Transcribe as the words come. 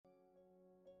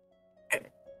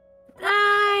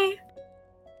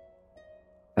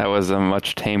That was a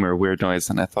much tamer weird noise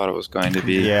than I thought it was going to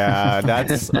be. Yeah,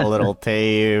 that's a little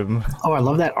tame. Oh, I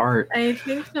love that art. I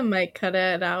think the mic cut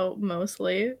it out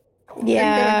mostly.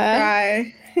 Yeah.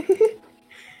 I'm gonna cry.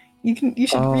 You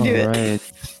should All redo it. right.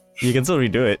 You can still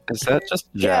redo it. Is that just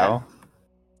Yeah. Zhao?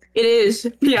 It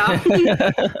is. Yeah.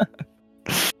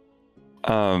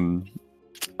 All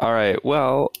right.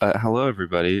 Well, hello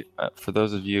everybody. For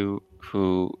those of you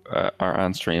who are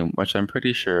on stream, which I'm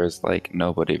pretty sure is like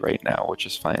nobody right now, which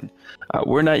is fine.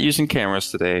 We're not using cameras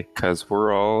today because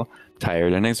we're all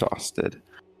tired and exhausted.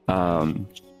 For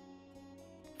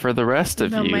the rest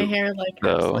of No, you, my hair like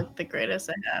though, looks like the greatest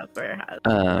I have ever had.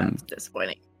 That's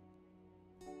disappointing.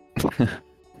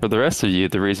 for the rest of you,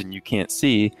 the reason you can't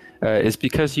see is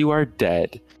because you are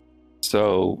dead.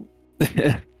 So,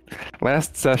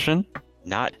 last session,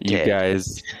 Not you dead.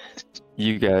 guys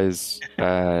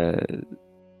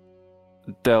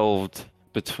delved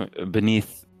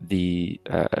beneath the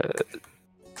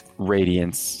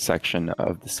radiance section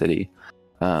of the city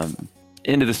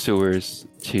into the sewers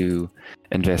to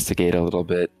investigate a little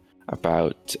bit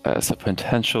about some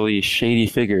potentially shady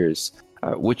figures,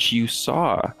 which you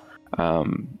saw.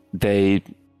 They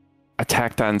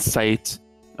attacked on sight.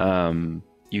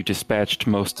 You dispatched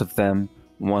most of them.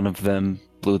 One of them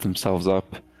blew themselves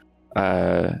up.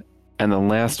 And the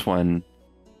last one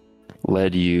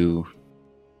led you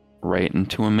right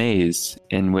into a maze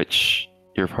in which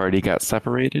your party got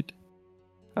separated.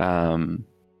 And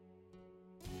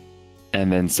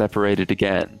then separated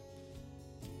again.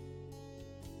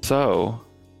 So,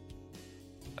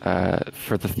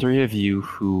 for the three of you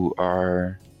who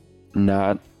are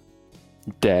not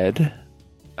dead,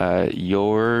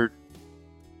 you're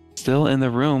still in the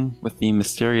room with the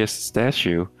mysterious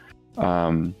statue,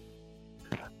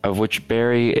 of which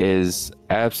Barry is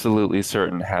absolutely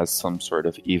certain has some sort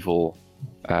of evil,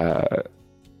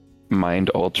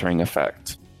 mind-altering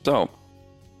effect. So,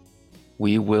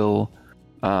 we will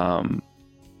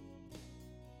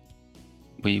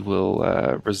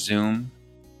resume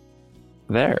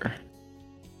there.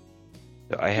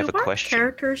 So I have Do a our question.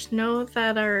 characters know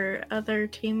that our other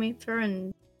teammates are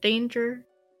in danger?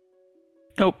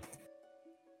 Nope.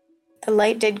 The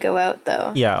light did go out,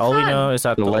 though. Yeah, all we know is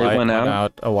that The the light light went went out?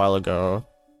 out a while ago,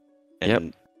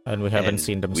 And, and we haven't and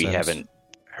seen them we since. haven't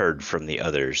heard from the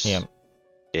others Yeah.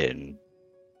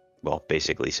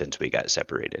 basically since we got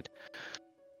separated.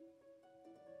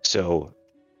 So,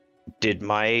 did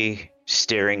my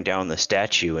staring down the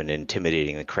statue and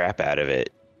intimidating the crap out of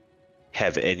it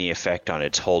have any effect on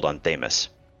its hold on Themis?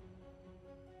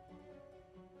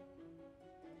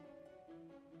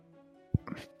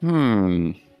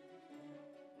 Hmm.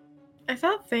 I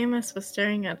thought Famous was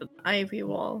staring at an ivy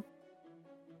wall.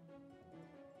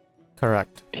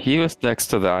 Correct. He was next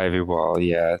to the ivy wall,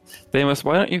 yeah. Thamus,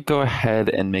 why don't you go ahead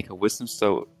and make a wisdom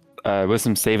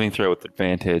saving throw with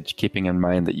advantage, keeping in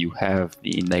mind that you have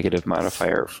the negative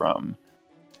modifier from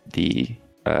the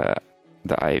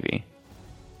ivy.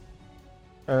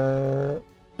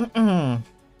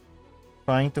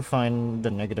 Trying to find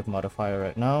the negative modifier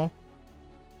right now.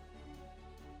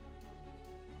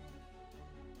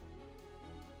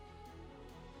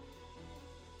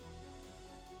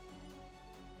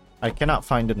 I cannot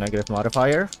find the negative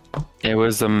modifier. It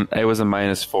was a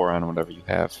 -4 on whatever you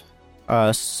have.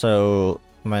 So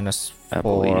I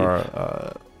believe.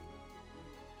 -4.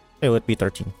 It would be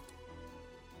 13.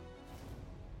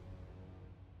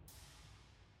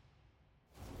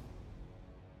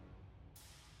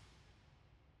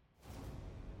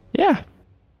 Yeah.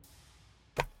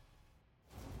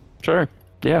 Sure.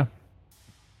 Yeah.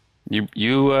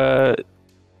 You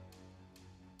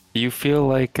feel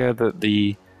like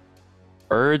the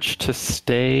urge to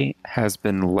stay has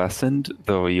been lessened,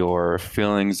 though your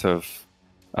feelings of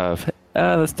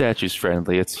the statue's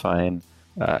friendly, it's fine,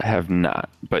 have not.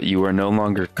 But you are no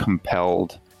longer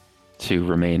compelled to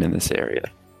remain in this area.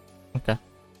 Okay.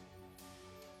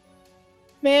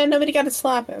 Man, nobody got to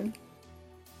slap him.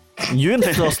 You can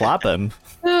still slap him.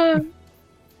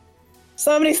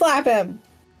 Somebody slap him.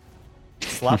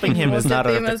 Slapping him is Look not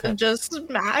at a. Famous and just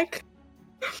smack.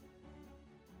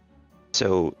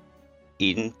 So,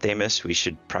 Eden, Themis, we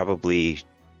should probably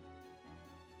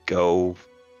go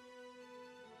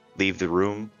leave the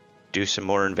room, do some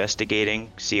more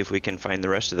investigating, see if we can find the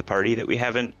rest of the party that we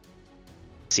haven't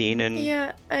seen in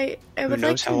Yeah, I would like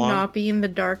knows to how long? not be in the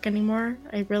dark anymore.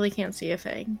 I really can't see a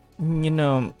thing. You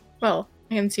know, Well,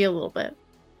 I can see a little bit.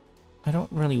 I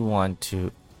don't really want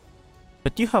to,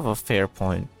 but you have a fair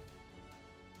point.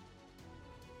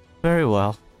 Very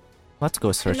well. Let's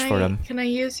go search for them. Can I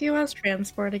use you as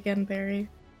transport again, Barry?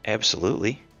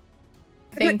 Absolutely.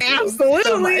 Thank you Absolutely.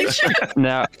 so much.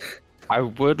 Now, I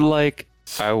would like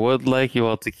you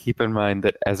all to keep in mind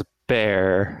that as a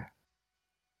bear,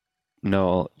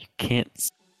 Noel, you can't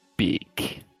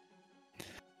speak.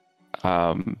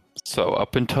 So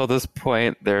up until this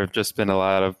point, there have just been a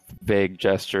lot of vague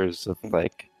gestures of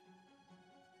like,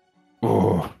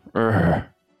 oh, but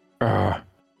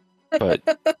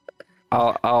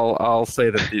I'll say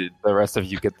that the rest of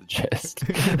you get the gist.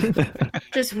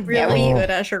 Just really we- good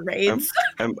at charades.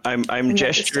 I'm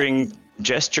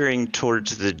gesturing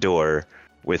towards the door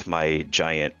with my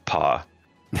giant paw.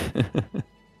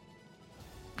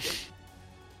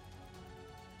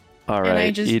 All right, And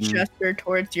I just Eden. gesture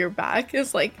towards your back.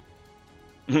 It's like,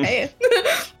 hey.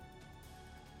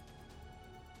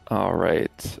 All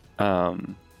right.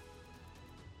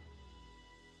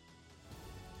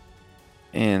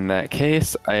 In that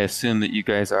case, I assume that you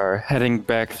guys are heading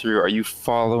back through. Are you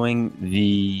following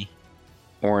the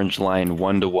orange line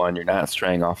 1-to-1? You're not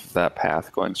straying off of that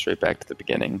path, going straight back to the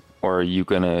beginning, or are you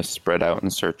gonna spread out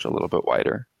and search a little bit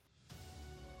wider?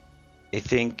 I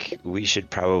think we should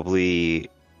probably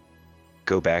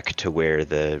go back to where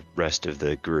the rest of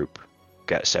the group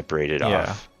got separated Yeah.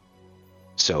 off.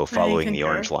 So following the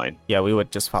concur. orange line. Yeah, we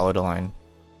would just follow the line.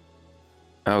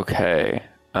 Okay.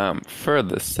 For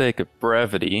the sake of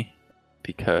brevity,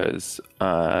 because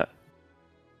I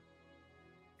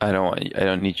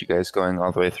don't need you guys going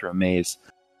all the way through a maze.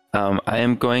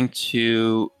 I'm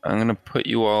gonna put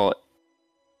you all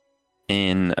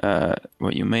in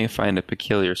what you may find a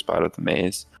peculiar spot of the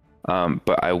maze.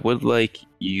 But I would like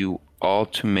you all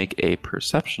to make a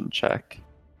perception check.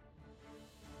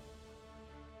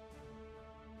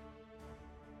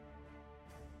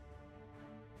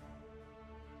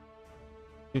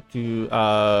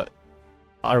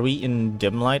 Are we in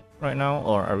dim light right now,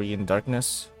 or are we in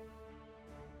darkness?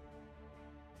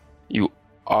 You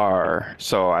are.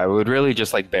 So I would really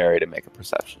just like Barry to make a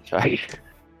perception check.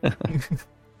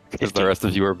 Because the rest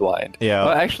of you are blind. Yeah.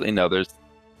 Well, actually, no.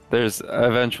 There's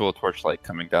eventual torchlight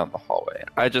coming down the hallway.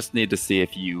 I just need to see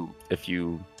if you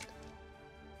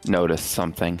notice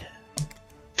something,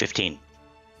 15.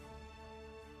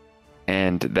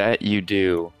 and that you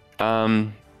do.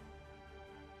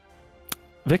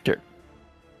 Victor.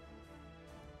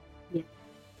 Yeah.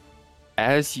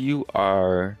 As you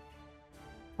are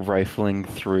rifling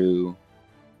through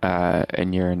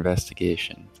in your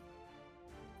investigation,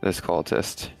 this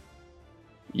cultist,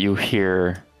 you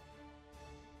hear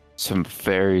some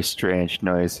very strange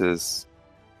noises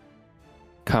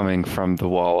coming from the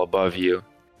wall above you,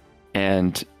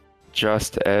 and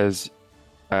just as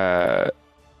Barry,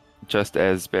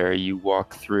 you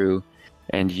walk through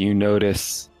and you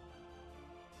notice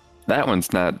that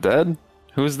one's not dead.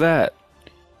 Who's that?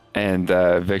 And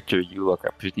Victor, you look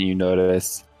up and you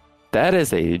notice that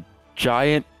is a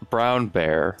giant brown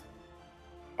bear.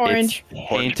 Orange. It's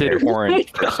painted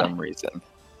orange for some reason.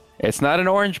 It's not an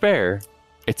orange bear.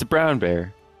 It's a brown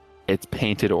bear. It's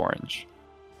painted orange.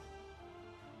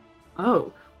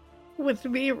 Oh. With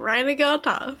me riding on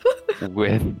top.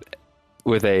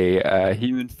 with a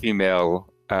human female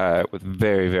with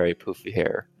very, very poofy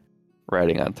hair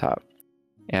riding on top.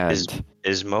 And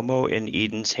Is Momo in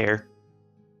Eden's hair?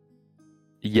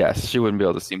 yes, she wouldn't be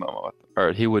able to see Momo,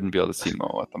 or he wouldn't be able to see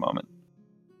Momo at the moment.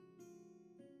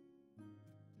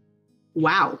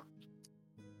 Wow.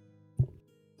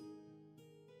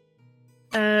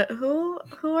 Who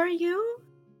are you?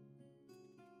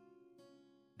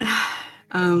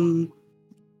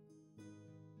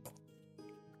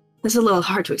 This is a little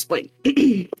hard to explain.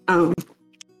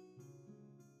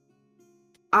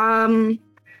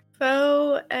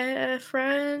 Foe, a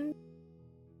friend?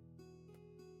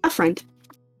 A friend.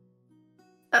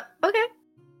 Okay.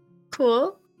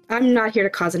 Cool. I'm not here to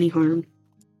cause any harm.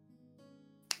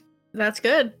 That's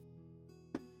good.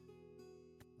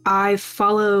 I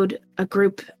followed a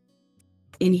group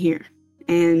in here,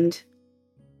 and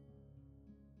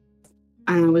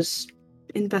I was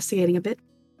investigating a bit.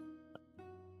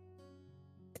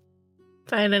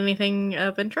 Find anything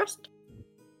of interest?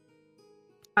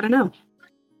 I don't know.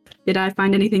 Did I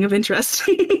find anything of interest?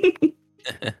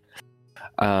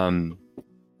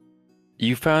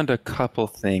 You found a couple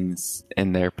things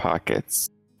in their pockets.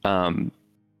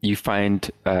 You find,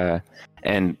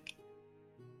 and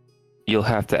you'll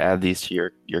have to add these to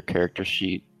your character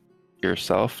sheet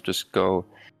yourself. Just go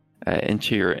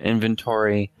into your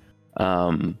inventory,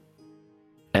 and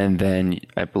then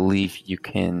I believe you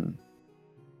can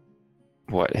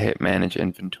hit manage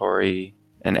inventory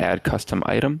and add custom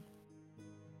item.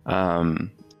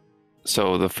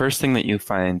 So the first thing that you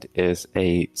find is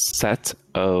a set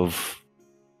of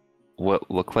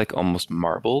what look like almost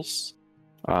marbles,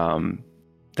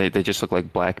 They just look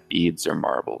like black beads or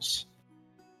marbles.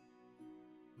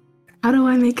 How do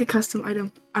I make a custom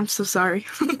item? I'm so sorry.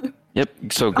 Yep.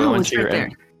 So go Oh, into it's your right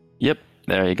there. Yep.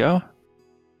 There you go.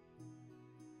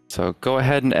 So go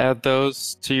ahead and add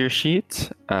those to your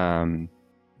sheet.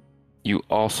 You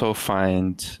also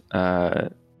find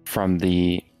from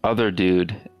the other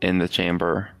dude in the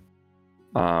chamber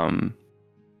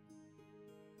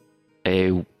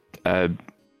a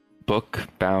book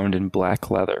bound in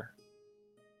black leather.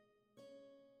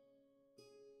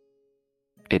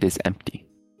 It is empty.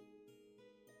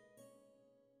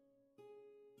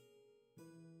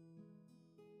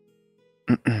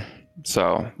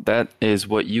 So that is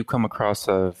what you come across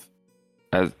of,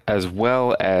 as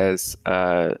well as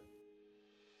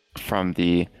from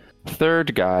the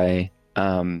third guy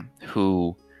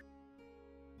who,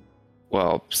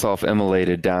 well,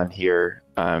 self-immolated down here.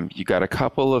 You got a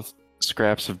couple of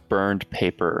scraps of burned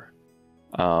paper.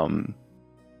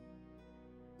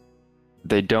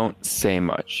 They don't say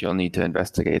much. You'll need to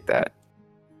investigate that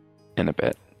in a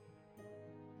bit.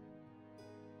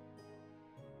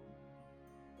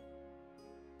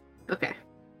 Okay.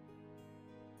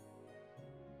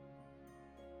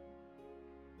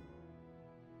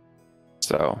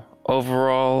 So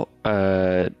overall,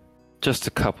 just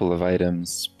a couple of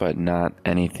items, but not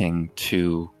anything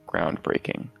too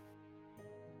groundbreaking.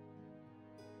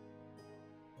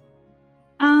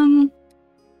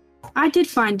 I did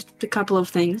find a couple of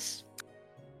things,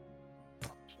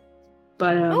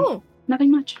 but Oh,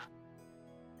 nothing much.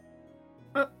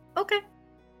 okay.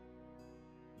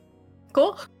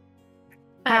 Cool.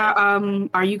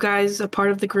 Are you guys a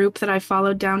part of the group that I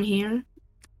followed down here?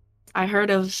 I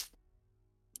heard of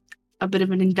a bit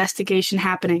of an investigation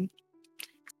happening.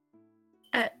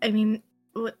 I mean,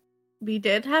 we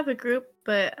did have a group,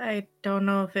 but I don't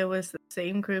know if it was the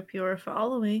same group you were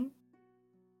following.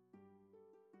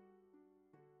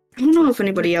 I don't know if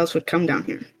anybody else would come down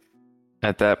here.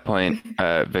 At that point,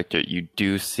 Victor, you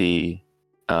do see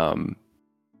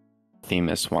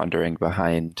Themis wandering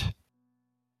behind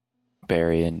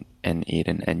Barry and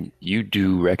Eden, and you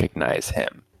do recognize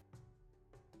him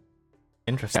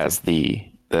Interesting. as the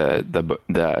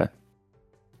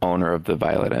owner of the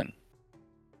Violet Inn,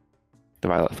 the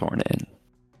Violet Thorn Inn.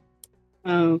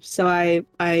 Oh, so I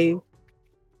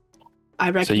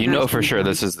recognize. So you know for him sure now.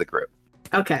 this is the group.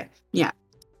 Okay, yeah.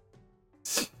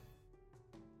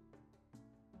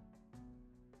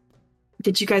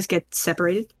 Did you guys get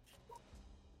separated?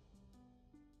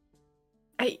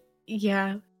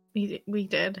 Yeah, we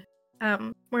did.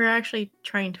 We're actually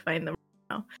trying to find them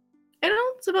now. I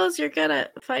don't suppose you're good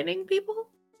at finding people?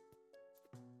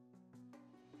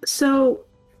 So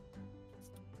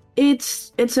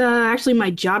it's actually my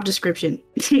job description.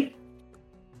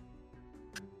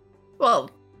 Well,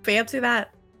 fancy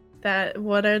that.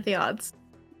 What are the odds?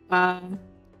 Do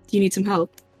you need some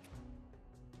help?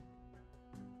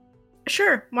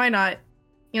 Sure, why not?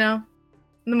 You know,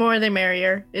 the more the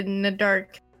merrier. In a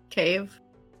dark cave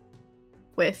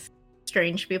with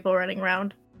strange people running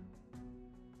around.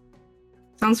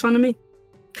 Sounds fun to me.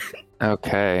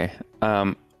 Okay.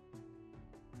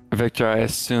 Victor, I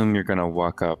assume you're gonna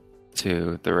walk up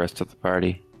to the rest of the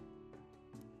party.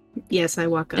 Yes, I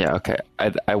walk up. Yeah, okay.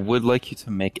 I would like you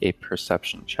to make a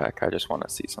perception check. I just want to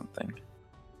see something.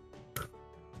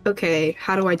 Okay,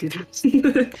 how do I do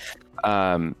that?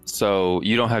 So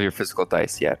you don't have your physical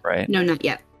dice yet, right? No, not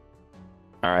yet.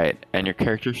 All right. And your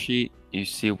character sheet, you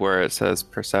see where it says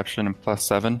perception and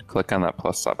 +7. Click on that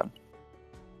 +7.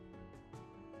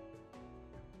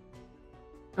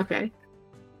 Okay.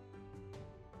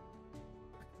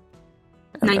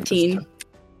 And then 19.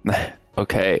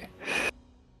 Okay.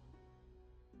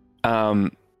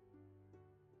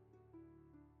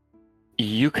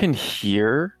 You can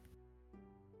hear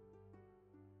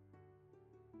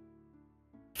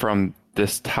from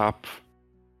this top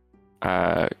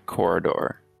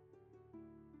corridor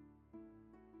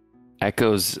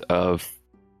echoes of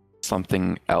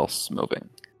something else moving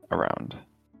around.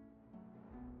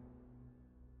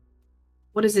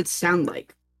 What does it sound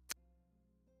like?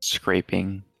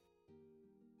 Scraping.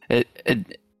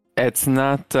 It's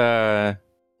not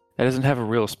it doesn't have a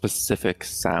real specific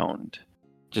sound.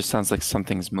 It just sounds like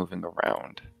something's moving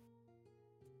around.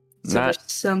 So Not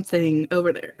there's something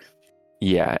over there.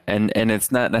 Yeah, and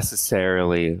it's not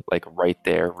necessarily like right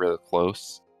there, real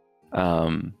close.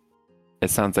 It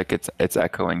sounds like it's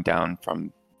echoing down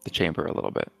from the chamber a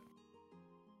little bit.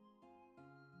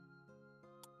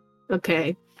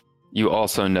 Okay. You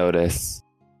also notice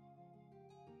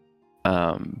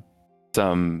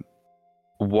some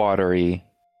watery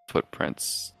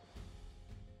footprints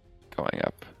going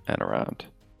up. and around.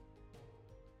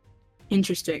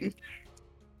 Interesting.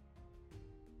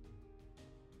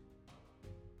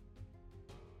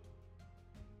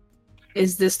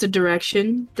 Is this the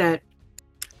direction that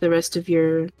the rest of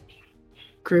your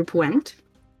group went?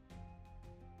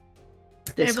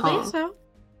 This I believe hall. so.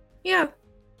 Yeah.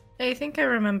 I think I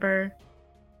remember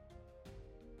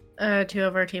two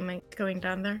of our teammates going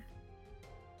down there.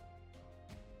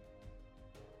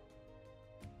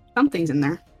 Something's in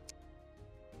there.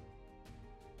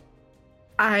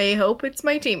 I hope it's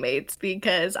my teammates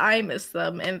because I miss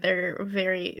them and they're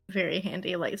very, very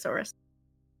handy light source.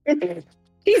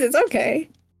 Jesus, okay.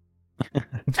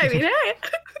 I mean, hey.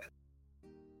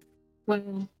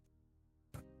 Well,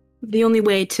 the only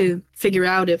way to figure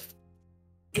out if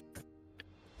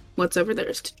what's over there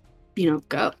is to,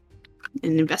 go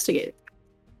and investigate it.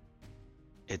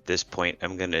 At this point,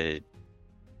 I'm gonna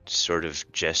sort of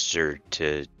gesture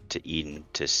to Eden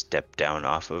to step down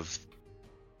off of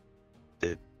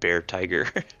the bear tiger.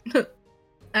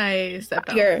 I stepped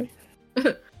out. Here.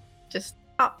 Just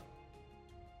up.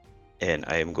 And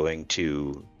I am going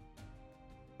to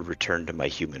return to my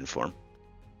human form.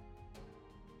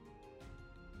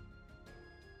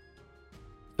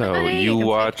 So I you can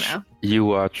watch think now. you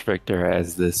watch Victor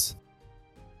as this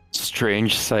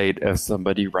strange sight of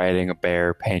somebody riding a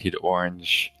bear painted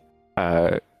orange.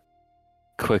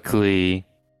 Quickly,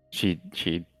 she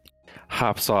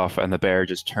hops off, and the bear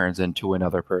just turns into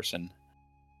another person.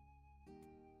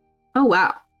 Oh,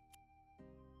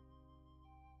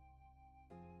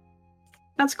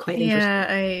 that's quite interesting. Yeah,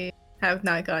 I have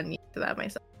not gotten used to that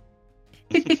myself.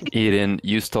 Eden,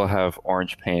 you still have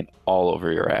orange paint all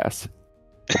over your ass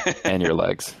and your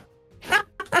legs.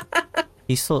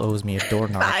 He still owes me a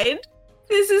doorknob. Fine.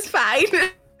 This is fine.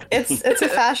 It's a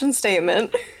fashion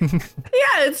statement. Yeah,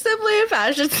 it's simply a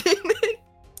fashion statement.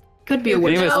 Could be a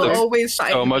Themis witch. I'll looks always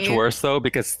find so much me. worse though,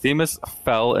 because Themis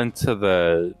fell into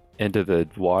the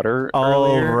water Oh,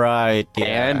 earlier, right.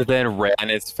 Yeah. and then ran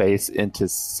its face into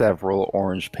several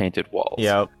orange painted walls.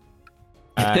 Yep.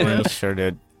 I sure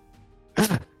did.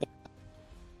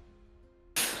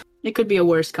 It could be a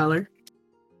worse color.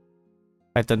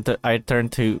 I turn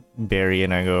to Barry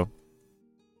and I go,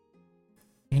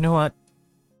 you know what?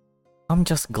 I'm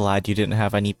just glad you didn't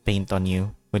have any paint on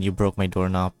you when you broke my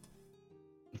doorknob.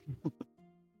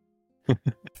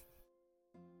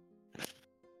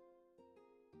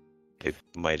 I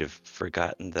might have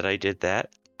forgotten that I did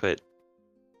that, but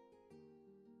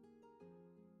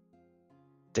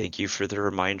thank you for the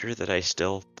reminder that I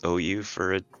still owe you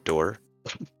for a door.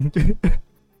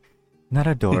 Not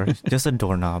a door, just a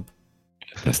doorknob.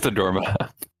 That's the doormat.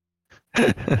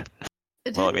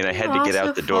 Well, I mean, I had to get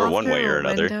out the door one way or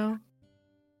another.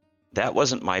 That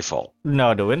wasn't my fault.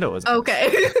 No, the window was.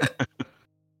 Okay.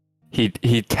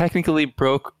 He technically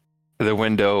broke the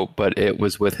window, but it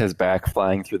was with his back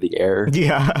flying through the air,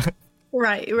 Yeah.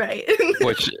 right.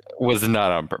 which was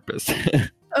not on purpose.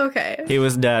 Okay. He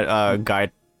was that guy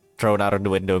thrown out of the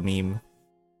window meme,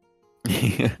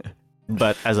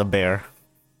 but as a bear.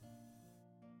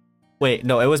 Wait,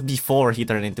 no, it was before he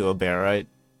turned into a bear, right?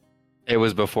 It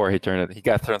was before he turned it. He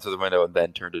got thrown through the window and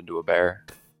then turned into a bear,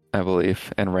 I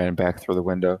believe, and ran back through the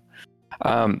window.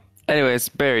 Anyways,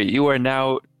 Barry, you are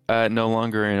now no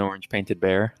longer an orange painted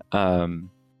bear. And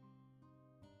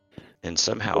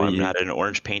somehow Well, I'm you- not an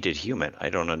orange painted human. I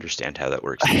don't understand how that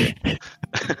works either.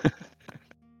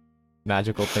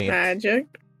 Magical paint. Magic.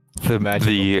 the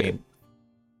Magical the paint.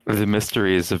 the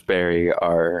mysteries of Barry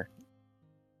are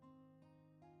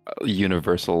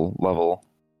universal level.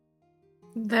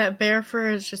 That bear fur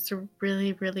is just a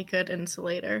really, really good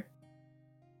insulator.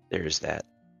 There's that.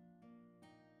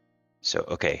 So,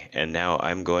 okay, and now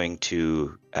I'm going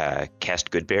to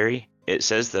cast Goodberry. It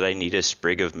says that I need a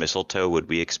sprig of mistletoe. Would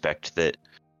we expect that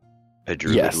a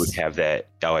druid Yes. would have that?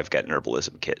 Oh, I've got an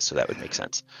herbalism kit, so that would make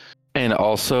sense. And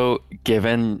also,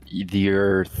 given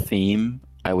your theme,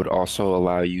 I would also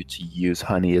allow you to use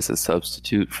honey as a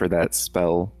substitute for that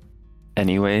spell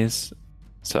anyways.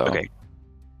 So Okay.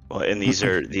 Well, and these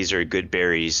are good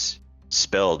berries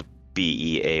spelled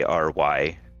Beary.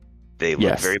 They look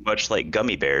Yes. very much like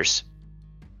gummy bears.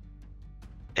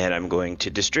 And I'm going to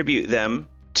distribute them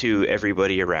to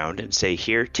everybody around and say,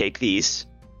 here, take these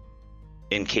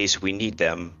in case we need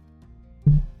them.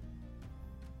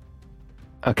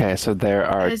 Okay, so there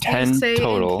are As you 10 say,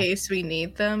 total. in case we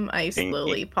need them, I Thank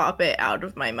slowly pop it out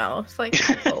of my mouth. Like,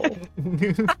 oh.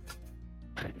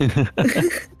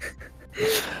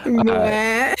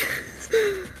 Mwah.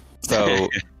 So,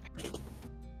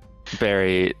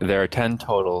 Barry, there are 10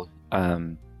 total.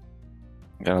 I'm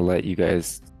going to let you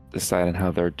guys decide on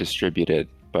how they're distributed,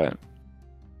 but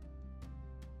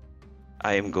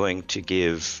I am going to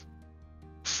give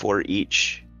 4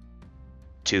 each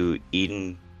to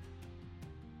Eden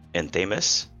and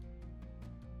Themis.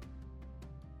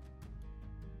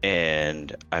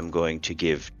 And I'm going to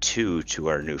give 2 to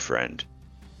our new friend.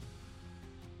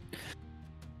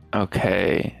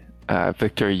 Okay.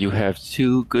 Victor, you have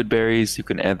 2 good berries. You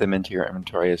can add them into your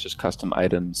inventory as just custom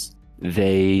items.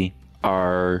 They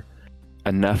are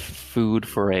enough food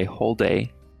for a whole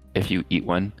day if you eat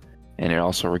one, and it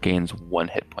also regains 1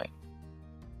 hit point.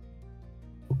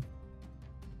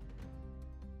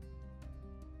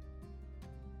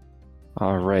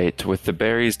 All right, with the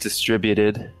berries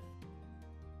distributed,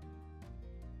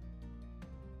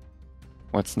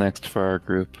 what's next for our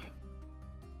group?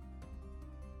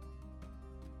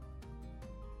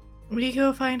 We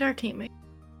go find our teammate.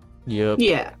 Yep.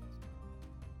 Yeah.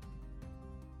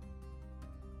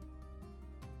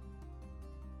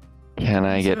 Can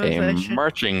I get Suppose I a should-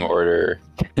 marching order?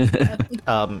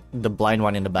 The blind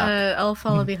one in the back. I'll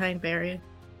follow behind Barry.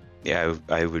 Yeah,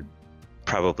 I would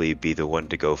probably be the one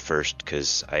to go first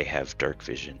because I have dark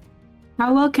vision.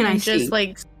 How well can I And see? just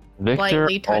like Victor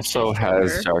lightly touch also his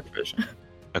has shoulder. dark vision.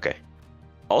 Okay.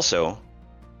 Also,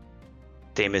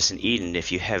 Themis and Eden,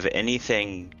 if you have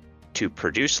anything to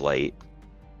produce light,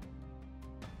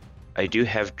 I do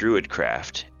have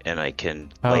Druidcraft, and I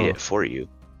can light Oh. it for you.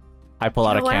 I pull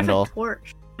out a Oh, I have candle. a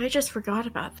torch. I just forgot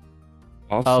about that.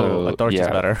 Also, Oh, a torch is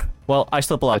better. Well, I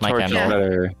still pull A out my torch is candle.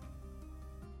 better.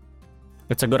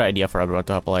 It's a good idea for everyone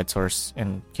to have a light source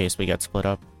in case we get split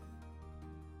up.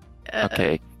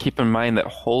 Okay, keep in mind that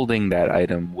holding that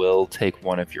item will take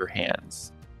one of your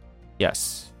hands.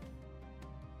 Yes.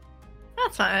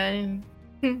 That's fine.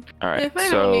 All right, If I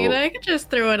so don't need it, I can just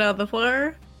throw it on the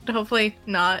floor. Hopefully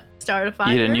not start a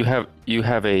fire. Eden, you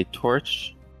have a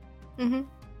torch. Mm-hmm.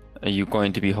 Are you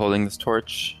going to be holding this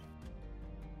torch?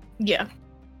 Yeah.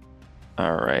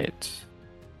 All right.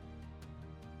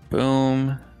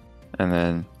 Boom, and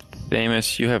then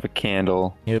Themis, you have a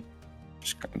candle. Yep.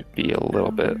 Just going to be a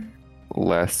little bit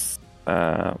less.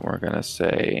 We're gonna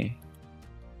say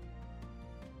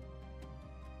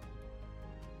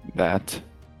that.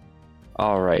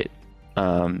 All right.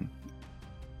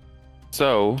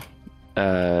 So,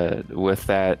 with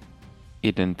that,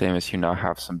 Eden and Themis, you now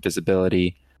have some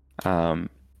visibility.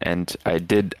 And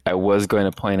I was going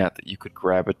to point out that you could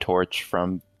grab a torch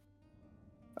from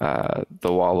the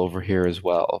wall over here as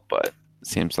well, but it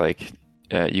seems like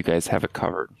you guys have it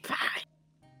covered. Fine.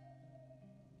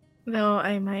 Though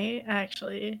I might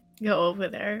actually go over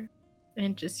there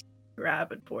and just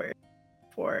grab it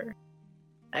for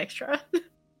extra.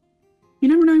 You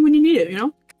never know when you need it, you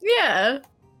know? Yeah.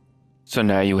 So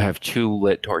now you have 2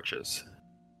 lit torches.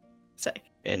 Sick.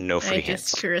 And no free I hands.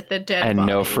 just screw with the dead And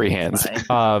no body, free it's hands.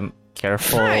 fine.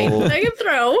 Careful. Fine, I can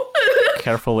throw.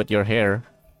 Careful with your hair.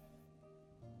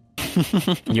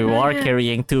 You are Yeah.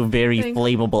 carrying 2 very Thanks.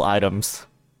 flammable items.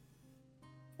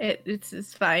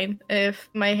 It's fine. If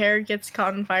my hair gets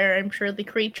caught on fire, I'm sure the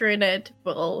creature in it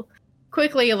will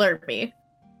quickly alert me.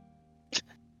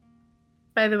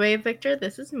 By the way, Victor,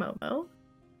 this is Momo.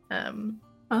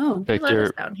 Oh. He let us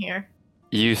Victor, down here.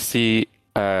 you see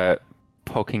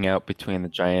poking out between the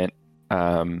giant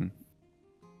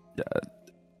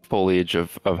foliage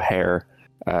of hair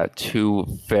 2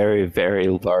 very, very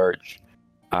large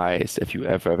eyes. If you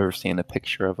have ever seen a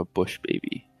picture of a bush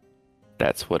baby,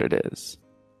 that's what it is.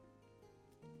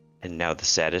 And now the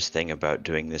saddest thing about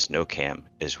doing this no cam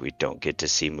is we don't get to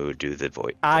see Moo do the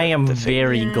voice. I am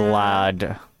very Yeah.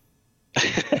 glad.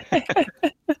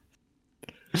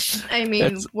 I mean,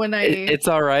 It's- when I It's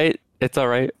all right. It's all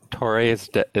right. Tori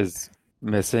is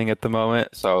missing at the moment,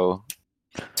 so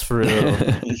True.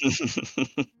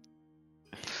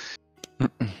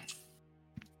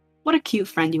 What a cute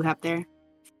friend you have there.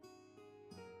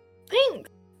 think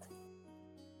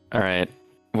all right.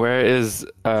 Where is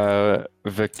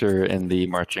Victor in the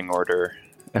marching order?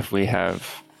 If we have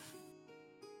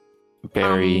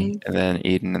Barry and then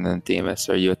Eden and then Themis,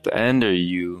 are you at the end or are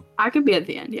you? I could be at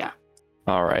the end, yeah.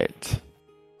 All right.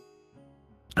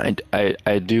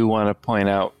 I do want to point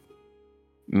out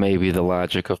maybe the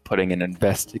logic of putting an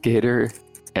investigator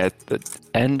at the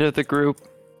end of the group,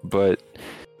 but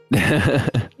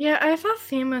yeah, I thought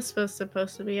Themis was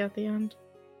supposed to be at the end.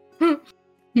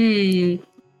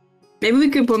 Maybe we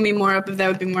could put me more up if that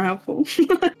would be more helpful.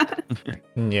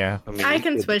 Yeah. mean, I we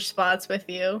can could- switch spots with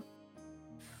you.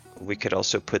 We could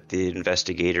also put the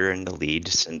investigator in the lead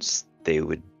since they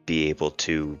would be able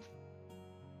to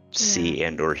see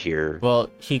and or hear. Well,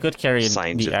 he could carry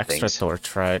Signs the of extra things.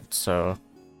 torch, right? So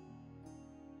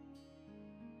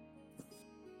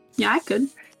Yeah, I could.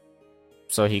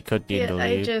 he could be in Yeah, the I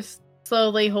lead. just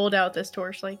slowly hold out this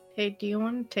torch, like, hey, do you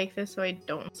want to take this so I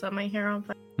don't set my hair on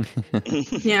fire?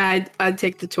 Yeah, I'd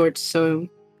take the torch so your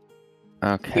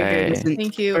hair Okay. doesn't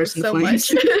Thank you burst in so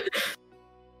flames. much.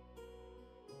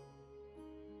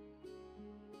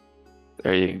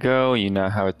 There you go. You now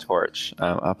have a torch.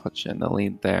 I'll put you in the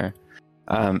lead there.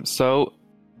 So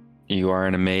you are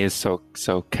in a maze. So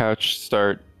Couch,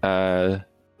 start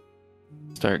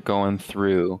going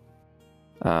through,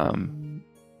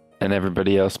 and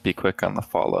everybody else be quick on the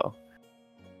follow.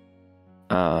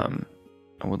 I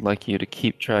would like you to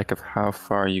keep track of how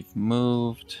far you've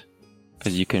moved,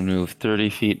 because you can move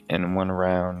 30 feet in one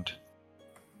round.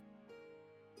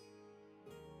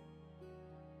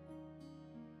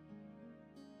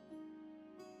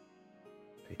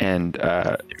 And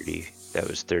 30. That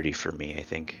was 30 for me, I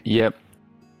think. yep.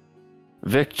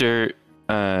 Victor,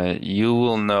 you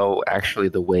will know actually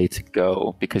the way to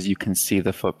go because you can see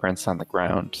the footprints on the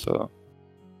ground, so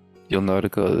you'll know to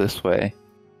go this way.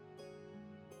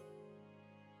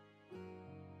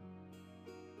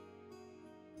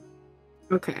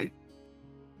 Okay.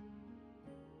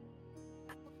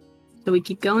 So we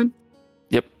keep going?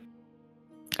 Yep.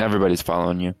 Everybody's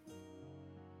following you.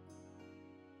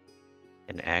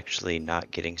 And actually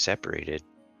not getting separated.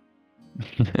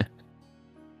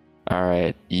 All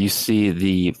right. You see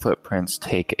the footprints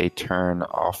take a turn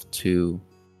off to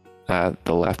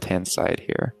the left-hand side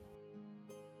here.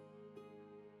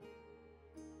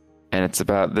 And it's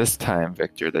about this time,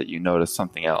 Victor, that you notice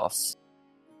something else.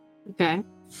 Okay.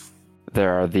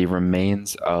 There are the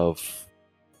remains of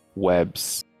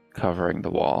webs covering the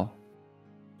wall.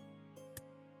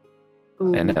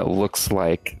 Ooh. And it looks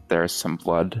like there's some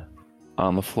blood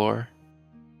on the floor.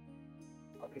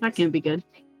 That can't be good.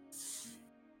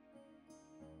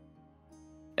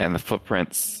 And the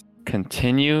footprints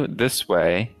continue this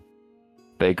way.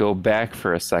 They go back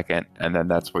for a second, and then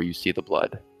that's where you see the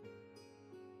blood.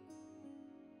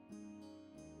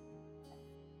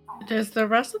 Does the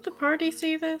rest of the party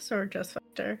see this, or just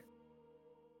Victor?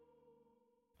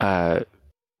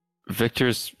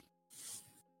 Victor's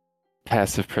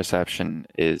passive perception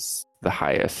is the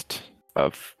highest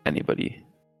of anybody.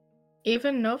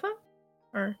 Even Nova?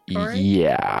 Or Tori?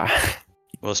 Yeah.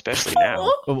 Well, especially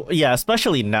now. Oh, yeah,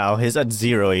 especially now. He's at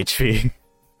 0 HP.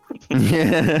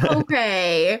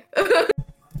 Okay.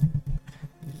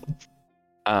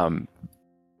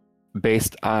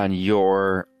 Based on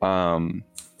your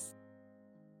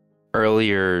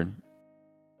earlier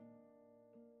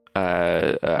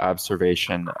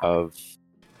observation of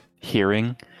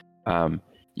hearing,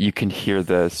 you can hear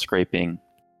the scraping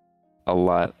a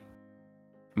lot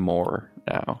more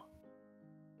now.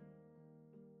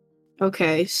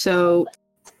 Okay, so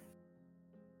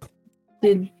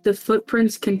did the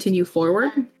footprints continue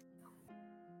forward?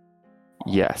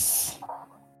 Yes. All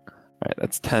right,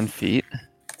 that's 10 feet.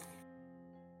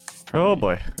 Oh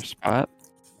boy. Per spot.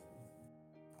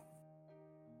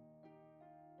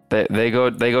 They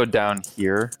go down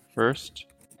here first.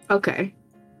 Okay.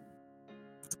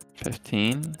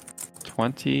 15,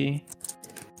 20,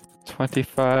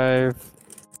 25,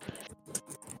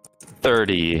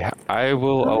 30. I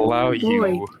will Oh, allow boy.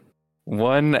 you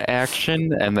one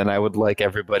action, and then I would like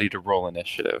everybody to roll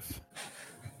initiative.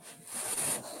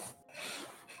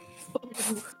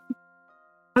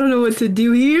 I don't know what to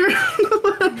do here.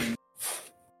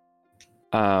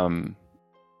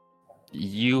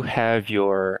 You have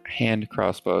your hand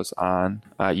crossbows on.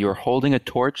 You're holding a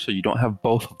torch, so you don't have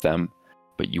both of them,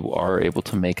 but you are able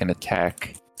to make an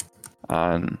attack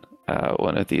on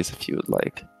one of these if you would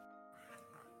like.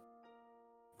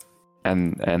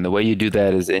 And the way you do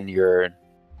that is in your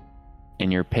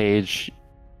page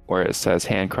where it says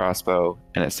hand crossbow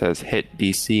and it says hit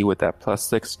DC with that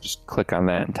 +6. Just click on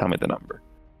that and tell me the number.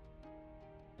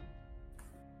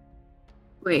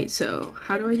 Wait, so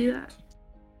how do I do that?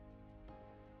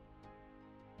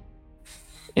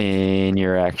 In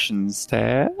your actions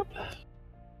tab.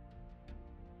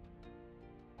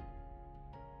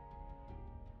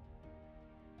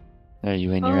 Are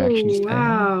you in your actions tab?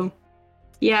 Wow.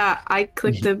 Yeah, I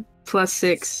clicked the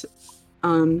 +6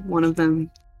 on one of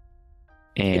them.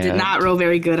 And It did not roll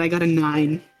very good. I got a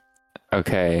 9.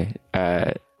 Okay.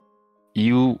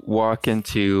 You walk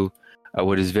into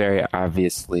what is very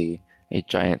obviously a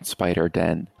giant spider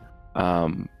den.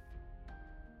 And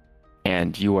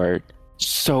you are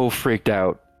so freaked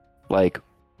out. Like,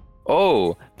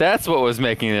 oh, that's what was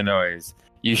making the noise.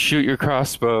 You shoot your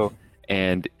crossbow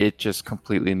and it just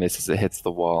completely misses. It hits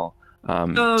the wall.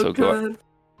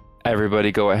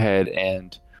 Everybody go ahead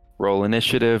and roll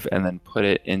initiative and then put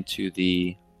it into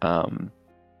the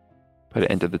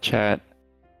chat.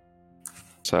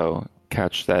 So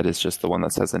catch that is just the one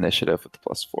that says initiative with the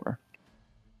 +4.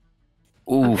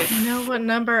 Oof. You know what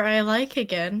number I like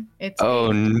again? It's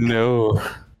Oh 8. no.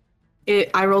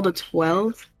 I rolled a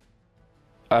 12.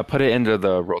 Put it into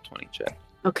the roll 20 check.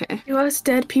 Okay. Do us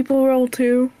dead people roll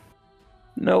too?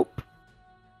 Nope.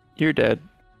 You're dead.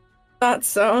 Thought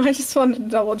so. I just wanted to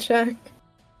double check.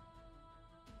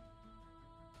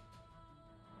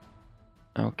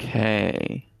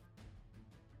 Okay.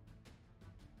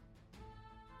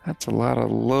 That's a lot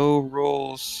of low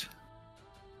rolls.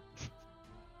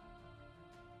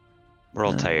 We're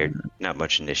all tired. Not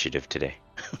much initiative today.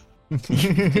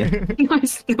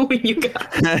 Nice knowing you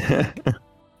guys.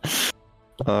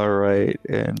 All right,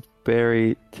 and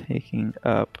Barry taking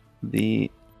up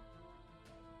the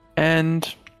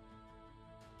end.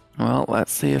 Well,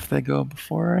 let's see if they go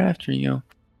before or after you.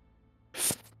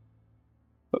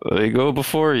 They go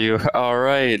before you. All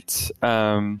right.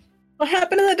 What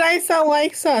happened to the dice that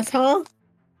likes us, huh?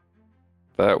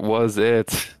 That was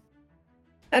it.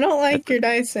 I don't like your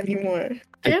dice anymore.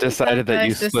 It If decided that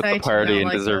you guys split the decide to party not and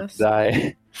like deserve us. to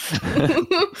die.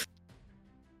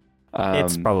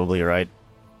 It's probably right.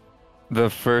 The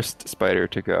first spider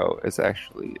to go is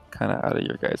actually kind of out of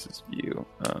your guys' view,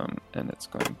 and it's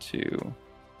going to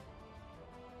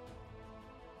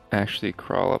actually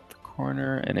crawl up the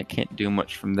corner, and it can't do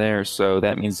much from there. So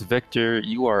that means, Victor,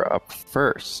 you are up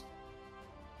first.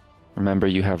 Remember,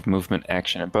 you have movement,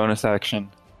 action, and bonus action.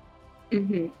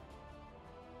 Mm-hmm.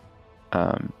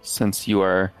 Since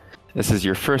this is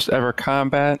your first ever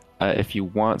combat, if you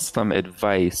want some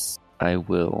advice, I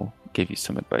will give you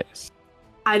some advice.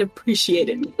 I'd appreciate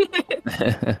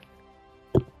it.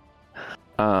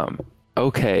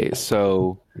 Okay,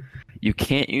 so you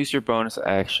can't use your bonus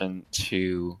action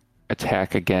to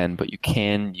attack again, but you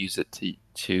can use it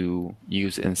to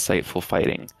use insightful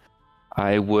fighting.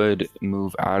 I would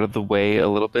move out of the way a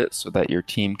little bit so that your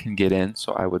team can get in,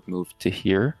 so I would move to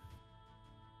here.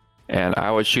 And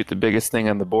I would shoot the biggest thing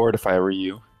on the board if I were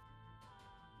you.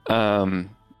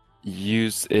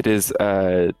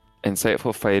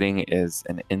 Insightful fighting is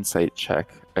an insight check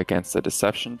against a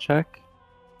deception check.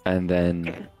 And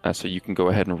then, so you can go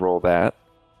ahead and roll that.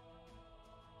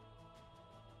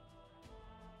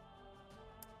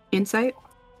 Insight?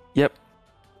 Yep.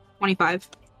 25.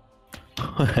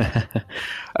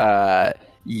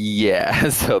 Yeah,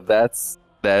 so that's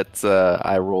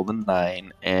I rolled a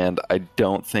 9, and I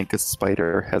don't think a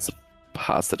spider has a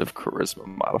positive charisma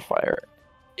modifier,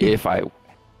 if I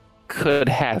could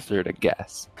hazard a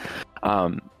guess.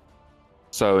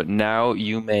 So now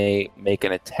you may make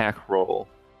an attack roll.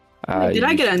 Did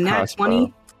I get a nat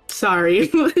 20? Sorry.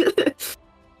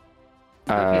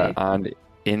 Okay. On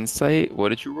insight, what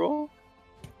did you roll?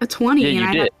 A 20. Yeah, and you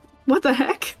I did. had... What the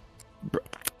heck?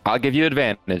 I'll give you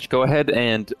advantage. Go ahead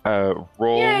and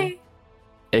roll. Yay.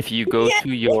 If you go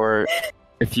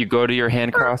to your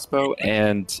hand crossbow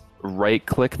and right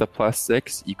click the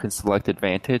 +6, you can select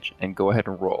advantage and go ahead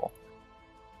and roll.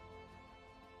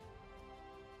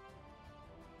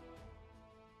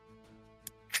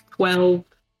 Well,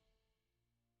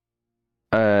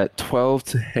 12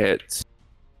 to hit.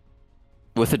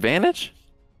 With advantage?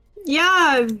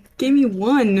 yeah, gave me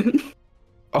 1.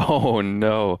 Oh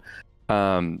no.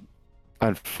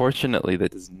 Unfortunately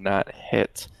that does not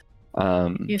hit.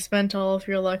 You spent all of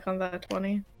your luck on that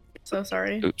 20. So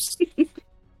sorry. Oops.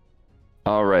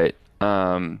 All right.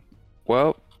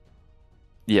 Well,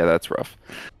 yeah, that's rough.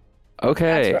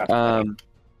 Okay. That's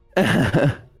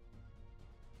rough,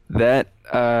 That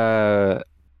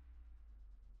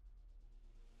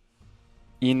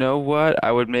you know what?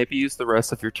 I would maybe use the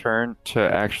rest of your turn to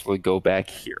actually go back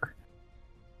here.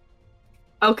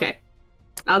 Okay.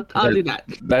 I'll do that.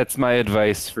 That's my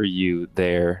advice for you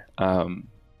there. I'll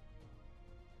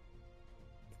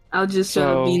just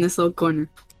So- be in this little corner.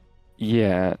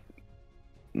 Yeah.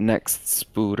 Next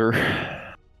spooter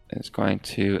is it's going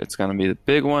to be the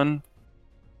big one,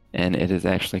 and it is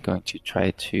actually going to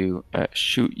try to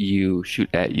shoot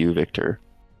at you, Victor.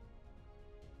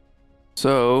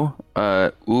 So,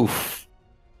 oof.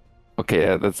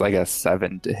 Okay, that's like a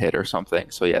 7 to hit or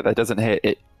something. So yeah, that doesn't hit.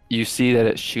 It. You see that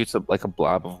it shoots up like a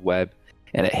blob of web,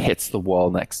 and it hits the wall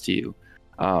next to you.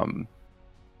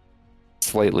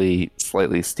 Slightly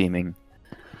steaming.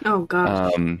 Oh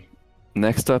gosh.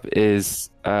 Next up is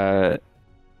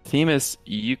Themis.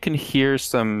 You can hear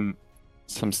some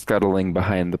scuttling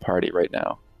behind the party right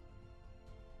now.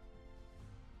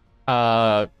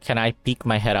 Can I peek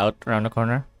my head out around the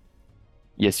corner?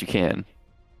 Yes, you can.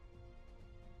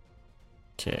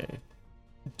 Okay.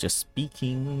 Just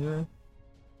speaking.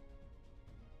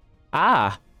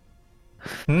 Ah.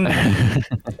 Hmm.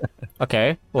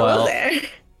 Okay. Hello Well, there.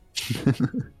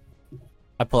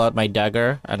 I pull out my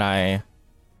dagger and I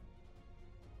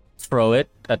throw it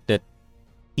at the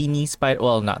teeny spider.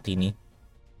 Well, not teeny,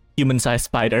 human-sized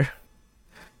spider.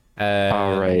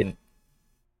 All right.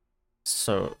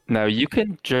 So Now you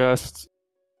can just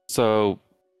so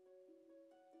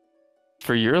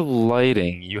for your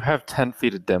lighting, you have 10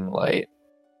 feet of dim light.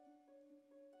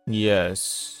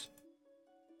 yes,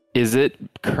 Is it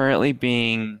currently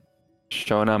being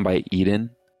shown on by Eden?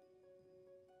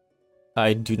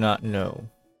 I do not know.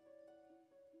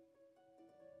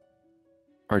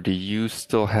 Or do you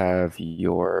still have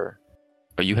your...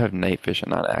 Oh, you have night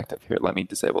vision on active. Here, let me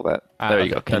disable that. There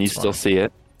you go. Can you that's still fine. see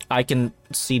it? I can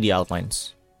see the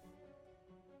outlines.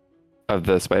 Of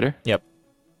the spider? Yep.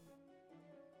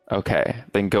 Okay.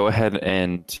 Then go ahead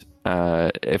and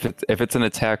if it's an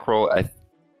attack roll,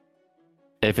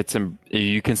 if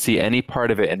you can see any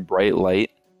part of it in bright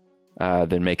light,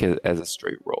 then make it as a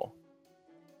straight roll.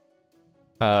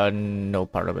 No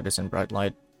part of it is in bright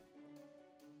light.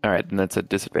 All right, then that's a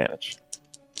disadvantage.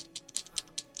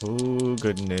 Oh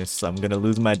goodness, I'm gonna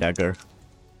lose my dagger.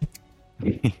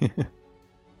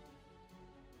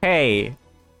 Hey,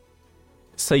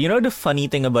 so you know the funny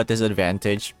thing about this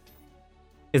advantage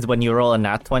is when you roll a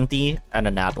nat 20 and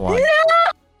a nat 1.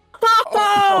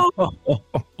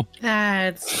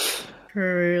 That's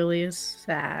really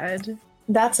sad.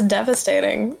 That's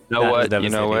devastating. You know That is what? You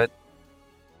know what?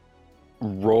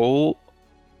 Roll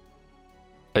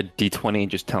a d20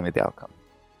 and just tell me the outcome.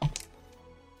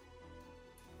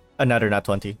 Another nat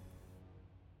 20.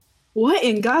 What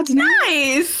in God's name?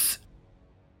 Nice.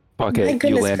 Okay, My you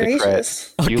goodness land a crit.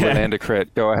 gracious. You Okay. land a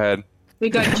crit. Go ahead. We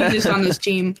got Jesus on this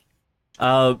team.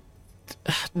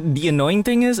 The annoying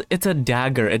thing is it's a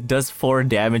dagger. It does 4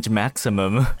 damage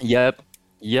maximum. Yep.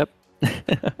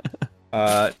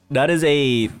 That is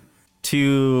a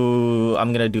 2.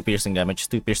 I'm gonna do piercing damage.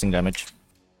 2 piercing damage.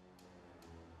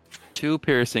 2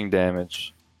 piercing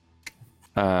damage.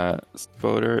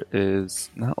 Spoder is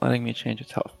not letting me change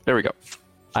its health. There we go.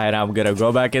 And I'm gonna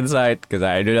go back inside because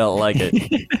I do not like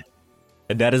it.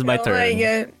 And that is my Don't turn. like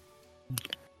it.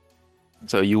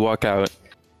 So you walk out,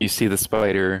 you see the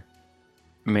spider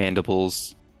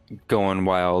mandibles going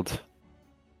wild.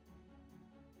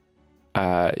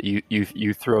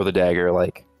 You throw the dagger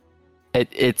like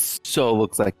it so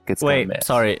looks like it's Wait, gonna miss.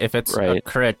 sorry. If it's a Right.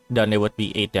 crit, then it would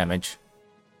be 8 damage.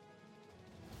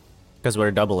 Because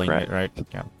we're doubling Right. it, right?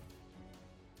 Yeah.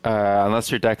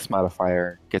 Unless your dex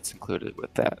modifier gets included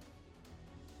with that.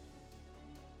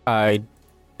 I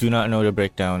do not know the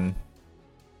breakdown.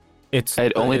 It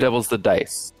Only doubles the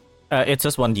dice. It's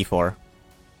just 1d4.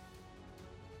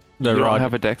 The You raw don't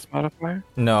have a dex modifier?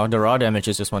 No, the raw damage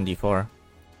is just 1d4.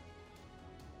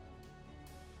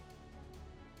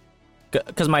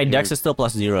 Because my dex is still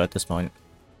 +0 at this point.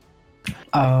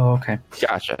 Oh, okay.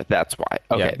 Gotcha. That's why.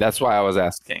 Okay, Yeah. that's why I was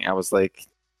asking. I was like,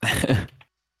 Yeah.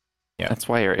 That's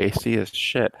why your AC is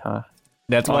shit, huh?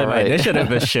 That's why my Alright.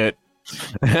 initiative is shit.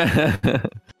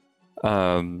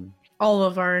 All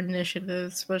of our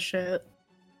initiatives was shit.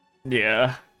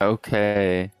 Yeah.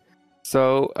 Okay.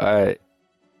 So,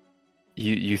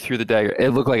 you threw the dagger. It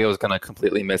looked like it was gonna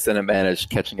completely miss, and it managed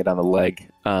catching it on the leg.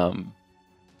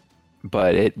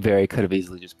 But it very could have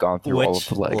easily just gone through all of Which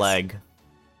the legs. leg?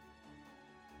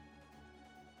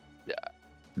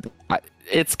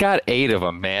 It's got 8 of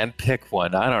them, man. Pick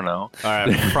one. I don't know.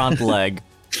 Alright, front leg.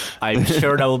 I'm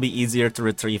sure that will be easier to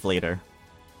retrieve later.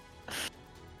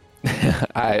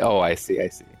 I see.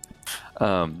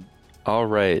 All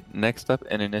right. Next up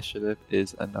in initiative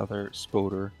is another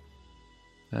Spoder.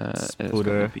 It's going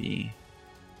Spoder. to be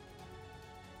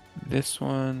this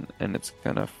one, and it's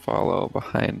gonna follow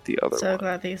behind the other So one.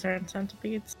 glad these aren't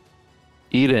centipedes.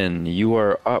 Eden, you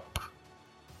are up.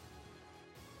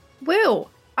 Woo!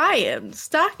 I am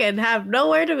stuck and have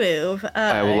nowhere to move.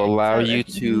 I will allow so you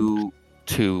that-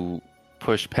 to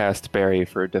push past Barry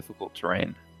for difficult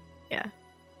terrain.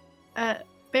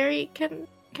 Barry, can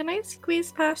I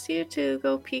squeeze past you to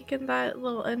go peek in that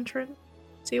little entrance?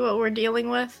 See what we're dealing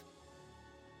with?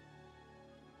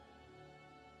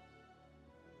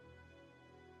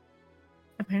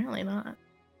 Apparently not.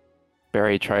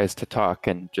 Barry tries to talk,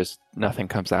 and just nothing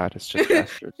comes out. It's just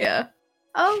gestures. Yeah.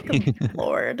 Oh, good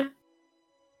lord.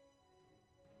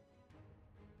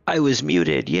 I was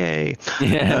muted. Yay.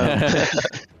 Yeah.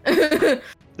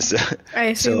 So, I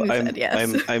assume you I'm, said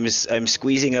yes. I'm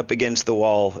squeezing up against the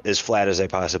wall as flat as I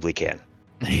possibly can.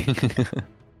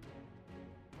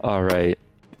 All right.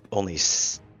 Only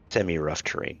semi-rough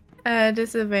terrain.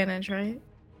 Disadvantage, right?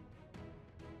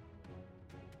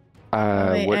 Uh,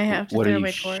 Wait, what, I have to what are throw you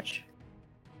my torch.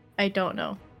 I don't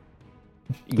know.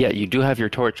 Yeah, you do have your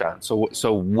torch on. So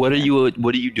what are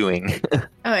you doing?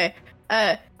 Okay.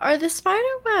 Are the spider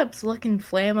webs looking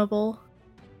flammable?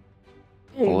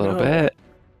 A little bit.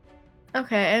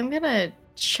 Okay, I'm gonna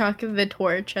chuck the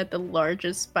torch at the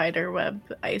largest spider web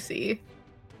I see.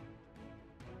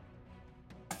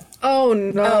 Oh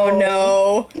no!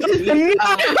 No. This is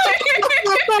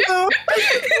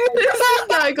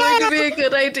not going to be a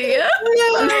good idea.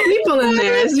 There's people in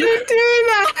there. You're doing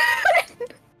that.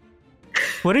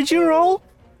 What did you roll?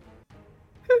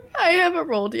 I haven't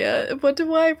rolled yet. What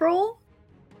do I roll?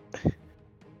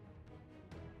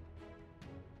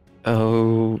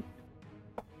 Oh.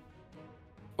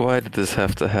 Why did this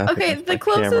have to happen? Okay, with the my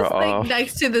closest camera thing off?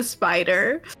 next to the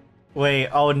spider. Wait,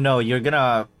 oh no, you're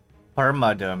gonna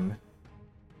perma them.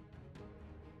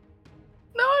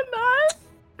 No, I'm not.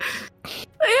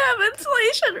 They have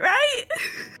insulation, right?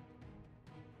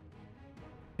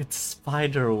 It's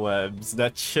spider webs.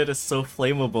 That shit is so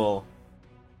flammable.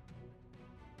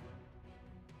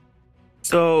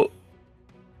 So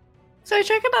So I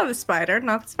check it out the spider,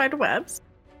 not the spider webs.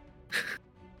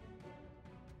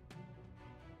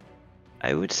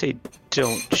 I would say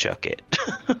don't chuck it.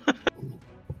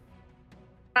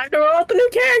 I can roll with a new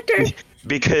character.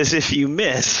 Because if you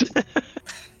miss,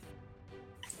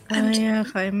 Oh yeah,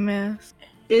 if I miss.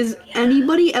 Is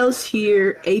anybody else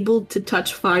here able to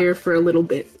touch fire for a little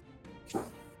bit?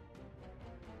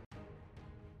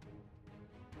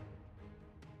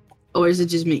 Or is it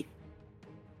just me?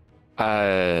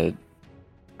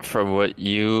 from what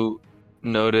you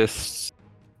noticed,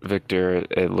 Victor,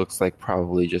 it looks like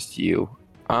probably just you.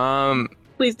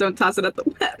 Please don't toss it at the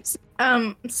webs.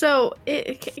 So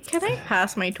can I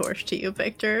pass my torch to you,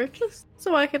 Victor, just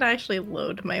so I can actually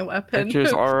load my weapon?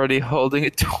 Victor's already holding a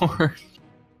torch.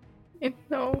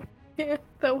 No, yeah,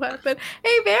 the weapon.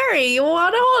 Hey, Barry, you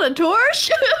want to hold a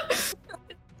torch?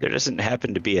 there doesn't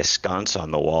happen to be a sconce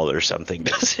on the wall or something,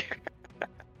 does there?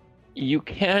 You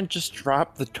can't just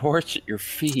drop the torch at your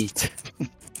feet.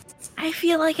 I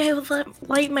feel like I would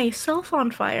light myself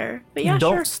on fire. But yeah,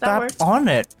 Don't sure, that step works. on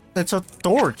it. It's a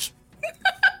torch.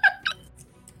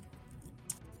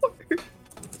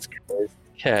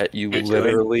 Cat, you Do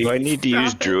literally. I need to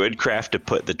use Stop it. Druidcraft to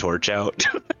put the torch out?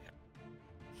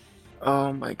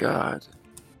 Oh my god.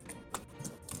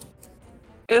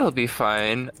 It'll be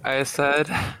fine, I said.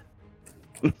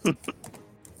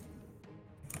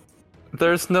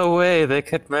 There's no way they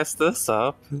could mess this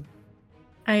up.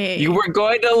 You were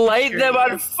going to light them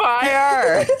on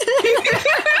fire!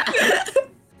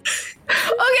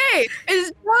 Okay,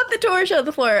 is not the torch on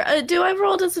the floor. Do I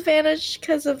roll disadvantage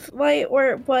because of light,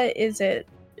 or what is it?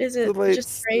 Is it just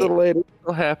straight? The light is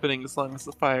still happening as long as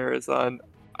the fire is on.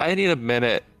 I need a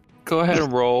minute. Go ahead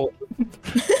and roll.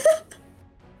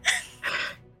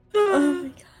 Oh my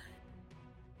god.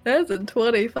 That's a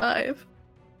 25.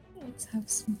 Let's have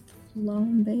some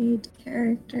flambéed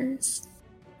characters.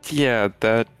 Yeah,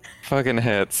 that fucking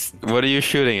hits. What are you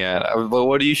shooting at?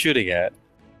 What are you shooting at?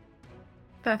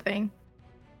 Nothing.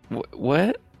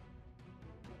 What?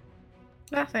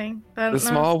 Nothing. The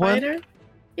small one? spider?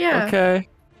 Yeah. Okay,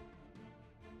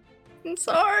 I'm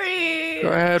sorry. go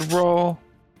ahead, roll.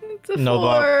 It's a No,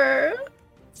 4.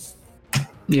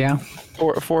 Yeah.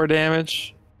 4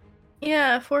 damage.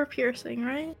 Yeah, 4 piercing,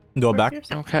 right? Go 4 back.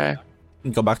 piercing. Okay.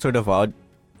 Go back to the VOD.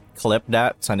 Clip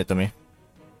that. Send it to me.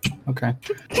 Okay.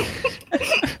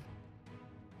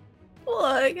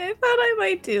 Look, I thought I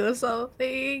might do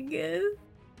something.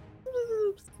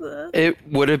 It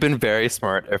would have been very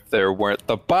smart if there weren't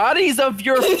the bodies of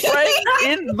your friends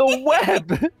in the web.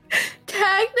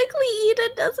 Technically, Eden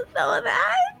doesn't know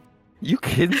that. You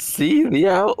can see the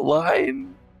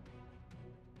outline.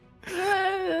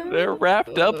 They're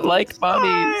wrapped up like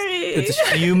mummies. It's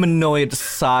humanoid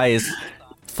size.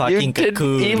 Fucking You didn't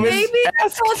cocoon. even- Maybe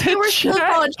ask thought they to were check.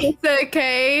 subconscious,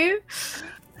 okay?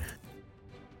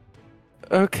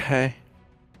 Okay.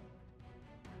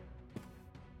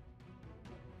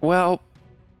 Well,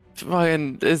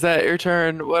 fine. Is that your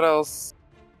turn? What else?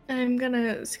 I'm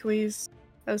gonna squeeze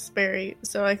a Sperry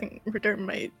so I can return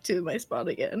to my spot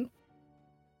again.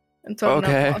 And so I'm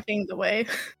Okay. not blocking the way.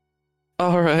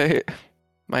 All right.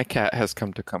 My cat has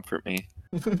come to comfort me.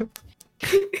 I'm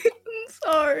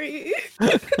sorry.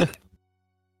 Just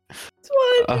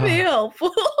wanted to be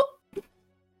helpful.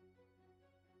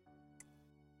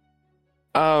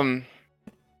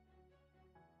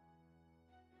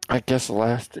 I guess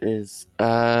last is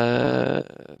the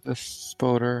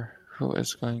spoder who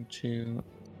is going to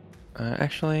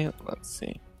actually, let's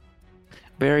see.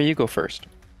 Barry, you go first.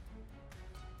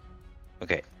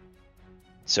 Okay.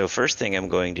 So first thing I'm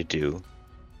going to do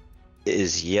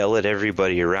is yell at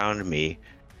everybody around me,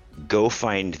 go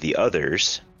find the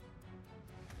others.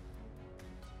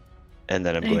 And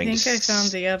then I'm going I to think I found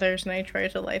the others and I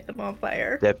tried to light them on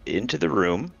fire. step into the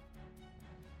room.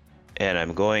 And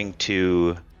I'm going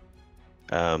to...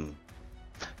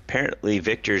 apparently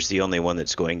Victor's the only one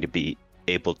that's going to be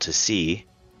able to see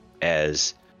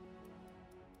as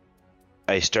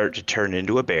I start to turn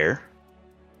into a bear.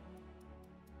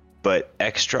 But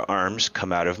extra arms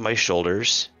come out of my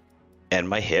shoulders and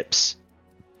my hips.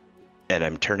 And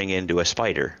I'm turning into a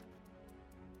spider.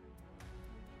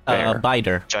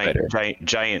 Biter.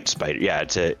 Giant spider. Yeah,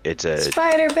 it's a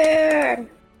Spider bear.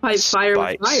 Fight fire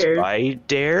with fire.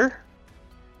 Spider?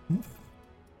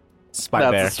 Spy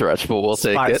That's bear. a stretch, but we'll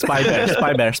take Spy, it. spy bear.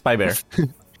 Spy bear. Spy bear.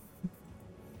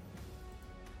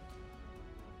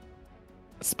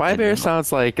 Spy bear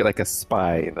sounds like a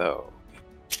spy, though.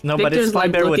 No, but it's Victor's spy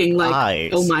like bear with looking like,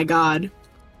 eyes. oh my god.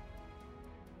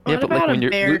 Yeah, What but, like, about when a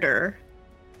you're- bearder?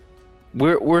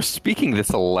 We're speaking this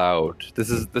aloud. This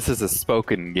is a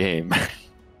spoken game.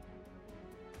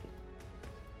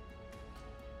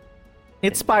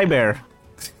 It's spy bear.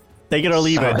 Take it or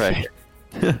leave it. Alright.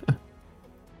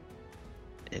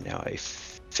 And now I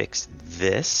fix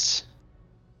this.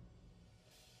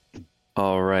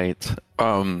 All right.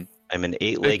 I'm an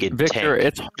eight-legged Victor,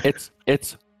 tank.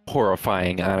 it's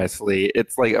horrifying, honestly.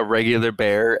 It's like a regular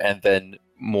bear, and then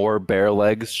more bear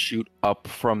legs shoot up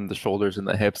from the shoulders and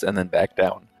the hips, and then back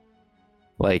down.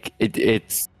 Like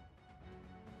it's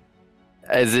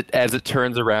as it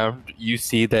turns around, you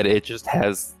see that it just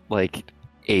has like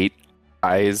 8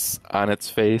 eyes on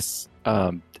its face.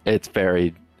 It's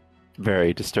very,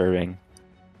 very disturbing.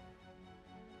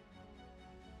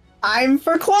 I'm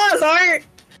for claws art.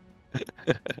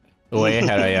 Way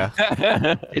ahead of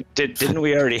ya. Didn't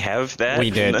we already have that? We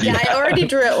did. Yeah, I already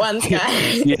drew it once,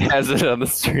 guys. He has it on the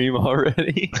stream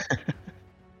already.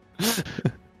 Oh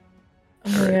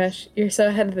my gosh, you're so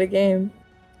ahead of the game.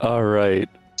 All right.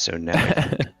 So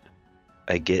now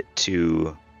I get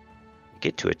to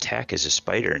attack as a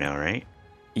spider now, right?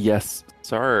 Yes,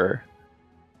 sir.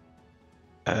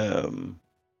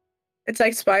 It's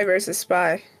like spy versus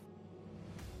spy.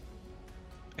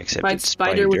 Except Fight it's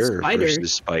spider with spider.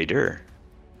 versus spider.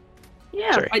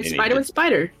 Yeah, Sorry, fight I spider needed- with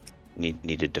spider.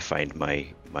 Needed to find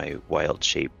my wild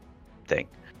shape thing.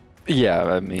 Yeah,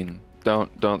 I mean,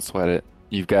 don't sweat it.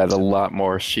 You've got a lot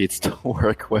more sheets to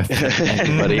work with than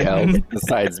anybody else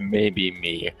besides maybe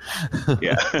me.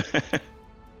 Yeah.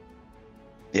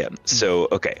 Yeah. So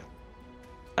okay,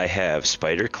 I have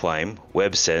spider climb,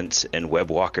 web sense, and web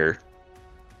walker,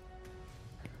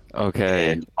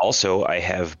 Okay. and also I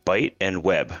have bite and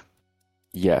web.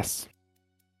 Yes.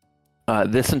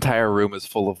 This entire room is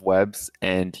full of webs,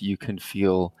 and you can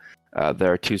feel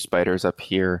there are 2 spiders up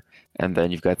here, and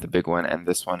then you've got the big one and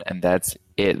this one, and that's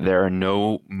it. There are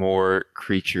no more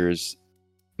creatures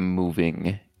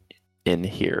moving in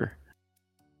here.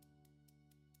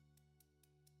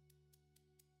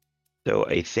 So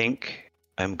I think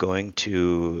I'm going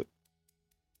to,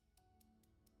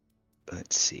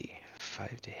 let's see,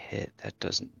 5 to hit. That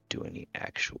doesn't do any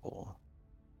actual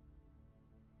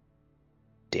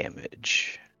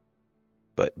damage,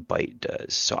 but bite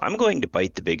does. So I'm going to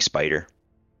bite the big spider.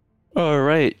 All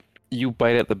right. You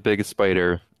bite at the big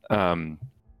spider,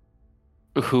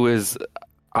 who is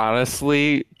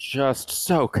honestly just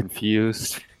so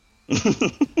confused. That's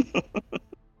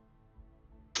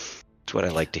what I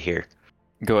like to hear.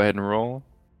 Go ahead and roll.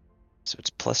 So it's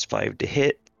 +5 to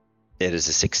hit. It is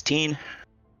a 16.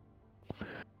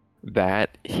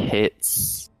 That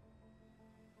hits.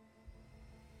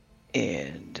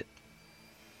 And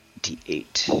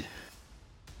D8.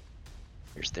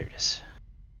 There it is.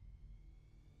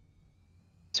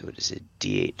 So it is a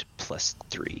D8 plus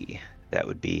 3. That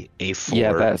would be a 4.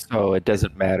 Yeah, so it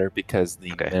doesn't matter because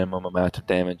the Okay. minimum amount of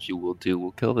damage you will do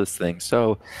will kill this thing.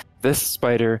 So this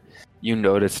spider, you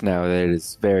notice now that it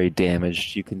is very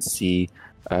damaged. You can see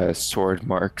sword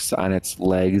marks on its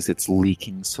legs. It's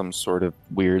leaking some sort of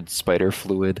weird spider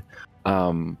fluid.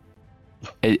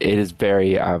 It is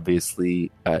very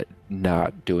obviously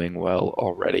not doing well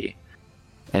already.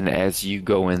 And as you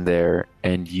go in there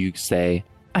and you say,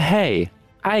 hey,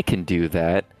 I can do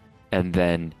that, and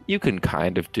then you can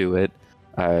kind of do it,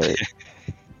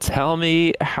 tell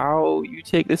me how you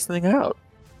take this thing out.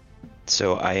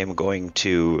 So I am going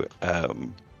to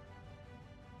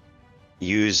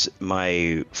use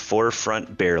my 4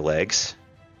 front bear legs,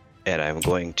 and I'm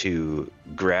going to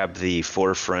grab the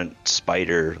 4 front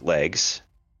spider legs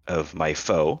of my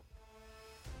foe,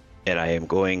 and I am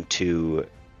going to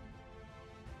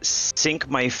sink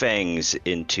my fangs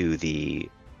into the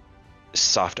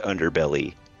soft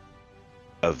underbelly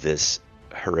of this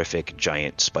horrific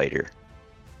giant spider.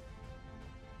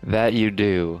 That you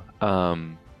do.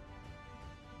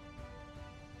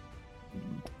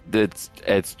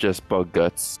 It's just bug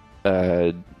guts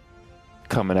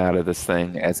coming out of this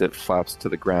thing as it flops to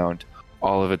the ground.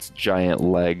 All of its giant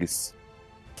legs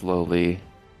slowly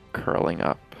curling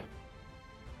up.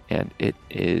 And it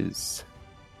is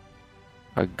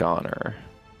a goner.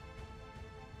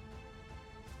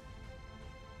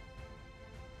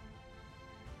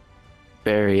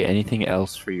 Barry, anything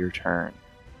else for your turn?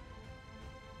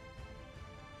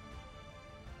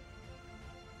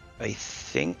 I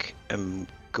think I'm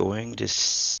going to,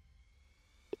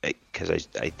 because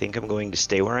I think I'm going to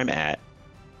stay where I'm at,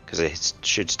 because I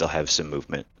should still have some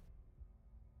movement.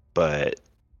 But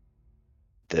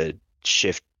the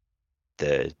shift,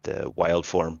 the wild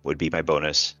form would be my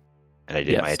bonus, and I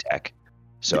did my attack.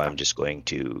 So I'm just going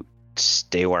to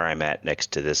stay where I'm at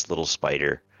next to this little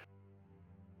spider.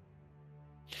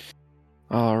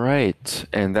 All right,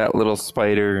 and that little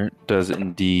spider does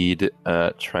indeed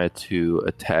try to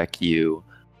attack you.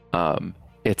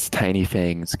 Its tiny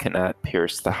fangs cannot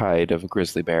pierce the hide of a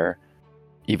grizzly bear,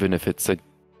 even if it's a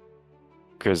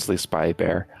grizzly spy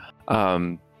bear.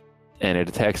 And it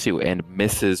attacks you and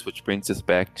misses, which brings us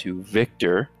back to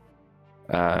Victor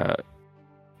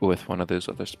with one of those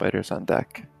other spiders on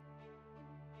deck.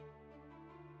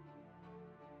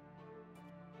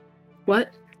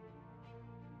 What?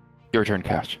 Your turn,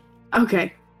 Cash.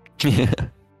 Okay.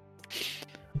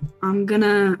 I'm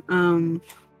gonna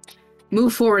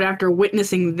move forward after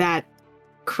witnessing that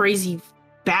crazy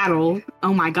battle.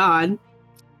 Oh my god.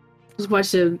 Just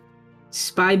watched a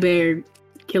spy bear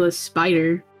kill a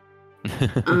spider.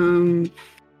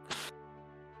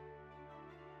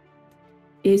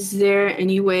 Is there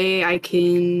any way I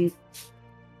can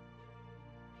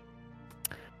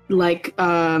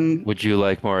Would you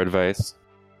like more advice?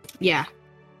 Yeah.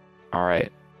 All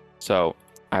right. So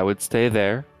I would stay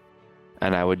there,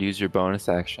 and I would use your bonus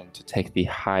action to take the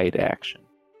hide action.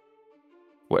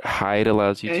 What hide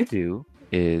allows you to do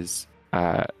is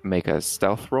make a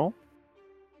stealth roll.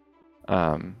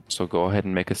 So go ahead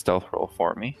and make a stealth roll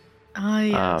for me. Oh,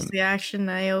 yes, the action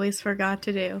I always forgot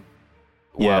to do.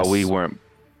 Well, Yes.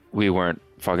 we weren't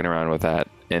fucking around with that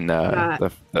in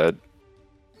the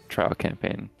trial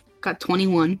campaign. Got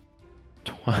 21.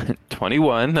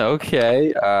 21.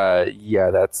 Okay.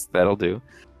 Yeah, that'll do.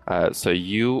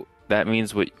 So that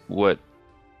means what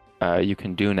you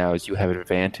can do now is you have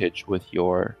advantage with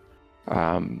your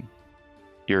crossbow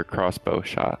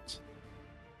shots.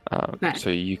 Okay. So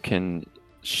you can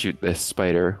shoot this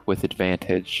spider with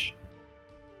advantage.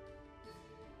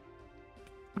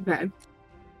 Okay.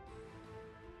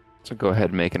 So go ahead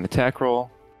and make an attack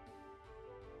roll.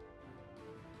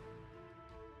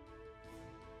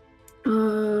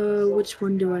 Which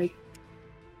one do I?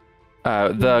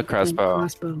 The crossbow.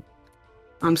 Crossbow.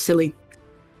 I'm silly.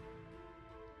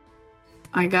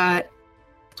 I got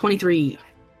 23.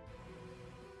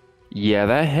 Yeah,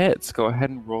 that hits. Go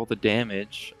ahead and roll the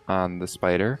damage on the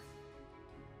spider.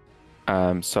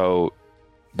 So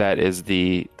that is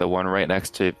the one right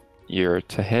next to your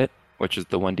to hit, which is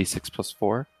the 1d6 plus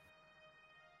 4.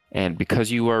 And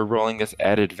because you are rolling this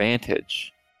at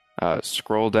advantage,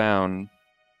 scroll down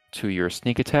to your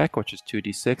sneak attack, which is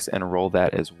 2d6, and roll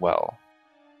that as well.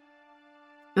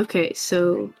 Okay,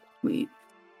 so wait.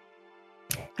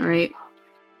 All right.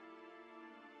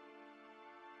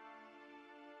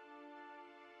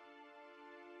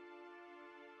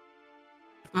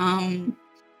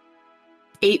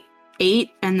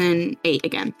 Eight, and then 8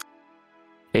 again.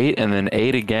 8 and then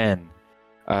 8 again.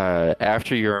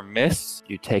 After your miss,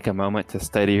 you take a moment to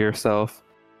steady yourself,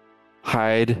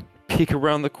 hide, peek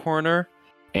around the corner,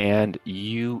 and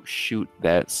you shoot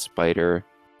that spider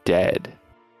dead.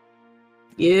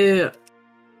 Yeah.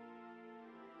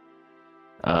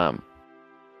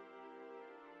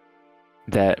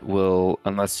 That will,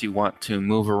 unless you want to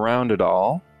move around at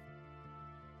all.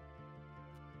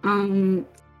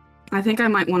 I think I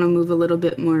might want to move a little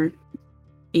bit more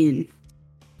in.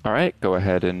 All right, go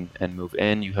ahead and move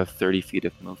in. You have 30 feet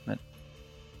of movement.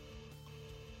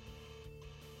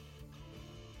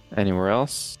 Anywhere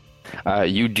else?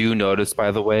 You do notice,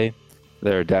 by the way,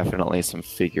 there are definitely some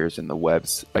figures in the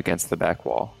webs against the back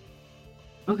wall.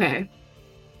 Okay.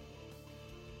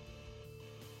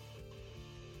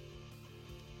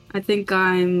 I think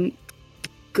I'm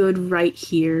good right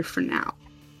here for now.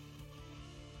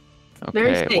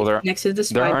 Very Okay, safe, well, next to the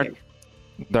spider.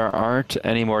 there aren't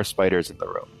any more spiders in the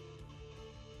room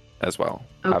as well,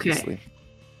 Okay. obviously.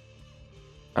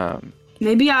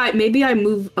 Maybe I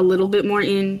move a little bit more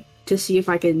in to see if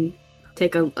I can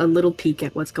take a little peek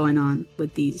at what's going on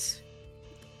with these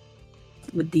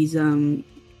with these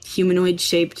humanoid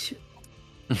shaped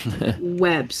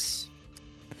webs.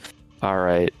 All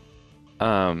right.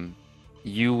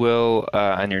 You will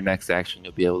on your next action,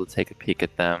 you'll be able to take a peek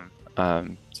at them.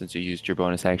 Since you used your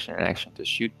bonus action and action to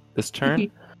shoot this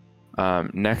turn.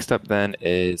 Next up then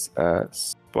is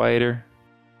Spider.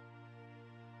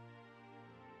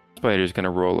 Spider's going to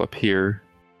roll up here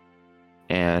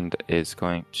and is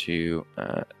going to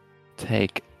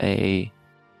take a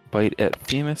bite at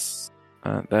Themis.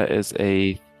 That is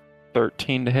a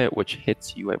 13 to hit, which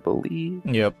hits you, I believe.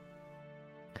 Yep.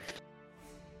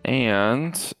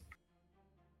 And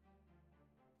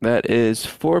that is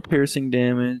 4 piercing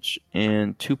damage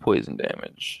and 2 poison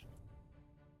damage.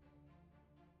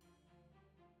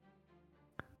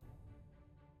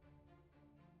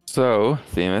 So,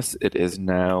 Themis, it is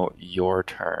now your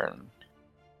turn.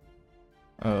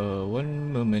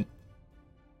 One moment.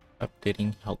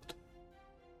 Updating health.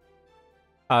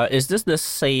 Is this the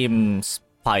same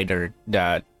spider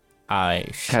that I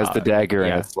shot? Has the dagger in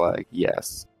Yeah. its leg,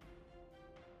 yes.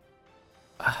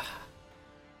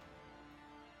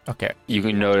 Okay. You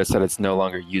can notice that it's no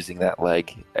longer using that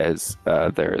leg as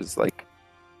there is like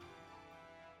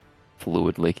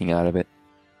fluid leaking out of it.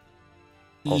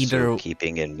 Also,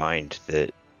 keeping in mind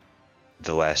that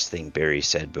the last thing Barry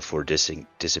said before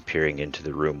disappearing into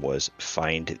the room was,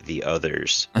 "Find the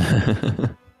others."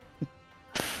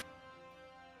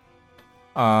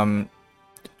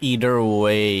 Either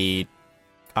way,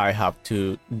 I have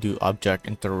to do object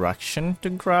interaction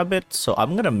to grab it, so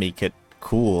I'm gonna make it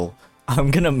cool. I'm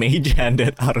gonna mage hand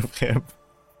it out of him.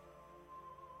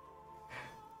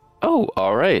 Oh,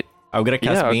 all right. I'm gonna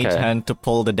cast Yeah, mage okay. hand to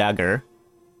pull the dagger.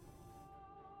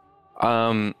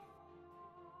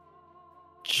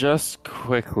 Just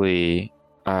quickly,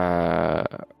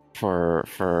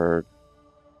 for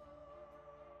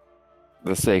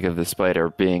the sake of the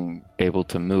spider being able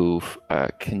to move,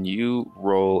 can you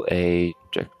roll a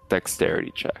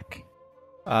dexterity check?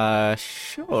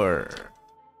 Sure.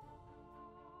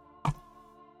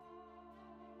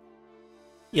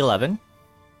 11.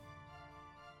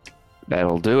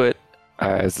 That'll do it.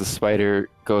 As the spider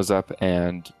goes up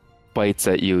and bites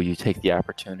at you, you take the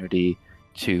opportunity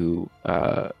to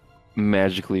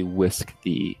magically whisk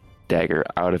the dagger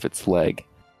out of its leg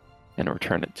and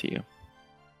return it to you.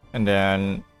 And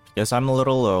then, because I'm a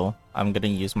little low, I'm gonna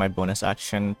use my bonus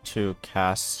action to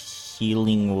cast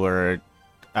Healing Word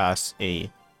as a...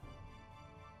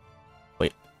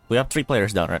 Wait, we have 3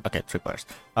 players down, right? Okay, 3 players.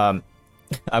 I'm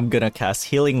gonna cast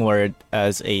Healing Word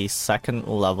as a 2nd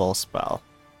level spell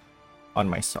on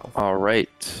myself. All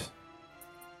right.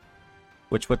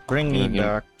 Which would bring me Mhm.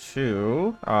 back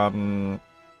to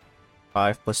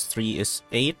 5 plus 3 is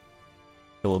 8.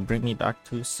 It will bring me back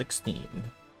to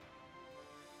 16.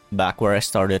 Back where I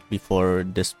started before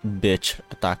this bitch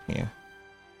attacked me.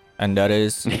 And that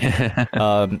is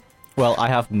well, I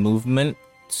have movement,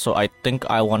 so I think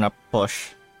I wanna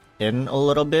push in a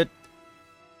little bit.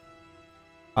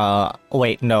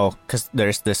 Wait, no, because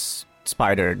there's this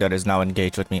spider that is now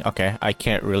engaged with me. Okay, I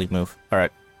can't really move.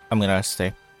 Alright, I'm gonna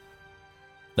stay.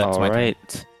 That's All my turn.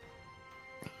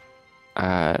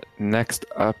 right. Next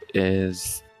up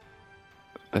is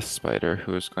the spider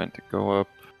who is going to go up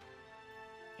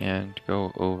and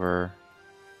go over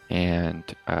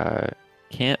and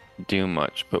can't do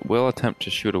much, but will attempt to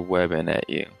shoot a web in at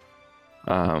you.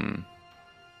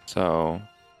 So,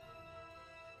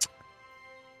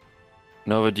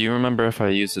 Nova, do you remember if I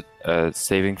used a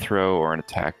saving throw or an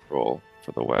attack roll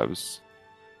for the webs?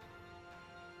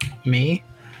 Me?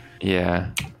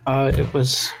 Yeah. It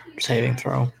was saving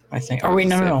throw, I think. Oh wait,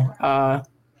 no.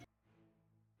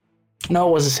 No,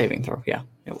 it was a saving throw. Yeah,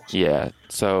 it was. Yeah.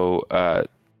 So,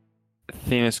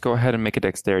 Themis, go ahead and make a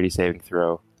dexterity saving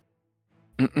throw.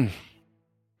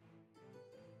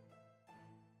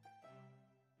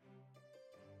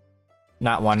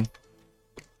 Not one.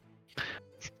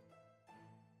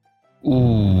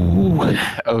 Ooh.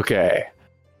 Okay.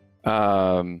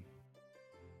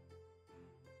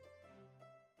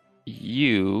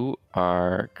 You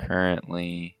are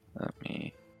currently. Let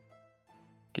me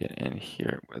get in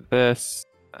here with this.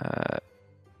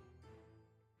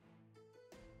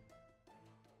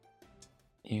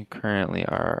 You currently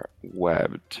are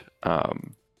webbed.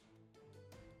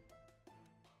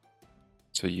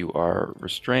 So you are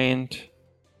restrained.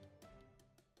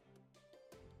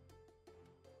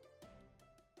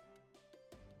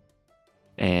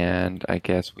 And I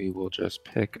guess we will just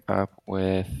pick up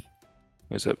with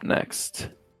who's up next.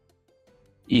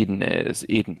 Eden, it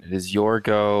is your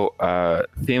go.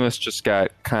 Themis just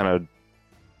got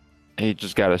he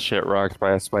just got a shit rocked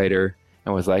by a spider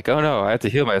and was like, "Oh no, I have to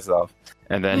heal myself."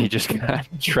 And then he just got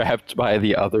trapped by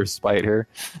the other spider.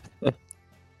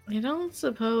 I don't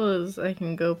suppose I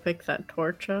can go pick that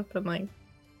torch up and like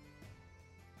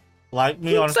Light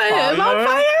me on set fire. him on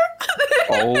fire.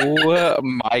 Oh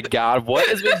my god, what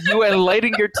is with you and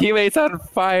lighting your teammates on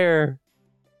fire?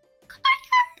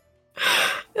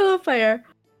 On fire.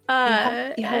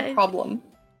 You have a problem.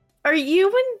 Are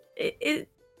you in?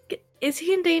 Is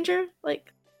he in danger?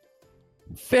 Like,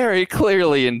 Very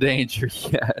clearly in danger,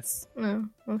 yes. no.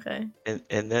 Okay. And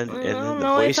then I the don't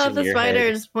know. I voice thought in the your head.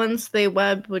 spiders, once they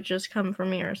webbed, would just come for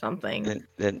me or something.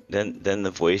 Then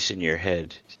the voice in your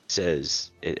head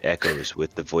says, it echoes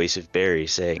with the voice of Barry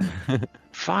saying,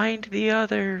 "Find the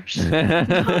others." How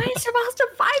am I supposed to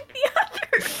find the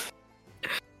others?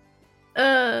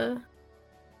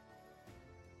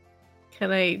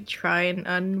 Can I try and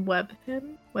unweb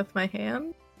him with my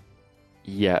hand?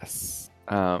 Yes.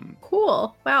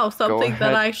 Cool. Wow, something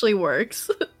that ahead. actually works.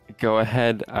 Go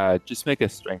ahead, just make a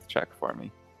strength check for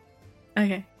me.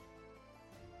 Okay.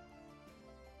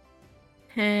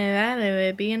 That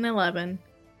would be an 11.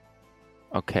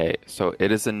 Okay, so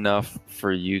it is enough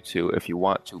for you to, if you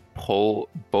want to, pull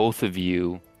both of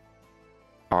you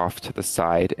off to the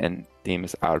side and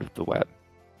Themis out of the web.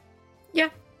 Yeah.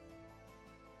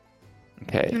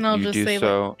 Okay, And I'll you just do say,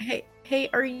 so, like, hey,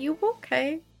 are you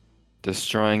okay?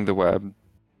 destroying the web.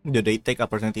 Do they take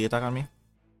opportunity attack on me?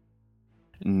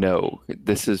 No,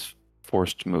 this is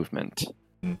forced movement,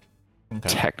 Okay.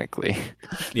 technically.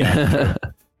 Yeah.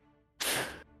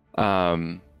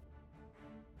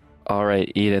 All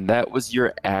right, Eden, that was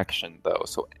your action, though.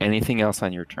 So anything else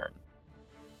on your turn?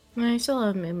 I still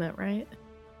have movement, right?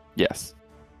 Yes.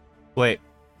 Wait.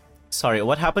 Sorry,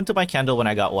 what happened to my candle when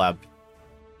I got webbed?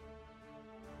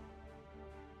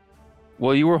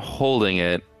 Well, you were holding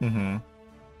it. Mm-hmm.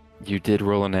 You did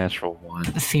roll a natural one.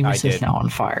 Themis I is did. now on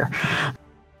fire.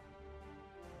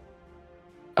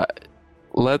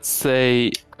 Let's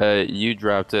say you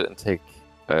dropped it and take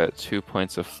 2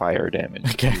 points of fire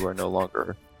damage. Okay. You are no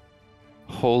longer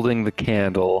holding the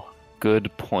candle.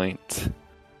 Good point.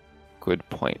 Good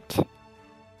point.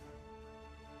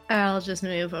 I'll just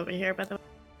move over here, by the way.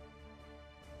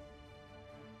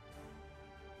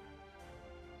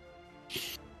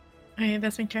 Okay,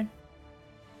 that's my turn.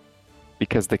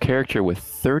 Because the character with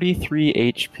 33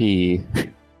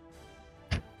 HP.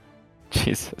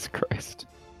 Jesus Christ.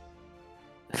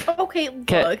 Okay,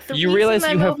 Kat, look. The you reason realize you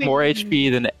I'm have over more here-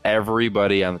 HP than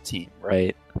everybody on the team,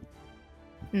 right?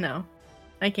 No,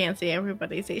 I can't see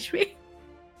everybody's HP.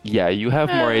 Yeah, you have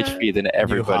more HP than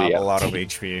everybody You have a on lot the of team.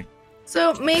 HP.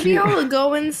 So maybe I'll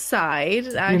go inside.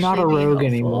 You're not a rogue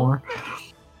anymore.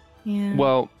 Yeah.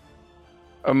 Well,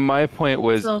 my point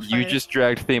was Still you fire. just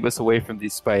dragged Themis away from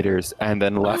these spiders and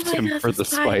then left my him God, for the the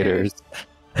spiders.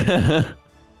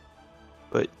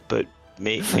 But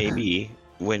maybe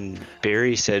when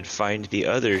Barry said find the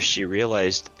others, she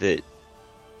realized that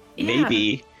Yeah.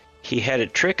 maybe he had a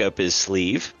trick up his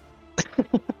sleeve.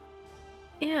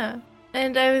 Yeah.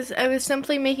 And I was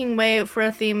simply making way for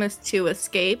Themis to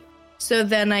escape, so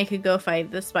then I could go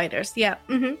fight the spiders. Yeah.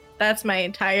 That's my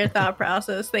entire thought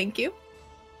process. Thank you.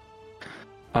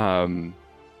 All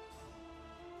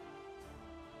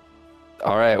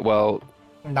right, well,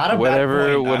 Not a Whatever-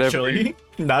 bad point, whatever- actually.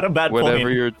 Not a bad whatever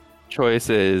point. your choice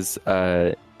is,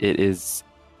 it is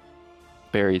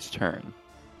Barry's turn.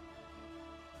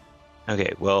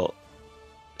 Okay, well,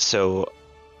 so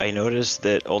I noticed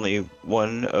that only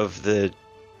one of the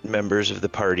members of the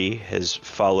party has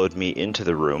followed me into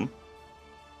the room.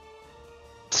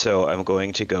 So I'm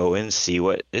going to go and see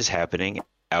what is happening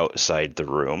outside the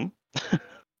room.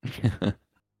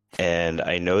 And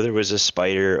I know there was a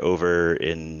spider over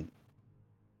in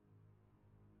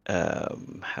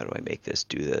how do I make this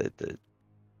do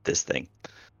this thing?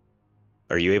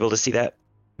 Are you able to see that?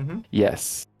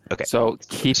 Yes. Okay. So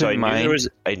keep So in mind,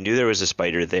 I knew there was a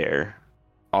spider there.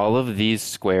 all of these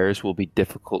squares will be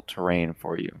difficult terrain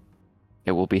for you.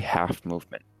 It will be half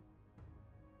movement.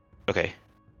 Okay.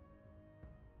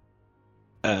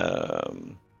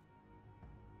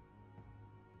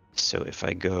 So if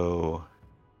I go,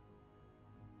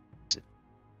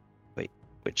 wait,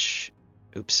 which?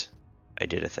 Oops, I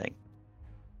did a thing.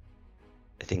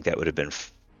 I think that would have been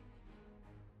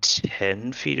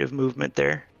 10 feet of movement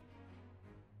there.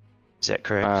 Is that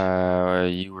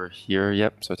correct? You were here,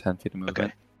 yep, so 10 feet of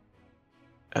movement.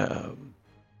 Okay.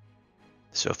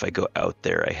 So if I go out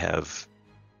there, I have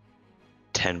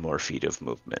 10 more feet of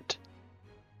movement.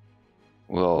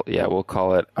 We'll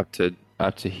call it up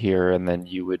to here, and then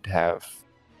you would have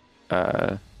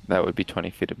that would be 20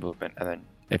 feet of movement, and then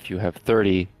if you have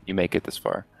 30, you make it this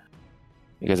far,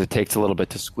 because it takes a little bit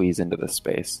to squeeze into this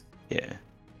space. Yeah.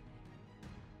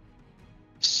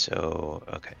 So,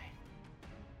 okay.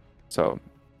 So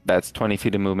that's 20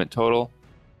 feet of movement total.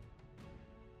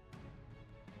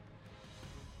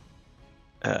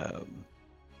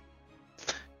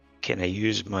 Can I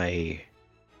use my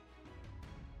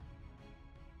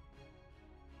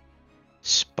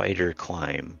spider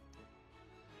climb,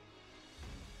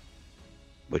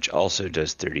 which also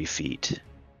does 30 feet?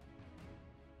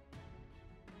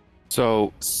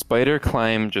 So spider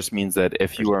climb just means that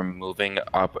if you are moving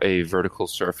up a vertical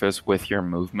surface with your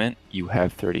movement, you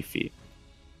have 30 feet.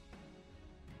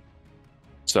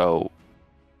 So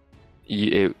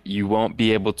you won't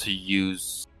be able to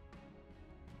use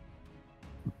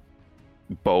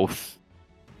both,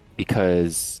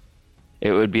 because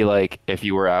it would be like if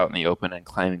you were out in the open and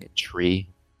climbing a tree,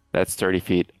 that's 30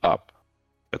 feet up.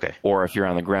 Okay. Or if you're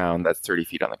on the ground, that's 30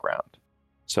 feet on the ground.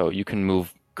 So you can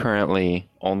move currently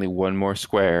only one more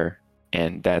square,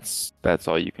 and that's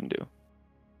all you can do.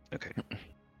 Okay.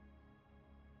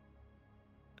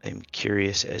 I'm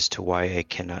curious as to why I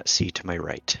cannot see to my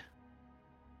right.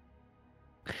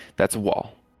 That's a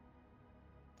wall.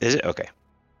 Is it? Okay.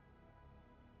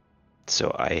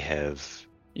 So I have...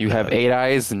 You have 8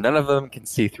 eyes, and none of them can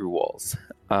see through walls.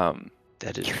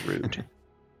 That is rude.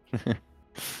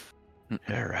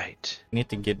 All right. I need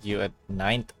to get you a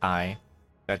 9th eye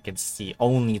that can see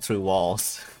only through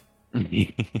walls.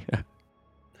 If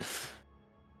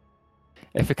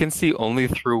it can see only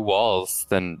through walls,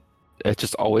 then it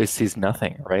just always sees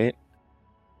nothing, right?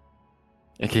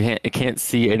 It can't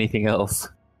see anything else.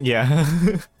 Yeah.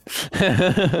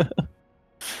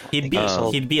 He'd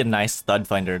be a nice stud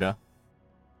finder though.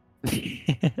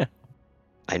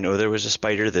 I know there was a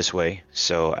spider this way,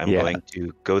 so I'm going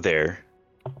to go there.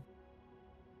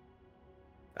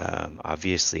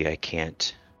 Obviously, I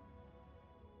can't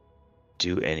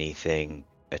do anything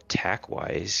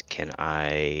attack-wise. Can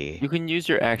I? You can use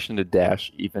your action to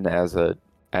dash, even as a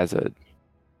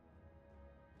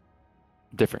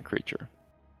different creature.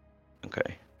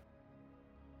 Okay.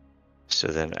 So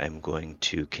then I'm going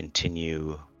to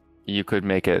continue. You could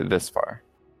make it this far.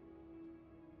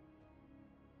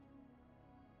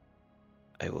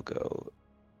 I will go.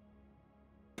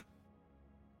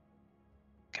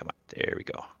 Come on, there we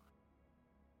go.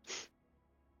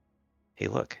 Hey,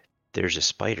 look, there's a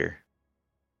spider.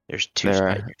 There's two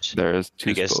spiders. There's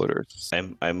two I guess spiders.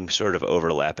 I'm sort of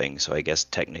overlapping, so I guess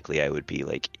technically I would be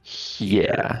like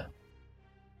here. Yeah.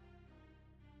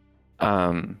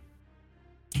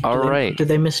 All right. Did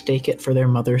they mistake it for their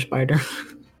mother spider?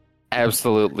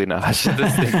 Absolutely not.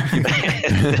 This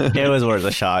thing... It was worth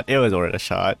a shot.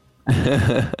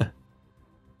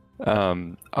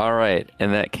 All right.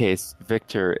 In that case,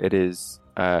 Victor, it is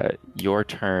your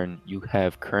turn. You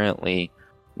have currently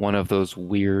one of those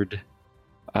weird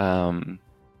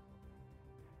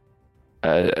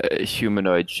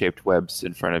humanoid-shaped webs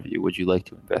in front of you. Would you like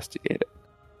to investigate it?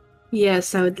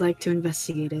 Yes, I would like to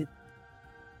investigate it.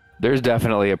 There's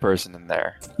definitely a person in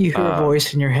there. You hear a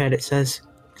voice in your head. It says,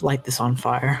 "Light this on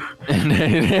fire."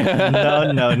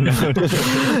 No.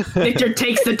 Victor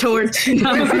takes the torch.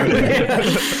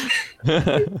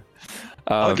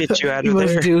 I'll get you out He of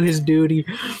must there. do his duty.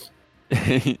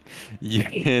 You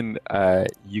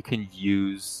can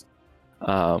use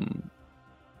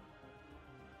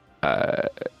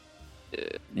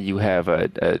you have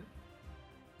a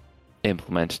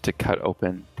implement to cut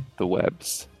open the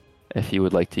webs, if you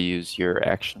would like to use your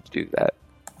action to do that.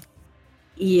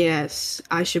 Yes,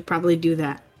 I should probably do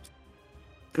that.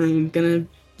 I'm gonna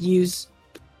use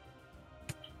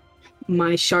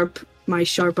my sharp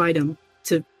item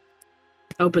to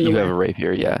open the You web. have a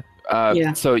rapier, yeah.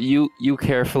 Yeah. So you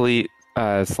carefully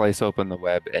slice open the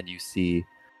web, and you see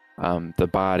the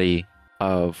body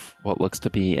of what looks to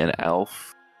be an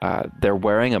elf. They're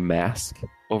wearing a mask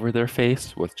over their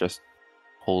face with just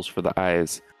holes for the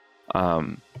eyes.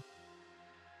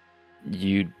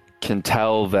 You can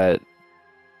tell that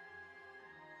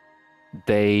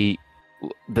they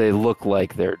look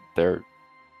like they're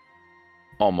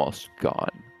almost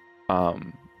gone.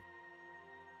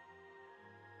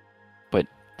 But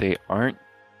they aren't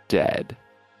dead.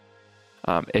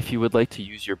 If you would like to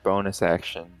use your bonus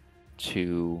action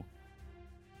to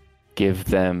give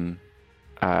them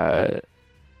the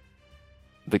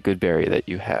good berry that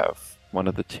you have, one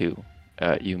of the two,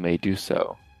 you may do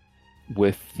so,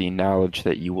 with the knowledge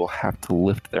that you will have to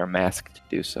lift their mask to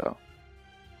do so.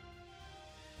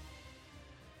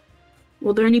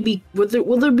 Will there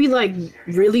be like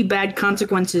really bad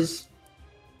consequences?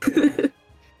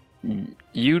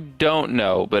 You don't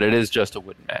know, but it is just a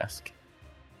wooden mask.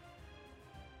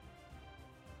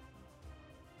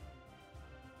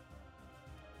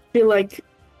 feel like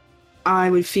I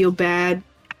would feel bad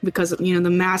because the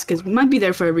mask might be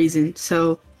there for a reason.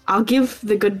 So I'll give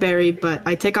the good berry, but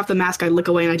I take off the mask, I look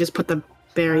away, and I just put the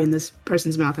berry in this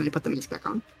person's mouth, and I put the mask back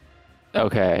on.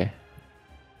 Okay.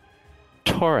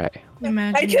 Torre.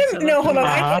 I can no, hold on.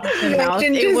 I can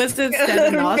imagine It was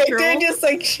instead a nostril. Victor just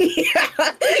like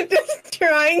just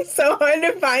trying so hard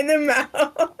to find the mouth.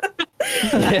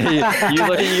 you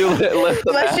let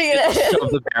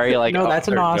the berry like. No, that's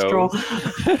a nostril.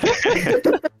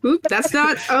 Oop, that's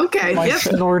not okay. Am I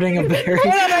snorting a berry?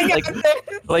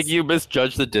 Like you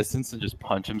misjudge the distance and just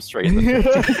punch him straight in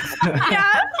the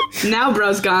Yeah. Now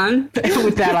bro's gone.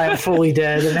 With that, I am fully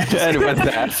dead. And with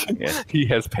that, he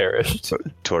has perished.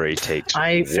 Tori takes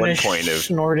I 1 finished point of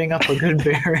snorting up a good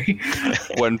berry.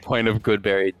 1 point of good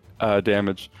berry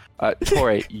damage.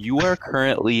 Torre, you are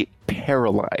currently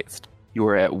paralyzed. You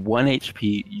are at 1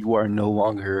 HP. You are no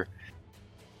longer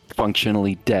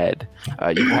functionally dead.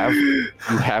 You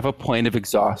have a point of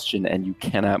exhaustion, and you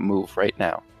cannot move right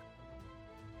now.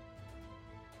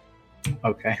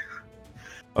 Okay.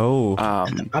 Oh,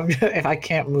 If I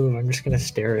can't move, I'm just gonna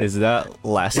stare at it. is that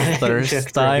Lester's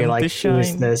Just time like, to who is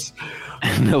shine? this?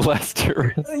 No,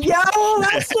 Lester. Yo,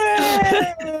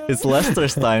 Lester! It's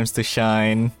Lester's times to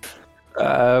shine.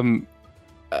 At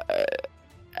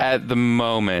the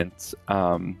moment,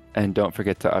 and don't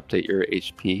forget to update your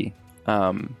HP.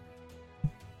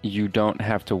 You don't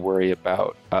have to worry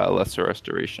about lesser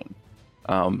restoration.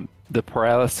 The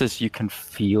paralysis you can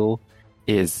feel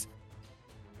is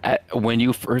when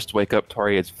you first wake up,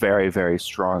 Tori. It's very, very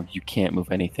strong. You can't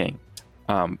move anything.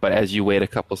 But as you wait a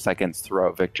couple seconds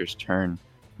throughout Victor's turn,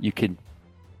 you can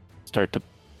start to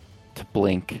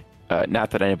blink. Not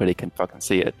that anybody can fucking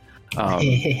see it.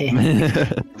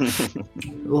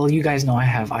 Well, you guys know I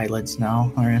have eyelids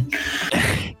now. All right.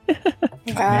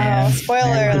 Wow.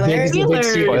 Spoiler alert.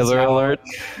 Spoiler alert,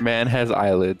 man has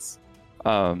eyelids.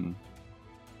 All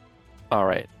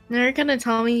right. They're gonna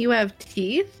tell me you have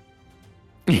teeth?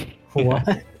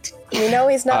 What? You know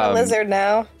he's not a lizard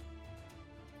now.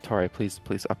 Tori, please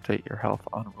update your health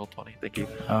on Roll20. Thank you.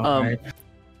 All right.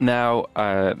 Now,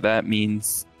 that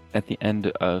means at the end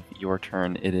of your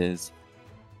turn, it is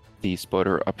the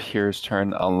Spoder up here's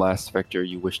turn, unless, Victor,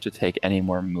 you wish to take any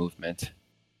more movement.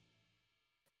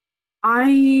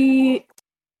 I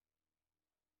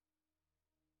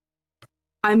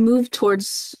move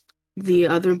towards the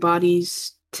other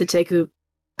bodies to take a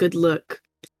good look.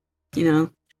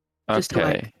 Just to,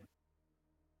 Okay.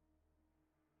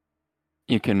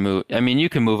 You can move. I mean, you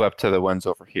can move up to the ones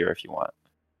over here if you want.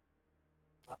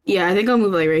 Yeah, I think I'll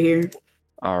move right here.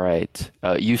 All right.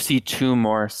 You see 2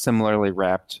 more similarly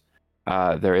wrapped.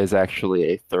 There is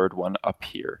actually a third one up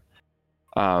here.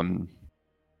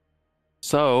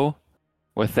 So,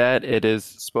 with that, it is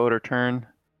Spoder turn.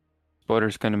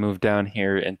 Spoder's going to move down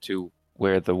here into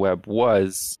where the web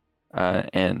was,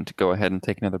 and go ahead and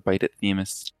take another bite at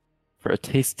Themis for a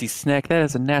tasty snack. That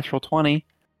is a natural 20.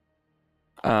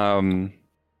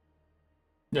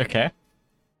 Okay.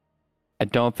 I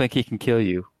don't think he can kill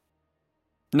you.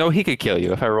 No, he could kill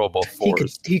you if I roll both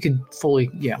fours. He could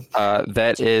fully, yeah.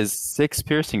 That is 6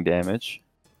 piercing damage.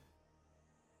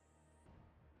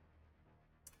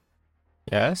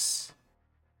 Yes.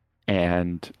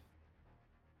 And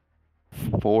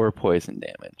 4 poison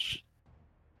damage.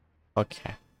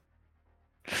 Okay.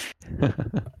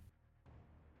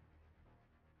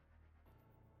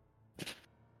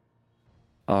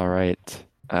 All right.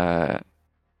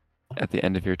 At the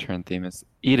end of your turn, Themis.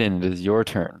 Eden, it is your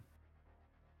turn.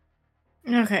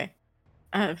 Okay.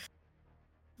 Can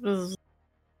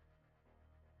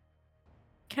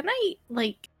I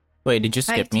Wait, did you if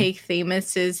I skip me? take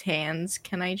Themis's hands,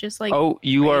 can I just Oh,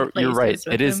 you're right. places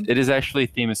with It is him? it is actually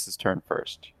Themis's turn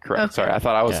first. Correct. Okay. Sorry, I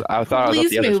thought I was Okay. I thought I was Please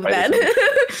at the other move then.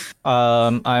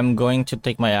 spider's I'm going to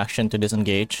take my action to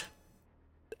disengage.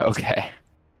 turn. Okay.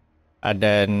 And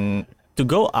then to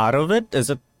go out of it, is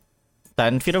it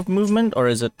 10 feet of movement or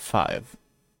is it 5?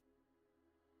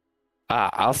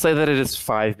 I'll say that it is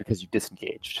 5 because you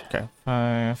disengaged. Okay,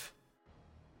 5.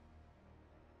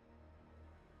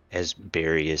 as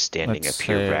Barry is standing Let's up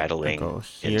here say I rattling go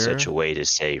in such a here. way to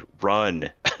say, "Run!"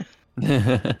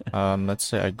 Let's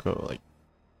say I go like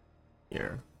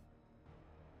here.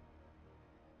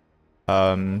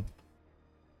 And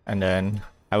then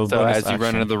I will So bonus as you run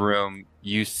action. into the room,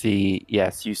 you see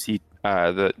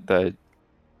the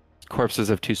corpses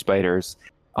of 2 spiders.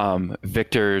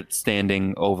 Victor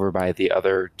standing over by the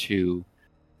other 2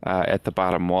 at the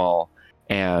bottom wall,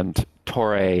 and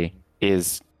Torre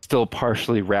is still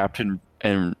partially wrapped in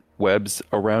webs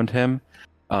around him,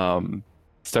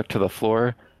 stuck to the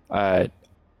floor,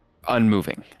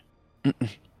 unmoving.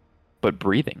 but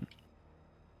breathing.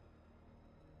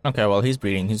 Okay, well, he's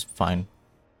breathing. He's fine.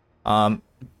 I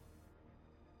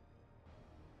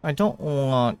don't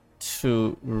want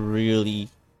to really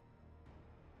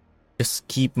just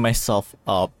keep myself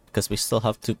up because we still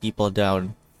have 2 people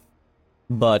down.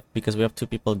 But because we have 2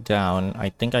 people down, I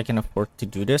think I can afford to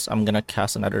do this. I'm gonna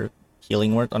cast another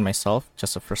healing word on myself,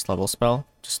 just a first level spell,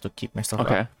 just to keep myself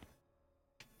Okay.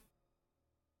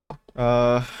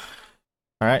 up.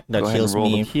 Alright, that Go ahead heals and roll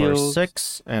me the for heals.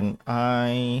 6, and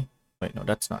I... Wait, no,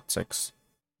 that's not 6.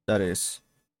 That is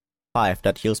 5.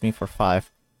 That heals me for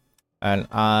 5. And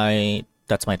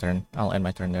that's my turn. I'll end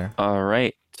my turn there. All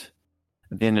right.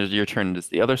 At the end of your turn, it is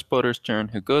the other spoiler's turn,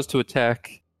 who goes to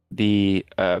attack the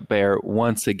bear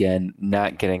once again,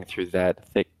 not getting through that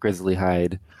thick grizzly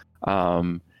hide.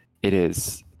 It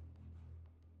is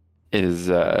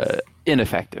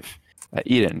ineffective.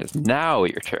 Eden, it is now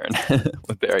your turn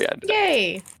with Barry on deck.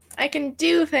 Yay! I can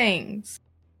do things.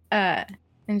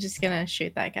 I'm just gonna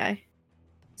shoot that guy.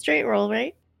 Straight roll,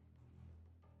 right?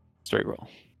 Straight roll,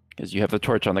 because you have the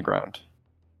torch on the ground.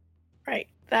 Right.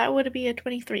 That would be a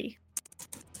 23.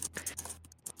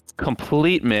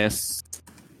 Complete miss.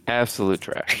 Absolute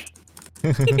trash. Go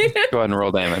ahead and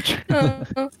roll damage.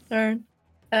 Darn.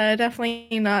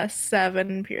 Definitely not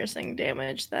 7 piercing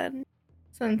damage then,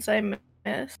 since I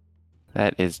missed.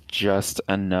 That is just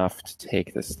enough to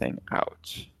take this thing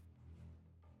out.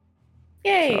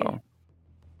 Yay! So,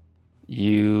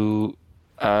 you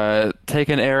take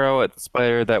an arrow at the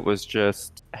spider that was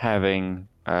just having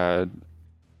a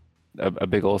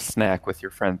big old snack with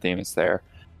your friend Themis there.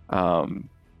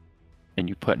 And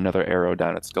you put another arrow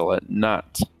down its gullet,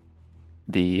 not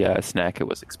the snack it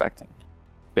was expecting.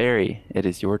 Barry, it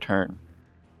is your turn.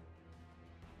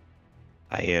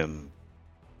 I am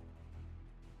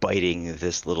biting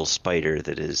this little spider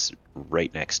that is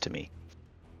right next to me.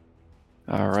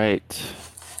 All right.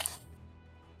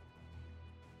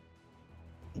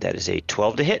 That is a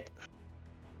 12 to hit.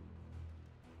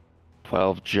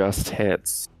 12 just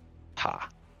hits. Ha.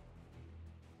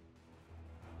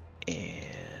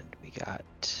 And we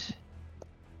got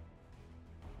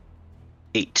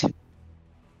 8.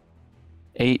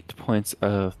 8 points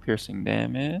of piercing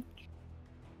damage.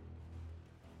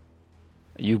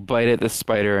 You bite at the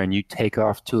spider and you take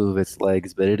off 2 of its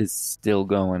legs, but it is still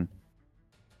going.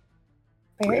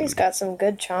 Barry's got some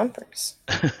good chompers.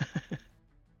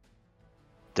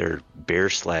 They're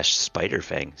bear/spider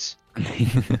fangs.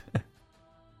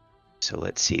 So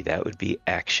let's see, that would be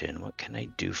action. What can I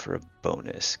do for a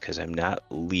bonus? Because I'm not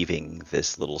leaving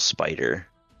this little spider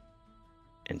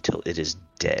until it is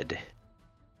dead.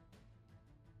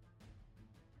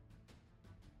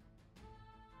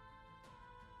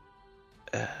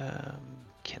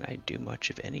 Can I do much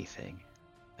of anything?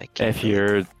 I can't. If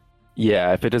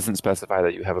it doesn't specify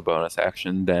that you have a bonus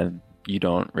action, then you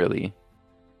don't really.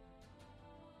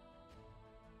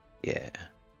 Yeah.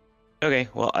 Okay,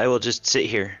 well, I will just sit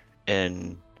here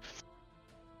and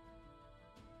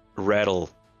rattle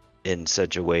in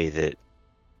such a way that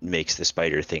makes the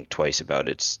spider think twice about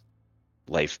its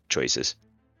life choices.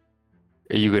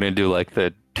 Are you gonna do like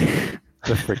the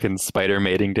freaking spider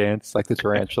mating dance, like the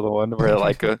tarantula one, where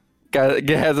like a guy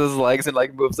has his legs and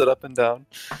like moves it up and down?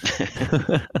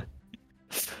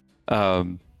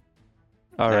 All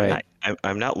right.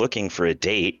 I'm not looking for a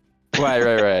date.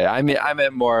 Right. I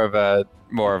meant more of a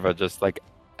just like,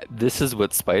 this is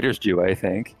what spiders do, I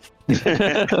think.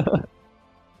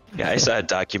 Yeah, I saw a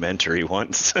documentary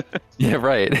once. Yeah,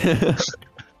 right.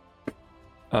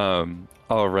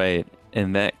 All right.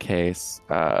 In that case,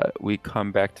 we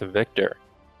come back to Victor.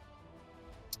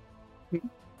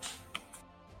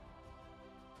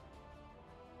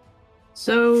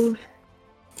 So,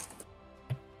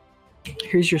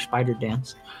 here's your spider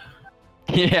dance.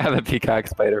 Yeah, the peacock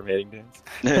spider mating dance.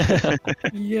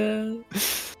 Yeah.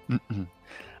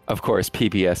 Of course,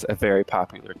 PBS, a very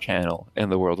popular channel in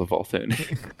the world of Volthoon.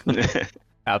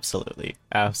 Absolutely.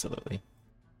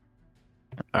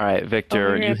 All right,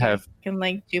 Victor, you have. In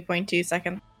like 2.2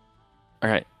 seconds. All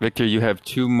right, Victor, you have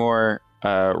 2 more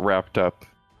wrapped up.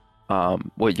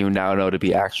 What you now know to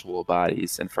be actual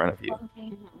bodies in front of you.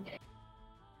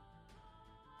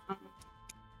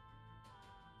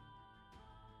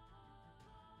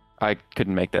 I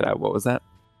couldn't make that out. What was that?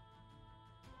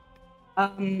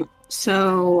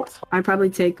 So I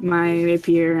probably take my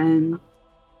rapier and,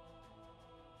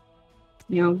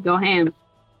 go ham.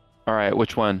 All right,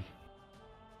 which one?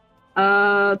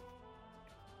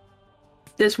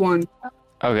 This one.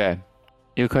 Okay.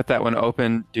 You cut that one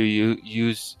open. Do you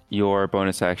use your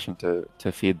bonus action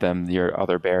to feed them your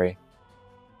other berry?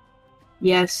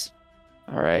 Yes.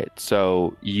 All right.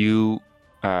 So you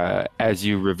As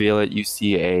you reveal it, you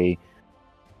see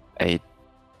a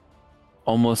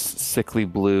almost sickly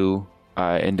blue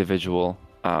individual.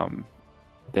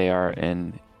 They are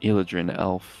an Eladrin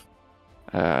elf,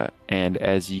 and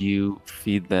as you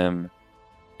feed them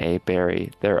a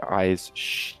berry, their eyes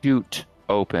shoot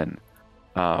open.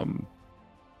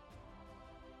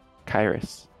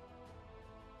 Kyrus,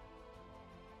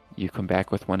 you come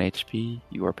back with 1 HP.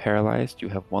 You are paralyzed. You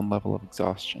have 1 level of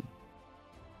exhaustion.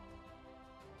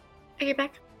 I get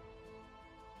back.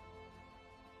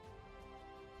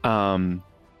 All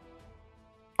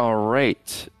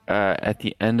right. At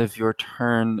the end of your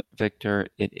turn, Victor,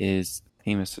 it is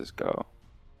Themis's go.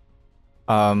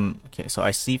 Okay, so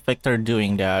I see Victor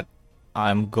doing that.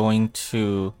 I'm going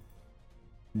to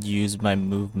use my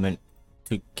movement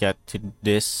to get to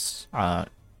this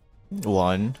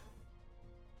one.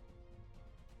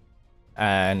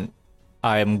 And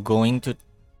I'm going to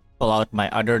pull out my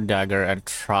other dagger and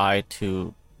try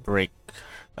to break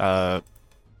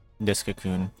this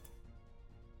cocoon.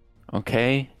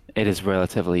 Okay, it is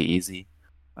relatively easy.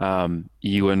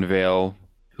 You unveil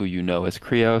who you know as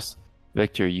Krios.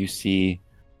 Victor, you see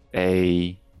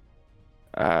an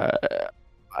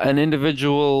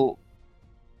individual,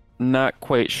 not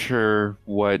quite sure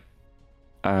what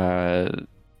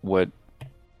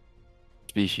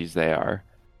species they are,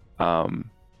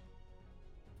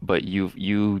 but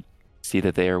you see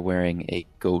that they are wearing a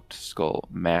goat skull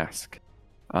mask.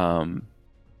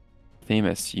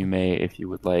 Themis, you may, if you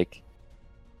would like,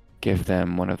 give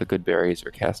them one of the good berries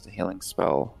or cast a healing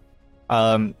spell.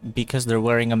 Because they're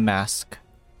wearing a mask,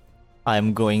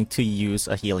 I'm going to use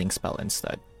a healing spell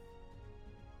instead.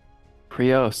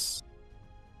 Krios,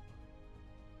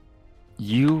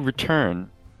 you return.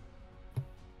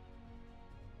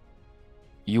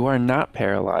 You are not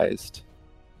paralyzed.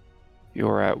 You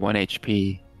are at 1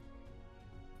 HP.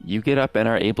 You get up and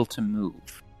are able to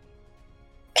move.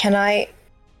 Can I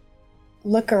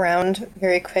look around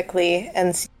very quickly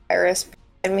and see Kyrus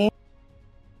behind me?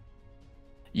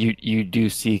 You do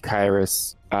see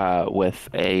Kyrus with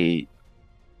a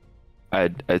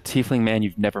tiefling man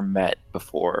you've never met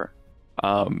before,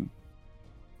 kind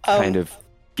of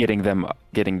getting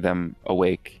them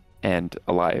awake and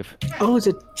alive. Oh, is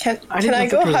it? Can I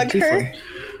go hug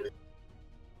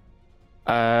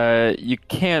her? You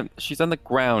can't. She's on the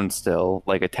ground still,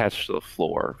 like attached to the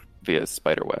floor via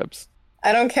spider webs.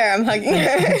 I don't care. I'm hugging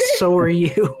her. So are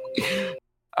you.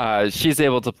 She's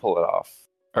able to pull it off,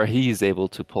 or he's able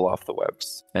to pull off the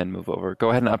webs and move over. Go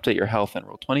ahead and update your health and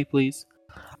roll 20, please.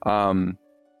 How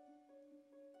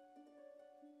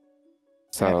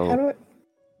do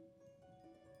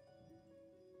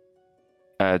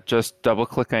just double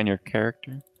click on your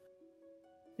character,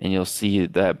 and you'll see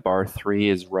that bar 3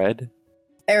 is red.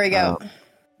 There we go.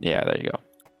 Yeah, there you go.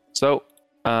 So,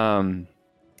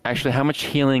 actually, how much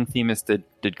healing Themis did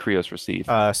Krios receive?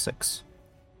 6.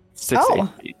 6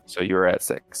 HP. So you were at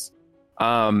 6.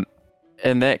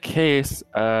 In that case,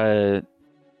 I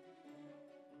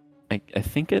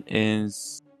think it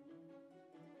is.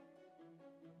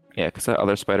 Yeah, because that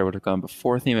other spider would have gone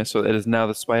before Themis, so it is now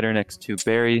the spider next to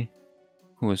Barry,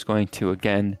 who is going to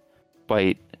again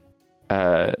bite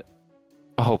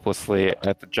hopelessly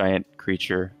at the giant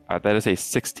creature. That is a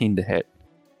 16 to hit.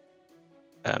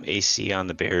 AC on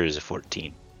the bear is a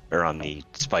 14, or on the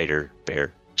spider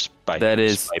bear. That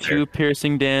is 2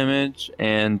 piercing damage.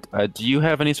 And do you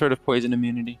have any sort of poison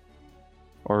immunity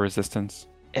or resistance?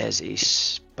 As a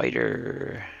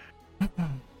spider,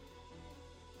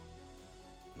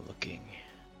 looking,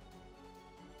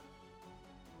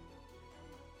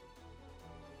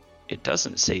 it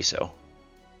doesn't say so.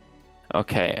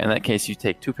 Okay, in that case, you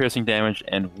take 2 piercing damage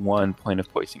and 1 point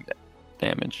of poison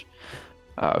damage.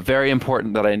 Very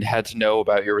important that I had to know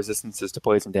about your resistances to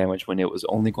poison damage when it was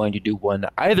only going to do 1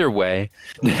 either way.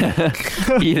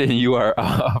 Eden, you are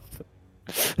off.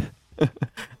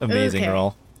 Amazing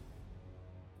roll.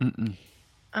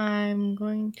 I'm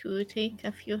going to take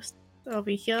a few steps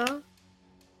over here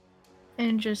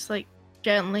and just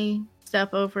gently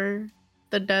step over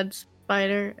the dead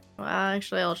spider. Well,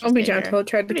 actually, I'll be gentle.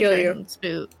 Tried to kill you.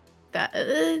 Spook that.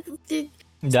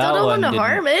 That don't one want to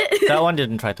harm it. That one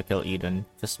didn't try to kill Eden,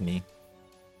 just me.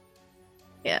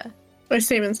 Yeah. My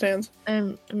statement stands.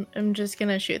 I'm just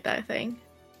gonna shoot that thing.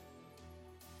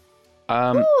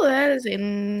 Ooh, that is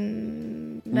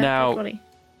in now 20.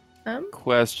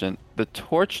 Question: the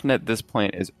torch at this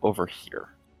point is over here,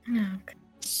 Okay.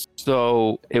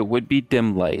 so it would be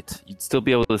dim light. You'd still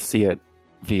be able to see it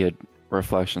via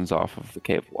reflections off of the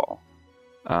cave wall,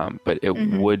 but it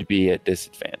would be at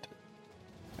disadvantage.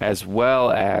 As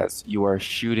well as you are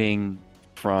shooting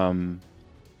from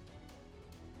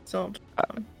So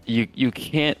You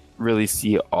can't really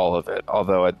see all of it,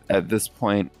 although at this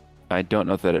point, I don't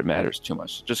know that it matters too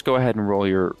much. Just go ahead and roll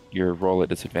your roll at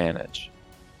disadvantage.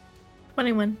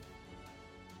 21.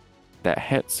 That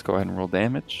hits. Go ahead and roll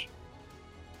damage.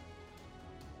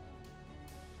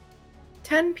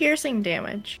 10 piercing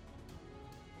damage.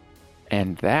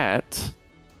 And that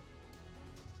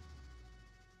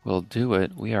will do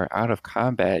it. We are out of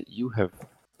combat. You have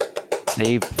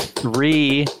saved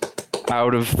 3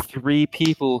 out of 3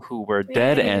 people who were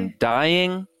dead and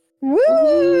dying. Woo!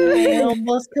 I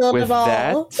almost killed With them all.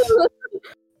 that,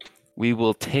 we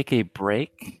will take a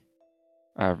break,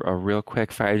 a real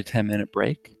quick 5 to 10 minute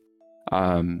break.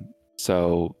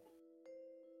 So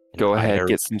go ahead,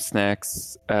 get some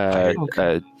snacks.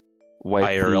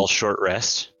 IRL short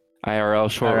rest. IRL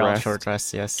short rest. Short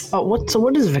rest, yes. Oh,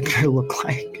 what does Victor look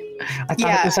like? I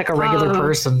thought it was like a regular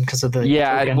person because of the.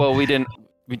 Yeah, well, we don't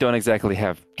exactly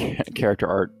have character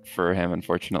art for him,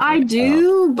 unfortunately. I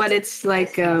do, but it's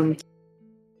like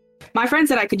my friend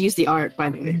said I could use the art, by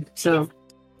the way. So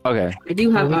okay, I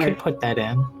do have we art. could put that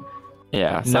in.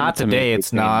 Yeah, not today.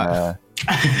 It's not.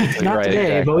 Not Right,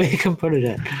 today, exactly. but we can put it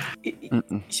in.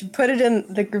 You should put it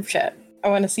in the group chat. I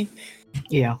want to see.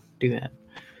 Yeah, do that.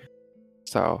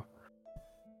 So,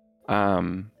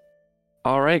 all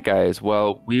right, guys.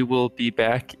 Well, we will be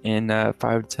back in 5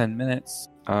 to 10 minutes.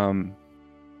 Have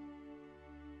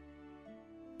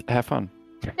fun.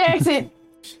 Exit.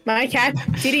 My cat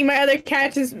eating my other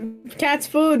cat's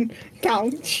food.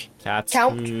 Couch. Cat's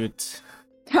Count. food.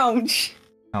 Couch.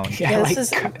 Count. Yeah, Yeah, like,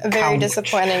 this is a very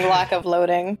disappointing lack of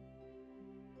loading.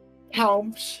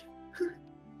 Couch.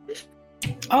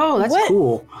 Oh, that's What?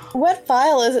 cool. What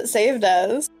file is it saved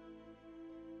as?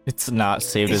 It's not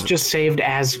saved It's as. just saved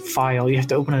as file. You have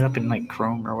to open it up in like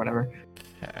Chrome or whatever.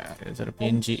 Is it a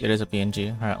PNG? It is a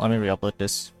PNG. All right, let me re-upload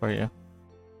this for you.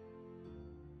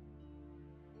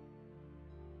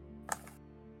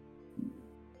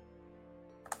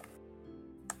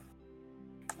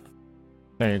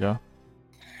 There you go.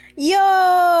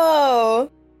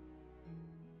 Yo!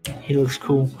 He looks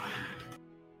cool.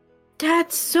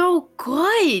 That's so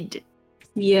good.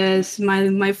 Yes,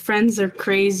 my friends are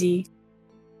crazy.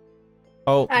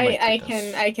 Oh, my I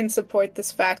goodness. can support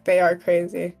this fact. They are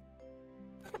crazy.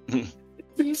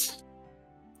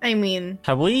 I mean,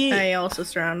 Have we? I also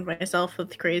surround myself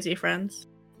with crazy friends.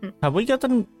 Have we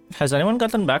gotten? Has anyone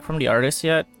gotten back from the artist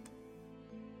yet?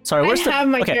 Sorry, we're I still. have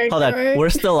my Okay, hold on. character. We're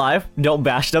still live. Don't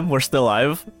bash them. We're still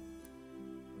live.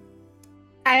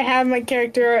 I have my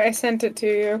character. I sent it to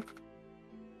you.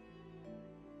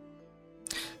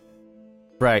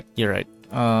 Right, you're right.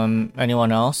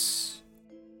 Anyone else?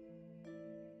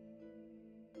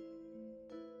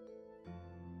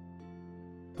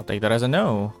 I'll take that as a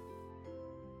no.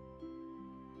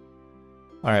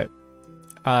 Alright.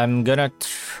 I'm gonna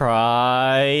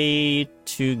try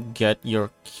to get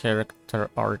your character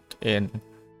art in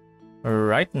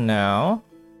right now.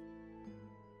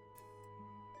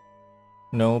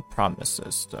 No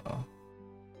promises though.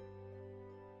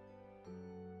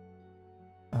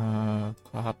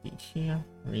 Copy here,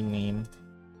 rename.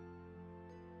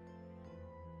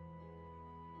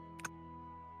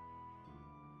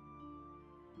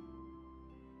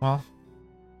 Well,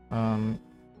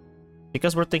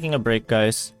 because we're taking a break,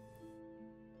 guys,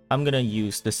 I'm gonna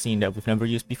use the scene that we've never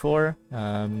used before.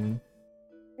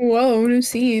 Whoa, new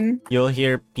scene. You'll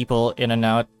hear people in and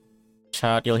out,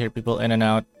 chat. You'll hear people in and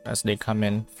out as they come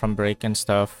in from break and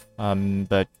stuff.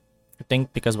 But I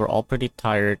think because we're all pretty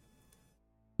tired,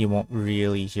 you won't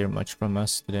really hear much from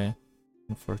us today,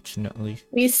 unfortunately.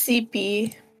 We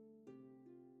CP.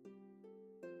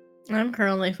 I'm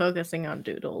currently focusing on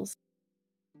doodles.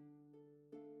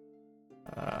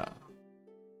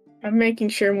 I'm making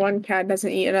sure one cat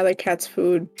doesn't eat another cat's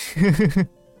food.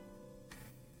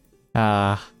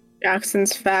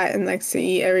 Jackson's fat and likes to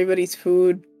eat everybody's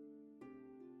food.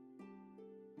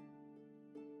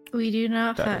 We do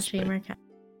not That fat is shame our cat.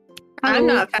 I'm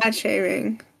not fat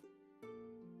shaming.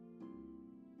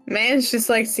 Man's just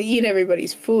likes to eat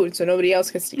everybody's food, so nobody else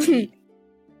gets to eat.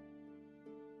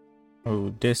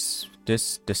 Oh, this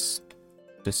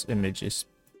image is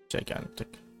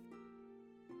gigantic.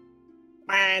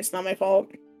 It's not my fault.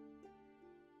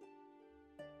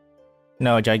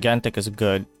 No, gigantic is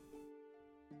good.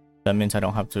 That means I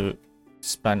don't have to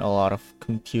spend a lot of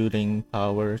computing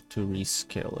power to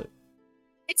rescale it.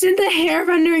 Isn't the hair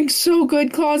rendering so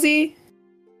good, Clausy?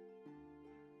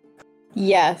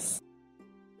 Yes.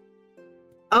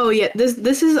 Oh yeah,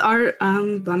 this is art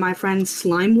by my friend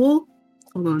Slime Wool.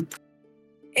 Hold on.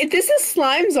 This is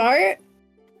Slime's art?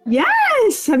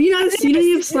 Yes! Have you not seen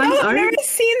any of Slime's No, I've art? never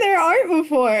seen their art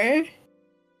before.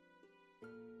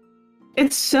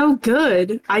 It's so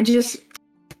good.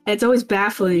 It's always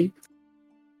baffling.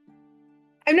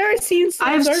 I've never seen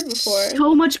I have slime before.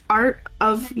 so much art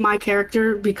of my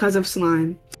character because of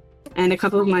slime, and a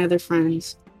couple of my other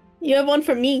friends. You have one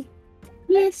for me.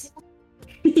 Yes.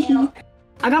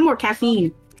 I got more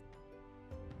caffeine.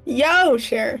 Yo,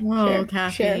 share. Whoa, share,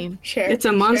 caffeine. Share. It's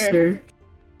a monster.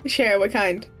 Share. What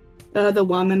kind? The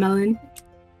watermelon.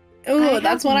 Oh,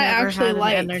 that's what I never actually had an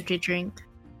like. energy drink.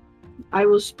 I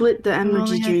will split the I've only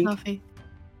energy had drink. coffee.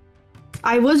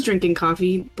 I was drinking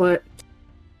coffee, but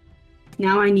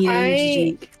now I need energy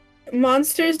drink.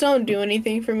 Monsters don't do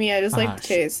anything for me. I just like Ah, the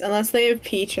taste, unless they have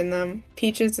peach in them.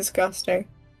 Peach is disgusting.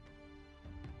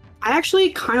 I actually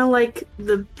kind of like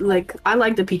I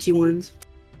like the peachy ones.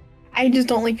 I just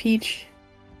don't like peach.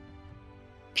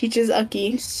 Peach is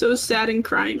ucky. He's so sad and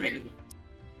crying right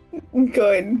now.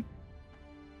 Good.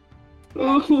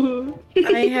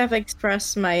 I have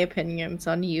expressed my opinions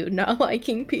on you not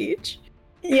liking peach.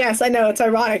 Yes, I know, it's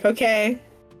ironic, okay?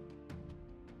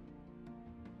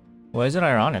 Why is it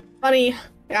ironic? Funny,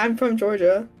 I'm from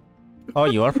Georgia. Oh,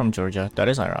 you are from Georgia. That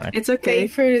is ironic. It's okay.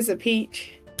 Grapefruit is a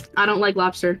peach. I don't like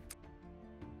lobster.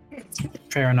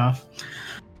 Fair enough.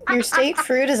 Your state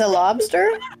fruit is a lobster?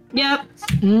 Yep,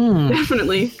 Mmm,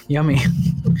 definitely. yummy.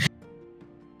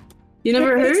 You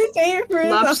never heard? State fruit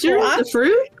is a Lobster, what? the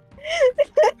fruit?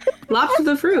 Lobster,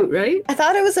 the fruit, right? I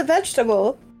thought it was a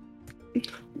vegetable.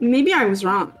 Maybe I was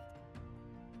wrong.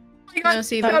 No,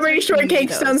 see, that's Strawberry what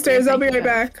shortcake's Doritos downstairs. they're I'll be right thinking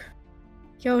of. back.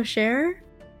 Yo, share?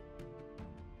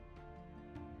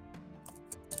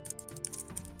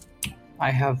 I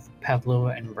have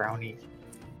Pavlova and brownie.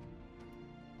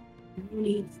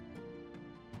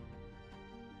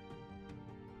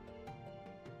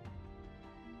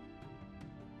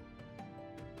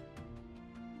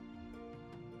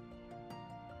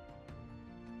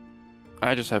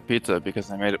 I just have pizza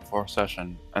because I made it before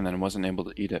session and then wasn't able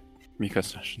to eat it because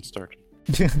session started.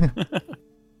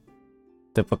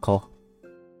 Typical.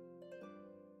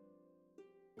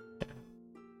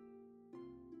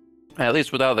 At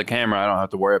least without the camera, I don't have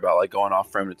to worry about like going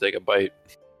off frame to take a bite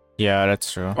Yeah,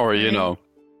 that's true. or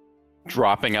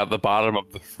dropping out the bottom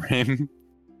of the frame.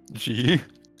 Gee.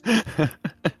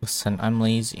 Listen, I'm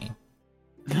lazy.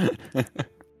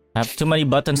 I have too many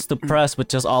buttons to press with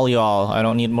just all y'all. I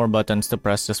don't need more buttons to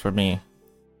press just for me.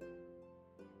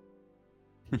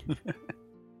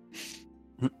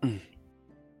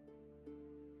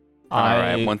 All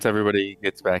right. Once everybody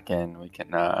gets back in, we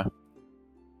can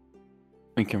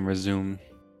resume.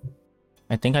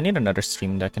 I think I need another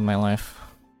stream deck in my life.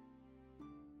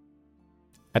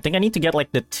 I think I need to get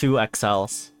like the 2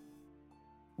 XLs.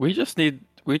 We just need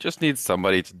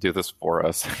somebody to do this for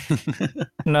us.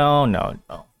 No.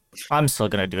 I'm still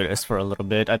gonna do this for a little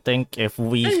bit. I think if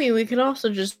we... I mean, we could also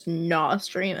just not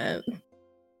stream it.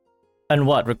 And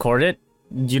what, record it?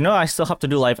 You know I still have to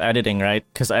do live editing, right?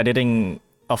 Because editing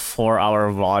a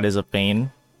 4-hour VOD is a pain.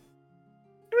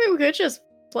 I mean, we could just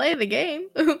play the game.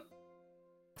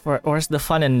 Where's the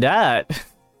fun in that? But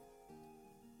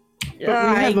we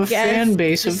have a fan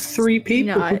base of 3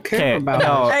 people who care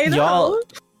about it. Y'all...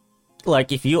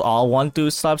 Like, if you all want to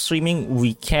stop streaming,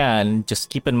 we can. Just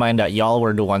keep in mind that y'all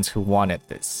were the ones who wanted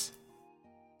this.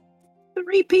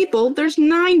 3 people? There's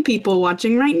 9 people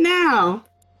watching right now.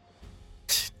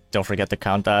 Don't forget to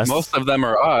count us. Most of them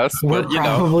are us, We're but you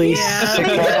know. probably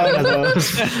one of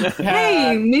those.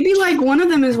 Hey, maybe like one of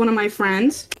them is one of my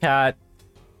friends. Cat,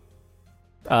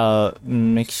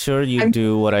 make sure you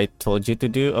do what I told you to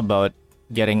do about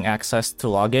getting access to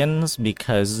logins,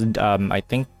 because I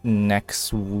think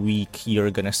next week you're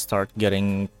gonna start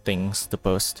getting things to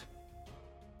post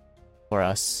for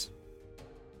us.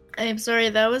 I'm sorry,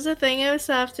 that was a thing I was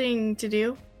having to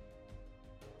do.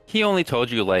 He only told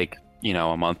you like,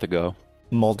 a month ago.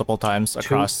 Multiple times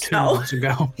across two months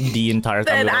ago. the entire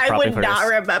time. Then we were I would prepping for not this.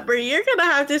 remember. You're gonna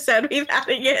have to send me that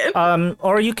again.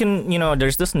 Or you can,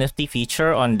 there's this nifty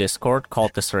feature on Discord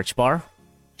called the search bar.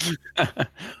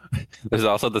 There's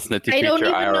also this nifty I feature don't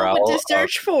even IRL know what to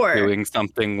search of for. doing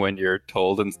something when you're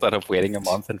told instead of waiting a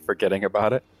month and forgetting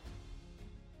about it.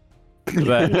 But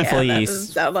Yeah, that please,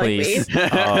 doesn't sound like me.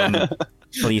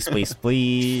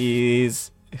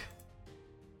 please.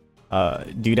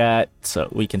 Do that so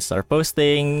we can start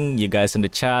posting. You guys in the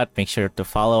chat, make sure to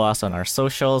follow us on our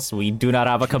socials. We do not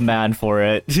have a command for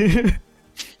it. So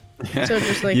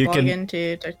just like You log can-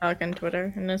 into TikTok and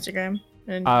Twitter and Instagram.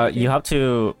 And You have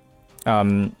to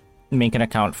make an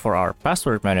account for our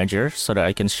password manager so that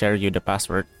I can share you the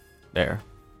password there.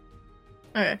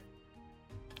 Okay.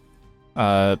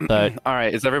 But All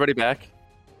right, is everybody back?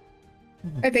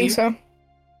 I think so.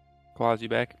 Claus, you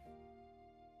back?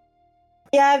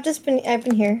 Yeah, I've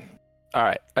been here. All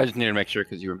right. I just needed to make sure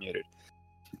because you were muted.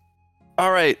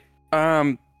 All right.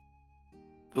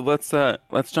 Let's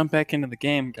jump back into the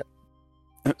game.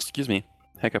 Excuse me.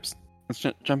 Hiccups. Let's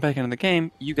jump back into the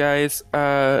game. You guys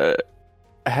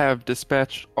have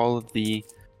dispatched all of the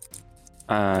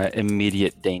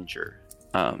immediate danger.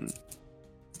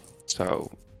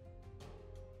 So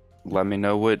let me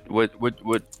know what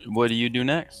do you do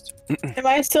next? Am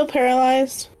I still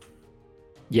paralyzed?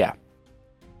 Yeah.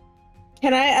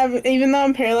 Can I, even though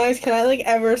I'm paralyzed, can I like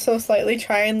ever so slightly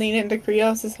try and lean into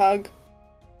Krios' hug?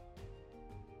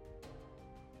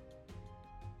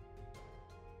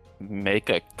 Make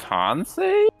a con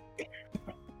save?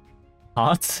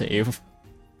 Con save?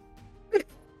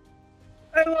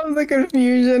 I love the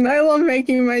confusion. I love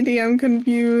making my DM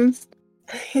confused.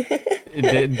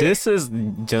 This is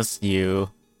just you.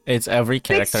 It's every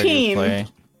character 16. you play.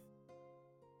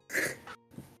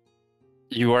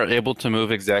 You are able to move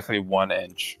exactly 1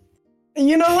 inch.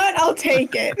 You know what? I'll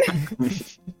take it.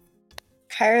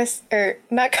 Kairos, or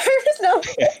not Kairos, no.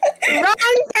 Wrong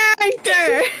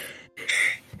character!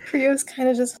 Krios kind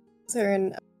of just holds her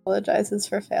and apologizes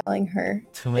for failing her.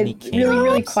 Too many really,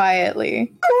 really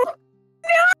quietly. No!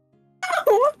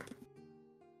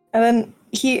 And then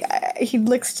he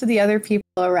looks to the other people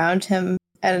around him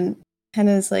and kind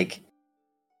of is like,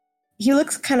 he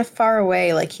looks kind of far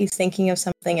away, like he's thinking of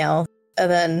something else, and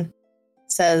then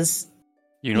says,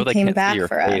 You know "You they came can't back see your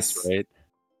for face, us." right?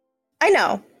 I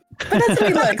know, but that's what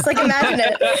he looks like. Imagine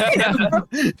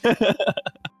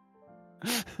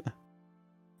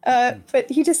it. But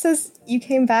he just says, "You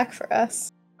came back for us."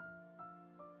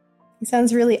 He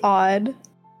sounds really odd.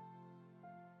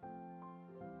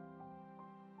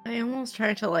 I almost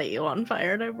tried to light you on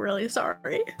fire, and I'm really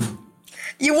sorry.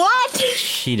 You what?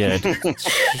 She did.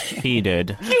 He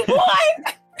did. You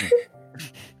what?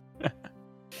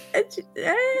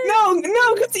 No,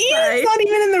 because Ian's not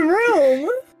even in the room.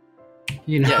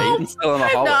 You know, Yeah, Eden's still in the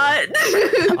hallway.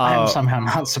 I'm somehow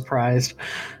not surprised.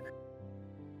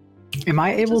 Am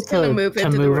I able Just gonna to move move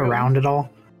into the room. around at all?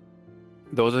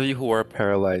 Those of you who are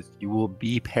paralyzed, you will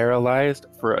be paralyzed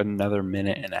for another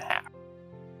minute and a half.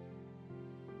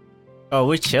 Oh,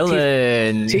 we're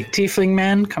chilling. Tiefling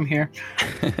man, come here.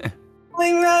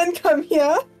 Man, come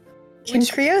here. Can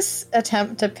Krios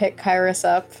attempt to pick Kairos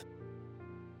up?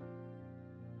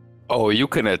 Oh, you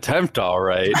can attempt, all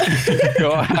right.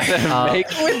 Go ahead and make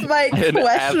With my an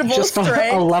questionable Just a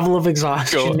strength. level of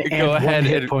exhaustion go and ahead one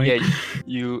hit and point. yeah,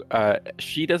 you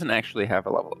she doesn't actually have a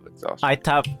level of exhaustion. I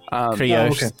tap Yeah,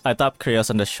 Krios. okay. I tap Krios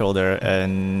on the shoulder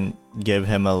and give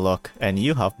him a look. And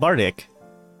you have Bardic,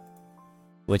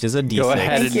 which is a D6. Go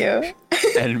ahead Thank you.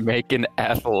 and make an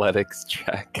athletics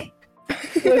check.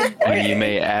 And you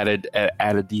may add a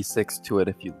d6 to it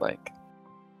if you'd like.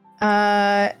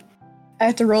 I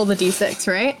have to roll the d6,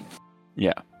 right?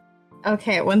 Yeah.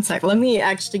 Okay, 1 sec. Let me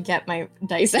actually get my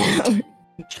dice out.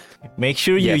 Make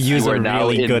sure you Yes, use you are a now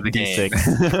really in good the game.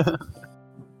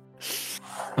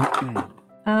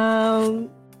 D6.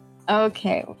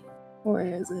 Okay. Where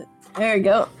is it? There we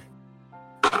go.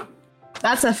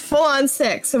 That's a full-on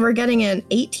 6, so we're getting an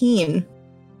 18.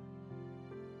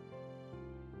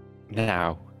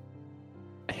 Now,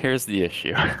 here's the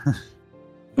issue.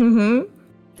 Mm-hmm.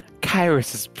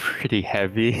 Kairos is pretty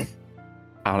heavy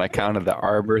on account of the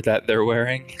armor that they're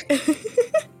wearing.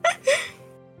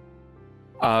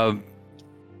 I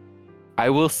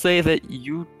will say that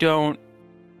you don't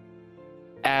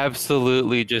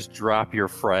absolutely just drop your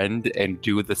friend and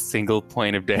do the single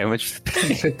point of damage that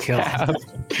they Good kill. have.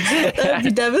 That'd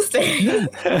be devastating.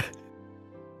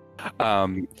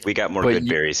 We got more But good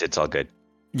berries. It's all good.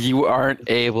 You aren't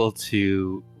able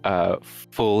to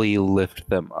fully lift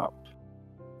them up.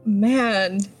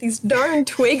 Man, these darn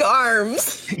twig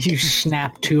arms. You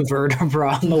snap 2 vertebrae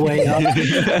on the way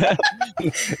up.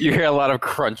 You hear a lot of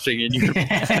crunching in your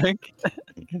back.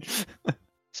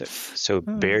 So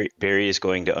Barry is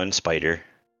going to unspider.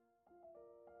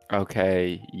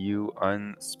 Okay, you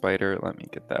unspider. Let me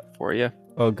get that for you.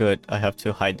 Oh, good. I have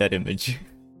to hide that image.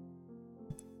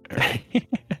 And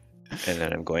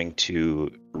then I'm going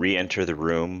to re-enter the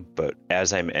room, but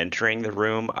as I'm entering the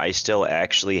room, I still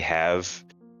actually have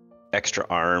extra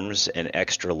arms and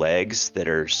extra legs that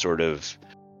are sort of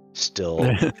still...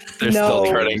 They're still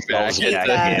turning back.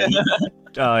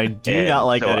 I do And not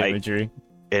like so that imagery.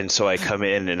 And so I come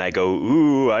in and I go,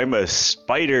 ooh, I'm a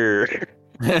spider.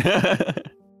 It's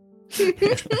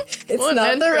What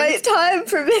not the entrance? right time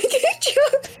for making a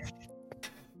joke.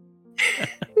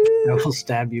 I will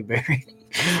stab you, Barry.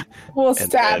 We'll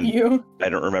stab then- you. I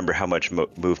don't remember how much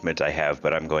movement I have,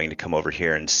 but I'm going to come over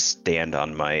here and stand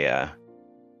on my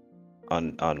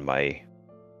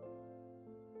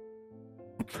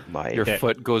Your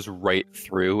foot goes right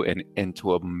through and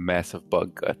into a mess of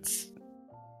bug guts.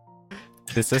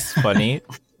 This is funny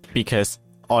because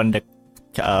on the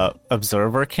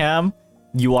observer cam,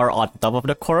 you are on top of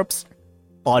the corpse.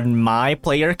 On my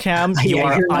player cam, you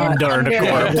are under the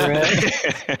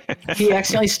corpse. He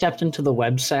accidentally stepped into the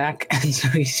web sack, and so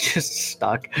he's just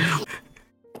stuck.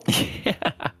 Yeah.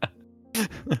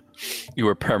 You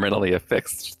were permanently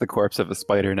affixed to the corpse of a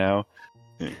spider now.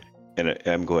 And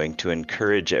I'm going to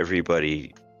encourage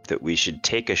everybody that we should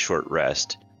take a short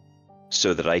rest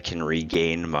so that I can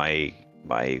regain my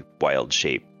wild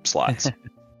shape slots.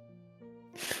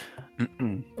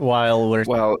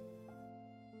 Well,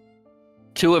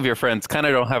 two of your friends kind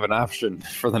of don't have an option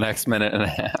for the next minute and a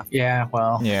half. Yeah,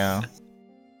 well. Yeah.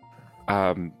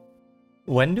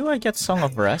 When do I get Song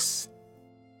of Rest?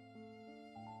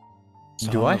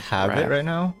 Do I have it right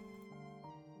now?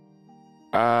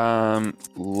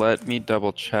 Let me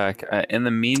double check. In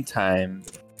the meantime,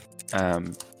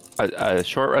 a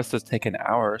short rest does take an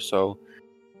hour, so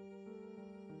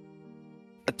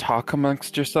talk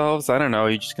amongst yourselves. I don't know. Are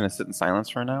you just gonna sit in silence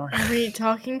for an hour? Are we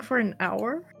talking for an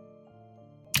hour?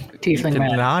 Tiefling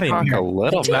man, not talk a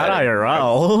little bit. Not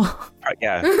IRL.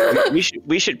 Yeah,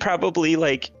 we should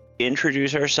probably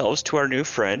introduce ourselves to our new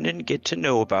friend and get to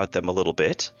know about them a little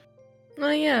bit. Oh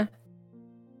yeah.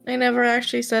 I never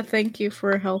actually said thank you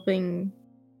for helping.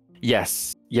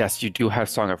 Yes, you do have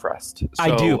Song of Rest. So,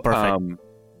 I do, perfect.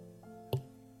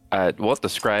 Well,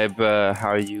 describe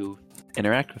how you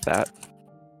interact with that.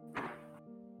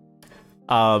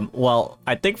 Well,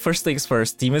 I think first things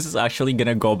first, Demus is actually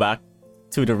gonna go back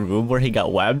to the room where he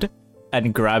got webbed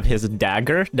and grab his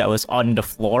dagger that was on the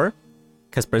floor,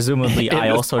 because presumably I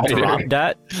also dropped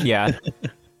that. Yeah.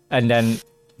 And then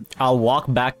I'll walk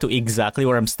back to exactly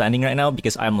where I'm standing right now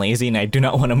because I'm lazy and I do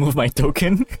not want to move my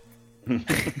token.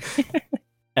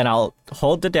 And I'll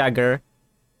hold the dagger,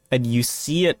 and you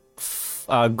see it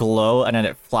glow, and then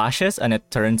it flashes, and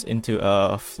it turns into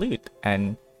a flute,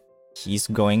 and he's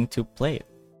going to play it.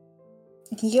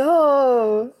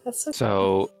 Yo, that's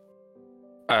so.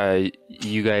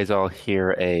 You guys all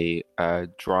hear a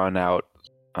drawn out,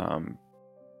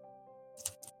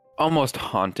 almost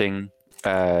haunting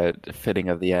fitting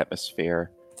of the atmosphere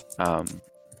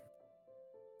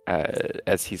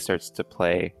as he starts to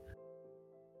play.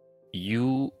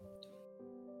 You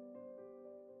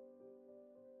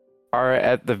are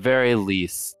at the very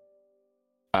least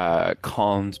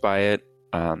calmed by it,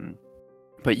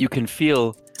 but you can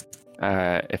feel,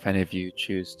 if any of you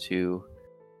choose to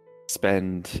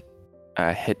spend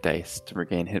hit dice to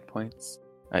regain hit points,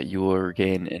 you will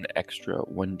regain an extra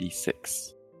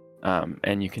 1d6.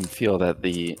 And you can feel that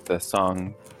the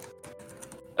song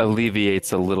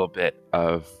alleviates a little bit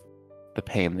of the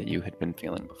pain that you had been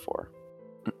feeling before.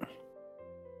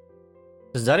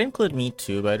 Does that include me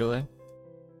too, by the way?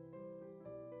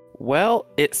 Well,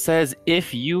 it says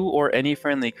if you or any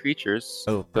friendly creatures.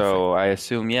 Oh, perfect. So I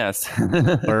assume yes.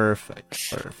 Perfect.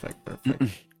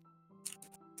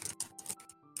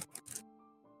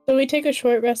 So we take a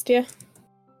short rest, yeah?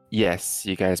 Yes,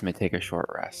 you guys may take a short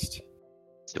rest.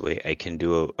 So wait, I can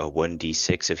do a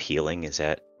 1d6 of healing, is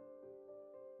that?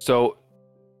 So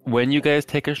when you guys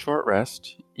take a short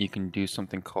rest, you can do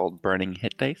something called burning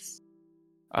hit dice.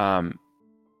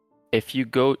 If you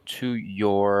go to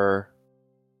your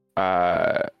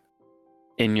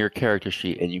in your character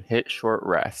sheet and you hit short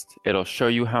rest, it'll show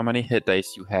you how many hit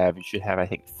dice you have. You should have, I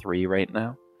think, 3 right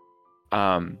now.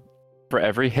 For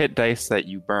every hit dice that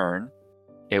you burn,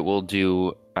 it will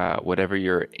do whatever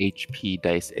your HP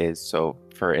dice is. So,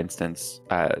 for instance,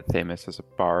 Themis is a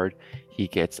bard. He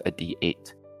gets a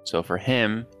D8. So for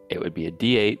him, it would be a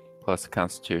D8 plus a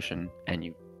Constitution, and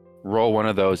you roll one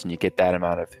of those, and you get that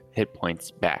amount of hit points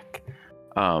back.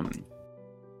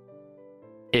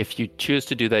 If you choose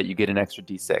to do that, you get an extra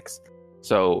D6.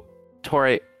 So,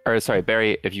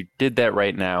 Barry, if you did that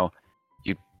right now,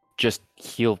 you just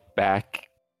heal back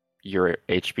your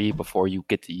HP before you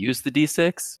get to use the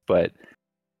D6. But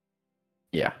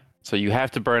yeah, so you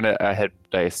have to burn a hit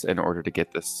dice in order to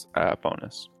get this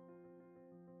bonus.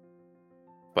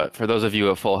 But for those of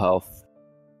you at full health,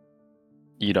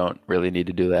 you don't really need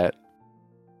to do that.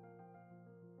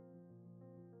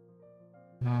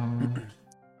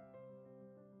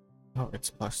 Oh,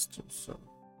 it's +2, so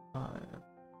 5.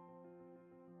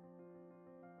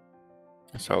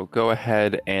 So go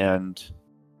ahead and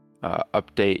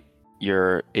update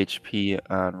your HP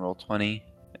on Roll20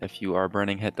 if you are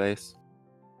burning hit dice.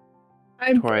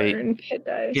 I burned hit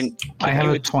dice. I have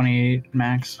a 20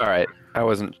 max. All right, I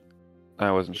wasn't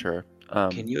sure.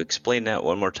 Can you explain that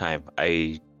one more time?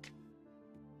 It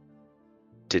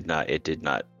did not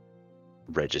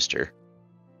register.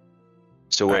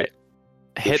 So what? Right.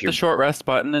 Hit the short rest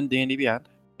button in D&D Beyond.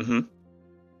 Mm-hmm.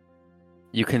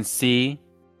 You can see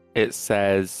it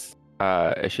says,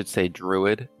 it should say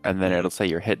Druid, and then it'll say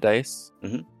your hit dice.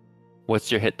 Mm-hmm.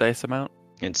 What's your hit dice amount?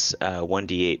 It's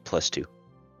 1d8 plus 2. All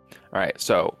right,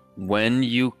 so when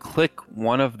you click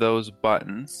one of those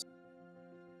buttons,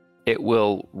 it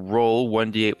will roll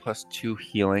 1d8 plus 2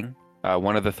 healing,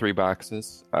 one of the 3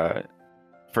 boxes.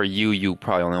 For you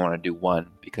probably only want to do 1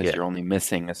 because you're only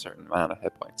missing a certain amount of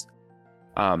hit points.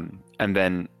 And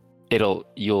then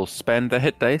you'll spend the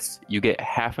hit dice. You get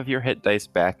half of your hit dice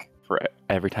back for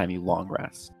every time you long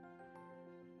rest.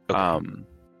 Okay.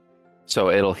 So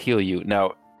it'll heal you.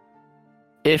 Now,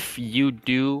 if you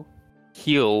do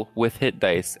heal with hit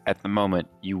dice at the moment,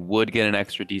 you would get an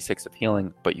extra d6 of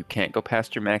healing, but you can't go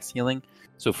past your max healing.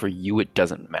 So for you, it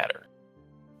doesn't matter.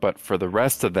 But for the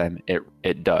rest of them,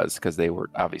 it does, because they were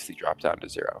obviously dropped down to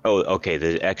 0. Oh, okay.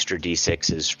 The extra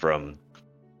d6 is from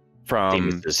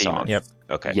the song. Yep.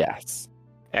 Okay. Yes.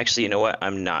 Actually, you know what?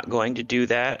 I'm not going to do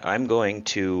that. I'm going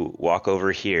to walk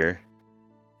over here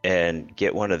and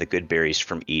get one of the good berries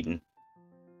from Eden.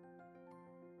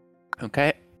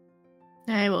 Okay.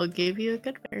 I will give you a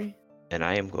good berry. And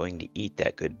I am going to eat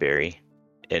that good berry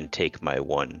and take my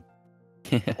 1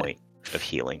 point of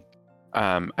healing.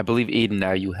 I believe, Eden,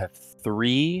 now you have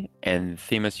 3, and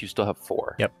Themis, you still have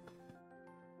 4. Yep.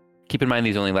 Keep in mind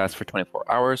these only last for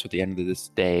 24 hours. At the end of this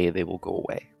day, they will go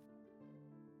away.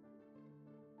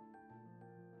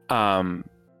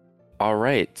 All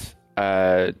right.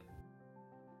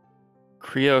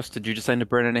 Krios, did you decide to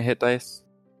burn any hit dice?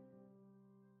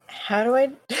 How do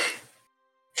I...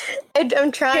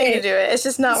 I'm trying to do it. It's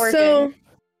just not working. So,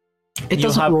 It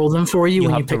doesn't roll them for you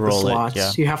when you pick the roll it, slots.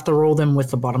 yeah. You have to roll them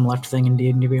with the bottom left thing in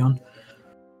D&D Beyond.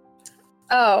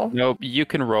 Oh. Nope, you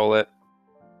can roll it.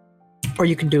 Or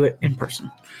you can do it in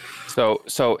person. So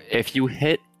if you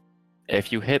hit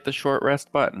the short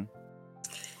rest button,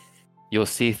 you'll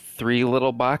see 3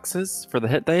 little boxes for the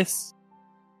hit dice.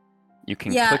 You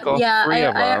can click all 3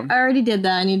 of them. I already did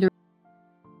that. I need to...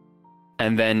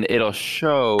 And then it'll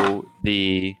show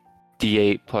the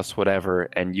D8 plus whatever,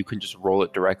 and you can just roll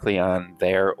it directly on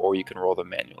there, or you can roll them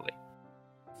manually.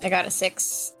 I got a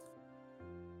 6.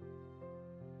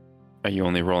 Are you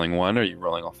only rolling 1, or are you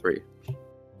rolling all 3?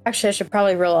 Actually, I should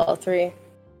probably roll all 3.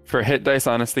 For hit dice,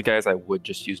 honestly, guys, I would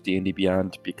just use D&D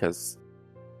Beyond because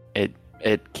it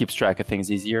keeps track of things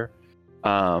easier.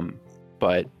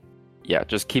 But yeah,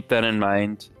 just keep that in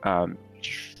mind.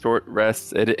 Short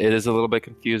rests, it is a little bit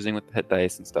confusing with the hit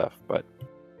dice and stuff, but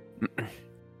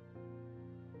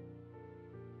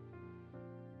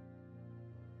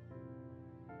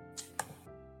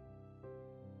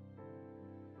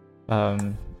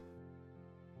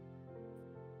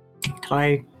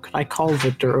Could I call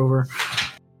Victor over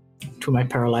to my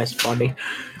paralyzed body?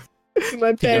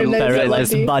 My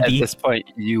paralyzed body. At this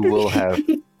point, you will have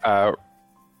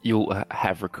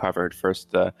recovered.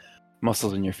 First, the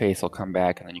muscles in your face will come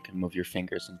back, and then you can move your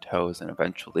fingers and toes, and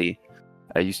eventually,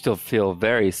 you still feel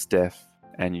very stiff,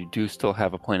 and you do still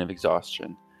have a point of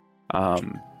exhaustion.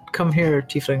 Come here,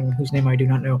 tiefling, whose name I do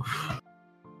not know.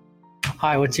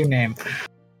 Hi, what's your name?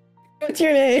 What's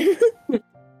your name?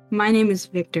 My name is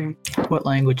Victor. What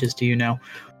languages do you know?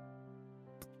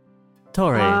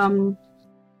 Tori.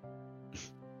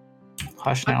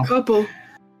 Hush now. A couple.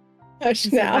 Hush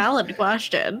It's a now. valid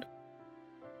question.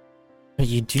 But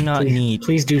you do not need.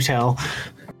 Please do tell.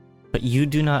 But you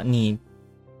do not need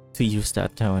to use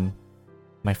that tone,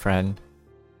 my friend.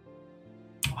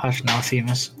 Hush now,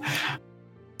 Themis.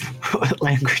 What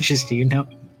languages do you know?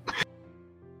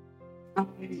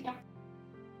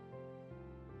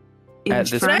 At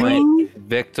this point,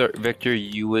 Victor,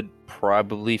 you would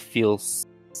probably feel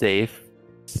safe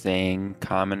saying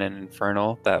Common and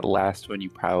Infernal. That last one you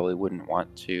probably wouldn't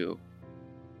want to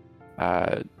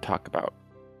talk about.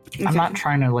 I'm not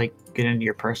trying to get into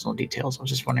your personal details. I was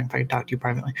just wondering if I could talk to you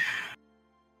privately.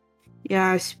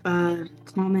 Yeah, Common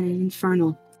and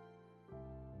Infernal.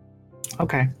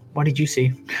 Okay. What did you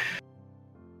see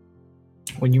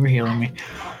when you were healing me?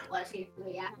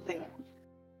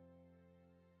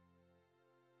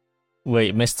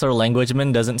 Wait, Mr.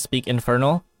 Languageman doesn't speak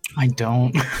Infernal? I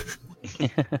don't.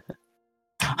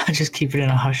 I just keep it in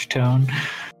a hushed tone.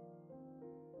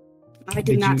 I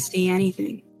did not see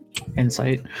anything.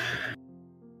 Insight.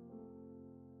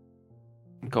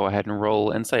 Go ahead and roll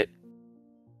insight.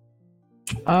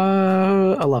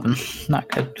 11. Not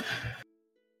good.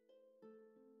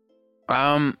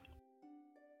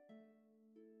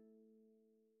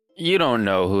 You don't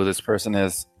know who this person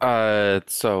is.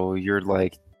 So you're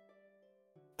like,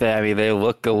 They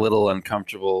look a little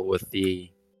uncomfortable with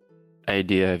the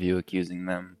idea of you accusing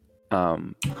them.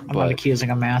 I'm not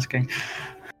accusing, I'm asking.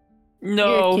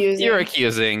 No, you're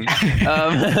accusing.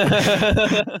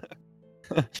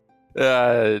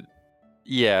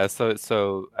 Yeah,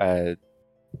 so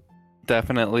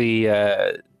definitely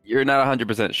you're not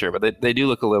 100% sure, but they do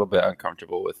look a little bit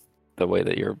uncomfortable with the way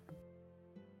that you're...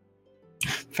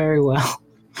 Very well.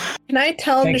 Can I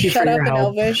tell him to shut up in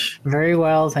Elvish? Very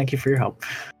well, thank you for your help.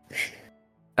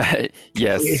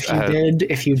 Yes.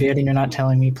 If you did and you're not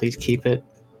telling me, please keep it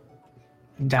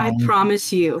down. I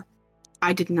promise you,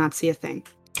 I did not see a thing.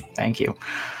 Thank you.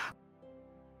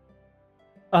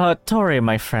 Tori,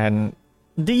 my friend,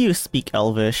 do you speak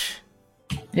Elvish?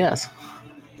 Yes.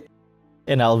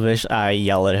 In Elvish, I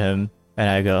yell at him and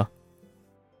I go,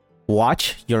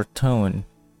 watch your tone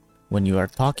when you are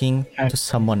talking to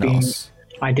someone else.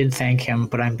 I did thank him,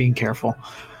 but I'm being careful.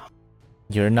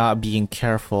 You're not being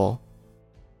careful.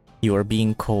 You are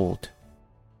being cold.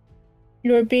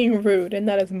 You are being rude, and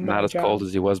that is my not as job. cold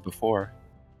as he was before.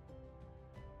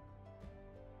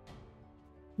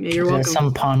 Yeah, you're welcome.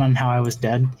 Some pun on how I was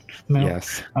dead? No?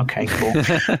 Yes. Okay, cool.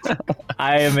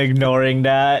 I am ignoring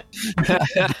that.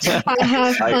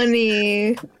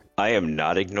 Funny. I am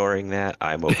not ignoring that.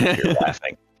 I'm over here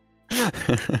laughing.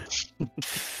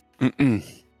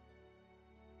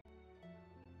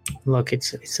 Look,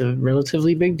 it's a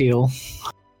relatively big deal.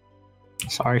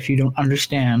 Sorry if you don't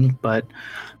understand, but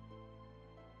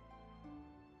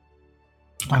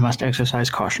I must exercise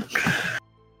caution.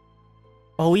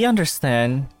 Oh, we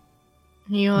understand.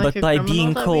 Like but by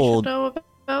being cold,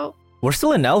 we're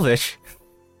still in Elvish.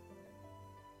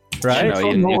 Right?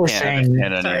 You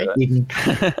saying.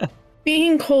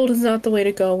 Being cold is not the way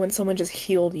to go when someone just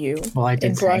healed you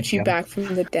and brought you back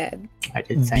from the dead. I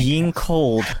did Being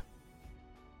cold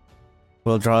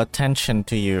will draw attention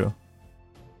to you,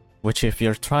 which if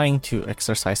you're trying to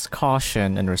exercise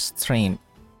caution and restraint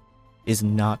is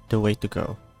not the way to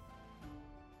go.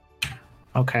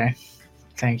 Okay.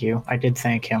 Thank you. I did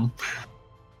thank him.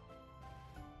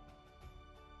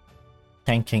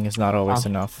 Thanking is not always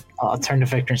enough. I'll turn to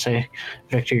Victor and say,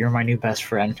 Victor, you're my new best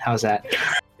friend. How's that?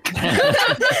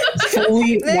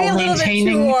 Fully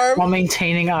while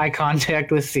maintaining eye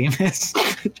contact with Themis.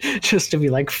 Just to be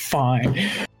like, fine.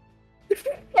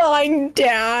 Fine,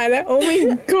 Dad. Oh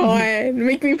my god.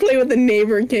 Make me play with the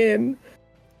neighbor kid.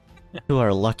 You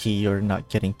are lucky you're not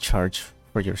getting charged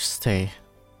for your stay.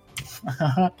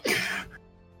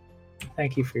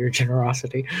 Thank you for your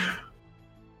generosity.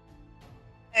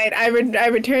 I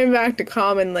return back to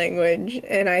common language,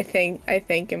 and I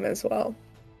thank him as well.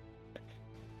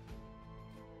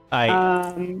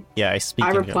 I speak.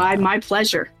 I replied, my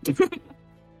pleasure.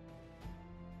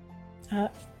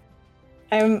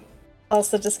 I'm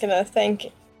also just gonna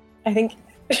thank, I think,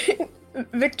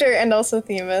 Victor and also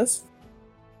Themis.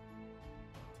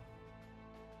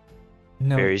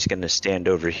 No. Barry's gonna stand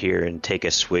over here and take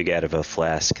a swig out of a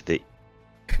flask that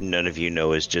none of you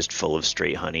know is just full of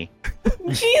straight honey.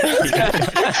 Jesus!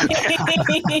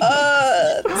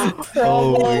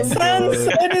 Sounds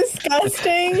so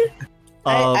disgusting.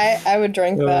 I would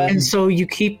drink that. And so you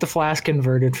keep the flask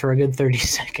inverted for a good 30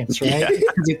 seconds, right? Yeah.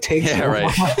 It takes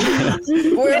right.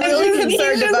 We're really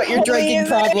concerned about your drinking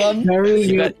problem.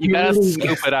 You gotta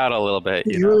scoop it out a little bit.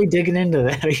 You're really digging into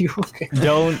that. Are you okay?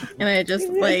 Don't. And I just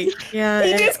he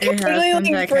just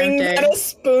completely brings out a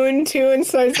spoon too and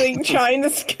starts trying to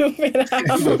scoop it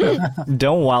out.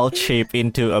 Don't wild shape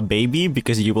into a baby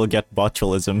because you will get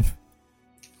botulism.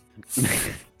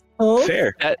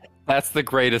 Fair. That's the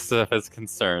greatest of his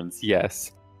concerns,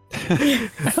 yes.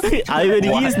 I would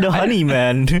use the honey,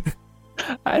 man.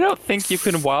 I don't think you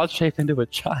can wild shape into a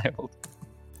child.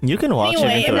 You can wild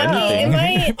shape into anything. Am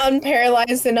I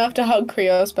unparalyzed enough to hug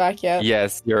Krios back yet?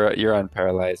 Yes, you're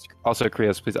unparalyzed. Also,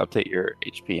 Krios, please update your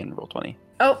HP in roll 20.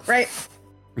 Oh, right.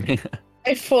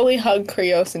 I fully hug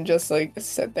Krios and just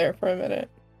sit there for a minute.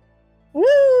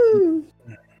 Woo!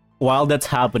 While that's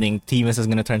happening, Themis is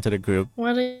gonna turn to the group.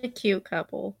 What a cute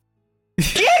couple.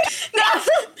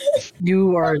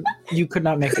 You could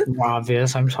not make it more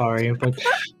obvious. I'm sorry, but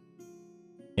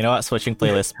you know what? Switching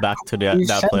playlist back to that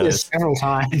playlist. This several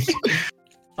times.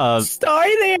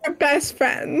 Sorry, they are best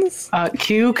friends.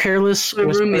 Q Careless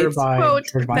Whisper by Quote,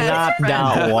 George Michael. Not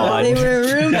that one. They were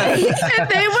roommates. And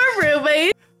they were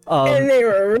roommates. And they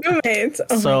were roommates.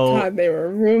 Oh so, my god, they were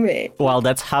roommates. While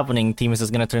that's happening, Themis is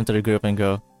gonna turn to the group and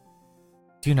go,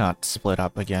 "Do not split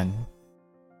up again."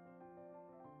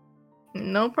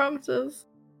 No promises.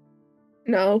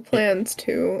 No plans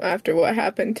to after what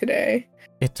happened today.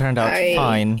 It turned out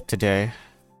fine today,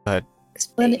 but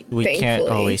we can't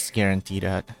always guarantee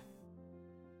that.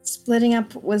 Splitting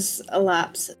up was a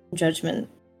lapse in judgment.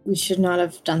 We should not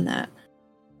have done that.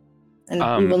 And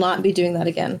we will not be doing that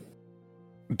again.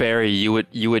 Barry, you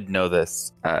would know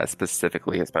this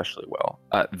specifically, especially well.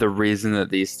 The reason that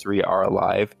these three are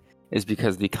alive is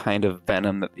because the kind of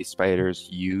venom that these spiders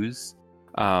use,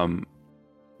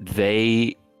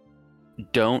 they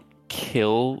don't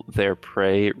kill their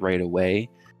prey right away.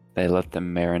 They let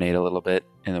them marinate a little bit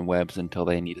in the webs until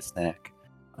they need a snack.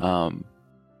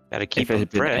 Gotta keep them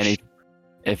fresh.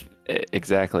 If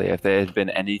there had been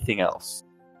anything else,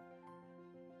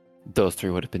 those three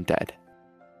would have been dead.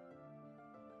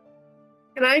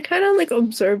 Can I kind of like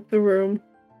observe the room?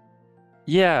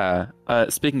 Yeah.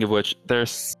 Speaking of which,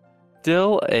 there's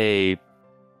still a.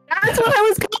 That's what I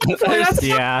was going for. That's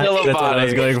what I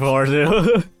was going for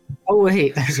too. Oh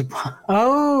wait, there's a.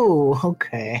 Oh,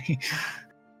 okay.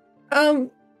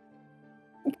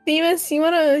 Themis, you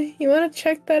wanna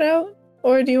check that out,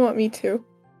 or do you want me to?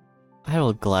 I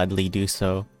will gladly do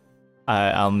so.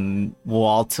 I'll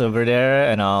waltz over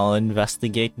there and I'll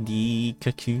investigate the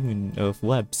cocoon of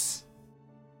webs.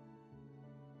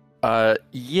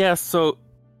 Yeah, so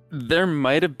there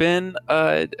might have been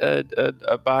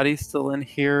a body still in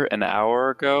here an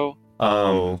hour ago.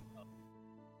 Oh.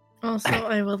 Also,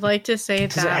 I would like to say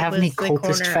Does it that have was any the cultist corner I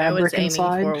was fabric aiming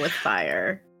inside? for with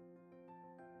fire.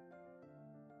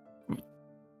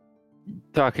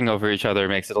 Talking over each other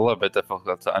makes it a little bit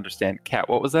difficult to understand. Kat,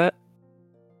 what was that?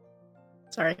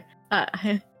 Sorry.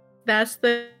 That's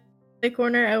the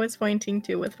corner I was pointing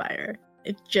to with fire.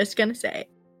 It's just gonna say.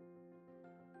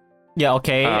 Yeah,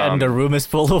 okay, and the room is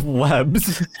full of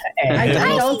webs. I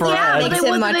don't think that makes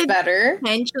it much better.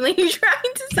 Intentionally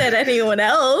trying to set anyone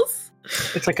else.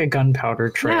 It's like a gunpowder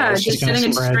trail. Yeah, It's just gonna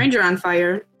setting a spread. stranger on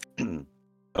fire.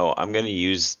 Oh, I'm gonna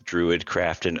use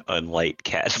Druidcraft and unlight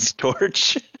Cat's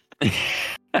torch.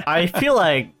 I feel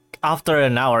like after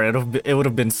an hour, it would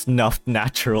have been snuffed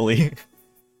naturally.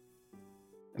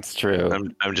 It's true.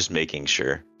 I'm just making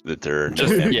sure that there are no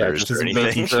Just embers or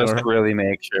anything. Just really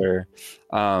make sure.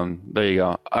 There you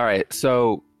go. All right,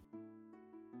 so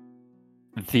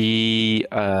the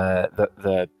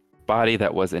body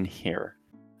that was in here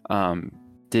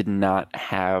did not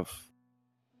have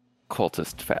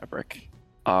cultist fabric.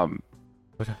 What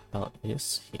the hell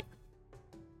is here?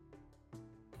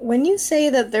 When you say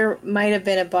that there might have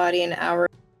been a body an hour,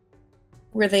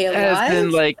 were they alive? As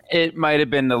in, like, it might have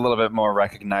been a little bit more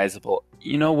recognizable.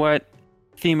 You know what,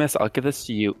 Themis, I'll give this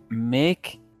to you.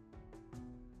 Make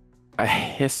a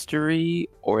history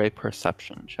or a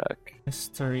perception check.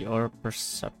 History or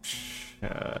perception?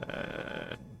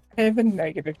 I have a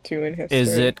 -2 in history.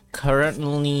 Is it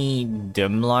currently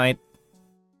dim light?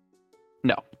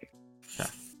 No.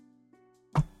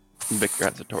 Victor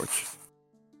has a torch.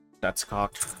 That's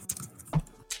cocked.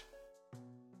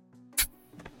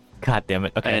 God damn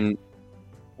it. Okay. And,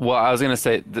 well, I was going to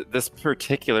say, this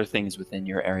particular thing is within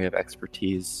your area of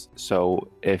expertise, so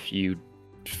if you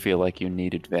feel like you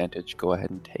need advantage, go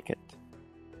ahead and take it.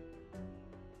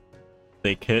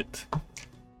 Take it.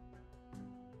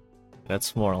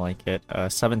 That's more like it.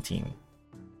 17.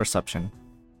 Perception.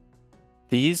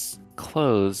 These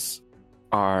clothes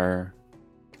are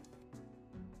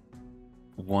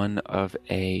one of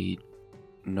a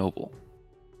noble.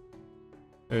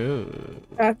 Ooh.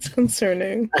 That's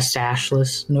concerning. A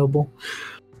sashless noble.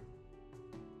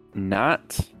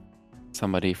 Not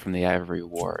somebody from the Ivory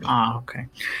Ward. Ah, okay.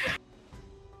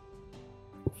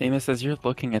 Themis, as you're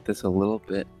looking at this a little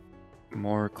bit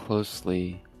more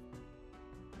closely,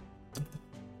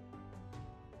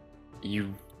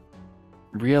 you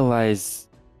realize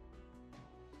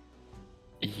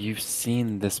you've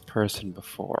seen this person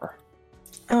before.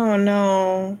 Oh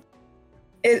no.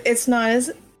 It's not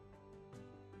as...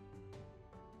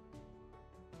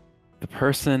 The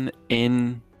person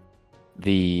in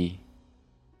the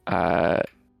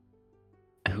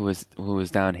who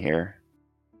was down here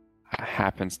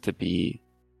happens to be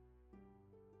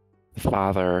the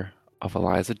father of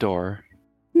Eliza Dorr,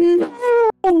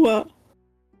 No.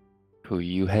 who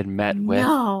you had met with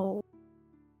No.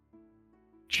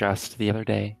 just the other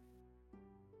day.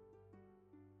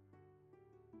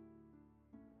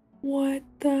 What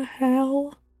the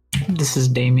hell? This is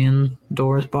Damien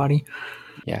Door's body.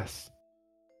 Yes.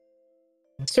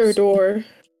 Sir Door.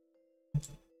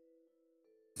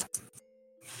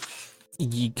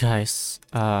 You guys,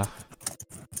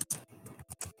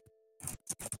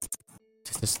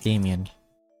 this is Damien.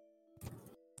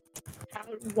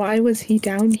 Why was he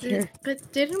down here?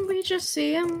 But didn't we just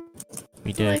see him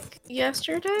We did. like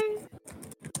yesterday?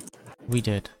 We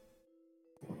did.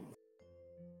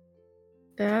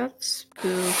 That's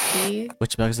spooky.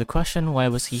 Which begs the question, why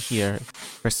was he here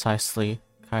precisely,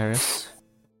 Kyrus?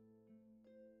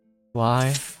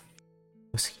 Why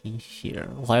was he here?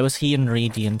 Why was he in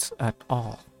Radiant at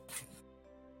all?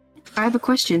 I have a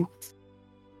question.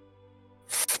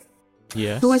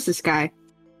 Yes. Who was this guy?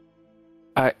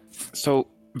 So,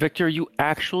 Victor, you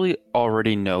actually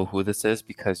already know who this is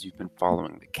because you've been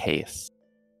following the case.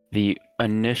 The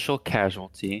initial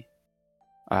casualty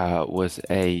was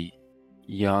a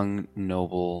young,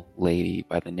 noble lady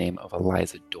by the name of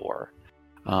Eliza Dorr.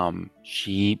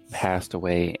 She passed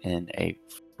away in a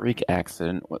freak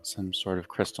accident with some sort of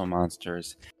crystal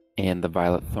monsters in the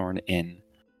Violet Thorn Inn,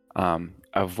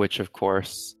 of which, of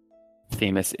course,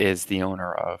 Themis is the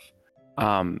owner of.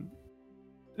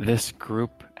 This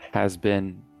group has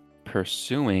been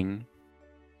pursuing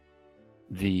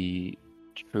the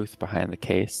truth behind the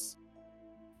case.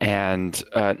 And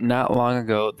not long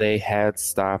ago, they had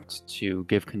stopped to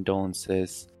give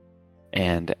condolences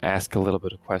and ask a little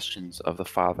bit of questions of the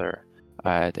father,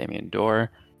 Damien Dorr.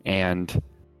 And,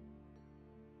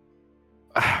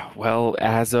 well,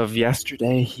 as of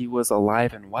yesterday, he was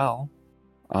alive and well.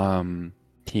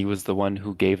 He was the one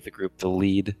who gave the group the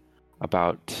lead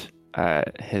about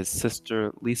his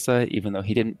sister, Lisa, even though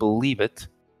he didn't believe it.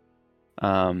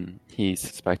 He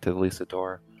suspected Lisa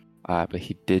Dorr, but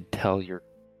he did tell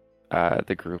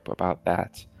the group about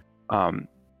that.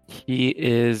 He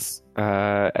is,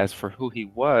 as for who he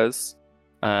was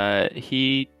a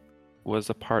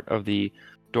part of the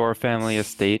Dorr family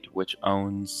estate, which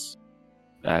owns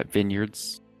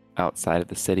vineyards outside of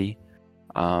the city,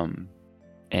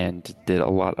 and did a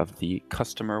lot of the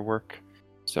customer work.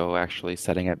 So actually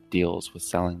setting up deals with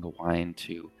selling the wine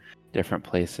to different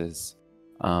places.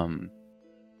 Now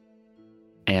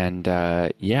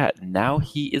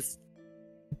he is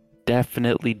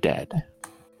definitely dead.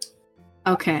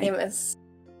 Okay. Amos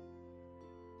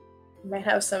might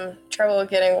have some trouble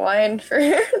getting wine for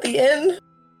the inn.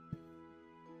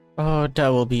 Oh, that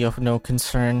will be of no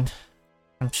concern.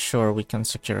 I'm sure we can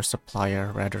secure a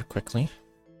supplier rather quickly.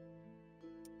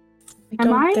 I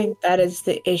don't think that is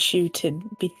the issue to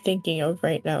be thinking of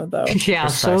right now, though. Yeah,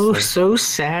 Precisely. so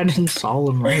sad and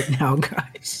solemn right now,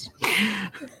 guys.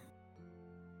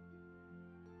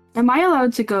 Am I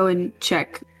allowed to go and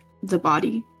check the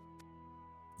body?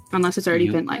 Unless it's already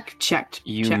been, checked.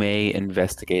 You may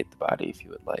investigate the body if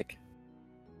you would like.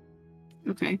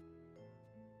 Okay.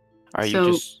 Are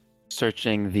you just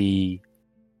searching the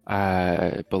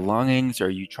belongings, or are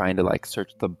you trying to,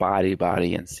 search the body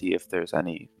and see if there's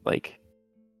any,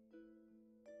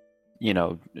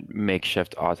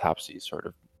 makeshift autopsy sort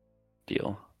of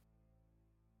deal?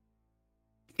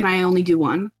 Can I only do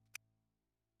one?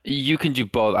 You can do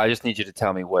both. I just need you to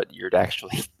tell me what you're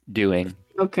actually doing.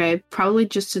 Okay, probably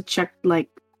just to check,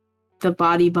 the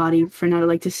body for now,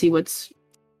 to see what's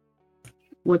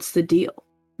the deal.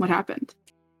 What happened?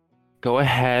 Go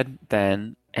ahead,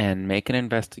 then, and make an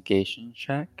investigation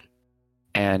check.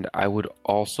 And I would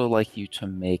also like you to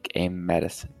make a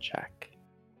medicine check.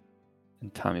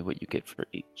 And tell me what you get for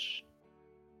each.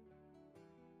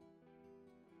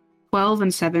 12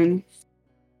 and 7.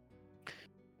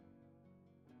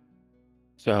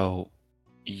 So,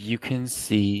 you can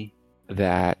see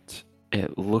that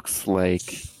it looks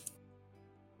like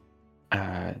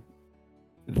the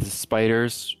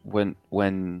spiders,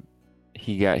 when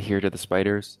he got here to the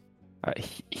spiders,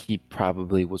 he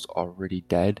probably was already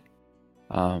dead,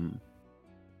 on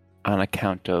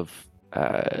account of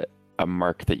a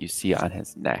mark that you see on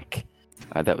his neck.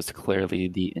 That was clearly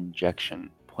the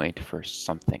injection point for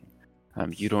something.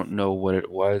 You don't know what it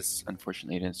was.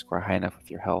 Unfortunately, you didn't score high enough with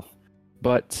your health.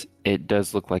 But it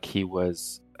does look like he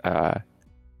was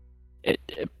it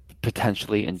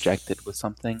potentially injected with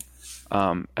something,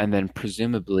 and then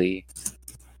presumably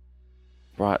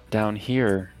brought down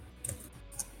here.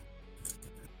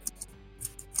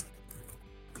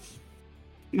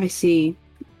 I see.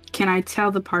 Can I tell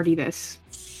the party this?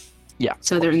 Yeah.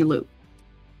 So they're in the loop.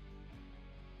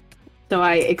 So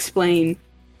I explain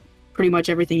pretty much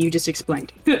everything you just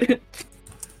explained.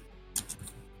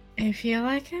 I feel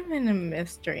like I'm in a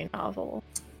mystery novel.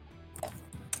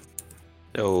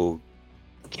 So,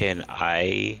 can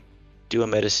I do a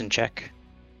medicine check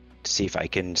to see if I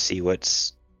can see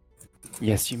what's...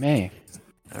 Yes, you may.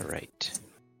 All right.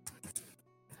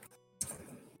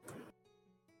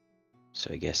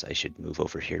 So I guess I should move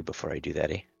over here before I do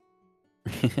that, eh?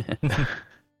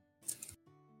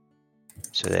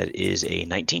 So that is a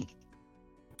 19.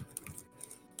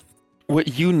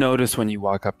 What you notice when you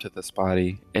walk up to this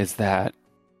body is that,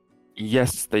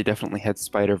 yes, they definitely had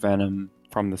spider venom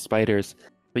from the spiders,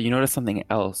 but you notice something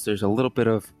else. There's a little bit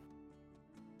of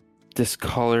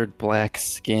discolored black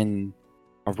skin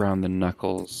around the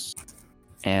knuckles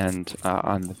and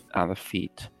on the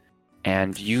feet,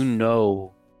 and you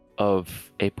know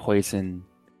of a poison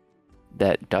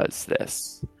that does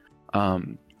this.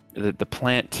 The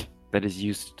plant that is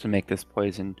used to make this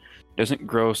poison doesn't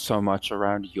grow so much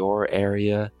around your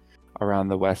area, around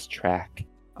the west track,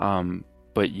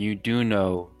 but you do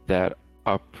know that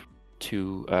up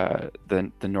to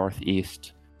the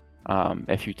northeast,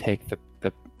 if you take the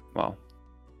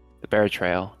bear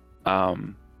trail,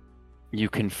 you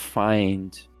can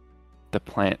find the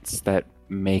plants that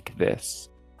make this.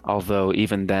 Although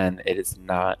even then, it is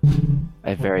not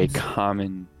a very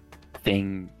common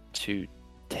thing to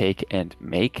take and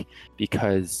make,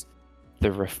 because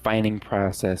the refining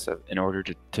process in order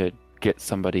to get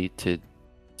somebody to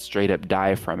straight up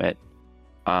die from it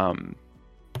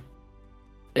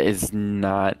is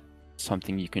not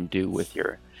something you can do with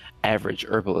your average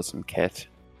herbalism kit.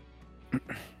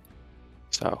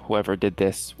 So whoever did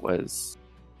this was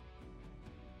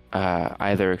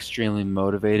either extremely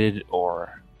motivated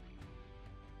or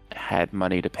had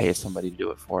money to pay somebody to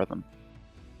do it for them.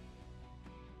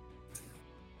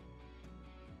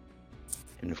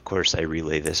 And of course, I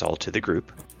relay this all to the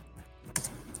group.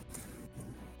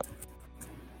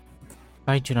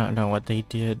 I do not know what they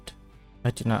did.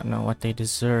 I do not know what they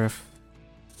deserve.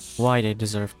 Why they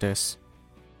deserve this.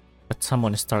 But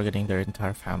someone is targeting their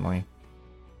entire family.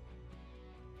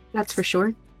 That's for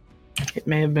sure. It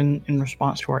may have been in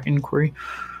response to our inquiry.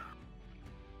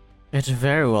 It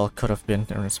very well could have been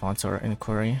in response to our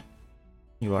inquiry.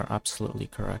 You are absolutely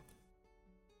correct.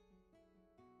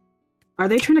 Are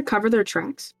they trying to cover their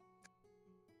tracks?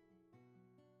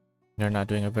 They're not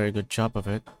doing a very good job of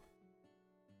it.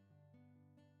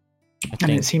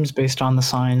 And it seems based on the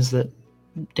signs that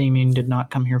Damien did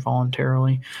not come here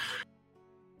voluntarily.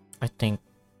 I think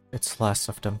it's less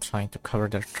of them trying to cover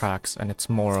their tracks, and it's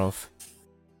more of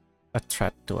a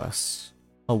threat to us.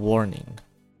 A warning.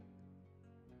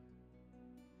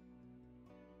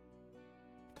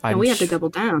 And we have to double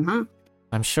down, huh?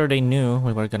 I'm sure they knew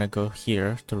we were gonna go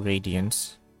here to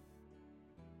Radiance.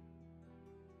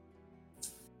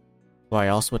 Why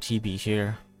else would he be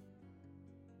here?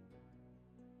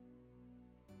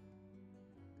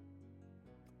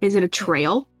 Is it a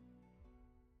trail?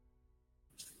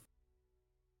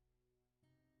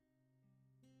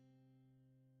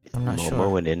 I'm not Momo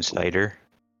sure. an insider.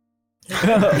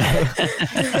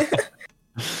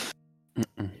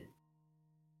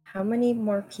 How many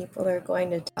more people are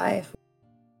going to die if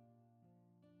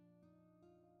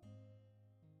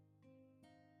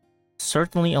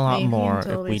Certainly a lot Maybe more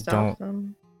until if we stop don't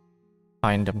them.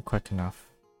 find them quick enough.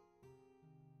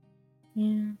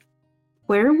 Yeah.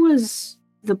 Where was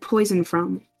the poison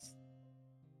from?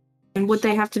 And would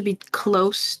they have to be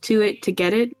close to it to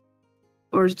get it?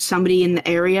 Or somebody in the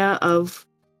area of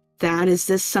that? Is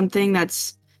this something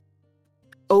that's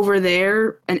over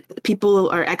there and people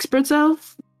are experts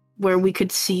of? Where we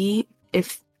could see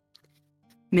if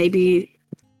maybe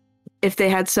if they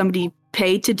had somebody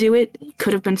paid to do it,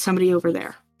 could have been somebody over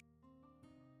there.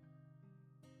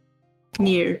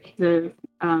 Near the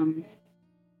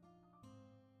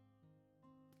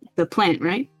plant,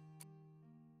 right?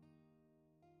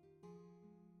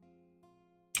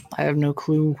 I have no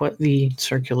clue what the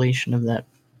circulation of that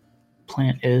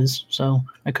plant is, so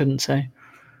I couldn't say.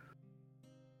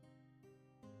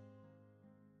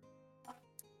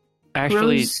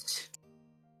 Actually, Rose,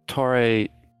 Torre,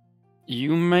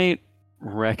 you might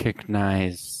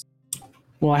recognize.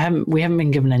 Well, we haven't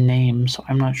been given a name, so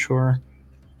I'm not sure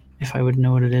if I would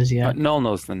know what it is yet. Null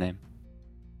knows the name.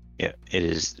 Yeah, it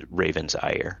is Raven's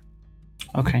Ire.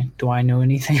 Okay, do I know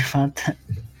anything about that?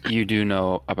 You do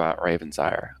know about Raven's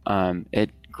Ire. It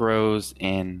grows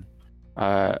in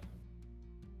a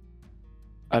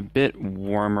bit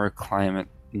warmer climate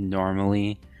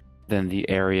normally than the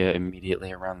area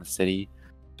immediately around the city.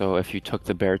 So if you took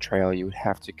the Bear Trail, you would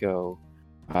have to go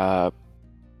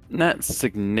not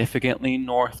significantly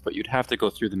north, but you'd have to go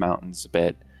through the mountains a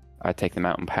bit, take the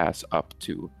mountain pass up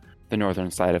to the northern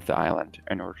side of the island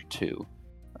in order to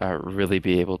really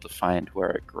be able to find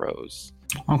where it grows.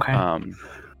 Okay.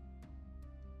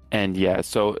 And yeah,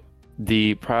 so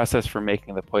the process for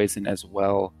making the poison as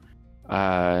well,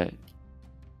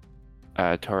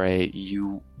 Torre,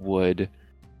 you would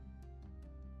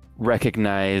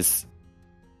recognize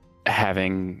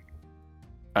having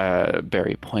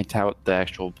Barry point out the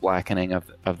actual blackening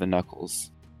of the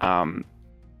knuckles.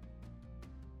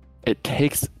 It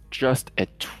takes just a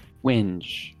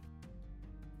twinge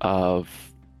of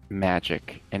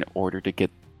magic in order to get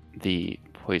the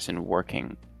poison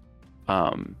working.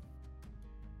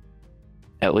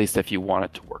 at least if you want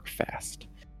it to work fast.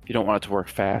 If you don't want it to work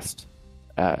fast,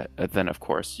 then of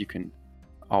course you can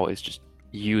always just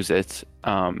use it.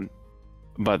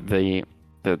 But the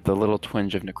little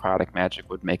twinge of necrotic magic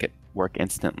would make it work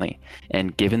instantly.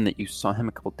 And given that you saw him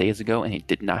a couple days ago and he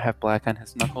did not have black on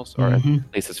his knuckles, or at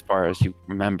least as far as you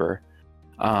remember,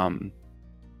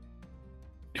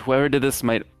 whoever did this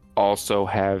might also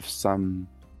have some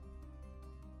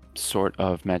sort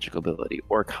of magic ability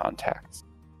or contacts.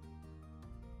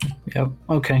 Yep.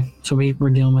 Okay. So we're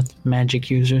dealing with magic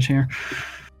users here.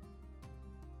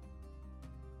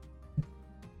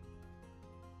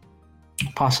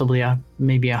 Possibly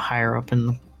maybe a higher up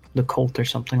in the cult or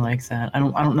something like that. I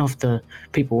don't know if the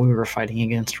people we were fighting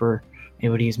against were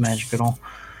able to use magic at all.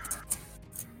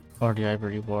 Or the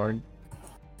Ivory Ward.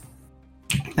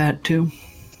 That too.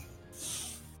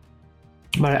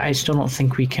 But I still don't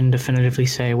think we can definitively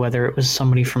say whether it was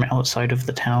somebody from outside of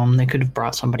the town. They could have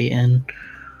brought somebody in.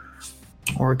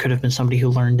 Or it could have been somebody who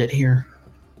learned it here.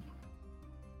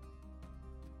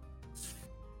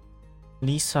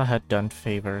 Lisa had done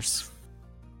favors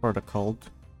for the cult.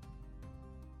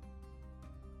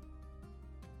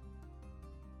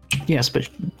 Yes, but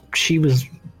she was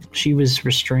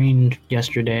restrained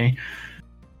yesterday.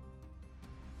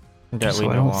 That so we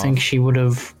I know don't of. think she would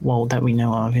have. Well, that we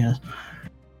know of, yes.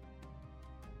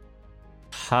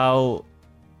 How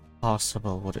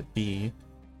possible would it be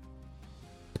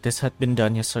that this had been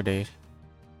done yesterday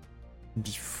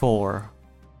before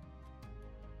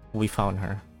we found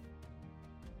her?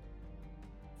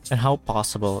 And how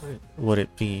possible would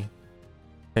it be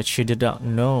that she did not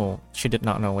know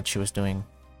what she was doing?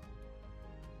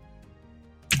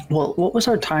 Well, what was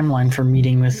our timeline for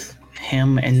meeting with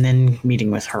him and then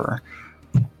meeting with her?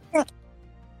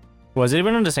 Was it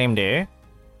even on the same day?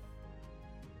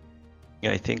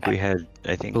 Yeah, I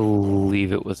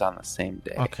believe it was on the same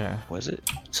day. Okay. Was it?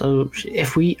 So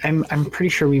if I'm pretty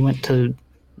sure we went to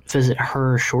visit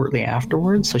her shortly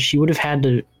afterwards, so she would have had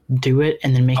to do it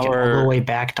and then make it all the way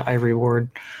back to Ivory Ward.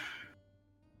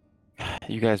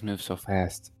 You guys move so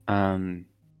fast. I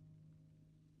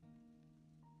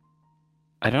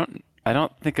don't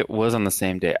think it was on the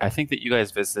same day. I think that you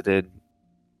guys visited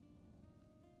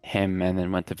him and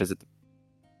then went to visit the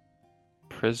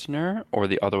prisoner, or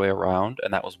the other way around,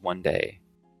 and that was one day.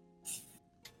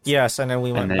 Yes, and then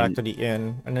we went back to the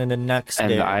inn, and then the next day.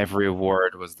 And the Ivory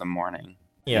Ward was the morning.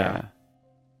 Yeah.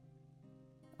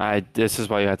 This is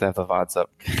why you have to have the VODs up.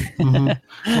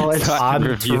 Well, So I can I'm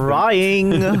review them.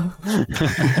 trying.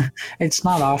 It's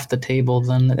not off the table,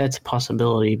 then that's a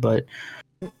possibility, but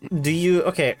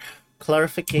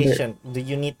clarification. Do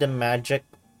you need the magic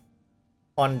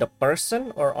on the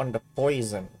person or on the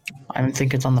poison? I don't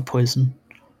think it's on the poison.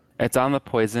 It's on the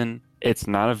poison. It's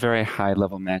not a very high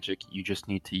level magic. You just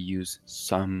need to use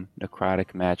some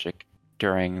necrotic magic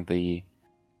during the.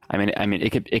 I mean,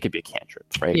 it could be a cantrip,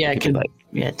 right? Yeah, it could.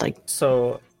 It's like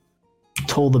So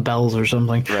toll the bells or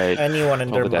something. Right. anyone and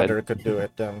Toll their the Dead. mother could do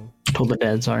it then. Toll the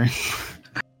dead. Sorry.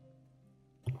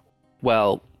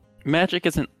 Well, magic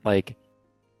isn't like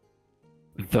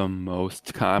the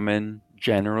most common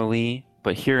generally,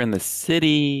 but here in the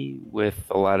city, with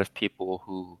a lot of people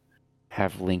who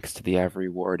have links to the Ivory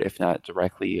Ward, if not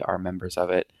directly are members of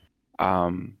it, yeah,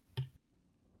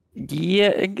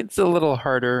 it gets a little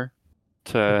harder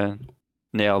to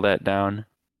nail that down.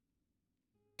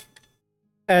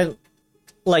 And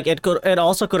like it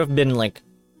also could have been like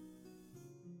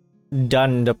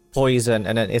done the poison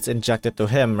and then it's injected to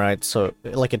him, right? So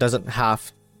like it doesn't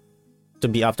have to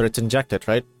be after it's injected,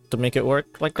 right? To make it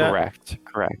work like that?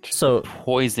 Correct. So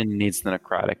Poison needs the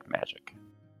necrotic magic.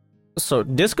 So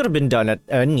this could have been done at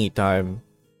any time.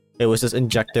 It was just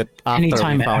injected after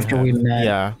Anytime we found after him. we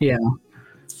met. Yeah.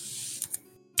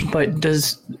 But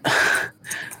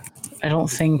I don't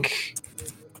think.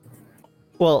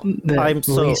 Well, that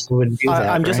Lisa would do that,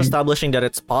 I'm just right? establishing that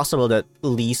it's possible that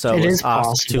Lisa It was is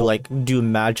asked to possible. like do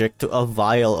magic to a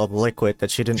vial of liquid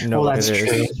that she didn't know Well, what that's it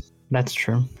true. is. That's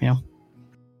true. Yeah.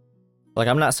 Like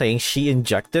I'm not saying she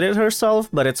injected it herself,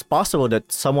 but it's possible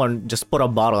that someone just put a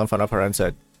bottle in front of her and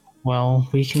said, Well,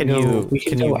 we can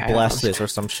 "Can you bless ask. this or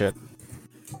some shit?"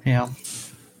 Yeah.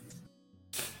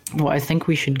 Well, I think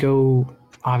we should go.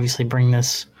 Obviously, bring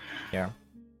this. Yeah.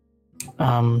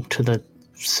 To the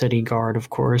city guard, of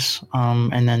course.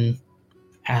 And then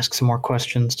ask some more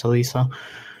questions to Lisa.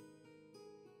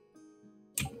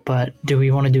 But do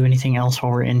we want to do anything else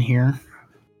while we're in here?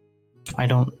 I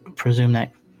don't presume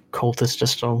that Colt is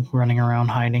just still running around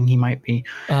hiding. He might be.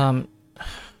 Do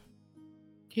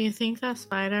you think that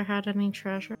spider had any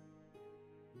treasure?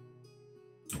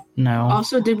 No.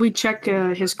 Also, did we check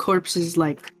his corpse's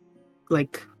like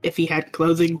if he had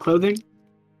clothing.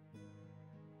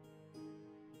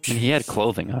 And he had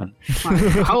clothing on. I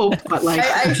hope, but like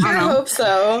I sure don't know. hope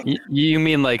so. You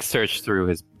mean like search through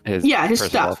his his personal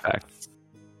stuff. effects?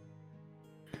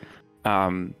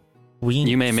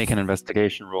 You may make an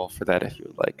investigation roll for that if you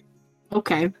would like.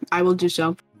 Okay, I will do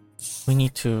so. We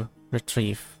need to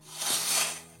retrieve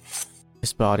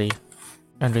his body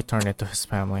and return it to his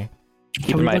family.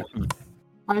 Keep in mind,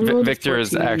 I rolled a Victor is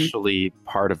 14. actually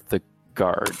part of the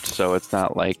guard, so it's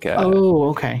not like. Oh,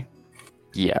 okay.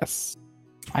 Yes.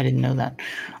 I didn't know that.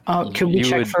 Could we You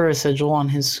check would- for a sigil on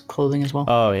his clothing as well?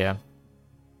 Oh yeah.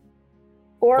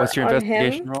 Or What's your on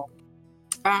investigation him. roll?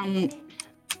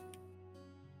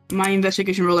 My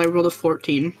investigation roll, I rolled a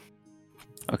 14.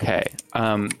 Okay.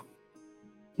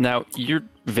 Now you're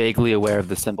vaguely aware of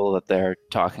the symbol that they're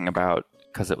talking about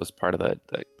because it was part of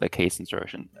the case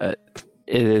instruction. It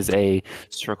is a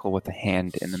circle with a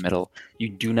hand in the middle. You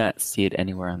do not see it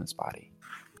anywhere on this body,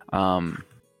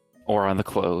 or on the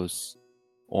clothes,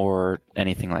 or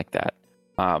anything like that.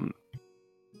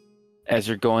 As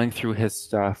you're going through his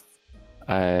stuff,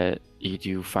 you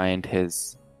do find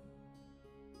his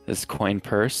coin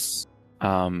purse,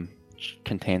 which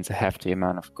contains a hefty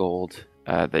amount of gold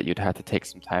that you'd have to take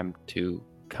some time to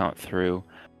count through,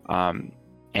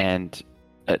 and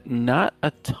not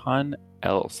a ton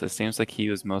else. It seems like he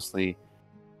was mostly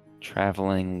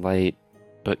traveling light,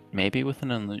 but maybe with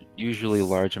an unusually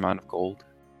large amount of gold.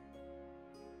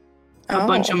 A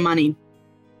bunch of money.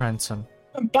 Ransom.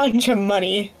 A bunch of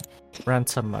money.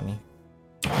 Ransom money.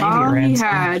 All he ransom.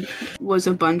 had was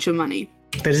a bunch of money.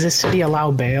 Does this city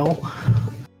allow bail?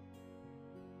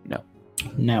 No.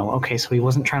 No. Okay, so he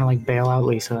wasn't trying to like bail out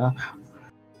Lisa.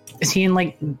 Is he in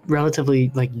like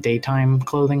relatively like daytime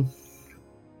clothing?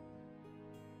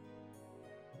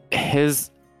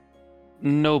 His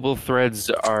noble threads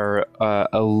are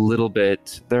a little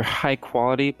bit. They're high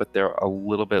quality, but they're a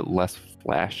little bit less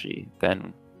flashy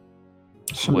than.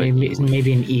 So what maybe you would-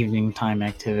 maybe an evening time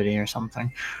activity or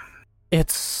something.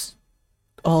 It's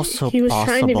also He was possible.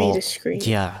 trying to be discreet.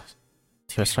 Yeah,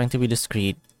 he was trying to be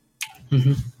discreet.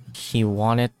 hmm He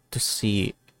wanted to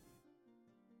see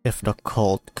if the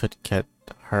cult could get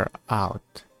her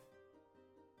out.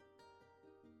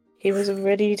 He was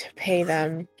ready to pay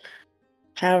them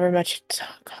however much it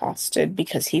costed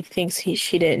because he thinks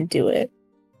she didn't do it.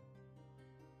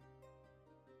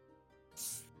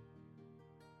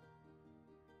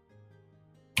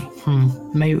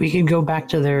 Maybe we could go back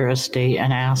to their estate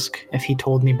and ask if he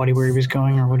told anybody where he was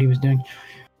going or what he was doing.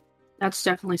 That's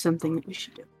definitely something that we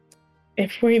should do.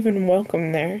 If we're even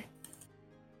welcome there.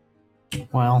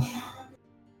 Well,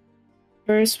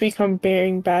 First, we come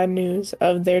bearing bad news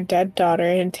of their dead daughter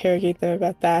and interrogate them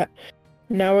about that.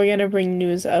 Now we're gonna bring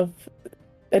news of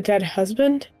a dead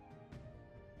husband?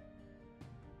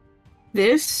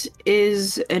 This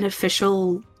is an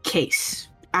official case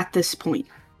at this point.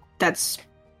 That's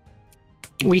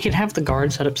we could have the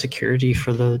guard set up security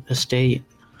for the estate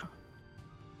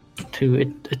to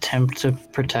attempt to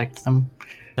protect them.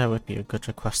 That would be a good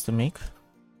request to make.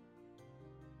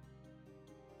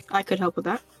 I could help with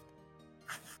that.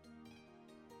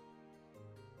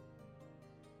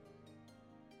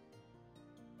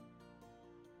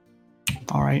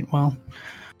 All right, well,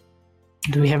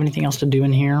 do we have anything else to do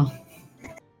in here?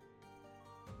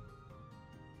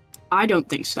 I don't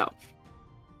think so.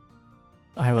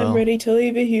 I will. I'm ready to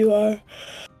leave if you are.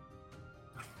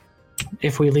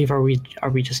 If we leave, are we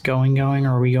just going,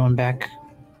 or are we going back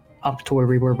up to where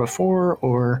we were before,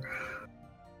 or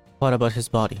What about his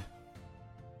body?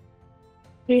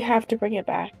 We have to bring it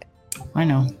back. I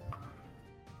know,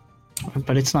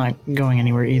 but it's not going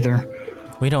anywhere either.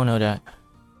 We don't know that.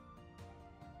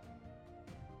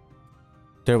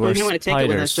 There were We're going to take it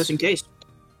with us spiders. just in case.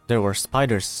 There were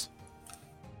spiders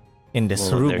in this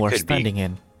Well, room there we're could be. standing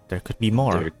in. There could be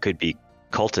more, There could be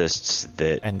cultists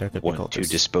that and there could be want to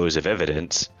cultists. dispose of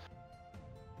evidence.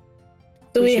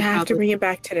 So We we should have to probably- bring it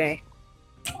back today.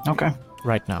 Okay,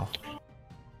 Right now.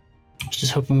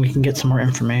 just hoping we can get some more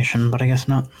information, but I guess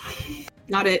not.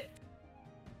 Not it.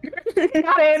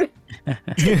 Not it.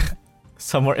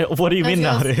 Somewhere. What do you mean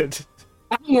That not feels- it?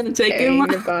 I'm gonna take Carrying him.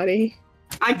 the body.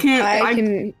 I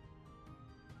can't.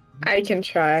 I can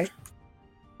try.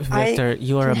 Victor,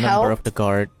 you are a can member help. of the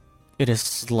guard. It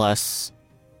is less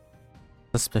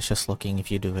suspicious looking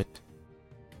if you do it.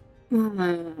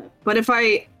 But if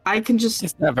I can just,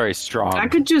 It's not very strong. I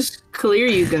could just clear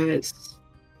you guys.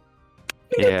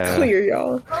 Yeah. Clear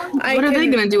y'all. What are they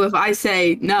gonna do if I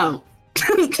say no?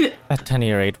 At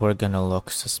any rate, we're gonna look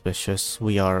suspicious.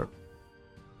 We are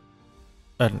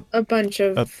A bunch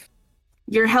of. Uh,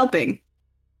 You're helping.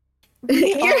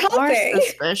 You're Are helping.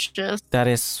 suspicious. That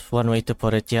is one way to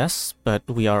put it, yes, but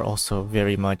we are also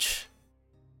very much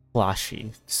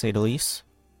flashy, to say the least.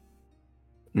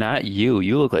 Not you.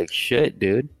 You look like shit,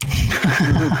 dude.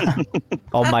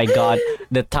 Oh my god,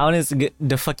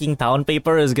 the fucking town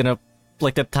paper is gonna,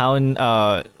 like the town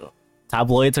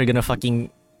tabloids are gonna fucking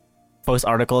post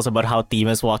articles about how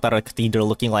Themis walked out of cathedral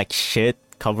looking like shit,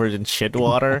 covered in shit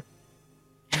water.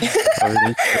 Covered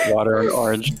in shit water and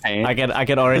orange paint. I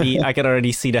can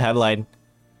already see the headline.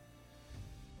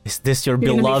 Is this your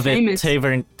You're gonna be beloved famous.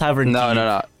 tavern No, tea?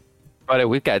 no. But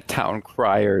we've got town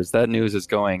criers. That news is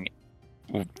going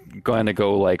to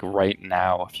go like right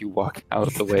now if you walk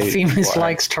out the way. Themis you are.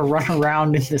 likes to run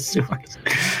around in the sewers.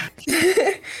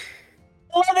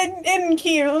 Beloved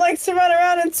innkeeper likes to run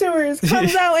around in sewers,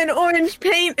 comes out in orange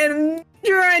paint and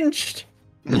drenched.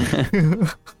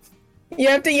 You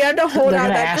have to hold They're out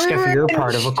gonna that ask if you're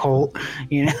part of a cult,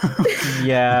 you know.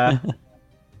 Yeah.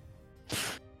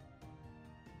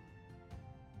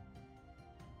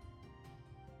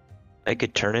 I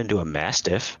could turn into a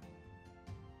mastiff.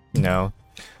 No.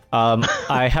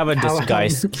 I have a How-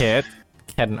 disguise kit.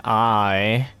 Can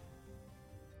I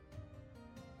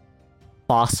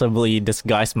possibly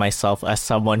disguise myself as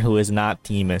someone who is not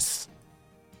Themis?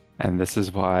 And this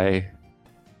is why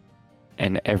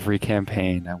in every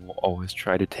campaign I will always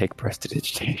try to take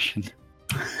prestidigitation.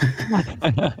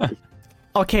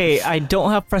 Okay, I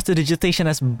don't have prestidigitation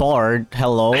as Bard.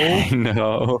 Hello? I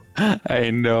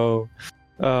know.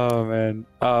 Oh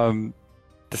man.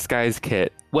 Disguise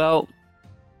kit. Well,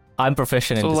 I'm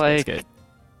proficient in So, disguise like, kit.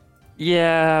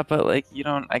 yeah, but like you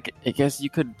don't. I guess you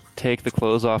could take the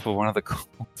clothes off of one of the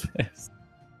cultists.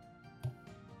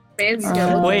 man's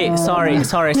yellow. Wait,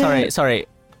 sorry.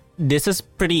 This is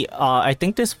pretty. I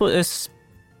think this is.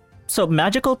 So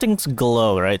magical things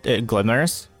glow, right? It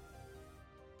glimmers.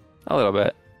 A little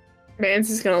bit. Man's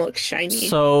is gonna look shiny.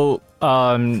 So,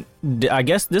 I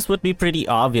guess this would be pretty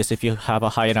obvious if you have a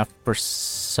high enough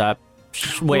perception.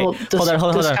 Wait, Well, hold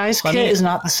on. Disguise Let kit me- is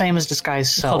not the same as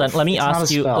disguise self. Hold on. Let me It's not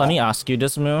ask a you. spell. Let me ask you,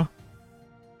 Dismu.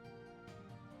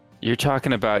 You're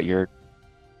talking about your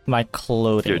My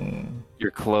clothing.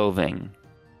 clothing.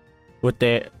 Would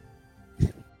they?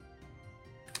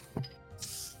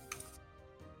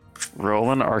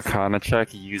 Roll an Arcana check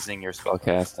using your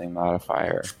spellcasting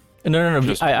modifier. No.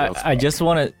 Just I real I just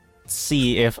want to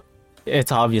see if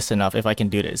it's obvious enough if I can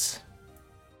do this.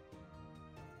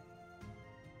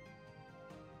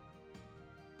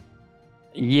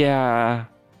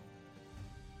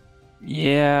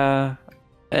 Yeah.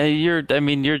 You're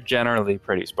generally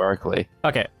pretty sparkly.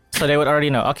 Okay, so they would already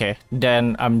know. Okay,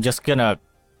 then I'm just gonna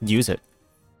use it.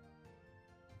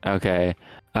 Okay.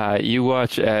 You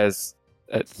watch as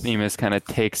Themis kind of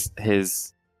takes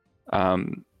his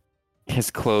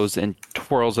clothes and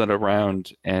twirls it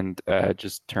around and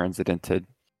just turns it into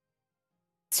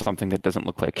something that doesn't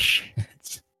look like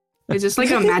shit. Is this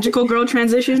like a magical girl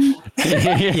transition?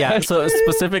 Yeah. So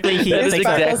specifically, he That's takes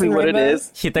out, exactly what it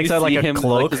is. he takes You out like see a him,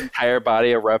 cloak. his entire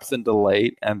body erupts into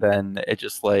light, and then it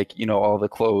just like all the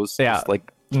clothes, Yeah. just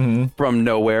like Mhm. from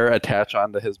nowhere, attach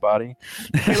onto his body.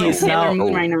 He's Sailor now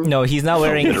Moon right now. no. He's now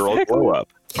wearing. Literal glow up.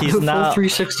 He's Full now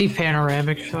 360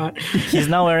 panoramic shot. he's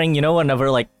now wearing. Whenever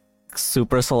like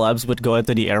super celebs would go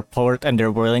into the airport and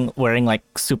they're wearing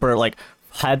like super like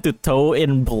head to toe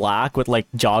in black with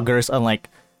like joggers and like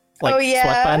Oh,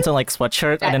 yeah. sweatpants and like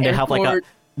sweatshirt, and then they have like a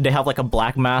airport.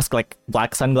 black mask, like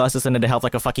black sunglasses, and then they have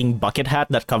like a fucking bucket hat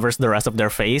that covers the rest of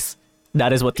their face.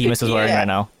 That is what Themis is wearing Yeah. right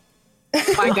now.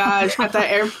 Oh my gosh, got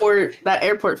that airport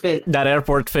fit. That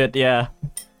airport fit, yeah.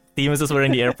 Themis is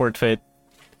wearing the airport fit.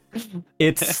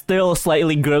 It's still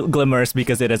slightly glimmers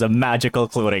because it is a magical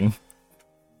clothing.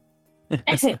 No,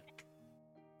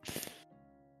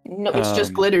 It's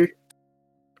just Um, glitter.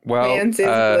 Well, man's is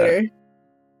glitter.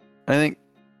 I think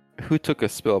who took a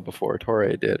spill before?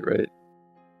 Torre did, right?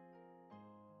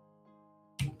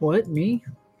 What, me?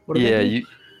 What did I Yeah, do?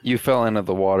 you fell into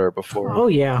the water before. Oh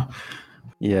yeah.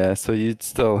 Yeah, so you'd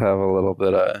still have a little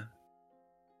bit of.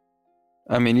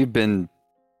 I mean, you've been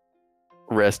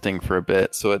resting for a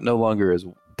bit, so it no longer is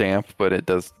damp, but it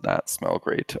does not smell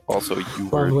great. Also, you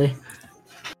were Lovely.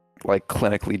 like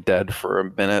clinically dead for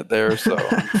a minute there, so.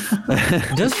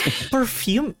 Does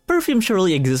perfume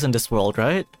surely exists in this world,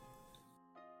 right?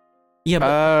 Yeah,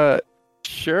 but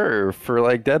Sure, for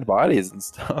like dead bodies and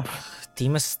stuff.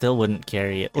 Themis still wouldn't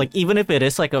carry it. Like even if it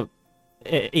is like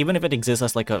even if it exists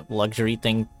as like a luxury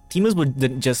thing, Themis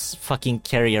wouldn't just fucking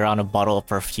carry around a bottle of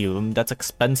perfume. That's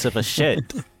expensive as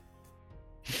shit.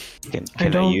 Can I I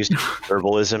don't- use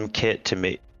herbalism kit to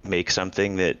make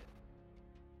something that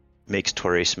makes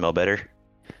Tori smell better?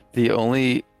 The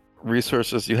only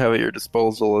resources you have at your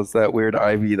disposal is that weird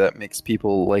ivy that makes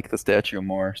people like the statue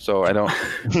more. So I don't.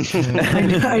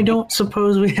 I don't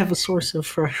suppose we have a source of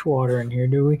fresh water in here,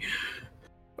 do we?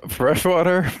 Fresh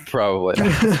water? Probably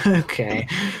not. Okay.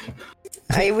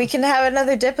 We can have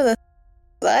another dip of the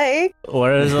like.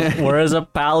 Where is a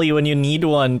pally when you need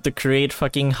one to create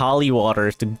fucking holly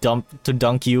water to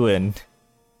dunk you in?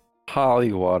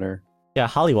 Holly water. Yeah,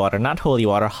 holly water, not holy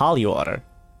water, holly water.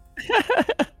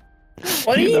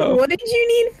 What did you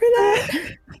need for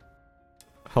that?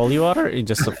 Holy water is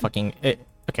just a fucking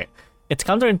okay. It's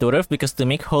counterintuitive because to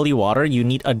make holy water, you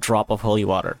need a drop of holy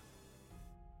water.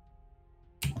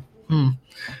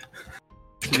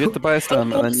 So you have to buy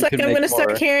some, and then you can I'm make gonna start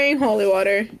more. carrying holy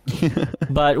water.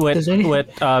 But Does any-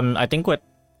 I think with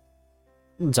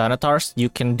Xanatars, you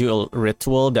can do a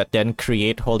ritual that then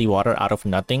create holy water out of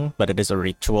nothing, but it is a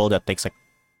ritual that takes like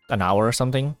an hour or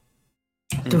something.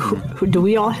 Do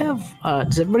we all have?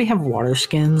 Does everybody have water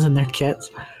skins in their kits?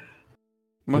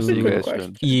 Most of you Good guys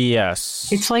question. should. Yes.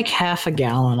 It's like half a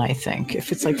gallon, I think.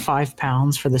 If it's like 5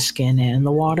 pounds for the skin and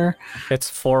the water, It's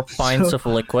 4 pints So- of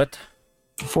liquid.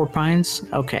 4 pints.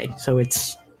 Okay, so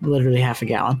it's literally half a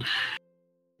gallon.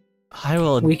 I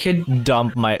will We could.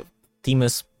 dump my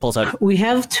Themis pulls out. We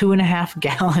have 2.5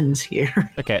 gallons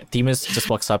here. Okay, Themis just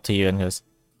walks up to you and goes,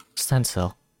 stand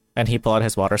still. And he pull out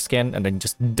his water skin and then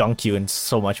just dunk you in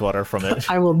so much water from it.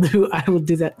 I will do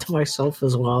that to myself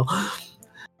as well.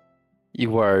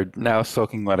 You are now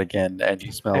soaking wet again, and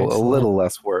you smell a Excellent. little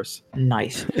less worse.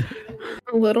 Nice.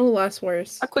 A little less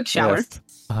worse. A quick shower.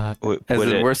 Yes. Would, As would,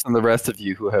 in it- worse than the rest of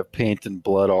you who have paint and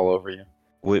blood all over you.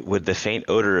 would the faint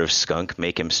odor of skunk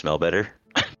make him smell better?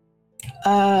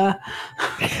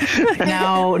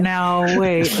 Now,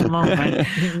 wait a moment.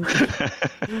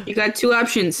 You got two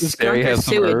options: Barry skunk or has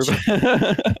some sewage.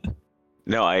 herb.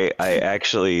 No, I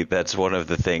actually, that's one of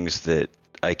the things that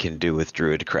I can do with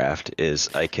Druidcraft is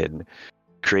I can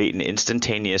create an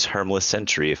instantaneous harmless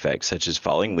sensory effect, such as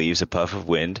falling leaves, a puff of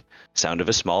wind, sound of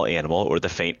a small animal, or the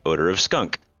faint odor of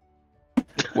skunk.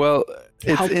 Well,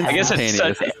 it's I I guess it's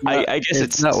instantaneous. I guess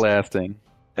it's not lasting.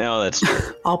 No, that's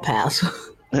true. I'll pass.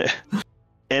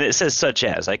 And it says such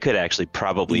as. I could actually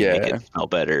probably make Yeah. it smell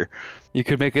better. You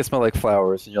could make it smell like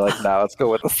flowers, and you're like, nah, let's go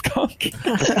with the skunk.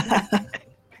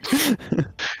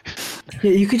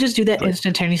 Yeah, you could just do that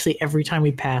instantaneously every time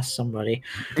we pass somebody.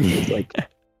 Like,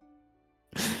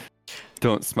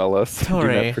 don't smell us. Do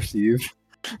Sorry. not perceive.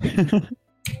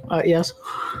 Yes.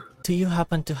 Do you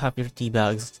happen to have your tea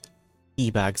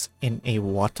bags in a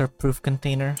waterproof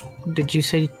container? Did you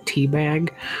say tea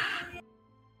bag?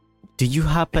 Do you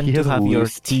happen He to has have your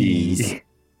loose tea. teas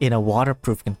in a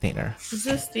waterproof container? Is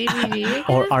this DVD?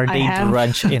 Or are I they have-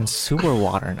 drenched in sewer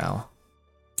water now?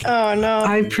 Oh no.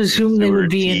 I presume they Sewer would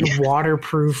be in tea.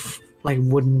 waterproof, like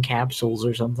wooden capsules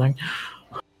or something.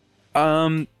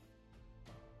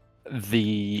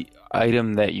 The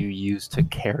item that you use to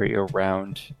carry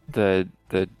around the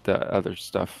other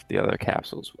stuff, the other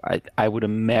capsules, I would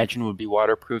imagine would be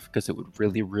waterproof because it would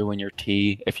really ruin your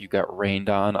tea if you got rained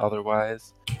on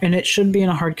otherwise. And it should be in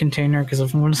a hard container because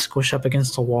if I'm going to squish up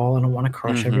against a wall, I don't want to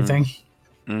crush Mhm. everything.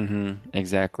 Mm-hmm.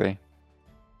 Exactly.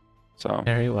 So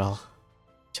Very well.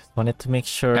 Just wanted to make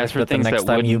sure As for that the things next that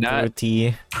time would you not- brew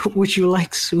tea. Would you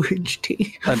like sewage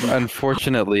tea?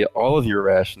 unfortunately, all of your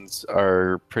rations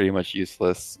are pretty much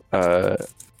useless.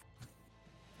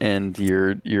 And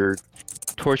your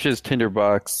torches,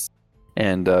 tinderbox,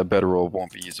 and bedroll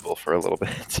won't be usable for a little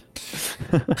bit.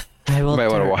 I You will might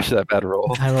want to tur- watch that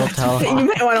bedroll. I will tell You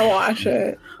might want to watch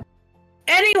it.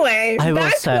 Anyway, I will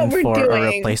back to send what we're for a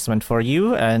doing. replacement for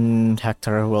you, and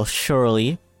Hector will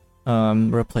surely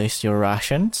replace your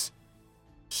rations.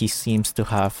 He seems to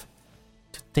have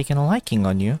taken a liking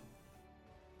on you.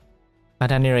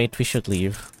 At any rate, we should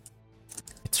leave.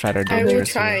 It's rather I will dangerous.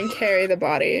 try here. and carry the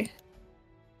body.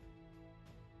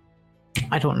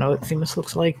 I don't know what Themis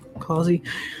looks like, Clausy.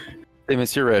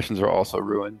 Amos, your rations are also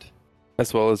ruined,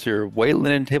 as well as your white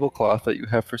linen tablecloth that you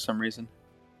have for some reason.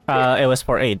 It was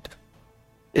for aid.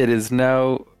 It is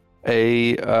now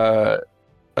a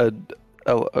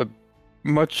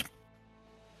much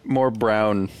more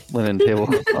brown linen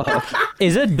tablecloth.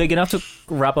 Is it big enough to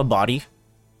wrap a body?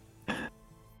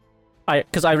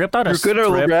 Because I ripped out a You're gonna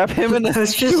strip. wrap him in a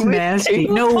That's just nasty.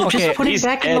 No, Okay, just put it He's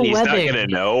back dead, in the he's not webbing. gonna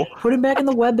know. Put it back in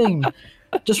the webbing.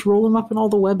 Just roll him up in all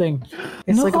the webbing.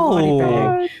 It's like a body No.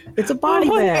 bag. It's a body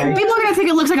bag. People are gonna think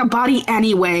it looks like a body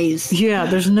anyways. Yeah,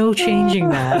 there's no changing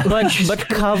that. But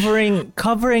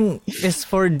covering is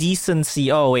for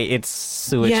decency. Oh wait, it's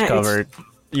sewage Yeah, it's- covered.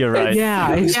 You're right.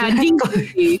 Yeah, Yeah, exactly.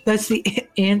 decency. That's the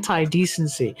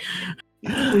anti-decency.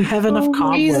 We have enough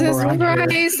cobweb Jesus around here.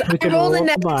 Christ! We I could rolled roll a up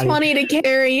net the body. 20 to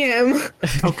carry him.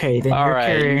 Okay, then All you're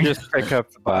right, you carrying. just pick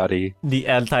up the body. The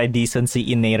anti-decency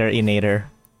inator.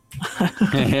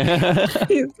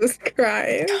 Jesus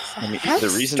Christ. I mean, How the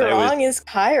reason I was strong is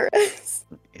Kyrus?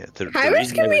 yeah, the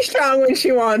Iris reason I can be was strong when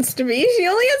she wants to be. She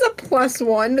only has a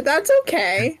 +1, but that's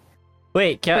okay.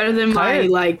 Wait, Better than my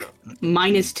like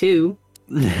 -2.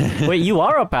 Wait, you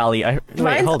are a pally. Wait,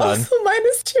 Mine's hold on. also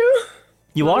 -2.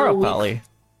 You are a Oh, pally.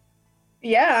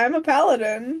 Yeah, I'm a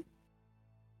paladin.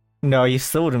 No, you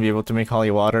still wouldn't be able to make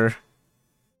holy water.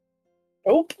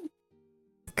 Nope.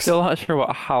 Still not sure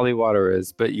what holy water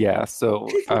is, but yeah. So,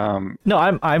 No,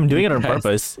 I'm doing it on Yes.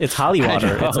 purpose. It's holy I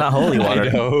water. know, It's not holy water. I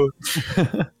know.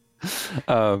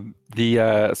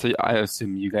 So I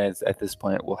assume you guys at this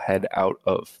point will head out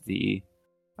of the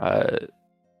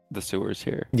sewers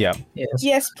here. Yeah. Yes.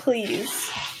 Yes, please.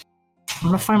 I'm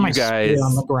gonna find You my guys- spear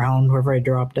on the ground wherever I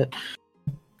dropped it.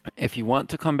 If you want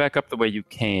to come back up the way you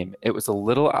came, it was a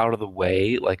little out of the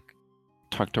way, like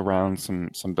tucked around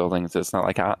some buildings. It's not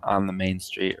like on the main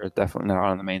street, or definitely not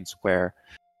on the main square.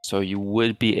 So you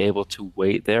would be able to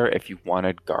wait there if you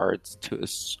wanted guards to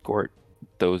escort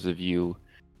those of you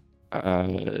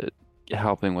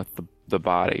helping with the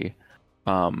body.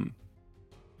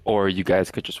 Or you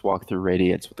guys could just walk through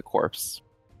Radiance with the corpse.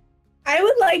 I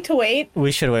would like to wait.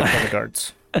 We should wait for the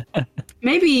guards.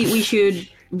 Maybe we should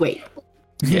wait.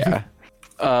 Yeah.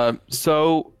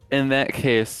 So in that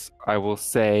case, I will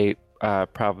say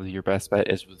probably your best bet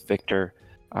is with Victor.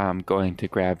 Going to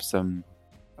grab some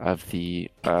of the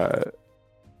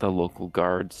local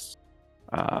guards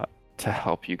to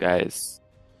help you guys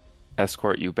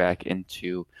escort you back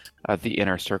into the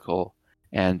inner circle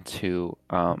and to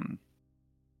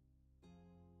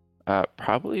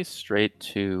probably straight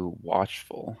to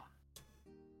Watchful.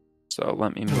 So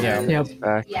let me move Yeah. this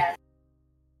back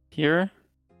here.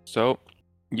 So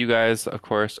you guys, of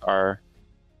course, are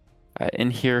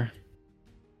in here,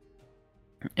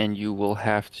 and you will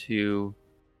have to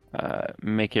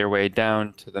make your way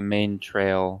down to the main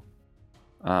trail,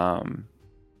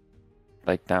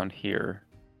 like down here,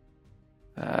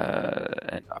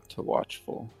 and up to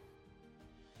Watchful,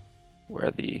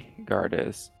 where the guard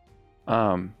is.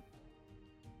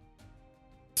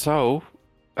 So,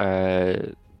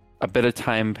 a bit of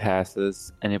time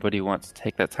passes. Anybody wants to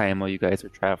take that time while you guys are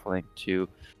traveling to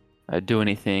do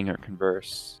anything or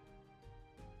converse?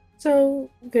 So,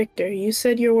 Victor, you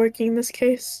said you're working this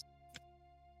case?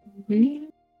 Mhm.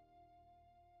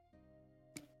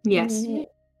 Yes.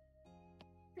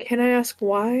 Can I ask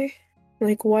why?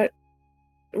 Like, what?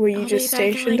 Were you I'll just be back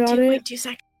in, stationed like, on 2.2 it?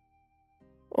 seconds.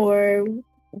 Or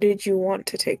did you want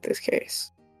to take this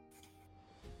case?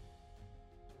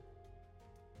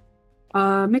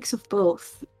 A mix of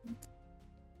both,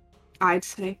 I'd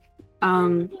say.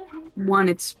 One,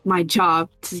 it's my job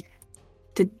to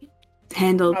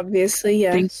handle Obviously,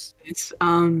 yes. things. It's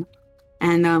and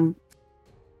I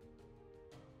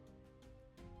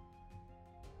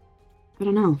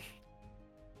don't know.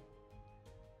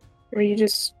 Were you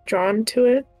just drawn to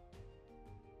it?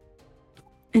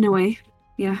 In a way,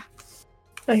 yeah.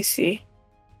 I see.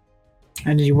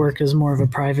 And did you work as more of a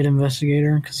private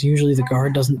investigator? Because usually the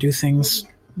guard doesn't do things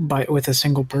with a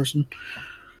single person.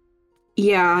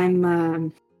 Yeah,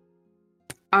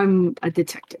 I'm a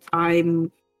detective.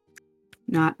 I'm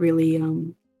not really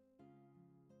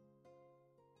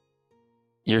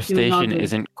Your doing all station the-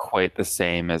 isn't quite the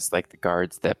same as like the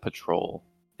guards that patrol,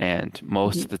 and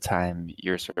most of the time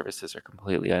your services are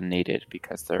completely unneeded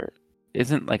because there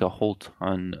isn't like a whole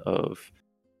ton of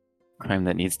crime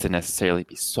that needs to necessarily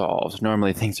be solved.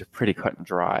 Normally things are pretty cut and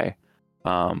dry.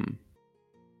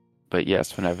 But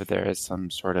yes, whenever there is some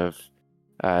sort of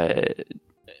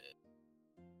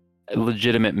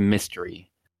legitimate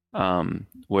mystery,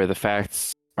 where the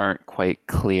facts aren't quite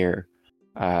clear,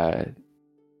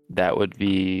 that would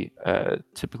be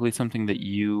typically something that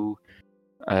you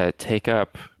take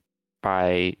up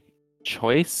by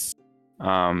choice,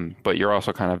 but you're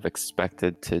also kind of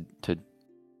expected to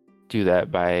do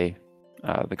that by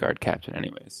the guard captain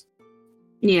anyways.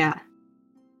 Yeah.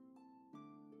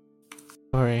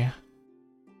 Sorry.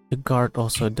 The guard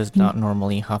also does not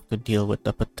normally have to deal with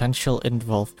the potential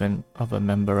involvement of a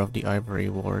member of the Ivory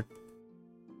Ward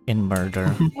in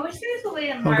murder.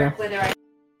 Okay.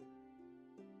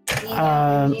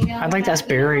 I'd like to ask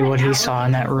Barry what he saw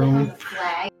in that room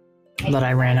that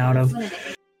I ran out of.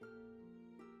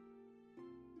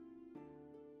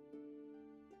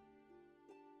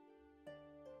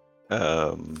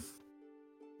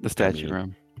 The statue mean-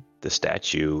 room. The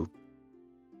statue,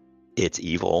 it's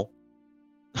evil.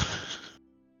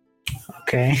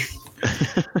 Okay.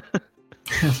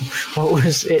 What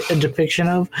was it a depiction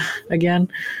of again?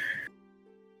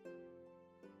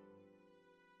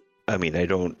 I mean, I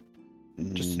don't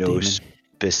Just a know demon.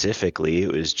 specifically.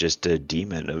 It was just a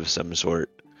demon of some sort.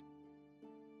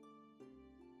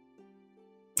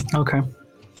 Okay.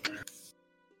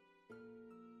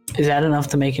 Is that enough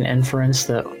to make an inference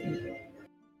that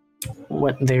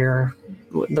what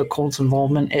the cult's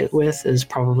involvement with is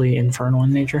probably infernal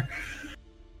in nature?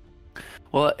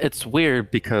 Well, it's weird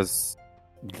because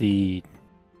the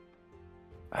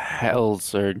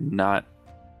hells are not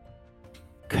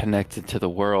connected to the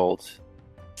world,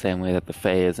 same way that the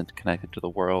Fae isn't connected to the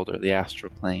world or the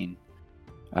astral plane.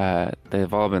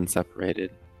 They've all been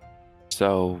separated.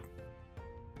 So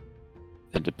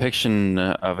the depiction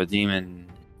of a demon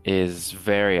is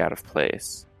very out of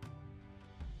place.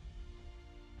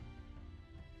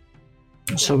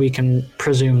 So we can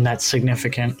presume that's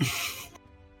significant.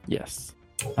 Yes.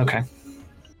 Okay.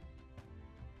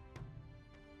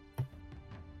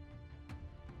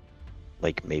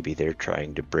 Like maybe they're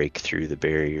trying to break through the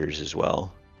barriers as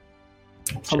well.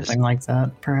 Something like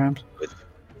that, perhaps. With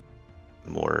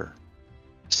more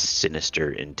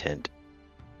sinister intent.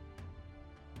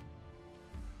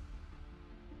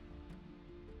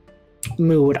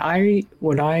 Moo, would I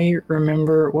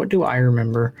remember, what do I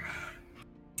remember?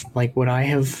 Like, would I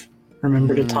have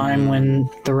remembered a time when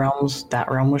that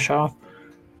realm was shut off?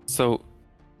 So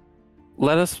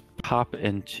let us pop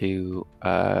into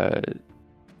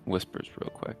Whispers real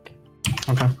quick.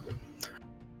 Okay.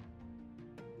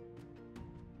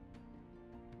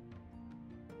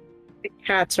 The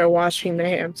cats are watching the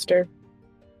hamster.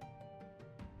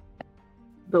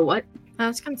 The what?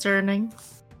 That's concerning.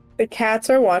 The cats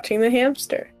are watching the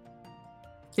hamster.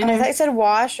 I thought you said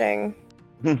washing.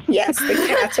 Yes, the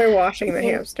cats are watching the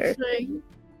hamster.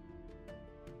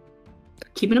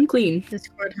 Keeping them clean.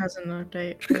 Discord has an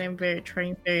update, and I'm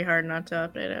trying very hard not to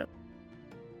update it.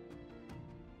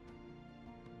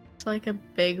 It's like a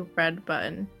big red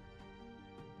button.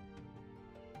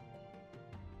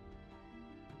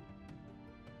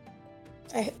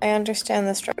 I understand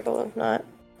the struggle of not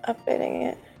updating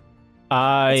it.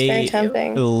 It's very I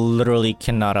tempting. literally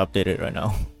cannot update it right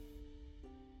now.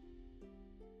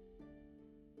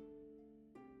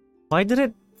 Why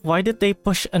did they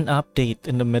push an update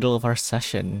in the middle of our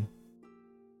session?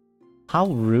 How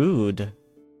rude.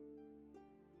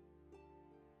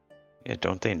 Yeah,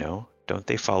 don't they know? Don't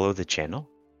they follow the channel?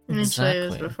 Actually, it was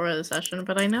Exactly. before the session,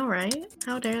 but I know, right?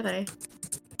 How dare they?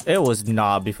 It was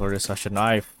not before the session.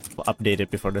 I updated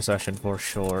before the session for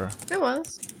sure. It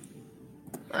was.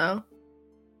 Oh.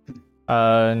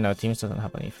 No, Teams doesn't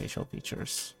have any facial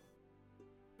features.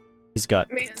 He's got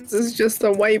This is just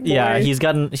a white boy. yeah, he's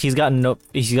got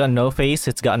no face,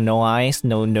 it's got no eyes,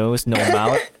 no nose, no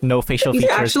mouth, no facial He's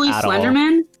features actually at all.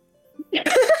 Slenderman?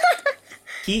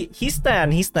 He's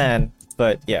Stan,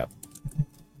 but yeah.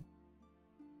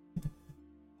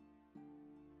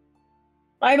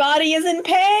 My body is in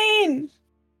pain!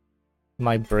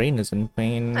 My brain is in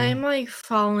pain. I'm like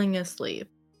falling asleep.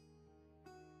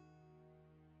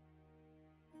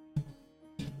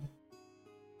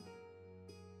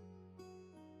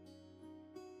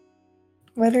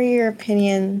 What are your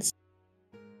opinions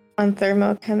on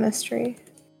thermochemistry?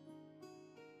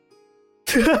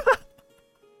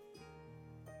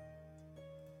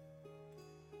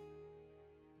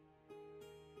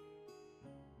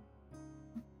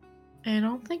 I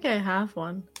don't think I have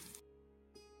one.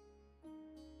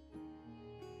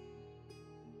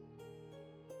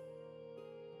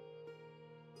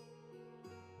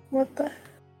 What the?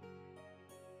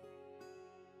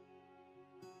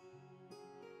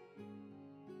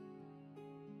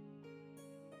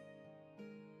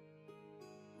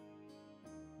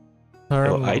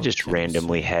 Oh, I just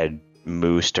randomly had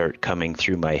Moo start coming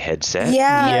through my headset.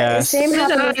 Yeah, Yes. same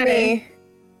happened with me.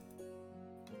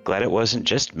 Glad it wasn't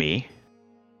just me.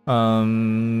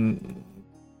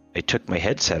 I took my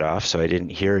headset off so I didn't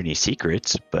hear any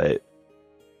secrets, but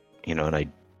and I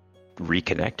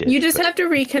reconnected. You just but- have to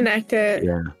reconnect it.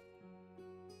 Yeah.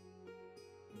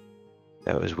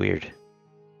 That was weird.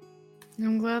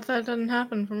 I'm glad that didn't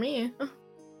happen for me.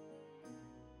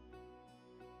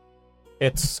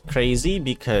 It's crazy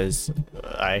because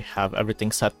I have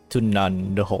everything set to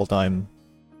none the whole time.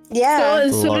 Yeah.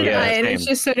 So did Yeah, I, and it same.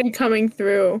 just started coming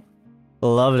through.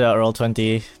 Love that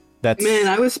Roll20. That's Man,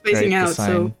 I was spacing great out, design.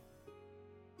 so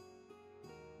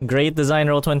Great design,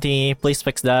 Roll20. Please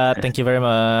fix that. Thank you very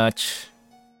much.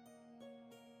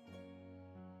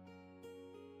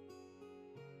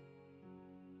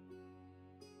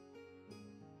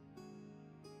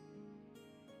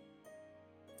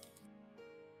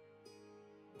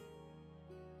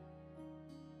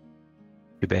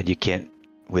 Too bad you can't,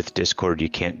 with Discord, you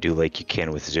can't do like you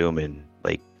can with Zoom and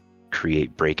like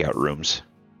create breakout rooms.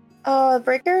 Oh, the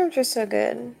breaker rooms are so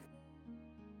good.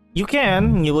 You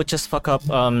can. You would just fuck up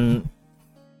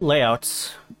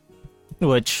layouts,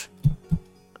 which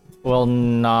will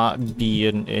not be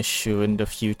an issue in the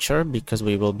future because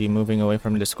we will be moving away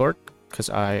from Discord because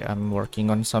I am working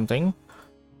on something.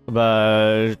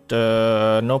 But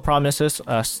no promises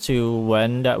as to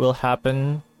when that will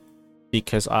happen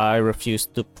because I refuse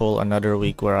to pull another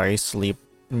week where I sleep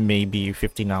maybe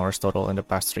 15 hours total in the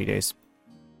past 3 days.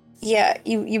 Yeah,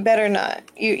 you better not.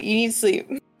 You need sleep.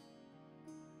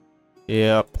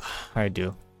 Yep, I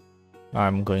do.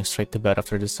 I'm going straight to bed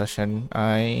after this session.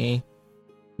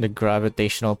 The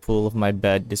gravitational pull of my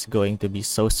bed is going to be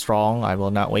so strong, I will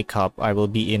not wake up. I will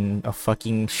be in a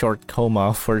fucking short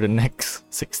coma for the next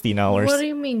 16 hours. What do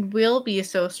you mean will be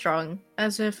so strong?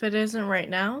 As if it isn't right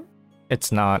now?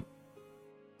 It's not.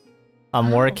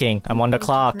 I'm Oh, working. I'm on the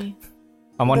clock. basically.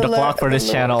 I'm on the clock for this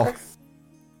channel.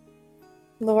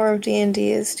 Lore of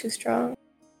D&D is too strong.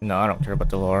 No, I don't care about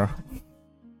the lore.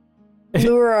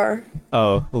 Lure.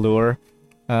 Oh, lure.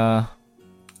 Kind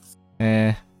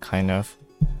of.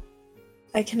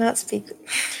 I cannot speak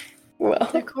well.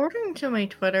 According to my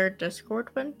Twitter, Discord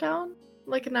went down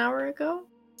like an hour ago.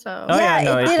 So Oh, yeah,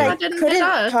 no, it it did. did. I Didn't couldn't hit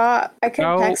us. talk. I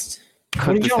couldn't No. text.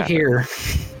 What did y'all hear?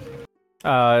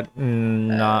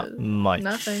 Not much.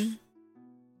 Nothing.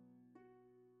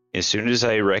 As soon as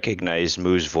I recognized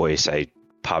Moo's voice, I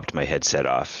popped my headset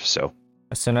off. So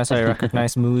As soon as I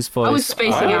recognized Moo's voice, was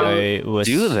spacing out. I was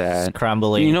Do that.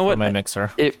 scrambling You know for what? my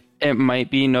mixer. It might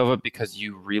be, Nova, because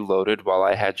you reloaded while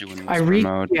I had you in I whisper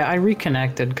mode. I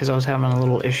reconnected because I was having a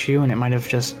little issue and it might have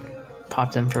just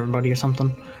popped in for everybody or something.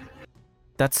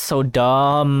 That's so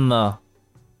dumb.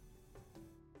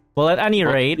 Well, at any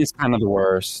rate, It's kind of the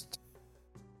worst.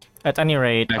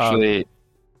 Actually,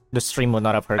 the stream would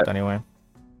not have hurt anyway.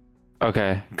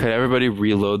 okay. Could everybody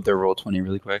reload their Roll20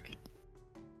 really quick?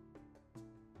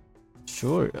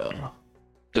 Sure.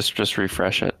 Just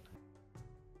refresh it.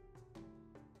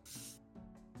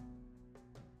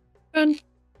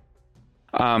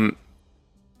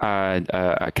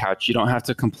 Couch, you don't have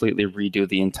to completely redo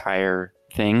the entire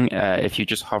thing. If you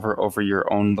just hover over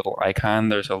your own little icon,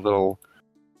 there's a little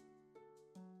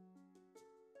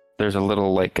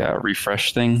like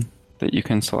refresh thing that you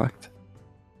can select.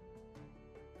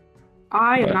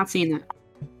 I have But- not seen that.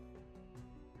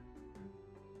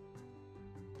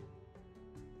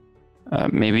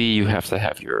 Maybe you have to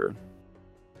have your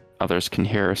others can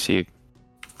hear or see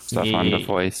stuff on the Yeah.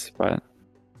 voice, but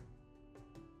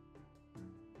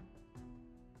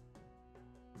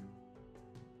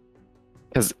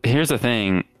because here's the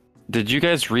thing, did you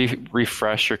guys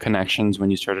refresh your connections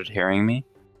when you started hearing me?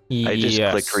 I just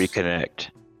Yes. clicked reconnect.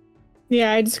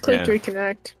 Yeah, I just clicked Yeah.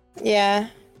 reconnect. Yeah.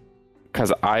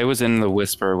 Because I was in the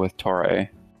whisper with Torre,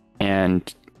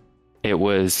 and it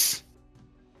was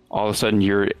all of a sudden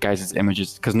your guys'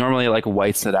 images, because normally it like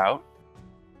whites it out.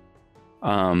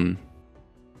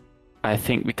 I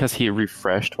think because he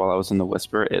refreshed while I was in the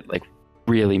whisper, it like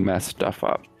really messed stuff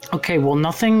up. Okay, well,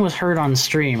 nothing was heard on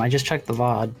stream. I just checked the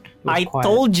VOD. It was I quiet.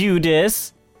 told you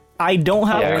this. I don't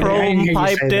have Yeah, I didn't Chrome hear you say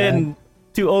piped that. in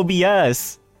to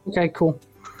OBS. Okay, cool.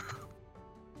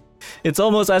 It's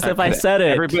almost as if I said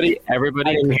it. Everybody,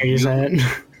 I didn't hear you say it.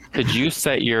 could you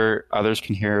set your others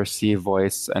can hear or see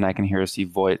voice, and I can hear or see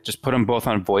voice? Just put them both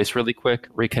on voice really quick,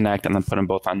 reconnect, and then put them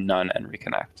both on none and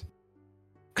reconnect.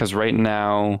 Because right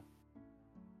now,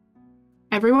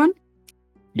 Everyone?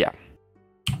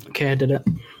 Okay, I did it.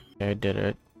 I did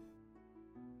it.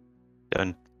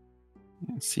 Done. I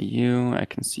can see you. I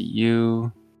can see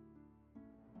you.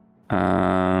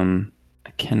 I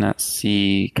cannot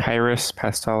see Kairos.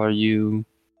 Pastel, are you?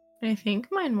 I think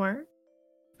mine worked.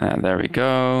 There we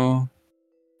go.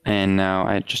 And now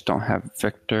I just don't have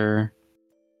Victor.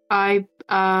 Wait,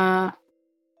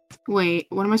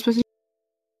 what am I supposed to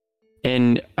do?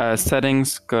 In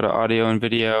settings, go to audio and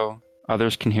video.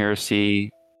 Others can hear or see.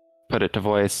 Put it to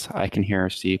voice. I can hear or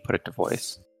see. Put it to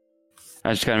voice.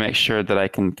 I just gotta make sure that I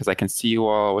can, because I can see you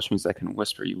all, which means I can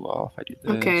whisper you all if I do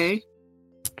this. Okay.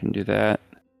 I can do that.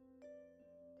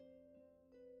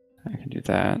 I can do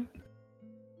that.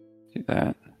 Do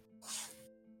that.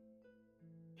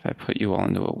 If I put you all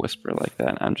into a whisper like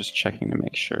that, I'm just checking to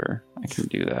make sure I can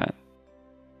do that.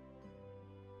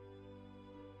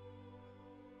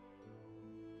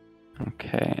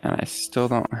 Okay, and I still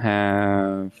don't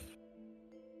have...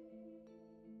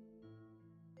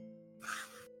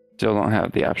 Still don't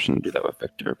have the option to do that with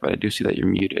Victor, but I do see that you're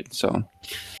muted, so...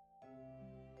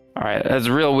 All right, that's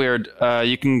real weird.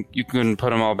 You can put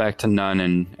them all back to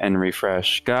none and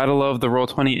refresh. Gotta love the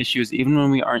Roll20 issues, even when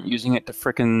we aren't using it to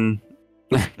frickin'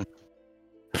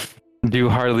 do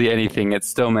hardly anything, it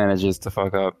still manages to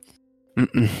fuck up.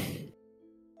 It's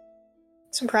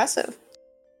impressive.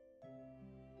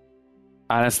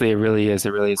 Honestly, it really is. It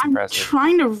really is I'm impressive.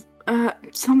 trying to.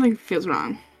 Something feels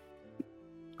wrong.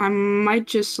 I might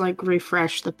just like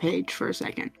refresh the page for a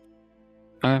second.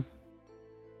 Okay.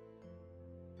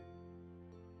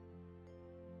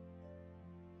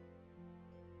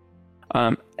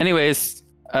 Anyways,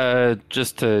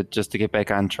 just to get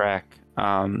back on track,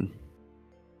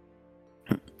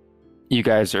 you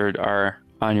guys are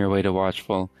on your way to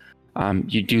Watchful.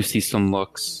 You do see some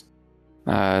looks,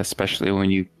 especially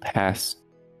when you pass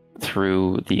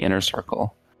through the inner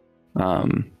circle.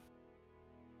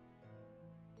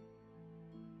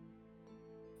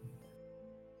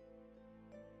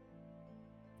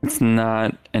 It's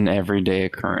not an everyday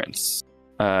occurrence,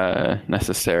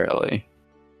 necessarily,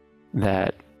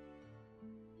 that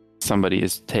somebody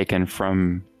is taken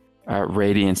from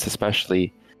Radiance,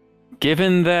 especially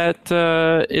given that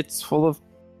it's full of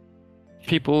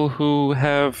people who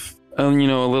have, a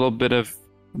little bit of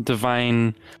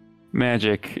divine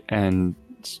magic, and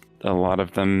a lot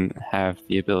of them have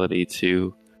the ability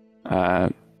to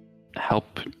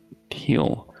help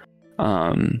heal.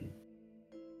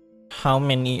 How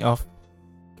many of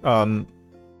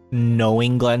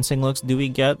knowing glancing looks do we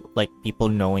get? Like people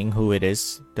knowing who it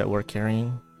is that we're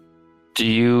carrying? Do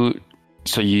you?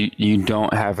 So you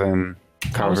don't have him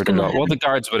covered at all? Well, the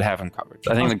guards would have him covered.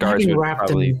 I think the guards would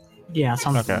probably. Yeah,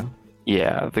 something. Okay.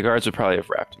 Yeah, the guards would probably have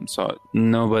wrapped him. So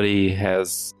nobody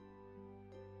has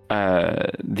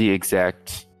the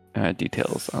exact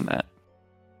details on that.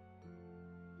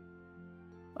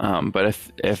 But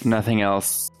if nothing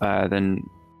else, then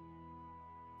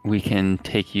we can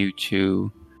take you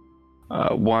to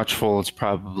Watchful. It's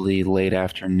probably late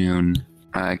afternoon,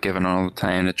 given all the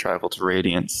time to travel to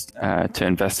Radiance to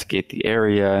investigate the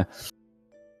area,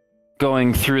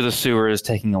 going through the sewers,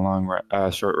 taking a long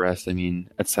short rest,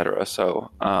 etc. So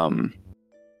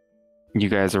you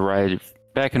guys arrive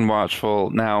back in Watchful.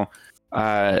 Now,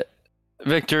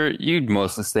 Victor, you'd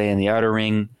mostly stay in the Outer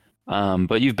Ring,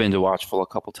 but you've been to Watchful a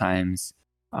couple times.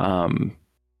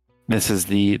 This is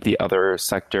the other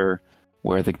sector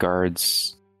where the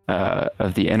guards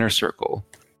of the inner circle,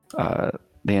 the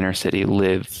inner city,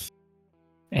 live,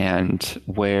 and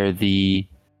where the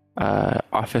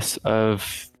office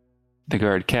of the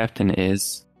guard captain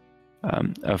is,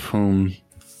 of whom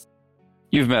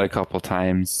you've met a couple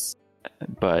times,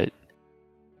 but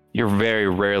you're very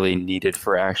rarely needed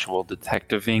for actual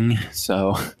detectiving,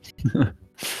 so...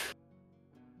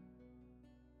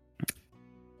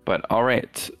 But all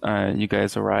right, you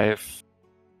guys arrive,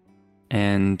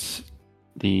 and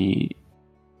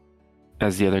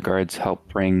as the other guards help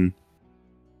bring,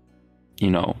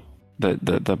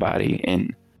 the body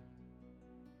in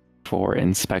for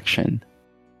inspection,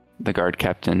 the guard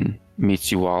captain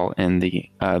meets you all in the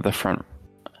front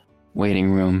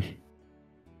waiting room.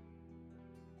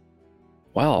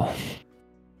 Well,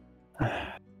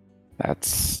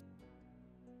 that's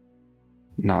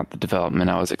not the development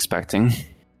I was expecting.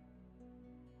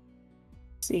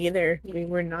 Either we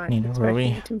were not Neither were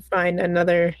expecting we. to find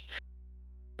another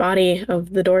body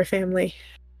of the Door family.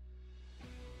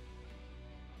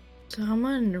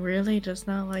 Someone really does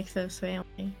not like this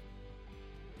family.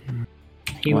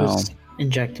 He was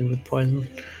injected with poison.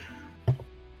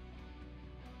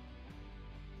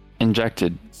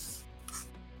 Injected.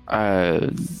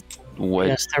 What?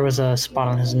 Yes, there was a spot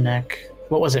on his neck.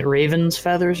 What was it? Raven's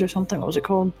feathers or something? What was it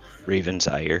called? Raven's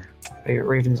ire.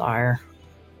 Raven's ire.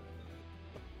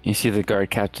 You see the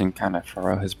guard captain kind of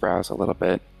furrow his brows a little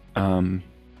bit. Not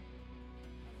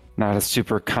a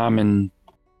super common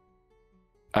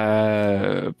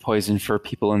poison for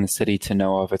people in the city to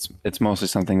know of. It's mostly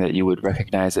something that you would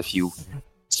recognize if you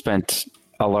spent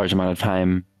a large amount of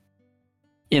time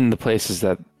in the places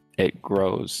that it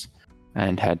grows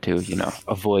and had to,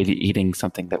 avoid eating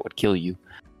something that would kill you.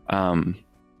 So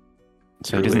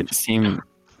it doesn't seem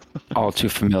all too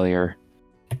familiar.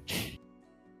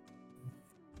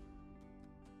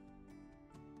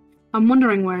 I'm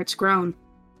wondering where it's grown.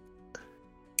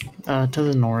 To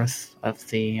the north of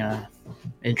the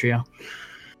Idria.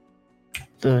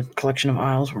 The collection of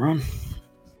isles we're on.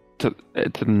 To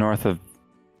the north of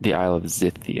the Isle of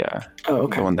Zithia. Oh,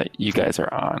 okay. The one that you guys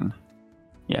are on.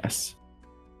 Yes.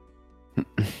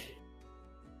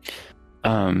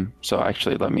 So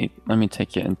actually, let me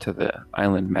take you into the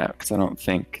island map, because I don't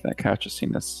think that Couch has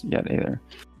seen this yet either.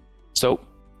 So,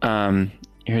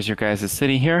 here's your guys'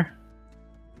 city here.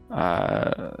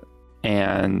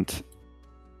 and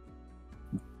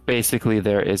basically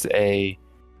there is a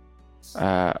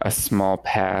small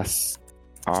pass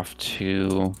off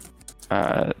to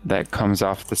that comes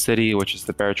off the city, which is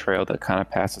the bear trail that kind of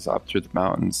passes up through the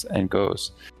mountains and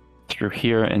goes through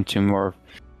here into more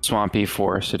swampy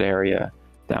forested area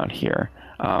down here.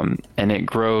 And it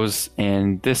grows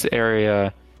in this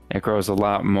area. It grows a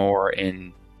lot more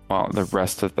in the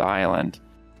rest of the island,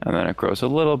 and then it grows a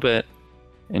little bit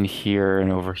in here and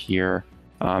over here.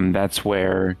 That's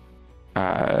where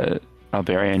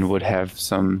Albarian would have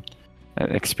some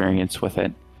experience with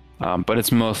it, but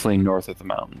it's mostly north of the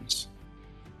mountains.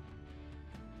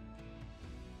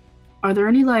 Are there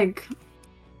any like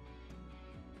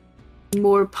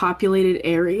more populated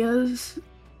areas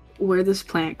where this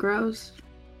plant grows?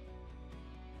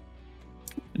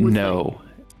 No,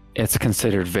 it's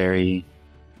considered very,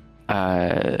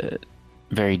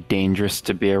 very dangerous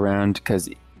to be around, because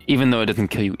even though it doesn't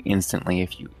kill you instantly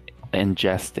if you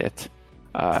ingest it,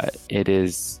 it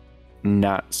is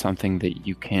not something that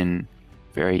you can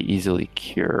very easily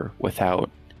cure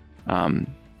without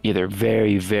either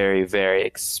very, very, very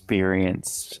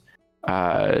experienced,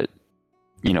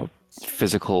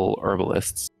 physical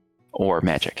herbalists or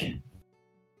magic.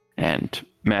 And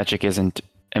magic isn't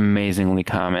amazingly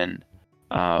common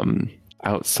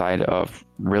outside of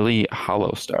really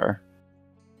Hollowstar.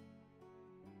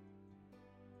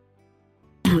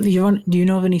 Do you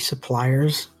know of any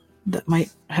suppliers that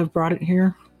might have brought it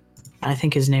here? I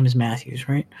think his name is Matthews,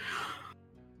 right?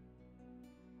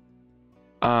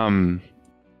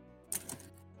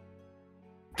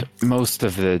 Most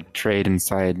of the trade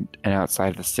inside and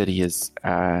outside the city is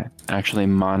actually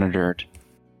monitored,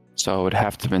 so it would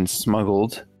have to have been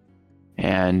smuggled,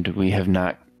 and we have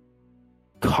not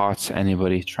caught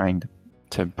anybody trying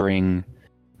to bring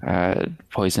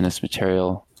poisonous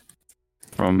material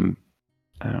from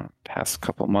past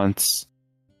couple months.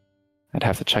 I'd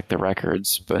have to check the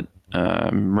records, but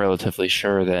I'm relatively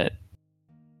sure that.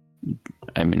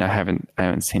 I mean, I haven't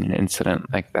seen an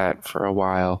incident like that for a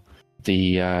while.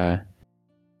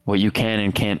 What you can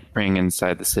and can't bring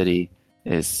inside the city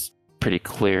is pretty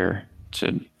clear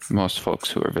to most folks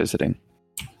who are visiting.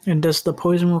 And does the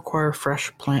poison require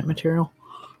fresh plant material?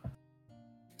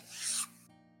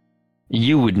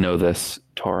 You would know this,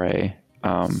 Torre.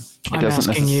 I'm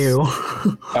asking you.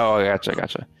 Oh,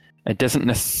 gotcha. It doesn't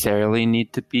necessarily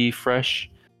need to be fresh.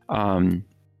 It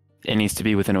needs to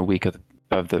be within a week of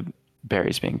the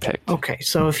berries being picked. Okay,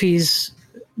 so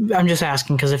I'm just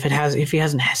asking because if he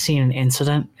hasn't seen an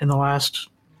incident in the last,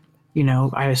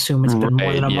 I assume it's been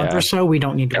more than a month or so. We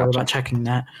don't need to worry about checking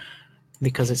that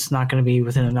because it's not going to be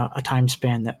within a time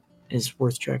span that is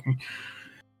worth checking.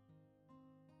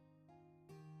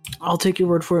 I'll take your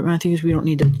word for it, Matthews. We don't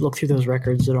need to look through those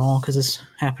records at all because this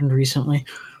happened recently.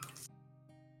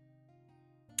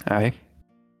 Aye.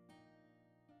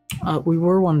 We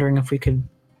were wondering if we could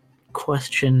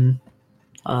question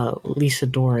Lisa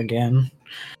Dore again,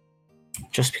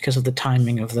 just because of the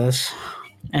timing of this,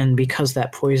 and because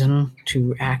that poison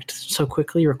to act so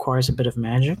quickly requires a bit of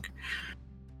magic.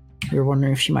 We were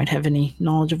wondering if she might have any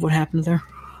knowledge of what happened there.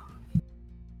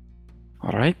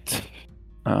 All right.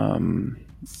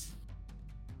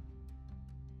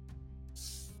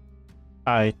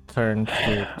 I turn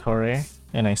to Torre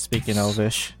and I speak in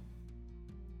Elvish.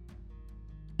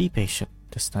 Be patient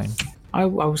this time. I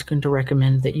was going to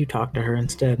recommend that you talk to her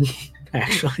instead,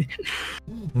 actually.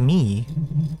 Me?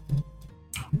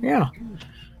 Yeah.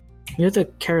 You're the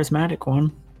charismatic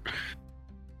one.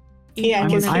 Yeah,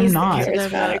 I'm not.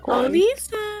 Charismatic one.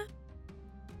 Lisa.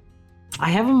 I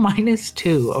have a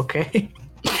 -2, okay?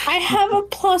 I have a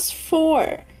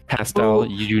 +4. Pastel,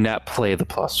 you do not play the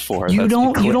 +4. You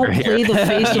don't here. play the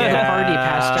face of the party,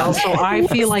 Pastel, so I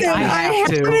feel like I have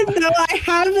to. I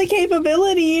have the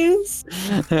capabilities.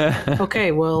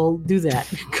 Okay, well, do that,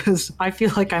 because I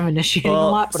feel like I'm initiating a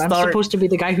lot, but I'm supposed to be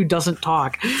the guy who doesn't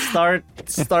talk.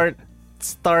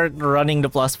 Start running the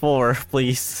 +4,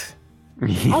 please.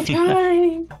 I'll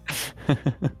try.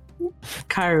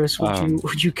 Kairos,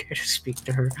 would you care to speak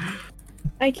to her?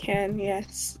 I can,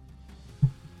 yes.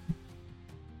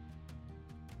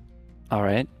 All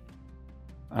right.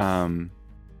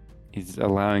 He's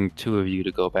allowing two of you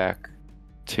to go back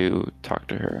to talk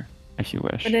to her, if you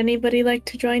wish. Would anybody like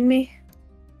to join me?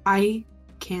 I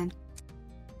can.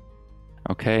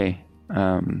 Okay.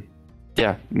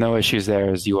 Yeah, no issues there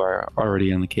as you are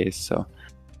already in the case. So,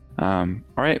 all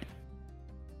right.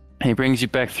 He brings you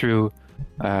back through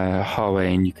a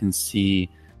hallway, and you can see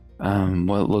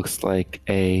what looks like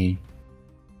a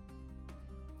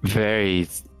very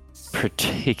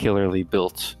particularly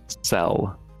built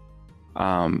cell.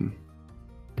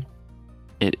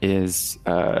 It is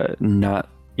not,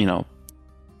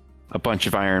 a bunch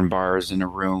of iron bars in a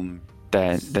room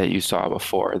that you saw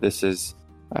before. This is,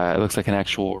 it looks like an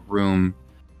actual room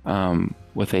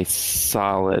with a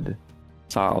solid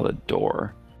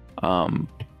door.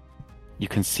 You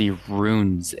can see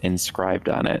runes inscribed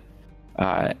on it.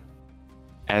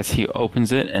 As he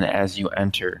opens it and as you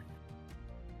enter,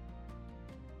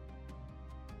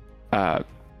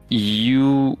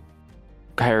 you,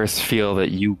 Kairos, feel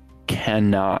that you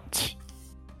cannot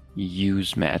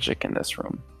use magic in this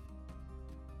room.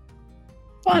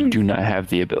 Fun. You do not have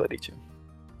the ability to.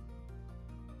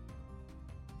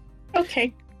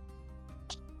 Okay.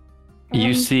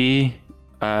 You see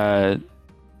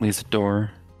Lisa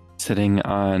Dorr sitting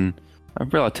on a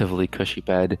relatively cushy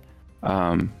bed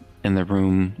in the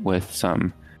room with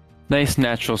some nice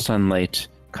natural sunlight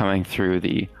coming through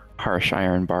the harsh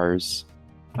iron bars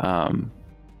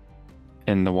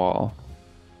in the wall.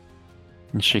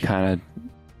 And she kind of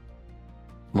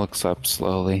looks up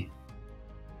slowly.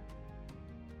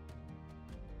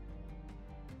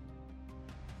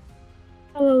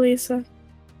 Hello, Lisa.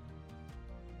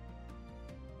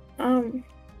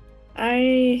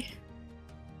 I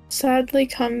sadly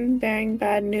come bearing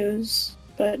bad news,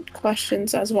 but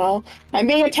questions as well. I'm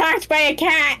being attacked by a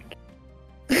cat!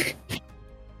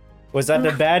 Was that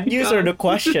the bad news or the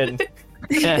question?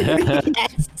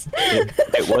 Yes.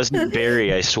 It wasn't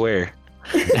Barry, I swear.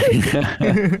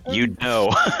 You'd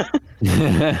know.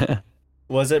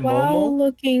 Was it While Momo?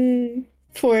 looking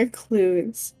for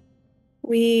clues,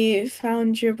 we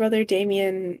found your brother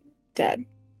Damien dead.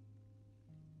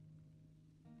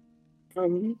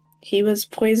 He was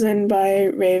poisoned by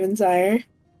Raven's Ire,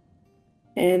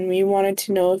 and we wanted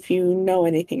to know if you know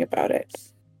anything about it.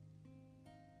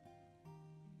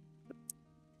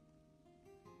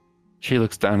 She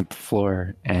looks down at the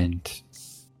floor and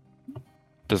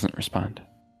doesn't respond.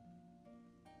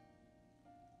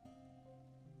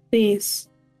 Please,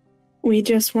 we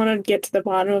just want to get to the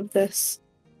bottom of this.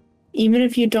 Even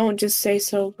if you don't, just say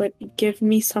so, but give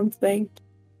me something.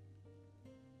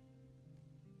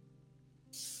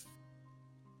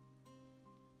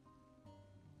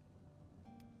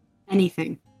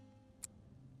 Anything.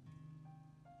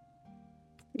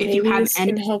 If Maybe you have this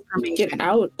any can help you information. get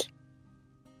out.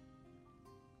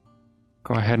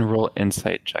 Go ahead and roll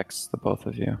insight checks, the both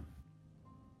of you.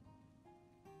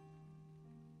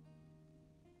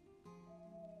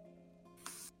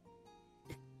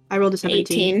 I rolled a 17.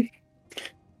 18.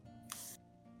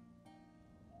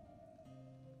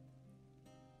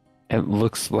 It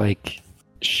looks like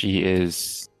she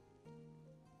is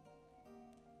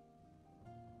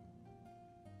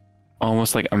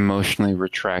almost like emotionally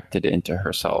retracted into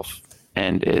herself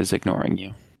and is ignoring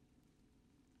you.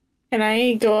 Can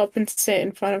I go up and sit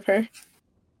in front of her?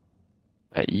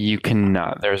 You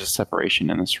cannot. There's a separation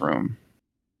in this room.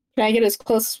 Can I get as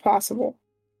close as possible?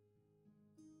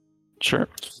 Sure.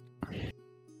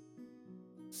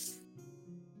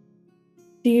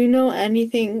 Do you know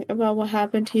anything about what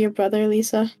happened to your brother,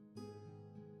 Lisa?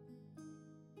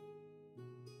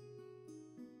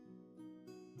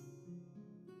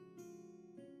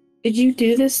 Did you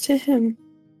do this to him?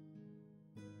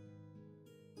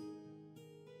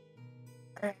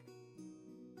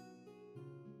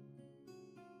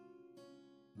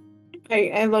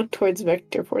 I look towards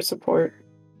Victor for support.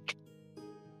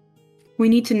 We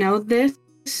need to know this.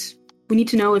 We need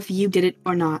to know if you did it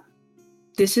or not.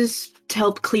 This is to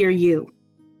help clear you.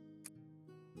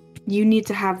 You need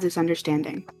to have this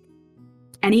understanding.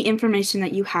 Any information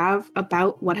that you have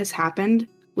about what has happened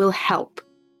will help.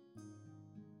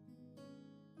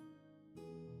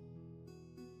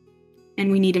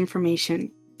 And we need information.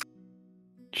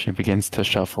 She begins to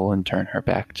shuffle and turn her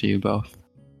back to you both.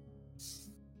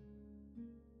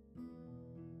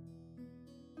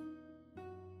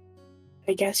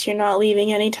 I guess you're not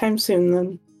leaving anytime soon,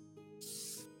 then.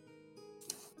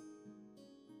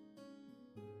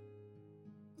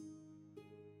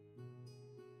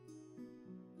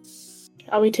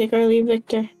 Shall we take our leave,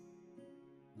 Victor?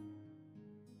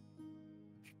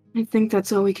 I think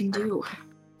that's all we can do.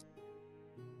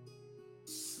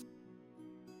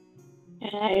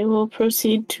 I will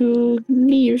proceed to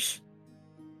leave.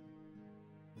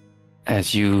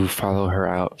 As you follow her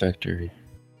out, Victor,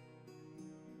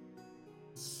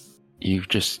 you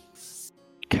just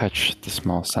catch the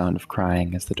small sound of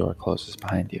crying as the door closes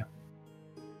behind you.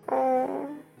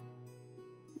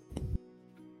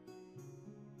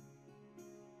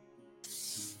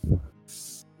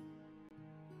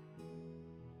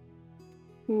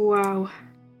 Wow.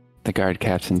 The guard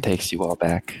captain takes you all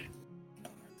back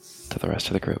to the rest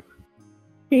of the group.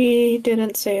 He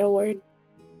didn't say a word.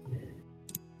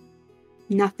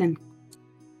 Nothing.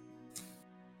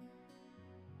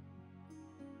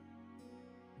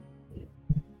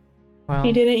 Well,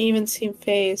 He didn't even seem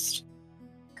fazed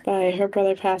by her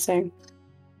brother passing.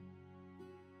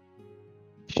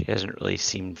 She hasn't really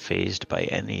seemed phased by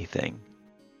anything.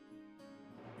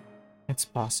 it's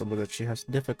possible that she has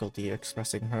difficulty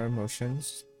expressing her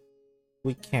emotions.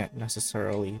 We can't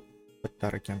necessarily put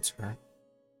that against her.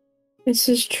 This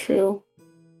is true.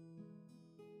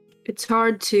 It's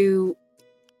hard to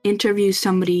interview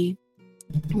somebody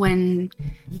when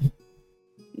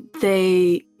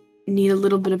they need a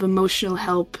little bit of emotional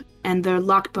help and they're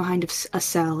locked behind a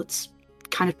cell. It's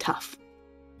kind of tough.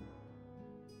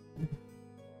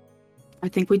 I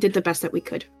think we did the best that we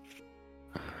could.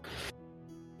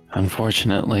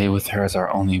 Unfortunately, with her as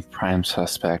our only prime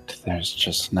suspect, there's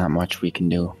just not much we can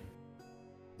do.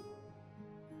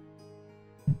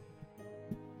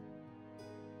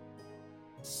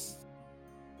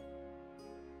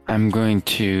 I'm going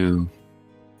to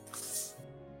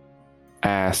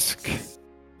ask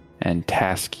and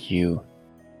task you,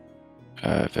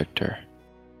 Victor,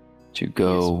 to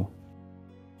go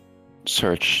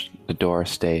search the Door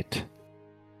estate.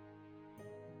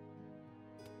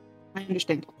 I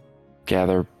understand.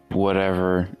 Gather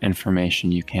whatever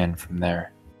information you can from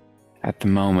there. At the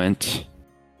moment,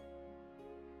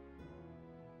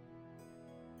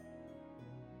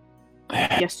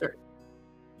 Yes, sir.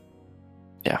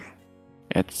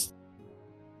 it's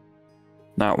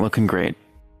not looking great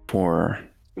for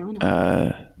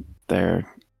their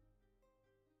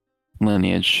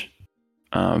lineage.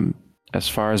 As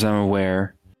far as I'm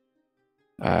aware,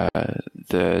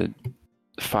 the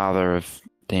father of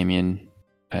Damien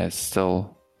is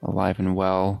still alive and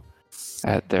well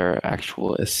at their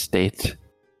actual estate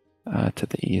to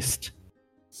the east.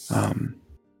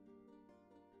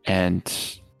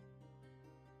 And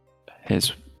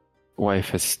his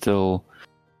wife is still,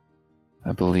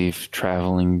 I believe,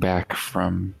 traveling back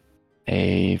from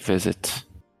a visit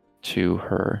to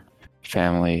her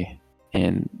family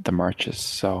in the Marches.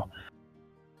 So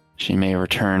she may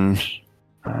return,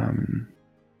 at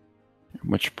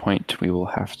which point we will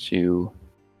have to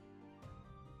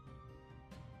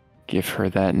give her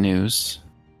that news.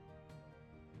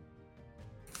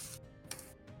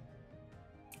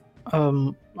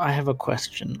 I have a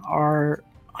question.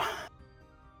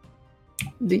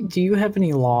 Do you have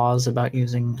any laws about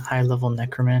using high-level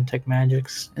necromantic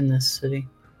magics in this city?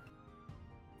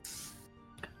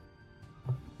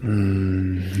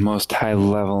 Most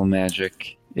high-level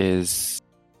magic is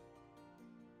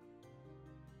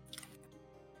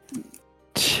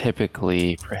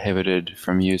typically prohibited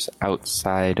from use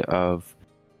outside of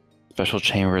special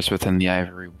chambers within the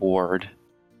Ivory Ward.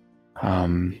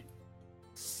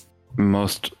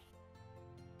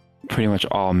 Pretty much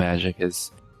all magic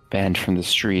is banned from the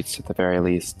streets at the very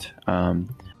least,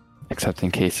 except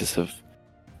in cases of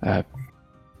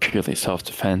purely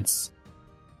self-defense,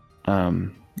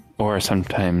 or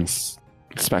sometimes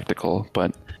spectacle,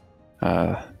 but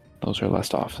those are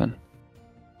less often.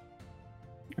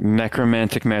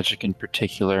 Necromantic magic in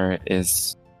particular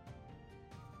is...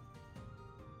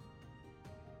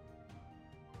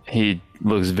 He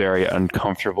looks very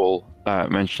uncomfortable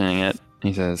mentioning it.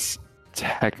 He says,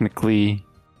 technically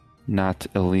not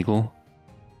illegal,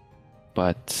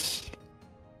 but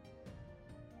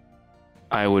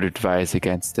I would advise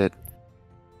against it.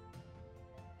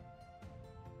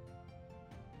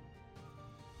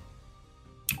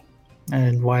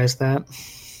 And why is that?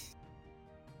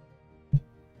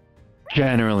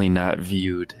 Generally not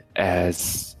viewed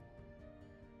as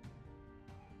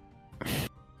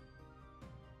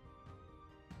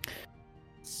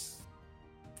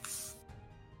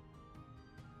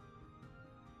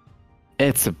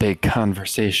it's a big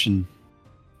conversation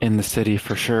in the city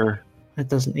for sure. It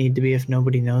doesn't need to be if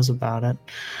nobody knows about it.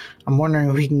 I'm wondering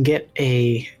if we can get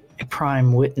a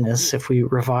prime witness if we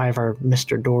revive our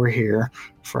Mr. Door here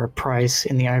for a price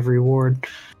in the Ivory Ward,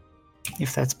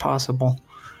 if that's possible.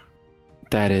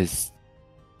 That is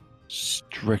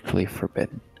strictly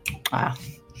forbidden.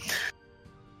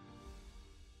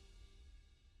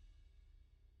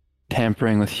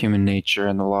 Tampering with human nature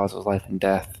and the laws of life and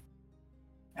death,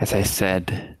 as I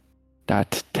said,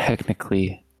 not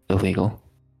technically illegal,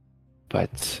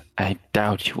 but I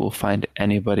doubt you will find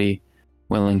anybody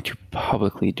willing to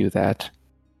publicly do that,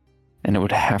 and it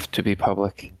would have to be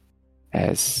public,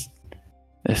 as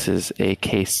this is a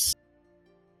case,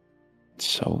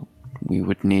 so we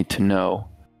would need to know.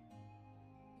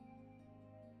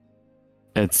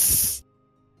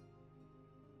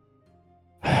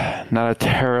 Not a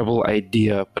terrible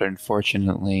idea, but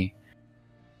unfortunately,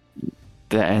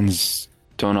 the ends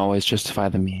don't always justify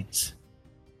the means.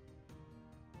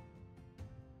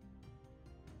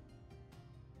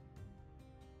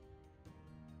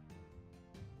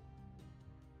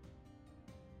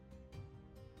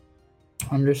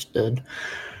 Understood.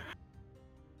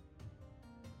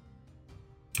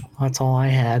 That's all I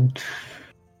had.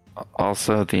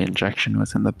 Also, the injection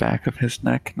was in the back of his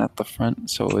neck, not the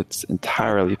front, so it's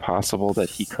entirely possible that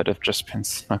he could have just been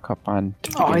snuck up on.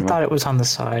 Oh, I thought it was on the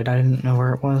side. I didn't know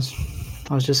where it was.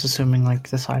 I was just assuming like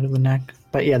the side of the neck.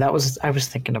 But yeah, I was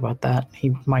thinking about that.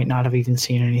 He might not have even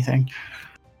seen anything.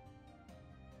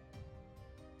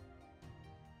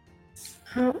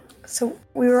 So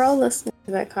we were all listening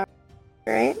to that conversation,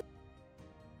 right?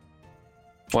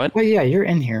 What? Well, yeah, you're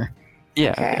in here.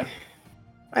 Yeah. Okay.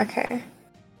 Okay.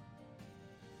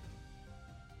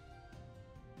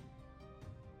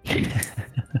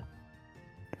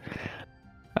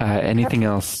 Anything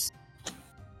else?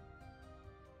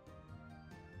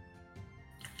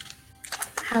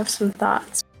 Have some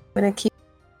thoughts. I'm gonna keep.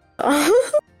 I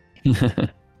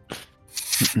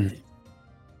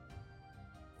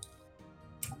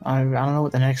don't know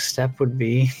what the next step would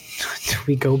be. Do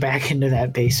we go back into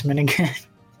that basement again?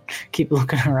 Keep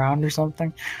looking around or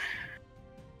something?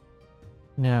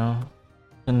 No.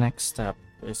 The next step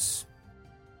is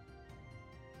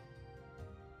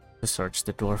to search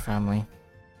the Door family.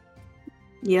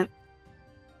 Yep.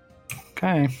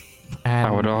 Okay. And I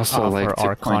would also offer like to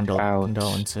our point out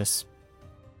condolences.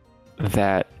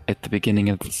 that at the beginning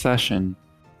of the session,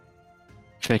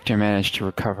 Victor managed to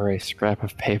recover a scrap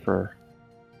of paper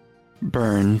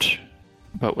burned,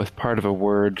 but with part of a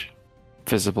word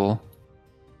visible.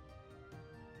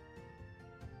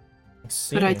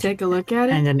 Could I take a look at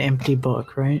it? And an empty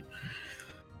book, right?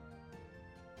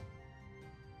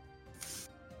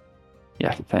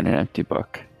 Yeah, then an empty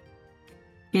book.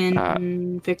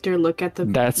 Can Victor look at the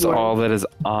That's word? all that is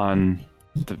on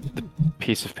the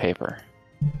piece of paper.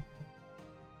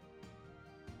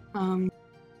 Oh.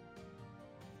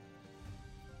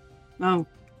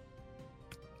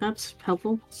 That's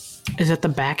helpful. Is it the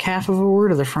back half of a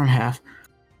word or the front half?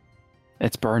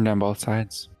 It's burned on both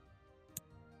sides.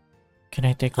 Can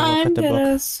I take a look I'm at the gonna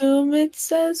book? assume it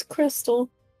says crystal.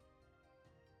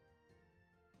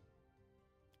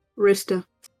 Rista.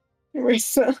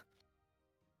 Risa.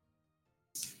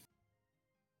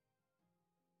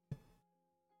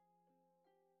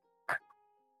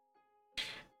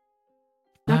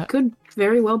 That could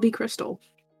very well be crystal.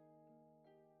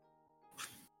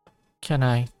 Can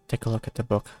I take a look at the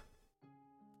book?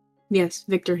 Yes,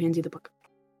 Victor hands you the book.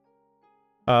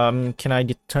 Can I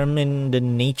determine the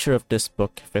nature of this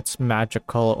book, if it's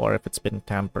magical or if it's been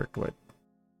tampered with?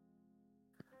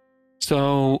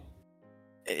 So,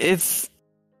 it's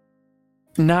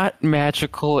not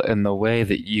magical in the way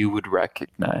that you would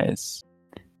recognize.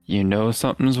 You know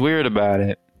something's weird about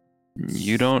it.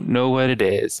 You don't know what it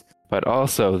is. But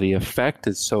also, the effect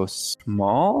is so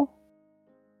small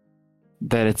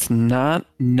that it's not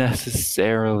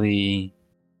necessarily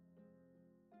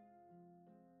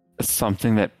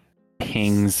something that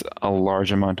pings a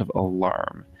large amount of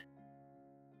alarm.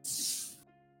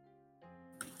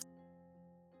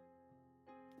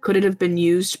 Could it have been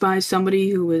used by somebody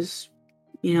who was,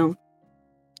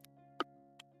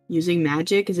 using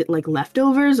magic? Is it like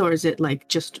leftovers or is it like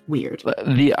just weird?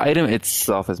 The item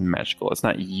itself is magical. It's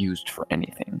not used for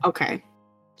anything. Okay.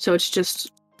 So it's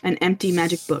just an empty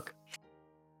magic book.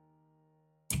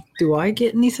 Do I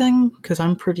get anything? Because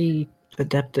I'm pretty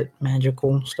adept at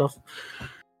magical stuff.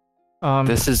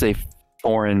 This is a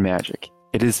foreign magic.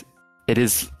 It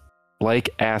is like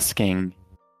asking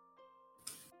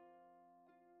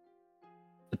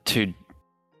to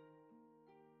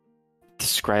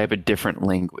describe a different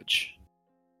language.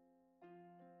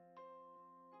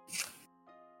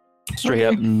 Straight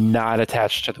up not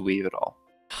attached to the weave at all.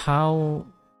 How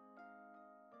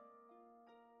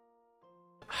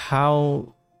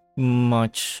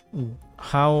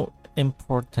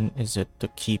important is it to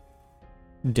keep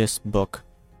this book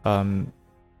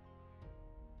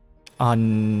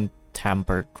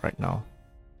untampered right now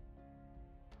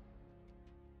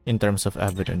in terms of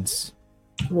evidence?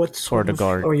 What For the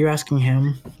guard. Oh, are you asking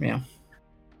him? Yeah.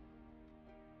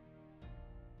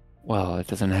 Well, it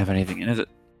doesn't have anything in it,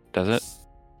 does it?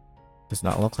 Does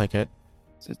not look like it.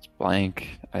 It's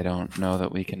blank. I don't know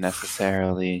that we can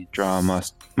necessarily draw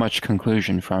much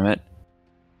conclusion from it.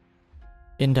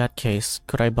 In that case,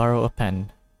 could I borrow a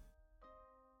pen?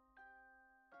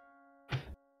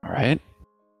 All right.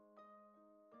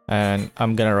 And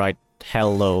I'm gonna write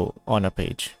hello on a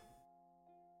page.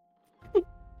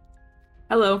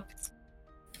 Hello.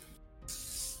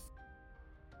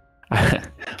 I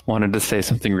wanted to say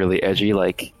something really edgy,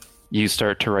 like you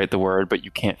start to write the word, but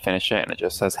you can't finish it, and it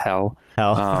just says hell.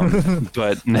 Hell.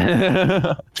 But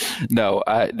no,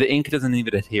 the ink doesn't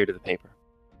even adhere to the paper.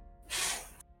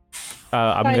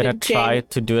 I'm Try gonna to try change.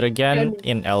 to do it again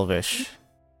in Elvish.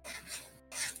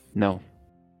 No.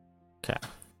 Okay.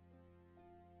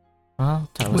 Well,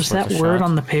 that Was worth that a word shot.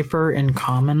 on the paper in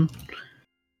common?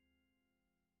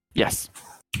 Yes.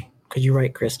 Could you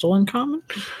write crystal in common?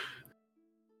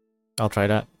 I'll try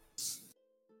that.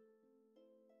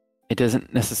 It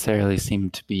doesn't necessarily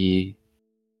seem to be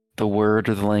the word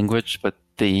or the language, but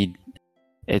ink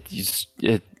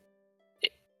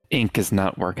is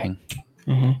not working.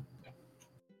 Mm-hmm.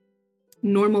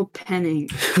 Normal penning.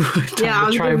 Yeah, I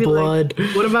was try gonna be blood.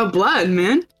 like, what about blood,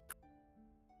 man?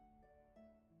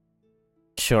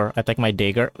 Sure, I take my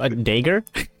dagger. Dagger?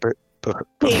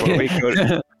 Before we go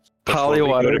to, Holy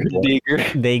water, digger.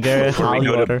 Dagger, before we holy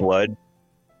go to water. blood,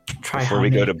 Try before honey.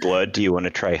 we go to blood, do you want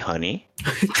to try honey?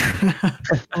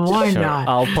 Why Sure. not?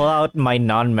 I'll pull out my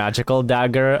non-magical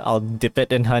dagger, I'll dip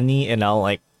it in honey, and I'll,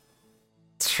 like,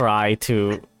 try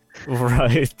to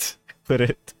put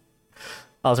it.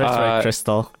 I'll try to write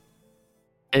crystal.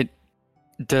 It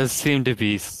does seem to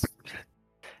be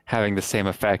having the same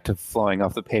effect of flowing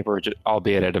off the paper,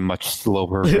 albeit at a much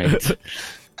slower rate.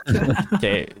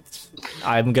 Okay,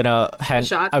 I'm gonna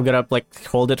Shot. I'm gonna like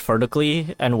hold it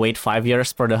vertically and wait 5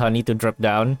 years for the honey to drip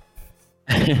down.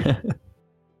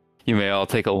 You may all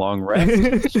take a long rest.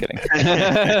 Just kidding.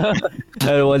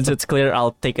 And once it's clear,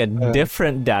 I'll take a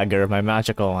different dagger, my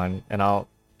magical one, and I'll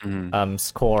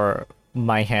score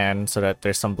my hand so that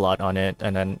there's some blood on it,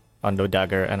 and then on the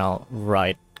dagger, and I'll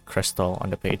write crystal on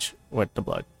the page with the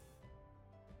blood.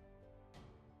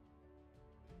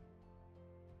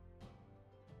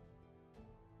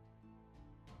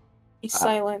 He's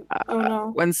silent. Oh no.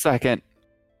 1 second.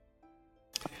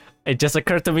 It just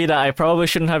occurred to me that I probably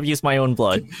shouldn't have used my own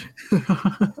blood.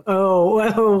 Oh,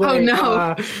 wait,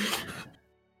 no.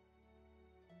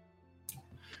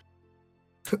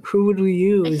 Who would we I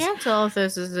use? can't tell if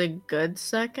this is a good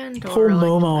second Pull or like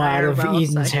Momo out of IRL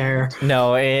Eden's second. hair.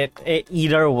 No, it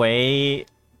either way,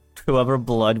 whoever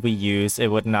blood we use, it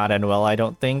would not end well. I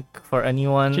don't think for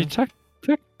anyone. Did you check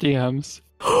DMs?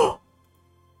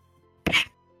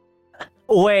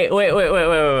 Wait.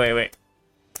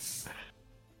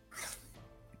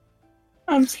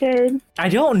 I'm scared. I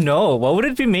don't know. What would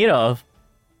it be made of?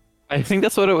 I think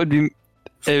that's what it would be.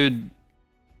 It would.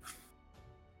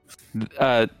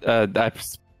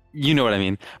 You know what I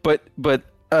mean. But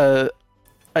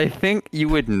I think you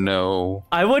would know.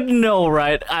 I would know,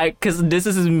 right? Because this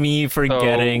is me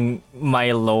forgetting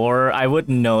my lore. I would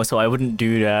know, so I wouldn't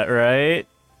do that, right?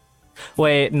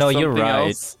 Wait, no, you're Something right.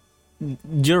 else?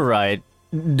 You're right.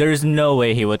 There's no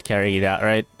way he would carry that,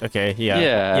 right? Okay, yeah.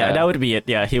 Yeah. Yeah, that would be it.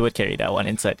 Yeah, he would carry that one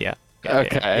instead, yeah.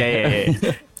 Okay.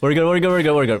 Yeah. We're good.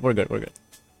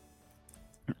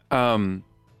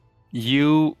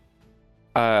 You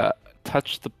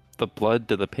touch the blood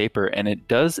to the paper, and it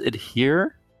does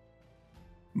adhere.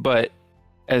 But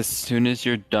as soon as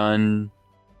you're done,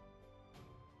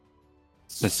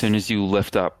 as soon as you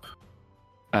lift up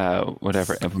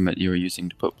whatever implement you were using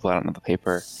to put blood onto the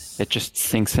paper, it just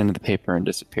sinks into the paper and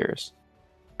disappears.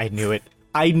 I knew it.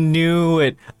 I knew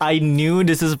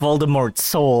this is Voldemort's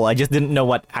soul. I just didn't know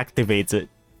what activates it.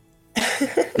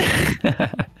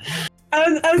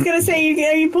 I was gonna say,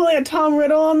 are you pulling a Tom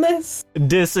Riddle on this?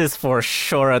 This is for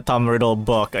sure a Tom Riddle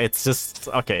book. It's just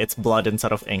okay. It's blood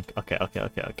instead of ink.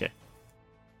 Okay.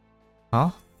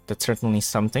 Huh? That's certainly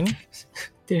something.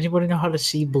 Did anybody know how to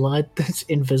see blood that's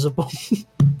invisible?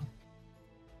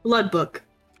 Blood book.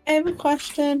 I have a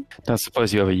question. Don't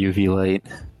suppose you have a UV light.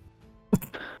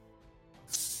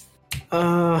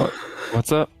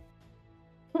 What's up?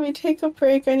 Can we take a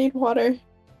break? I need water.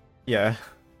 Yeah.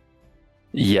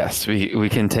 Yes, we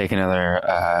can take another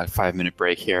 5-minute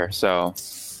break here. So,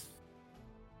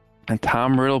 a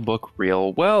Tom Riddle book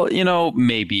real? Well,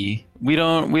 maybe we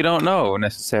don't know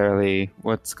necessarily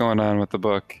what's going on with the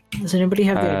book. Does anybody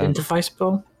have the identify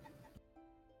spell?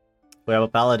 We have a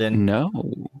paladin. No.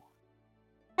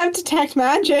 I have detect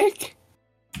magic.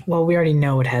 Well, we already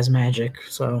know it has magic,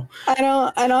 so I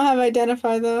don't have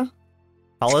identify though.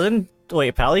 Paladin?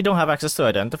 Wait, Pally don't have access to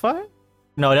identify?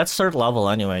 No, that's 3rd level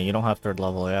anyway. You don't have 3rd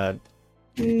level yet.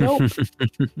 Nope.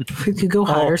 we could go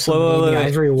hire somebody in the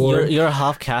Ivory Ward. You're a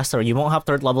half caster. You won't have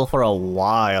 3rd level for a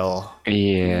while.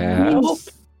 Yeah. Nope.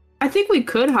 I think we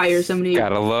could hire somebody.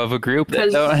 Gotta love a group that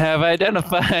 'Cause- don't have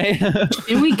identify.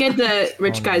 Didn't we get the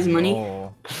rich guy's money?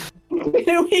 No.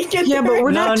 we get Yeah, but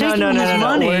we're No, not no, taking no, no, his no, no.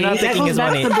 money. We're not That taking goes his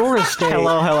back money. to the Dora estate.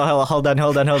 Hello. Hold on.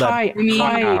 Hi,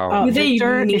 Wow.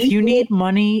 Victor, They if you need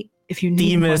money,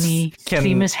 Themis can-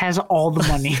 Themis has all the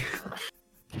money.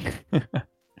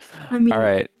 I mean, All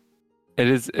right. It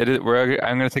is. I'm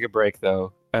gonna take a break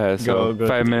though. So Go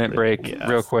 5-minute break, yes.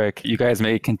 real quick. You guys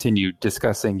may continue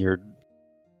discussing your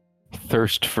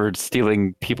thirst for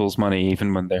stealing people's money,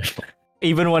 even when they're.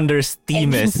 Even when there's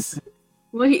Themis.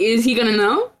 what is he gonna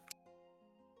know?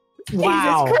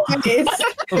 Wow. Victor,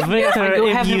 Go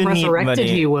have if him you need resurrected,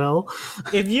 he money, will.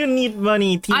 if you need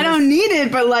money, Themis, I don't need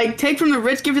it, but like, take from the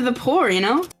rich, give to the poor. You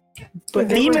know. But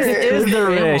Themis they were a is good the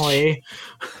rich. family.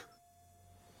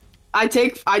 I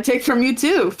take from you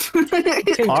too.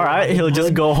 All right, he'll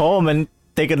just go home and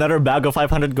take another bag of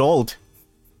 500 gold.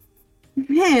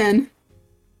 Man,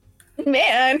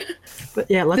 Man. But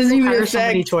yeah, let's Doesn't even hire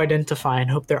somebody affect- to identify and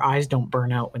hope their eyes don't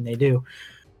burn out when they do.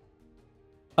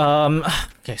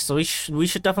 Okay, so we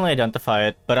should definitely identify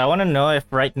it, but I want to know if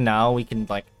right now we can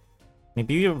like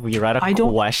maybe rewrite a I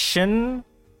don't- question.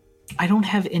 I don't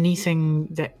have anything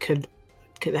that could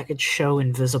show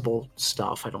invisible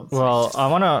stuff. I don't think. Well,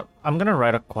 I'm gonna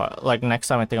write like next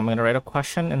time I think I'm gonna write a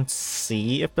question and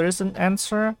see if there's an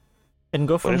answer, and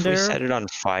go What from if there. we set it on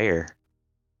fire?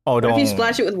 Oh, what don't. if you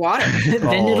splash it with water? then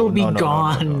Oh, it'll be no, no, no, no,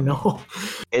 gone. no. No.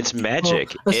 It's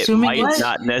magic. Well, it assuming might it's-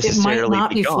 not It might necessarily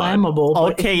not be gone. flammable,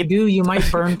 but Okay. if you do, you might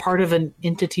burn part of an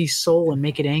entity's soul and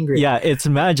make it angry. Yeah, it's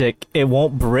magic. It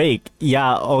won't break.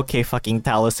 Yeah, okay, fucking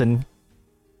Taliesin.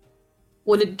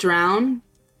 Would it drown?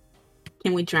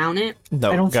 Can we drown it?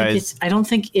 No, I don't think guys. it's. I don't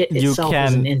think it you itself can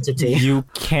is an entity. You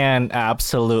can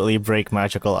absolutely break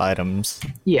magical items.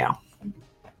 Yeah.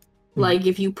 Like,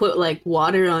 if you put like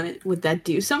water on it, would that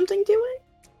do something to it?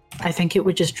 I think it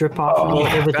would just drip off and Oh,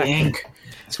 get with the okay. ink.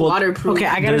 It's Well, waterproof. Okay,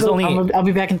 I gotta There's go. only- I'll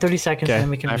be back in 30 seconds, Okay. and then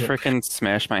we can. I freaking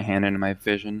smashed my hand into my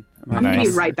vision. I'm gonna be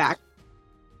Nice. right back.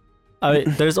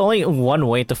 There's only one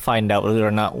way to find out whether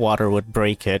or not water would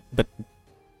break it, but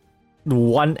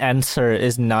one answer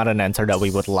is not an answer that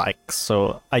we would like,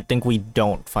 so I think we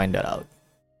don't find that out.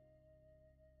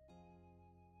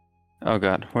 Oh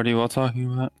god, what are you all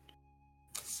talking about?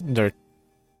 They're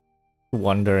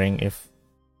wondering if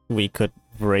we could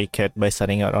break it by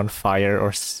setting it on fire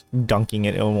or dunking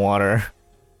it in water.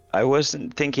 I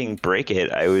wasn't thinking break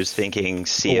it. I was thinking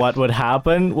see What would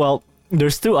happen? Well,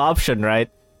 there's two options, right?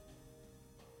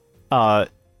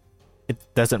 It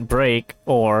doesn't break,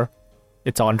 or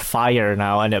it's on fire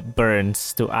now and it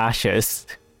burns to ashes.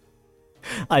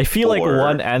 I feel like Or-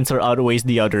 one answer outweighs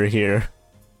the other here.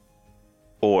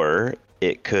 or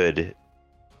it could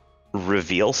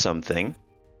reveal something.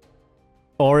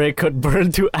 Or it could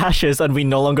burn to ashes and we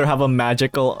no longer have a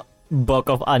magical book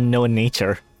of unknown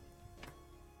nature.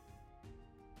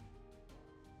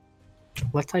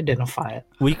 Let's identify it.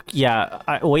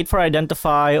 Wait for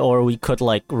identify, or we could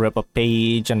like rip a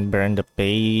page and burn the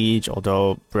page,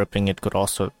 although ripping it could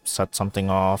also set something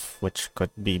off, which could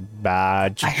be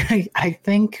bad. I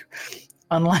think,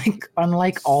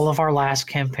 unlike all of our last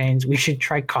campaigns, we should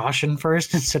try caution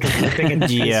first instead of ripping it. to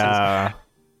pieces. Yeah,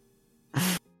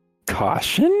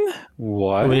 Caution?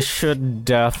 What? we should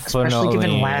definitely. Especially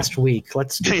given last week.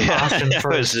 Let's do caution I was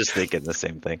first. just thinking the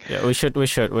same thing. Yeah, we should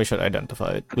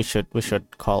identify it. We should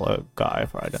call a guy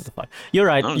for identify. You're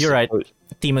right. I don't You're right. suppose-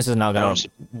 Themis is not I gonna don't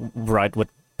sup- write with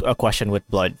a question with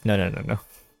blood. No.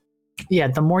 Yeah,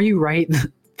 the more you write,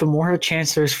 the more a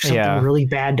chance there's for something Yeah. really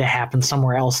bad to happen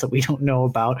somewhere else that we don't know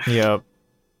about. Yep.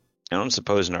 I don't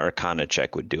suppose an Arcana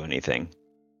check would do anything.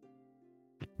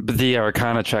 But the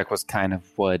Arcana check was kind of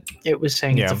what. It was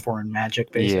saying it's Yeah. a foreign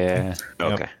magic, basically. Yeah.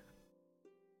 Yep. Okay.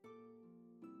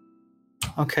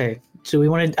 Okay, so we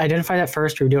want to identify that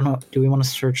first, or do we want to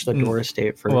search the Mm. Dora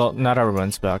estate first? Well, not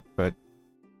everyone's back, but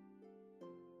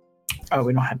oh,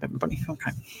 we don't have everybody.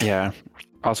 Okay. Yeah.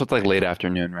 Also, it's like late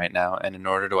afternoon right now, and in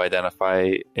order to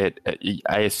identify it,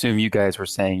 I assume you guys were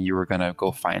saying you were gonna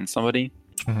go find somebody.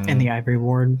 In the Ivory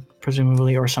Ward,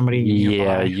 presumably, or somebody Yeah,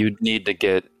 nearby. you'd need to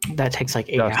get That takes like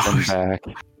 8 Dustin hours. back,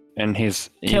 and he's.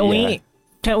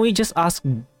 Can we just ask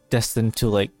Destin to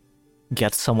like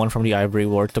get someone from the Ivory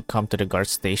Ward to come to the guard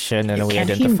station and then we Can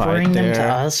he identify bring it them there? to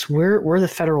us? We're the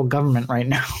federal government right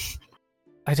now.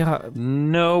 I don't.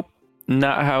 Nope,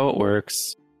 not how it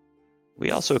works.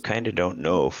 We also kind of don't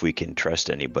know if we can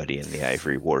trust anybody in the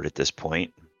Ivory Ward at this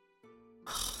point.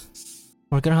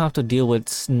 We're gonna have to deal with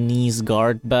Sneeze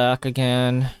Guard back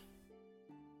again.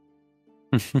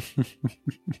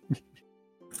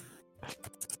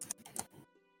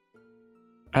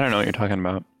 I don't know what you're talking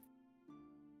about.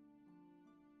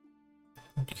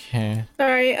 Okay.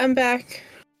 Alright, I'm back.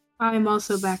 I'm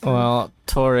also back. Well,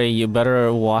 Tori, you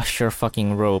better wash your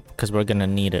fucking rope because we're gonna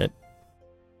need it.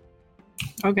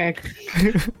 Okay.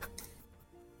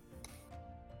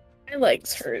 My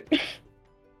legs hurt.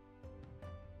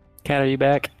 Cat, are you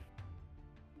back?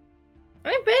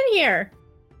 I've been here.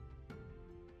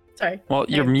 Sorry. Well,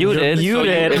 you're There. muted. You're so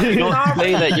muted. if you don't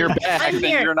say that you're back, I'm then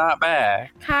here. you're not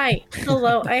back. Hi.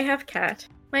 Hello. I have cat.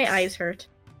 My eyes hurt.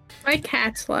 My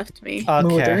cat's left me. Moo, are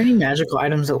there Okay. any magical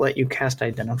items that let you cast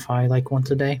Identify like once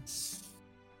a day?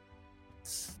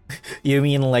 You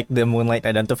mean like the Moonlight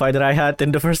Identify that I had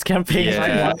in the first campaign?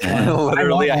 Yeah, I want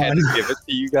literally, I had to one. give it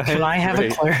to you guys. Can I have a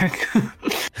Wait. cleric?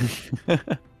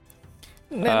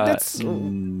 That's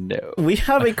No. we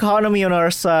have economy on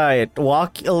our side. A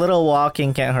little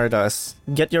walking can't hurt us.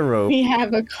 Get your rope. We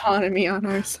have economy on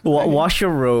our side. Wash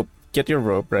your rope. Get your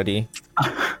rope ready.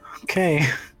 Okay.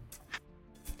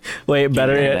 Wait,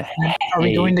 better yet. Are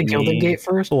we going to Hate Gilded me. Gate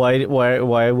first? Why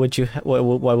would you?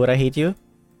 Why would I hate you?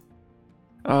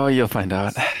 Oh, you'll find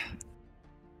out.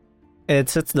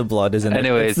 It's the blood, isn't it?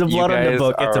 Anyways, It's the you blood on the guys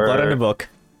book. It's the blood on the are- book.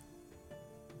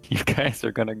 You guys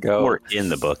are gonna go. Or in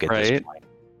the book at this Right? point.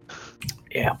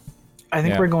 Yeah. I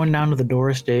think Yeah. we're going down to the Door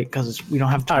Estate because we don't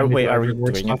have time to Wait, do are we every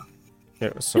word doing stuff. it?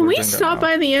 Yeah, so Can we're we doing that stop now.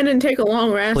 by the inn and take a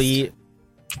long rest? Please.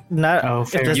 Not. Oh, it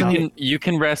fair. doesn't. You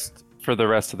can rest for the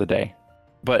rest of the day,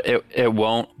 but it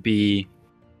won't be.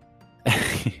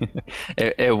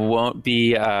 it won't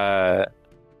be.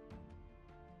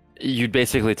 You'd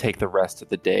basically take the rest of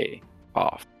the day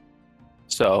off,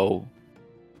 so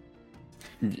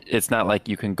it's not like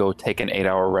you can go take an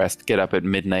 8-hour rest, get up at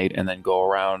midnight, and then go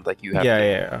around. Like you have. Yeah, to,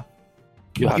 yeah.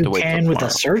 You'll have You to wait. can till with a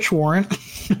tomorrow. search warrant.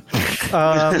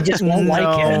 They just won't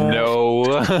like it. No.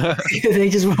 They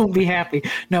just won't be happy.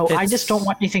 No, I It's- just don't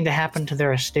want anything to happen to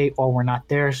their estate while we're not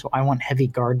there, so I want heavy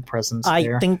guard presence I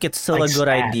there. think it's still Like a good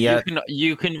stat. idea.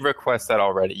 You can request that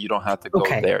already. You don't have to go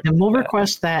Okay, there. then we'll Yeah.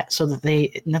 request that so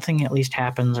that nothing at least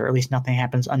happens, or at least nothing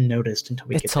happens unnoticed until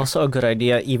we get It's there. also a good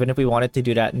idea, even if we wanted to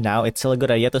do that now. It's still a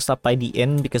good idea to stop by the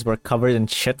inn because we're covered in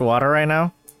shit water right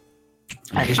now.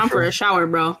 That is Time for true. a shower,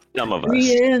 bro. Some of us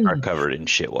We in. are covered in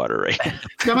shit water right now.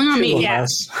 Coming on Two me. of Yeah.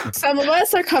 us. Some of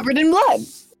us are covered in blood.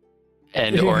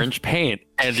 And orange paint.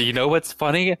 And you know what's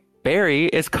funny? Barry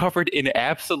is covered in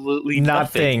absolutely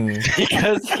nothing.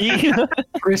 Because he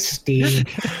Pristine.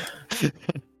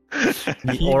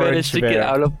 The he orange managed to get bear.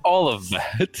 out of all of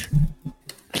that.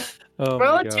 Oh my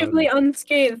Relatively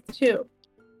unscathed, too.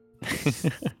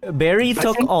 Barry I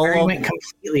took think all Barry of went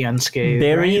completely unscathed.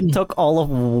 Barry right? took all of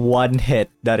one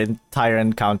hit that entire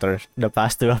encounter the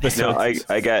past 2 episodes.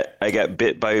 No, I got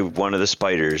bit by one of the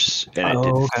spiders and it Oh,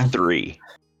 did okay. 3.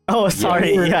 Oh,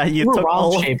 sorry. we're- Yeah, you we're took all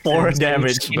of wild-shaped 4 then, so you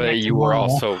damage. just- But you were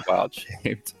Normal. also wild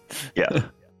shaped. Yeah.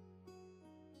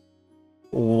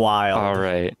 Wild. All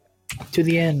right. To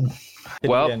the end.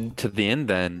 Well, Again. to the end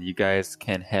then, you guys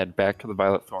can head back to the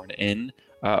Violet Thorn Inn.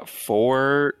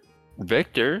 For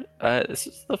Victor, this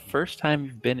is the first time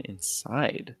you've been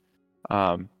inside.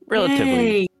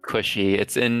 Relatively Yay. cushy.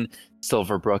 It's in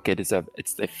Silverbrook. It's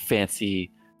a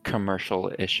fancy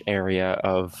commercial-ish area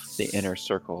of the inner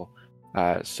circle.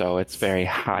 So it's very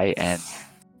high end.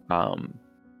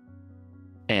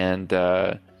 And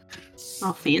Oh,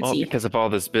 well, fancy. because of all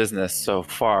this business so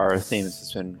far, Themes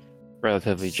has been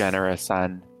relatively generous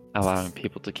on allowing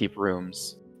people to keep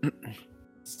rooms.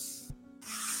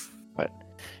 But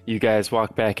you guys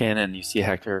walk back in and you see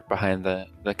Hector behind the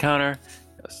counter.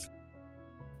 He goes,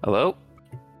 hello?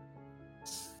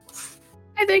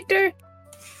 Hi, Victor.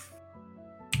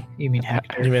 You mean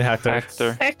Hector? You mean Hector?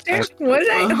 Hector. Hector? Hector. What did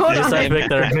I... Hold Yes, on. I-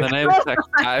 Victor. The name is Hector.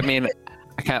 I mean,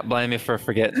 I can't blame you for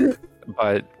forgetting,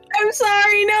 but I'm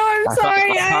sorry. No, I'm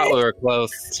sorry. I thought we were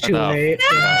close It's too enough. late.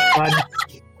 Bud.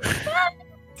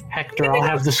 Hector, I'll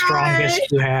have the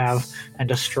strongest you have, and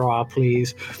a straw,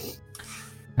 please.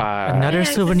 Another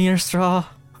souvenir straw.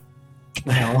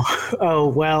 No. Oh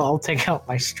well, I'll take out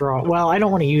my straw. Well, I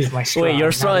don't want to use my straw. Wait,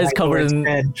 your straw Now that is I know covered it's in-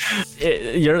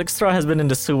 dead. Your straw has been in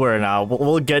the sewer now.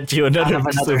 We'll get you I'll another have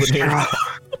another souvenir. straw.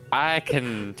 I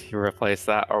can replace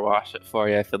that or wash it for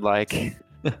you if you'd like.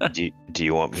 Do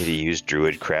you want me to use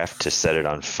Druidcraft to set it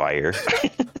on fire?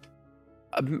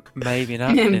 Maybe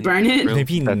not. And in burn it? room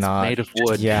Maybe that's not. made of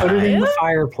wood. Yeah. Put it in the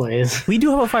fireplace. We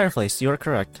do have a fireplace. You're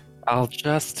correct. I'll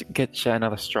just get you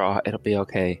another straw. It'll be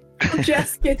okay.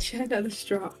 Just get you another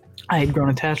straw. I had grown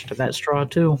attached to that straw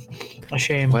too. A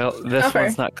shame. Well, this Okay.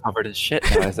 one's not covered in shit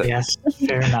now, is it? Yes,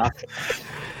 fair enough.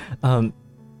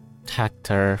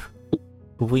 Hector,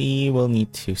 we will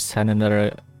need to send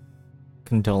another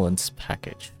condolence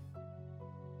package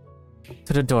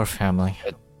to the Door family.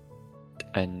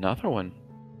 Another one.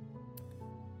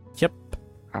 Yep.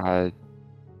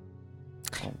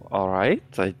 All right.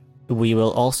 We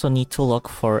will also need to look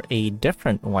for a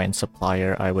different wine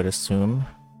supplier, I would assume.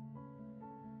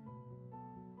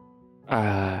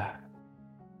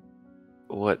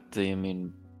 What do you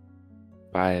mean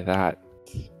by that?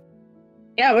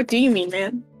 Yeah, what do you mean,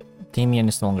 man? Damien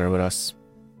is no longer with us.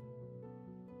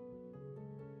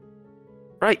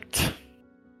 Right.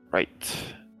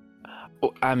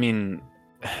 Oh, I mean,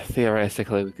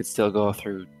 theoretically, we could still go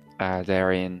through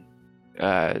Darian.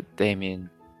 Damien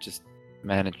just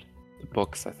managed the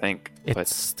books, I think.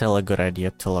 It's still a good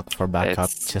idea to look for backup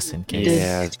It's- just in case.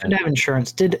 Yeah, It's good to have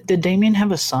insurance. Did Damien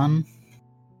have a son?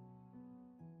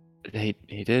 he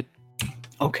did.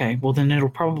 Okay, well then it'll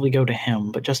probably go to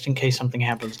him, but just in case something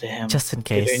happens to him, Just in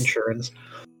get case. insurance.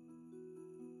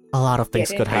 A lot of things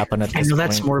could happen at I this know point.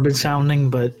 that's morbid sounding,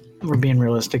 but we're being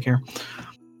realistic here.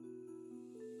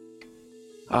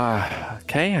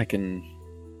 Okay, I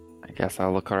guess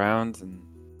I'll look around and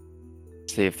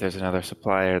see if there's another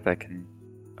supplier that can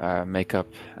make up.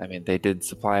 I mean, they did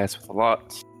supply us with a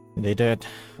lot. They did.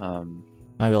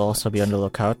 I will also be on the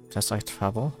lookout as I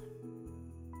travel.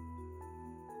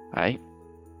 Right.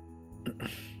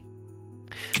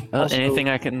 Well, Also- anything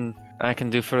I can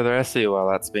do for the rest of you while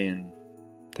that's being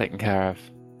taken care of.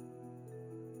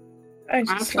 I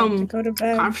just want to go to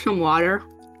bed. Have some water.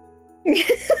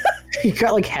 You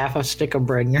got like half a stick of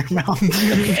bread in your mouth.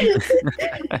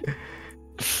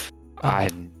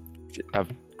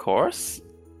 Of course.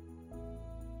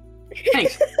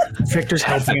 Thanks. Victor's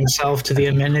helping himself to the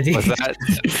amenity. Was that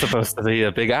supposed to be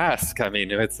a big ask? I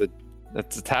mean, it's a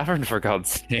tavern, for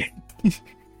God's sake.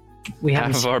 We Half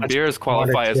haven't of seen our much beers water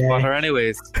qualify as today. water,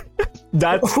 anyways.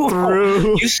 That's Whoa,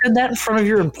 true. You said that in front of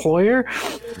your employer?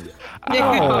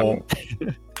 Oh.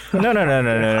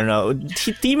 No.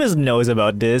 Themis knows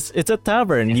about this. It's a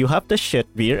tavern. You have the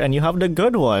shit beer and you have the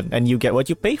good one, and you get what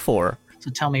you pay for. So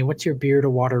tell me, what's your beer to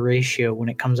water ratio when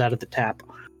it comes out of the tap?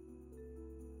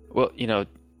 Well,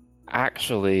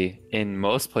 actually, in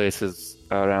most places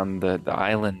around the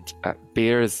island,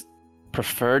 beer is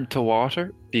preferred to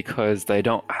water because they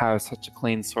don't have such a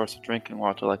clean source of drinking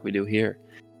water like we do here,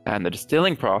 and the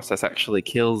distilling process actually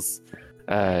kills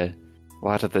a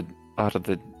lot of the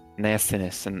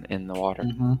nastiness in the water.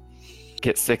 Mm-hmm.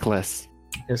 Get sick less.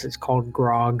 Because it's called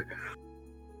grog.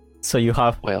 So you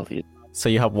have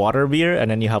water beer,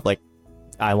 and then you have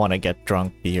I want to get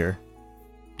drunk beer.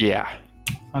 Yeah.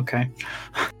 Okay.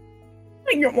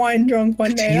 I get wine drunk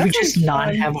one day. Do you That just sounds not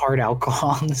fun. have hard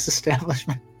alcohol in this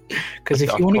establishment? Because if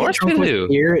Of you want to get course drunk we with do.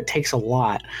 beer, it takes a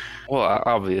lot. Well,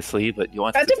 obviously, but you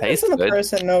want That it to depends taste on the good.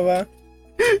 person, Nova.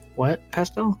 What,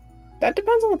 Pastel? That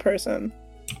depends on the person.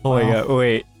 Oh my Wow.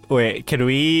 god, wait, can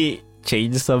we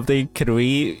change something? Can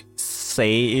we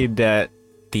say that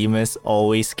Themis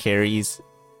always carries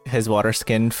his water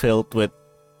skin filled with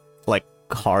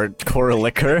hardcore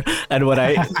liquor, and when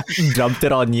I dumped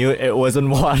it on you, it wasn't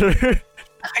water?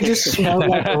 I just smelled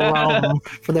like rum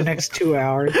for the next 2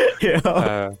 hours.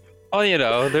 Yeah.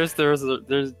 Well, there's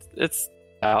it's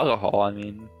alcohol. I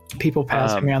mean, People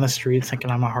passing me on the street thinking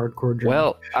I'm a hardcore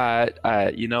drunk.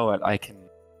 well, you know what? I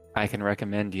can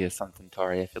recommend you something,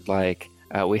 Tori, if you'd like.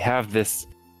 We have this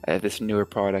newer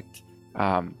product,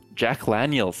 Jack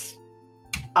Daniels.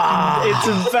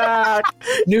 It's back.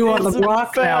 New on the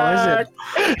block now, is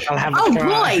it? I'll have a Oh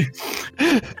try. boy!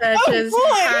 That just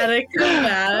boy. had to come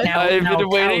back. Now- I've now been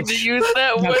waiting Couch. to use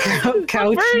that Now, one.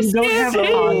 Couch, you don't have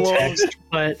season. context,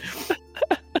 but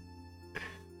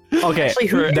Okay, actually,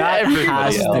 who that everybody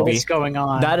has to else. be. what's going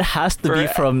on? That has to be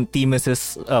For- from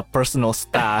Themis's personal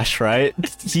stash, right?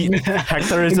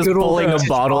 Hector is The just good old pulling a vintage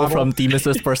bottle bottle. from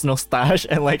Themis's personal stash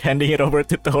and handing it over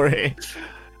to Torre.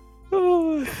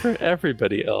 For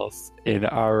everybody else in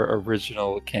our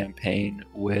original campaign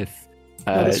with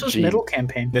No, this was G- middle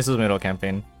campaign. This was middle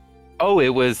campaign. Oh, it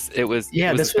was.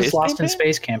 Yeah, it this was Space Lost in campaign?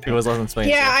 Space It campaign. was Lost in Space.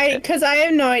 Yeah, because I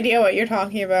have no idea what you're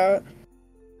talking about.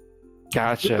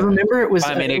 Gotcha. Remember, it was.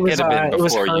 I mean, it was, could have been it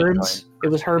was before you Herb's. joined. It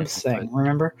was Herb's thing.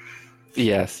 Remember?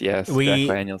 Yes. Jack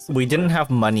Daniels. We didn't have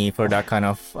money for that kind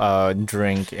of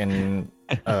drink in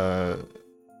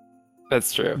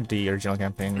That's true. the original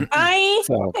campaign. I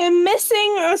So am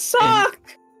missing a sock.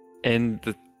 in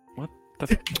the what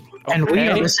the. And we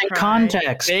are Okay. missing Cry.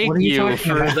 context. Thank what are you, you talking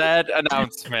for about? that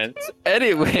announcement.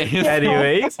 Anyways,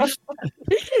 Anyways,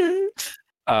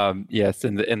 yes,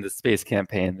 in the space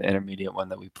campaign, the intermediate one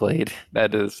that we played,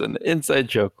 that is an inside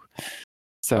joke.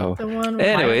 So The one with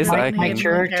Anyways, my, I my can-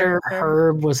 character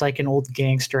Herb was like an old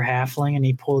gangster halfling, and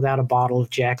he pulled out a bottle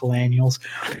of Jack Daniels,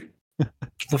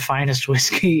 the finest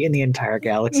whiskey in the entire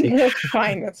galaxy.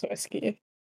 Fine, that's whiskey.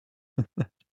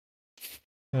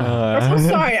 I'm so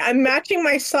sorry. I'm matching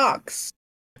my socks.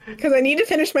 Because I need to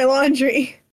finish my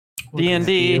laundry.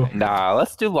 D&D. Nah,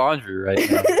 let's do laundry right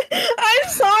now. I'm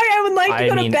sorry, I would like to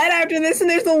go to bed after this, and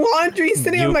there's the laundry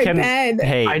sitting on my bed.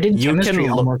 Hey, I did you chemistry can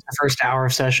homework the first hour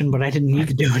of session, but I didn't need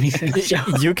to do anything. So.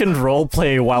 you can role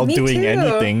play while Me doing too.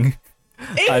 anything.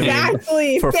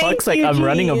 Exactly. For Thank fuck's sake, you, I'm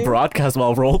running a Jean. broadcast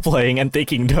while role playing and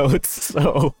taking notes.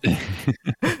 So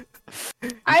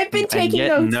I've been And taking yet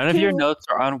notes. none of your too. notes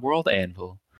are on World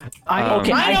Anvil. okay,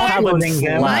 Mine I are. haven't Uploading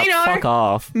them. slept. Mine are. Fuck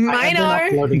off. I've Mine been are.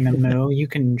 uploading them, Moo. You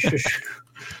can shush.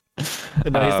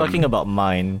 No, he's talking about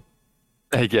mine.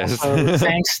 I guess. So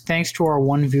thanks to our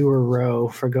one viewer row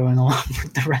for going along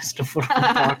with the rest of what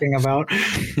we're talking about.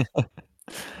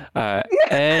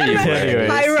 Anyway,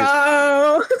 Hi,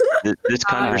 Ro. This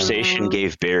conversation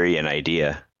gave Barry an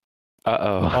idea.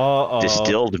 uh-oh.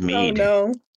 Distilled Oh mead.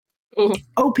 no.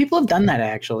 Oh, people have done that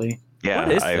actually. Yeah,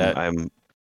 What is that?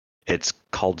 It's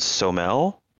called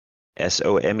Somel,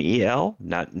 Somel.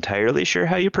 Not entirely sure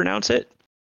how you pronounce it.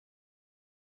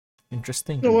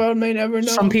 Interesting. The world may never know.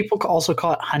 Some people also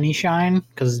call it honey shine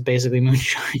because it's basically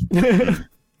moonshine.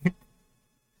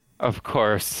 Of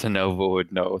course, Sonova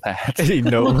would know that.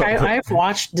 no. Look, I've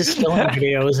watched distilling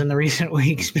videos in the recent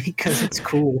weeks because it's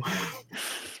cool.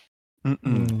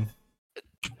 Mm-mm.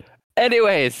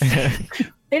 Anyways,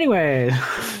 Anyway,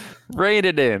 rein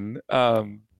it in.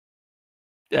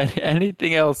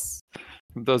 Anything else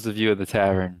from those of you in the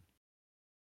tavern?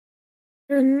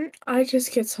 I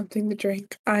just get something to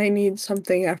drink. I need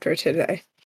something after today.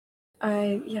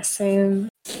 Yes, I am.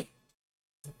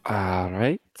 All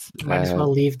right. might as well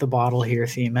leave the bottle here,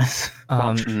 Themis.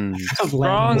 Strong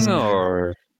Langus.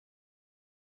 or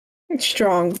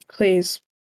Strong, please.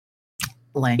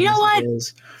 Langus You know what?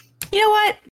 is. You know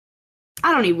what?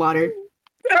 I don't need water.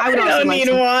 I would also don't like need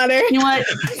some- water. You know what?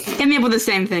 Hit me up with the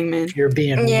same thing, man. You're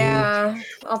being rude. Yeah,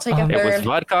 I'll take a it was third.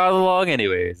 vodka all along,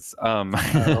 anyways.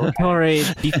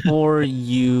 Alright, before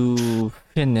you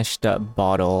finish that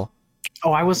bottle,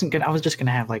 Oh, I wasn't gonna. I was just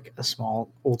gonna have like a small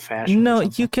old fashioned. no,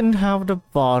 you can have the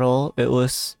bottle. It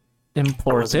was I wasn't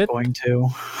imported. going to.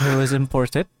 It was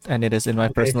imported, and it is in my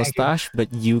Okay, personal thank you. stash.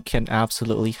 But you can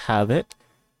absolutely have it.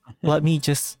 Let me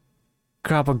just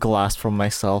grab a glass from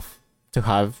myself to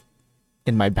have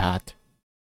in my bat,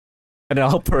 and then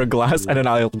I'll pour a glass, and then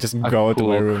I'll just A go to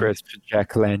my cool, room. crisp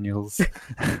Jack Daniels.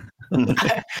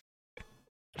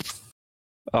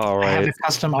 All I have right. a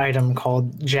custom item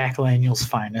called Jack Daniel's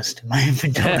Finest in my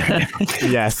inventory.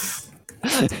 Yes.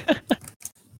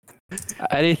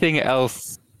 Anything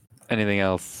else? Anything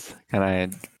else? Can I?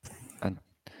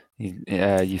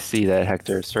 You see that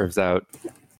Hector serves out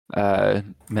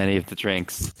many of the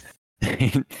drinks.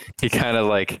 He kind of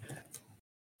like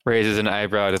raises an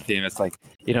eyebrow to Theme. It's like,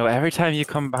 every time you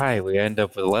come by, we end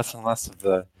up with less and less of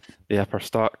the upper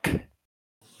stock.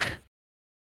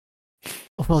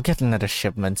 We'll get another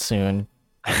shipment soon.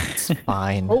 It's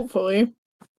fine. Hopefully.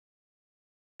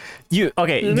 You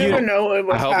okay? You never You know I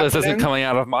what's hope this isn't happening. coming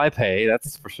out of my pay.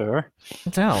 That's for sure.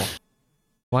 no.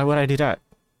 Why would I do that?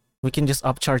 We can just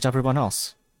upcharge everyone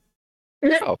else.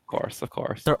 Oh, of course, of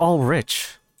course. They're all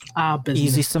rich.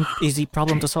 Business. Easy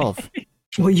problem to solve.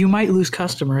 Well, you might lose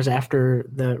customers after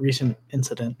the recent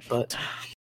incident, but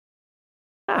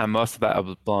Most of that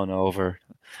was blown over.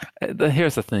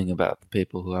 Here's the thing about the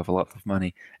people who have a lot of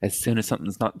money. As soon as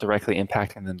something's not directly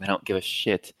impacting them, they don't give a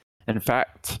shit. In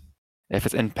fact, if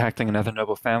it's impacting another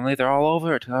noble family, they're all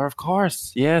over it. Of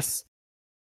course, yes.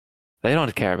 They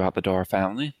don't care about the Dora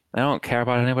family. They don't care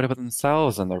about anybody but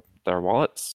themselves and their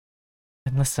wallets.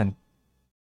 And listen,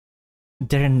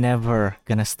 they're never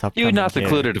gonna stop. You coming not here.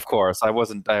 included, of course. I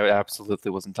absolutely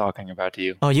wasn't talking about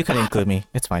you. Oh, you can include me.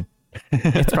 It's fine.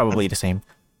 It's probably the same.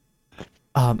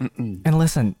 Mm-mm. And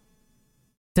listen,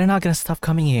 they're not gonna stop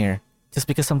coming here just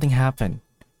because something happened.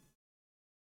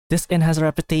 This inn has a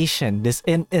reputation. This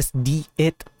inn is the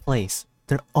it place.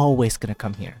 They're always gonna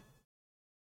come here.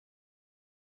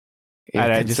 You're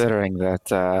And I just- considering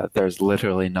that there's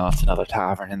literally not another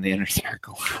tavern in the inner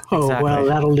circle. oh Exactly. well,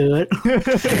 that'll do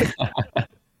it.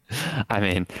 I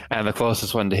mean, and the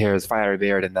closest one to here is Fiery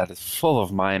Beard, and that is full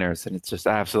of miners, and it's just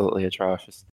absolutely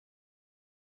atrocious.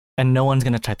 And no one's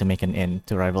gonna try to make an inn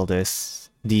to rival this.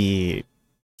 The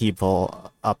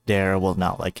people up there will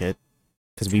not like it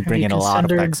because we Have bring you in a lot of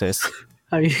considered- Texas.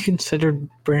 Have you considered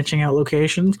branching out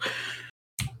locations?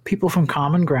 People from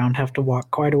Common Ground have to walk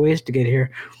quite a ways to get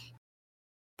here.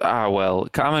 Well,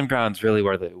 Common Ground's really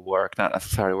where they work, not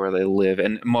necessarily where they live.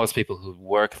 And most people who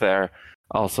work there,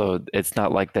 also, it's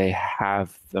not like they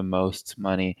have the most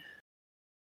money.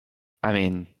 I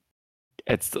mean,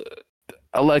 it's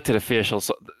elected officials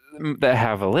that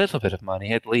have a little bit of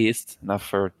money, at least enough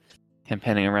for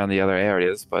campaigning around the other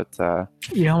areas, but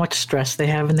You know how much stress they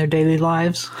have in their daily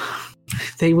lives?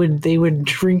 They would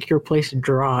drink your place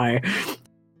dry.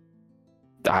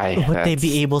 Would they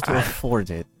be able to afford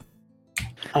it?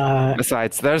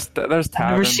 Besides, there's taverns.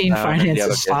 I've never seen down in the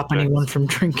other finances stop districts. anyone from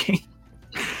drinking.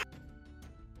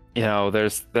 You know,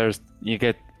 there's you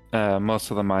get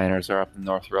most of the miners are up in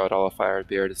North Road. All of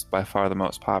Firebeard is by far the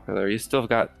most popular. You still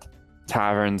got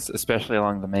taverns, especially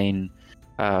along the main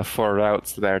 4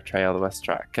 routes: the Bear Trail, the West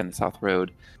Track, and the South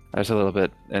Road. There's a little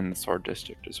bit in the Sword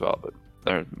District as well, but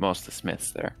they're mostly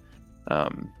smiths there.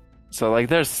 So like,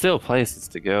 there's still places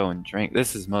to go and drink.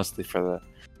 This is mostly for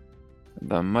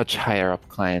the much higher up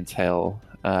clientele,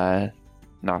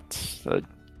 not the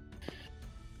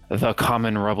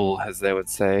common rubble, as they would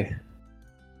say.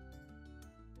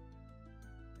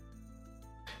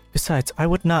 Besides, I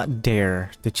would not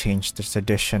dare to change the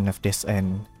tradition of this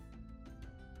inn.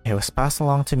 It was passed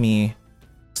along to me,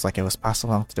 just like it was passed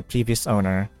along to the previous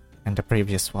owner, and the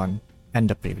previous one, and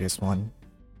the previous one.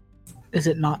 Is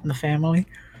it not in the family?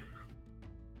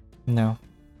 No.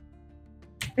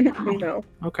 No.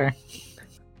 Okay.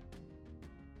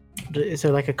 Is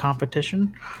there like a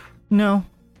competition? No.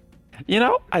 You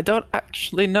know, I don't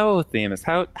actually know, Themis.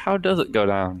 How does it go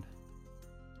down?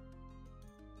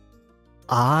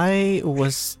 I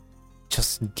was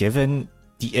just given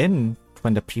the inn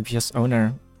when the previous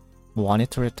owner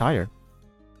wanted to retire.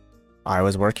 I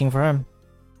was working for him.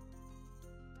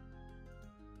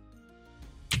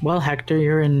 Well, Hector,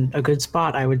 you're in a good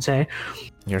spot, I would say.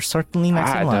 You're certainly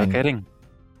next in No line. kidding.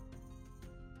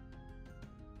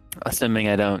 Assuming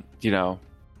I don't,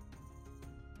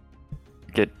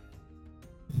 get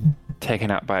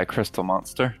taken out by a crystal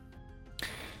monster.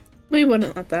 We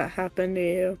wouldn't let that happen to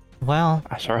you. Well,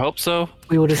 I sure hope so.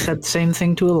 We would have said the same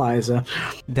thing to Eliza.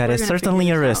 that We're is gonna certainly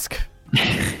a figure risk.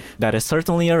 That is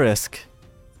certainly a risk.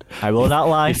 I will not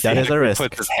lie, You see that is a Hector risk.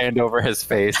 puts his hand over his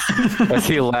face as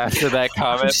he laughs at that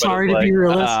comment. I'm but sorry it's to be like,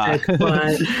 realistic,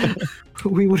 ah.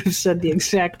 but we would have said the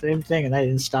exact same thing, and I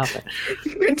didn't stop it.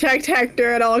 Protect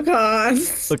Hector at all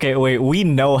costs. Okay, wait, we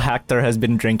know Hector has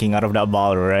been drinking out of that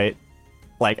bottle, right?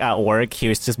 Like at work,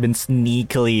 he's just been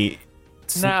sneakily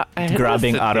Nah,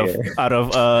 grabbing listen out here.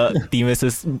 of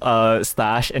Themis's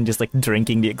stash and just like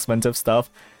drinking the expensive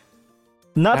stuff.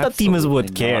 Not that Themis Absolutely would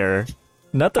not. care.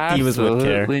 Not that Themis would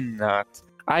care. Absolutely not.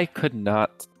 I could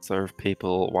not serve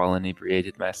people while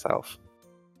inebriated myself.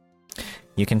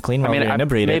 You can clean I while mean, you're I'm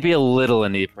inebriated. maybe a little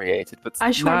inebriated, but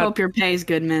I sure not... hope your pay is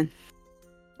good, man.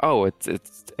 Oh,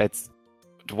 it's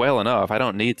well enough. I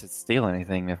don't need to steal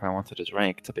anything if I wanted to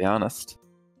drink, to be honest.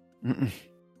 Mm-mm.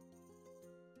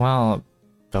 Well,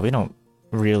 but we don't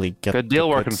really get Good deal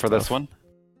the working for this stuff. one.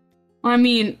 I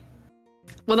mean,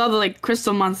 with all the like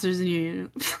crystal monsters in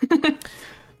you.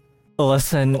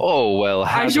 Listen, Oh well,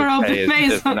 hazard sure hope pay the pay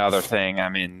is is- another thing. I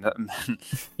mean,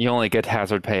 you only get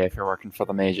hazard pay if you're working for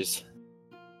the mages.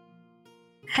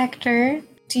 Hector,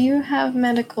 do you have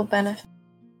medical benefits?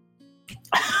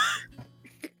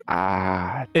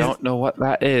 I Is- don't know what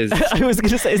that is. I was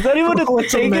gonna say, is that even a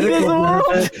What's a thing in this medical world?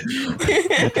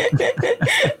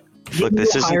 Look,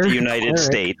 this isn't Hire the a United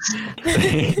cleric. States.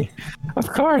 Of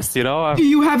course, I'm Do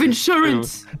you have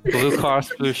insurance? Blue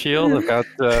Cross Blue Shield. I've got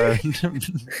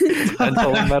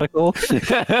dental and medical.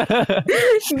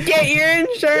 Get your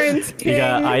insurance, You King.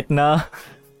 got Aitna.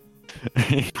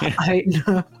 I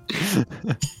know.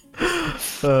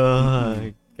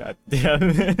 God damn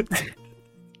it.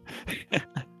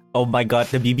 Oh my god,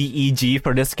 the BBEG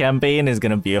for this campaign is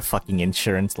gonna be a fucking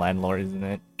insurance landlord, isn't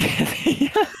it?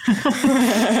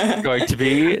 Going to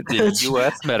be the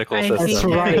U.S. medical I system. That's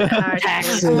think right.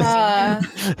 actually-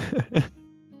 Taxes.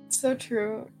 So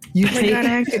true. You Oh my take god, I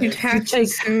have to do you taxes take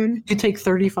soon. you take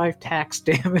 35 tax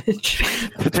damage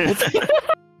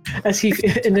as he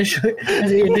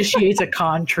initiates a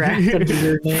contract under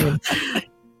your name.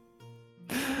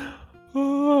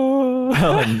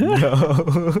 Oh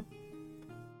no.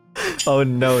 Oh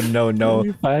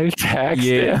no. Five tax.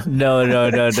 Yeah, no.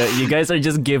 You guys are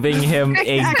just giving him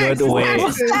a good way.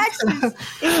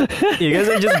 You guys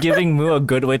are just giving Mu a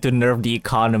good way to nerf the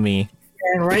economy.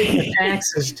 And right in the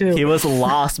taxes too. He was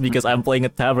lost because I'm playing a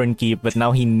tavern keep, but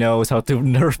now he knows how to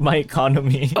nerf my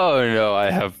economy. Oh no,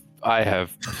 I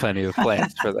have plenty of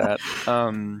plans for that.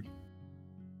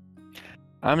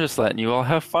 I'm just letting you all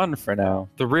have fun for now.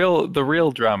 The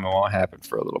real drama won't happen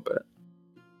for a little bit.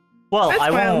 Well, That's I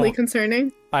mildly won't.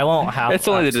 concerning. I won't have. It's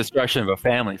only the destruction of a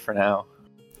family for now.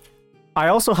 I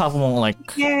also won't like.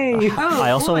 Yay!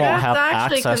 I also won't That's have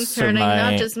actually access to concerning,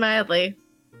 my. not just madly.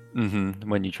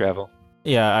 When you travel.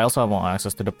 Yeah, I also won't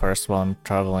access to the purse while I'm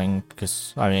traveling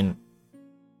because I mean,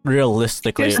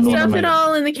 realistically, Just it stuff wouldn't it matter.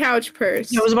 all in the couch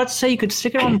purse. I was about to say you could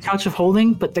stick it on the couch of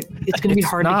holding, but it's going to be It's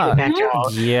hard not. to get back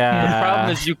out. Yeah. The problem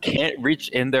is you can't reach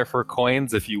in there for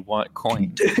coins if you want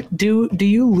coins. Do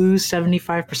you lose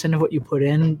 75% of what you put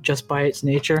in just by its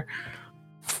nature?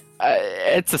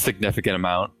 It's a significant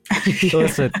amount.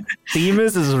 Listen,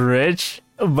 Themis is rich,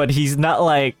 but he's not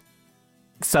like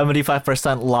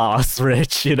 75% loss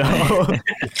rich, you know?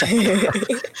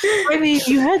 I mean,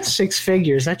 you had 6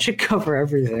 figures. That should cover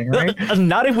everything, right?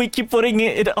 Not if we keep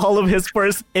putting all of his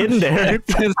purse in there.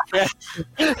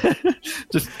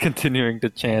 Just continuing to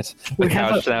chant. The We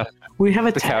have couch now. We have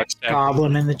a The tax couch.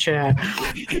 goblin in the chat.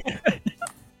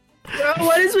 Bro,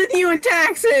 what is with you and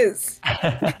taxes?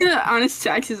 Honest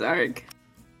taxes arc.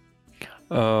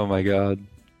 Oh my god.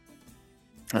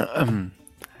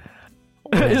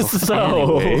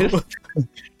 So, Anyways.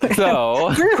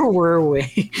 So, Where were we?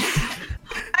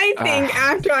 I think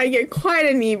after I get quite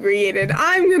inebriated,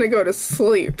 I'm gonna go to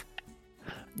sleep.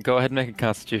 go ahead and make a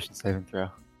Constitution saving throw.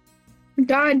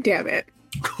 God damn it.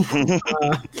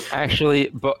 Actually,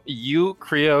 but you,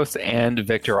 Krios, and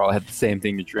Victor all had the same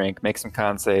thing to drink. Make some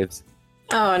con saves.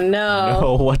 Oh no.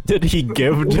 no, what did he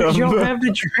give What did you them? have to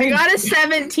I drink? got a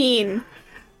 17.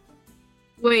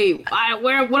 Wait,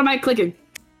 what am I clicking?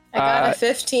 I got Uh, a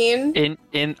 15.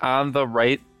 In on the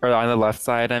right or on the left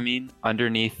side, I mean,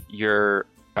 underneath your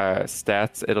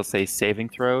stats, it'll say saving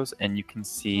throws, and you can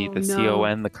see Oh, the no.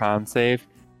 CON, the con save.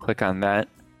 Click on that.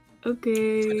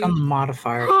 Okay. Click on the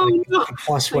modifier. Oh, like, no.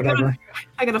 plus whatever.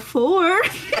 I got a 4.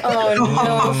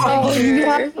 Oh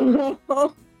no.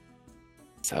 no.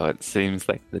 So it seems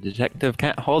like the detective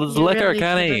can't hold his You liquor, really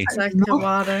can should he? protect No. the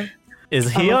water. Is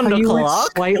I he love on how the you went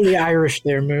clock? slightly Irish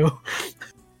there, Moo.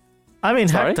 I mean,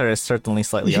 Sorry? Hector is certainly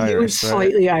slightly You were Irish. Right?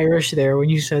 slightly Irish there when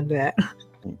you said that.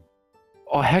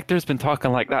 Oh, Hector's been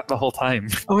talking like that the whole time.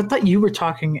 Oh, I thought you were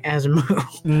talking as Moo.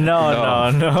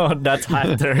 No, that's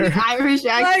Hector. Irish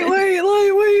accent. Wait.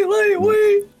 Wait,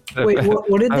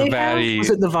 what did A they baddie. have? Was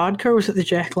it the vodka or was it the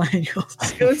Jack Daniels?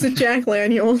 It was the Jack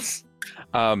Daniels.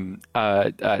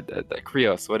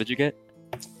 Krios, what did you get?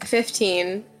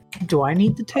 15. Do I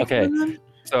need to take Okay. one then?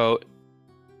 So,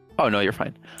 oh no, you're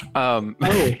fine. Oh,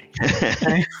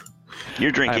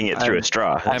 You're drinking it through a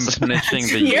straw. I'm punishing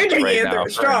the You're youth drinking right it now through a for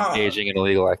straw. engaging in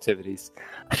illegal activities.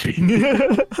 Hey!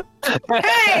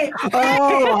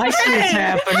 oh, I see what's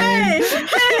happening.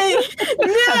 Hey! No!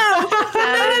 None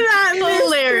of that,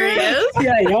 Hilarious.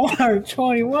 Yeah, y'all are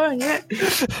 21 yet.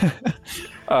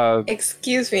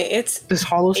 Excuse me, it's Does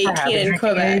Hollow Star 18 have a in drinking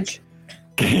Quebec.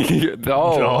 age?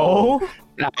 no, No?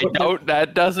 I don't.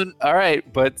 That doesn't. All right,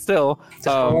 but still,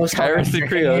 Hollow Star Kairos have a and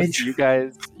drinking Krios, age?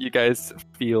 you guys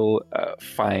feel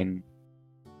fine,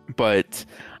 but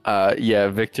yeah,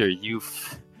 Victor, you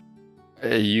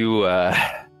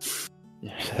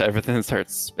everything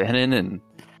starts spinning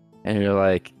and you're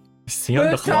like, Is he on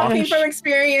the Who's talking clock? from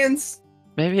experience?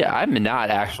 maybe I'm not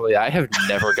actually. I have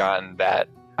never gotten that.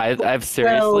 I've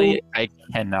seriously, I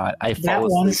cannot. I that fall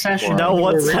one asleep session- before. That You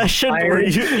one were session where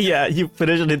inspired. you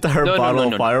finish an entire No, no, bottle no,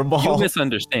 of no. Fireball. You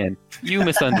misunderstand. You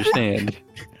misunderstand.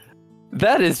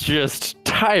 That is just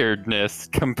tiredness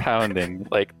compounding.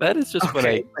 Like that is just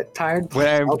Okay, but tired. when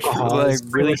I'm alcohol like is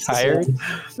really pretty tired.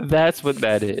 consistent. That's what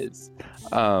that is.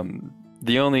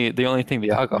 The only thing the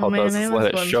alcohol Oh man, does I is was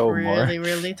let it once show really, more.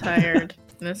 really tired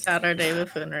in a Saturday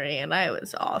buffoonery, and I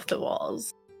was off the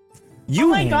walls. You Oh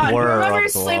my god, were remember off the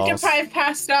Sleep walls. Deprived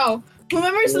Pastel? Who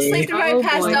remembers the Yeah. Sleep Deprived Oh, boy.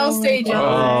 Pastel stages?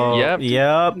 Oh, Yep.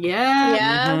 yep. Yeah.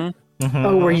 Yeah. Mhm.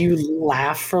 Oh, where you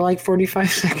laugh for like 45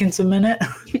 seconds a minute?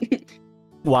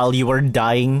 While you were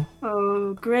dying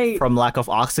Oh, great. from lack of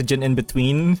oxygen in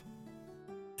between.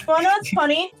 Well, no, it's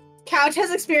funny. Couch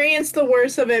has experienced the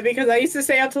worst of it because I used to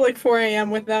stay up till like 4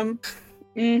 a.m. with them.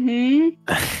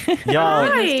 Mm-hmm.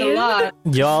 Y'all, Missed a lot.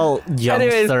 y'all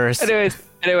youngsters.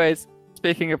 Anyways.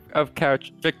 Speaking of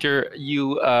couch, Victor,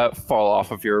 you fall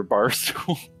off of your bar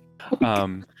stool.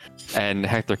 And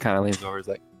Hector kind of leans over. He's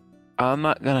like, "I'm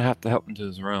not gonna have to help him to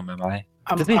his room, am I?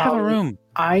 Does he have a room?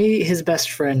 His best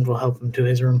friend, will help him to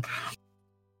his room.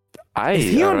 Is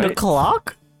he on the alright.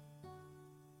 clock?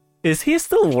 Is he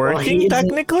still Well, working he isn't-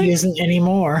 technically? He isn't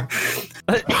anymore.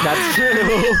 That's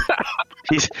true.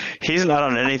 He's not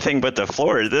on anything but the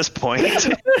floor at this point.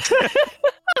 God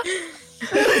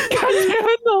damn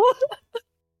it, no.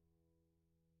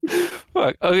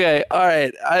 Fuck. Okay. All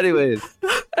right. Anyways.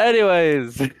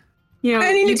 You know,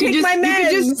 I need to take my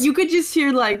meds. You could just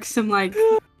hear like some like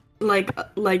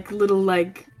little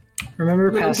like.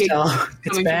 Remember, Little Pastel, gigs it's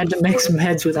coming bad from to the mix floor. some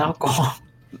heads with alcohol.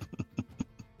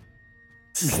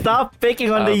 Stop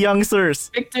picking on the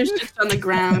youngsters. Victor's just on the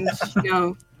ground,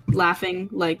 laughing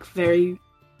like very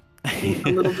a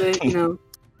little bit,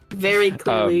 very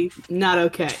clearly not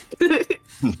okay.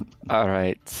 All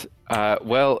right.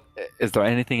 Well, is there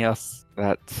anything else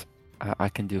that I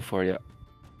can do for you?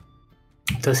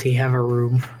 Does he have a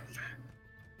room?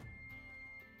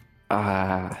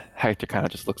 Hector kind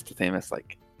of just looks to Themis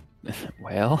like,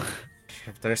 well,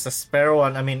 If there's a spare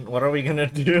one, I mean, what are we gonna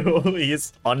do?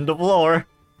 He's on the floor.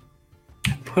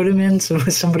 Put him in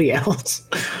with somebody else.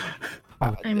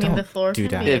 I mean, the floor do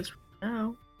can that. be his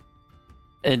now.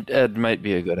 it might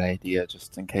be a good idea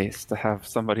just in case to have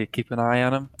somebody keep an eye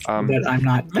on him. But I'm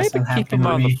not. That's Maybe not keep happening him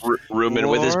on with the me. Rooming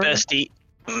with his floor. bestie.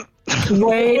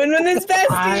 Wait, When it's bestie.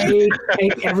 I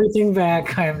take everything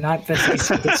back. I am not besties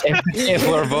with this If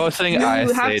we're voting, I You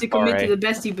say have to it's commit alright. to the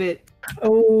bestie bit.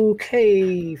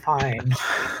 Okay, fine.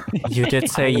 You did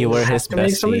say you were his To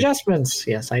make some bestie. adjustments.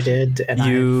 Yes, I did. And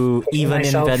You put even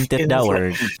myself in invented the that fl-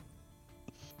 word.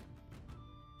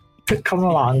 Come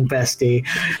along, bestie.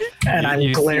 And I'm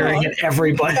You glaring at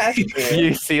everybody.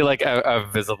 You see like a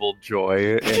visible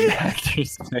joy in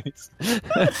Hector's face.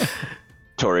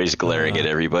 Tori's glaring at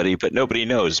everybody, but nobody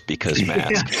knows because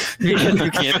mask. You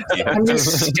can't see I'm Hector.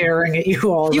 just staring at you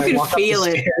all as You I can walk feel up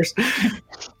the it. stairs.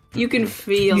 You can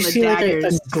feel You the see like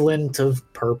daggers. a glint of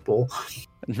purple.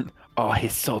 Oh,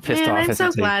 he's so pissed Man, off. I'm so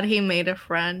isn't he? glad he made a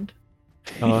friend.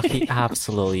 Oh, he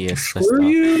absolutely is pissed Screw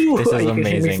off. you! This is You can hear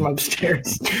me amazing. from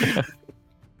upstairs.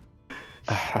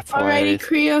 That's Alrighty, hilarious.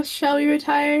 Krios, shall we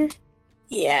retire?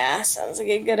 Yeah, sounds like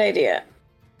a good idea.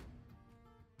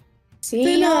 See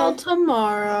See ya. y'all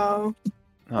tomorrow.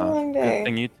 Oh, Long good day.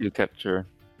 thing you two kept your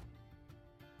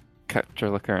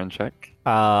liquor in check. Oh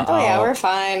yeah, I'll- we're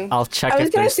fine. I'll check I was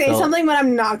if gonna there's say still... something, but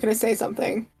I'm not gonna say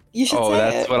something. You should Oh, say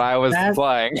that's it. what I was That's-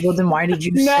 implying. Well, then why did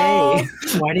you No. say?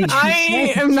 Why did you I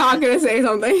say? am not gonna say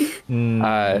something.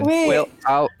 Mm, Wait. Well,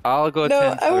 I'll go No,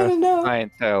 tend to I the wanna rest of know. the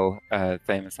clientele.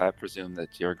 Famous, I presume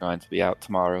that you're going to be out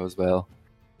tomorrow as well.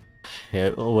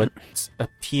 it would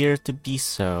appear to be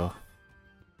so.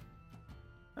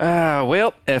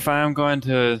 Well, if I'm going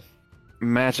to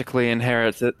magically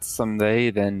inherit it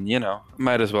someday, then,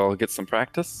 might as well get some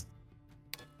practice.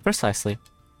 Precisely.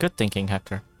 Good thinking,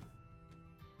 Hector.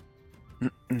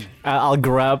 I'll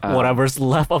grab whatever's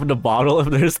left of the bottle if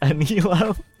there's any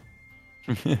left.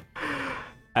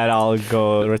 And I'll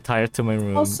go retire to my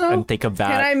room Also, and take a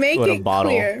bath Can I make with a it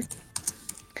bottle. clear?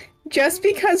 Just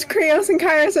because Krios and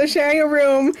Kairos are sharing a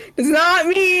room does not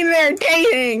mean they're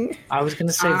dating. I was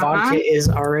gonna say Uh-huh. vodka is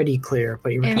already clear,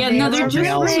 but you were And talking Yeah, no, about they're something just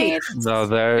else. roommates. No,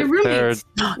 They're roommates.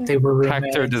 They were roommates.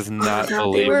 Hector does not They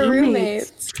believe. They were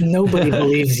roommates. roommates. Nobody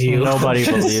believes you. Nobody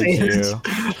Just believes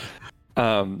saying.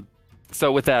 you.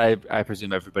 So with that, I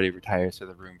presume everybody retires to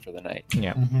the room for the night.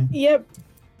 Yeah. Mhm. Yep.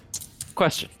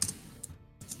 Question: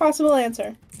 Possible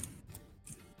answer.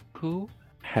 Who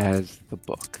has the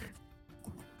book?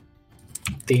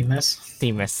 Themis.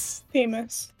 Themis.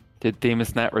 Famous. Did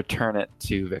Themis not return it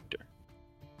to Victor?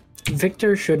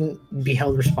 Victor shouldn't be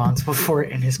held responsible for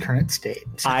it in his current state.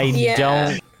 So- I Yeah.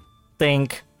 don't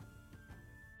think.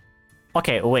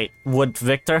 Okay, wait. Would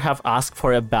Victor have asked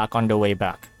for it back on the way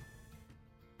back?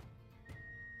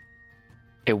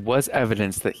 It was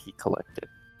evidence that he collected.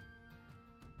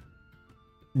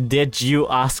 Did you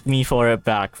ask me for it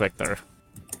back, Victor?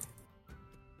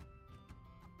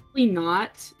 Probably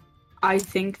not. I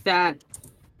think that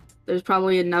there's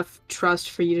probably enough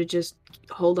trust for you to just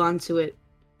hold on to it.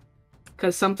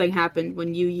 Because something happened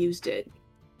when you used it.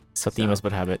 So Themis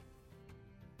would have it.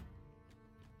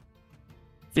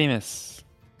 Themis,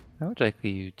 I would like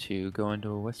you to go into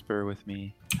a whisper with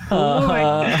me.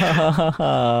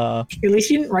 I At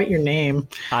least you didn't write your name.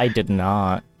 did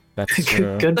not. That's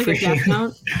true. Good Like for a death you.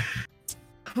 note.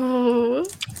 Oh,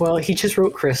 Well, he just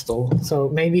wrote Crystal, so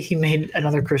maybe he made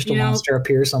another crystal You know- monster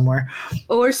appear somewhere.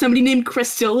 Or somebody named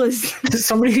Crystal is.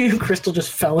 Somebody named Crystal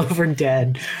just fell over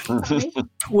dead.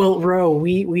 Well, Ro,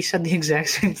 we said the exact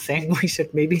same thing. We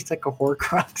said maybe it's like a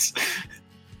Horcrux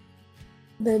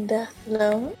The death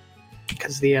note.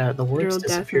 because the words Literal death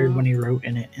disappeared note. when he wrote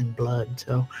in it in blood.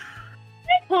 So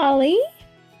Polly.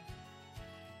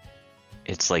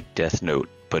 It's like Death Note,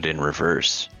 but in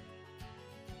reverse.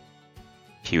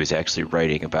 He was actually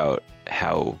writing about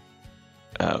how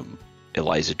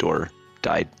Elizador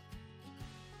died.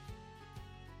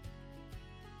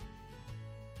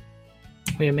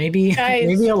 yeah, maybe Guys.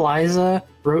 maybe Eliza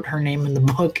wrote her name in the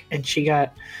book and she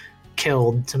got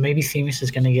killed. So maybe Themis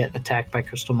is gonna get attacked by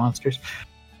crystal monsters.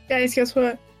 Guys, guess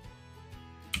what?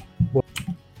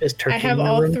 Is Turkey I have in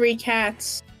the all room? 3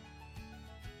 cats.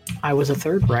 I was a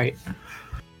third right.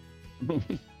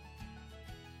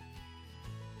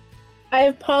 I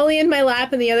have Polly in my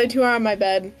lap and the other 2 are on my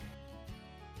bed.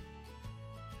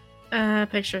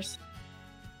 Pictures.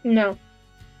 No.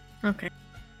 Okay.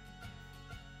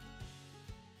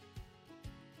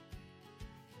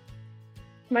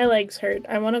 My legs hurt.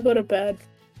 I want to go to bed.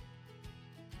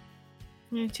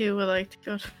 You two would like to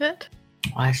go to bed?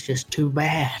 Well, that's just too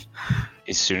bad.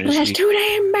 As soon as That's we too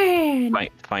damn bad.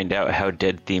 might find out how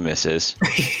dead Themis is.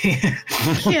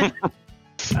 Yeah.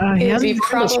 He It would be hasn't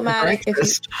told us for problematic if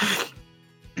breakfast.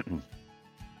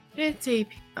 It's 8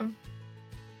 p.m.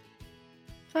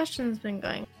 Session's been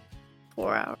going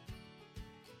 4 hours.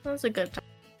 That's a good time.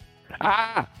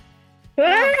 Ah!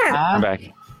 Ah! I'm back.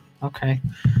 Okay.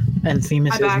 And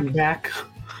Themis I'm is back.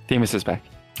 Themis is back.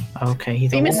 Okay,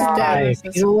 he's Themis is alive.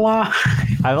 dead. He's alive.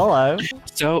 I'm alive.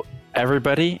 So,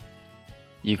 everybody,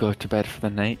 you go to bed for the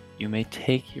night. You may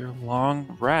take your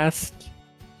long rest.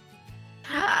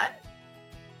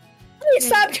 Please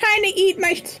stop trying to eat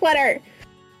my sweater.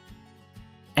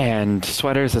 And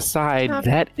sweaters aside,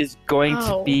 that is going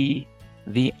to Oh. be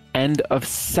the end of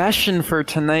session for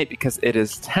tonight because it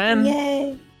is 10.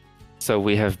 Yay. So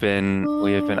we have been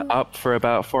up for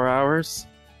about 4 hours.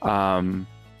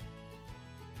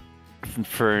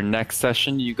 For next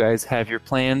session, you guys have your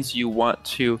plans. You want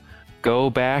to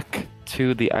go back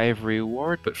to the Ivory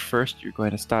Ward, but first you're going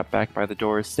to stop back by the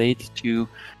Door Estate to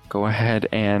go ahead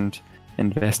and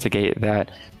investigate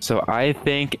that. So I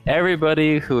thank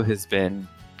everybody who has been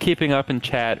keeping up in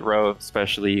chat, Ro,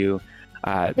 especially you.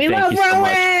 We Thank love you so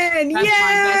much. Rowan! That's my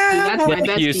bestie. That's my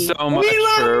Thank you bestie. so much We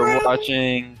love for Rowan!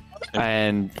 watching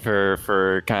and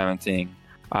for commenting.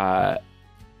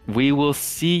 We will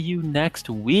see you next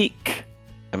week.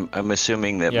 I'm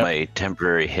assuming that Yep. my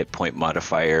temporary hit point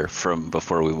modifier from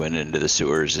before we went into the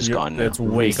sewers is gone now. It's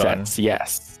way gone. Resets,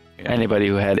 yes. Yeah. Anybody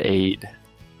who had aid.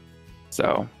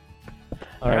 So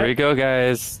All there we right. go,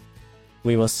 guys.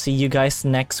 We will see you guys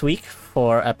next week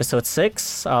for episode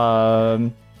 6.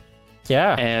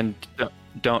 Yeah. And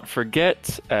don't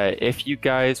forget, if you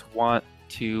guys want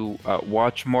to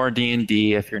watch more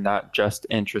D&D, if you're not just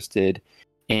interested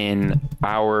in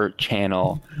our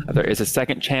channel, there is a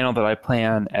second channel that I play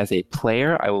on as a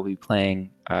player. I will be playing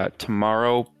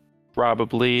tomorrow,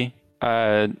 probably.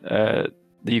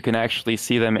 You can actually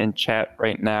see them in chat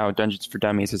right now. Dungeons for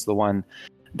Dummies is the one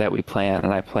that we play on,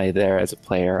 and I play there as a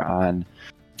player on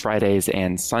Fridays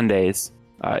and Sundays.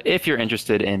 If you're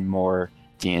interested in more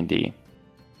D&D.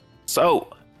 So,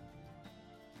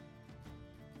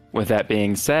 with that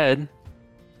being said,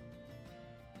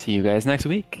 see you guys next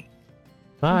week.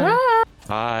 Bye.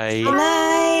 Bye. Good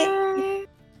night.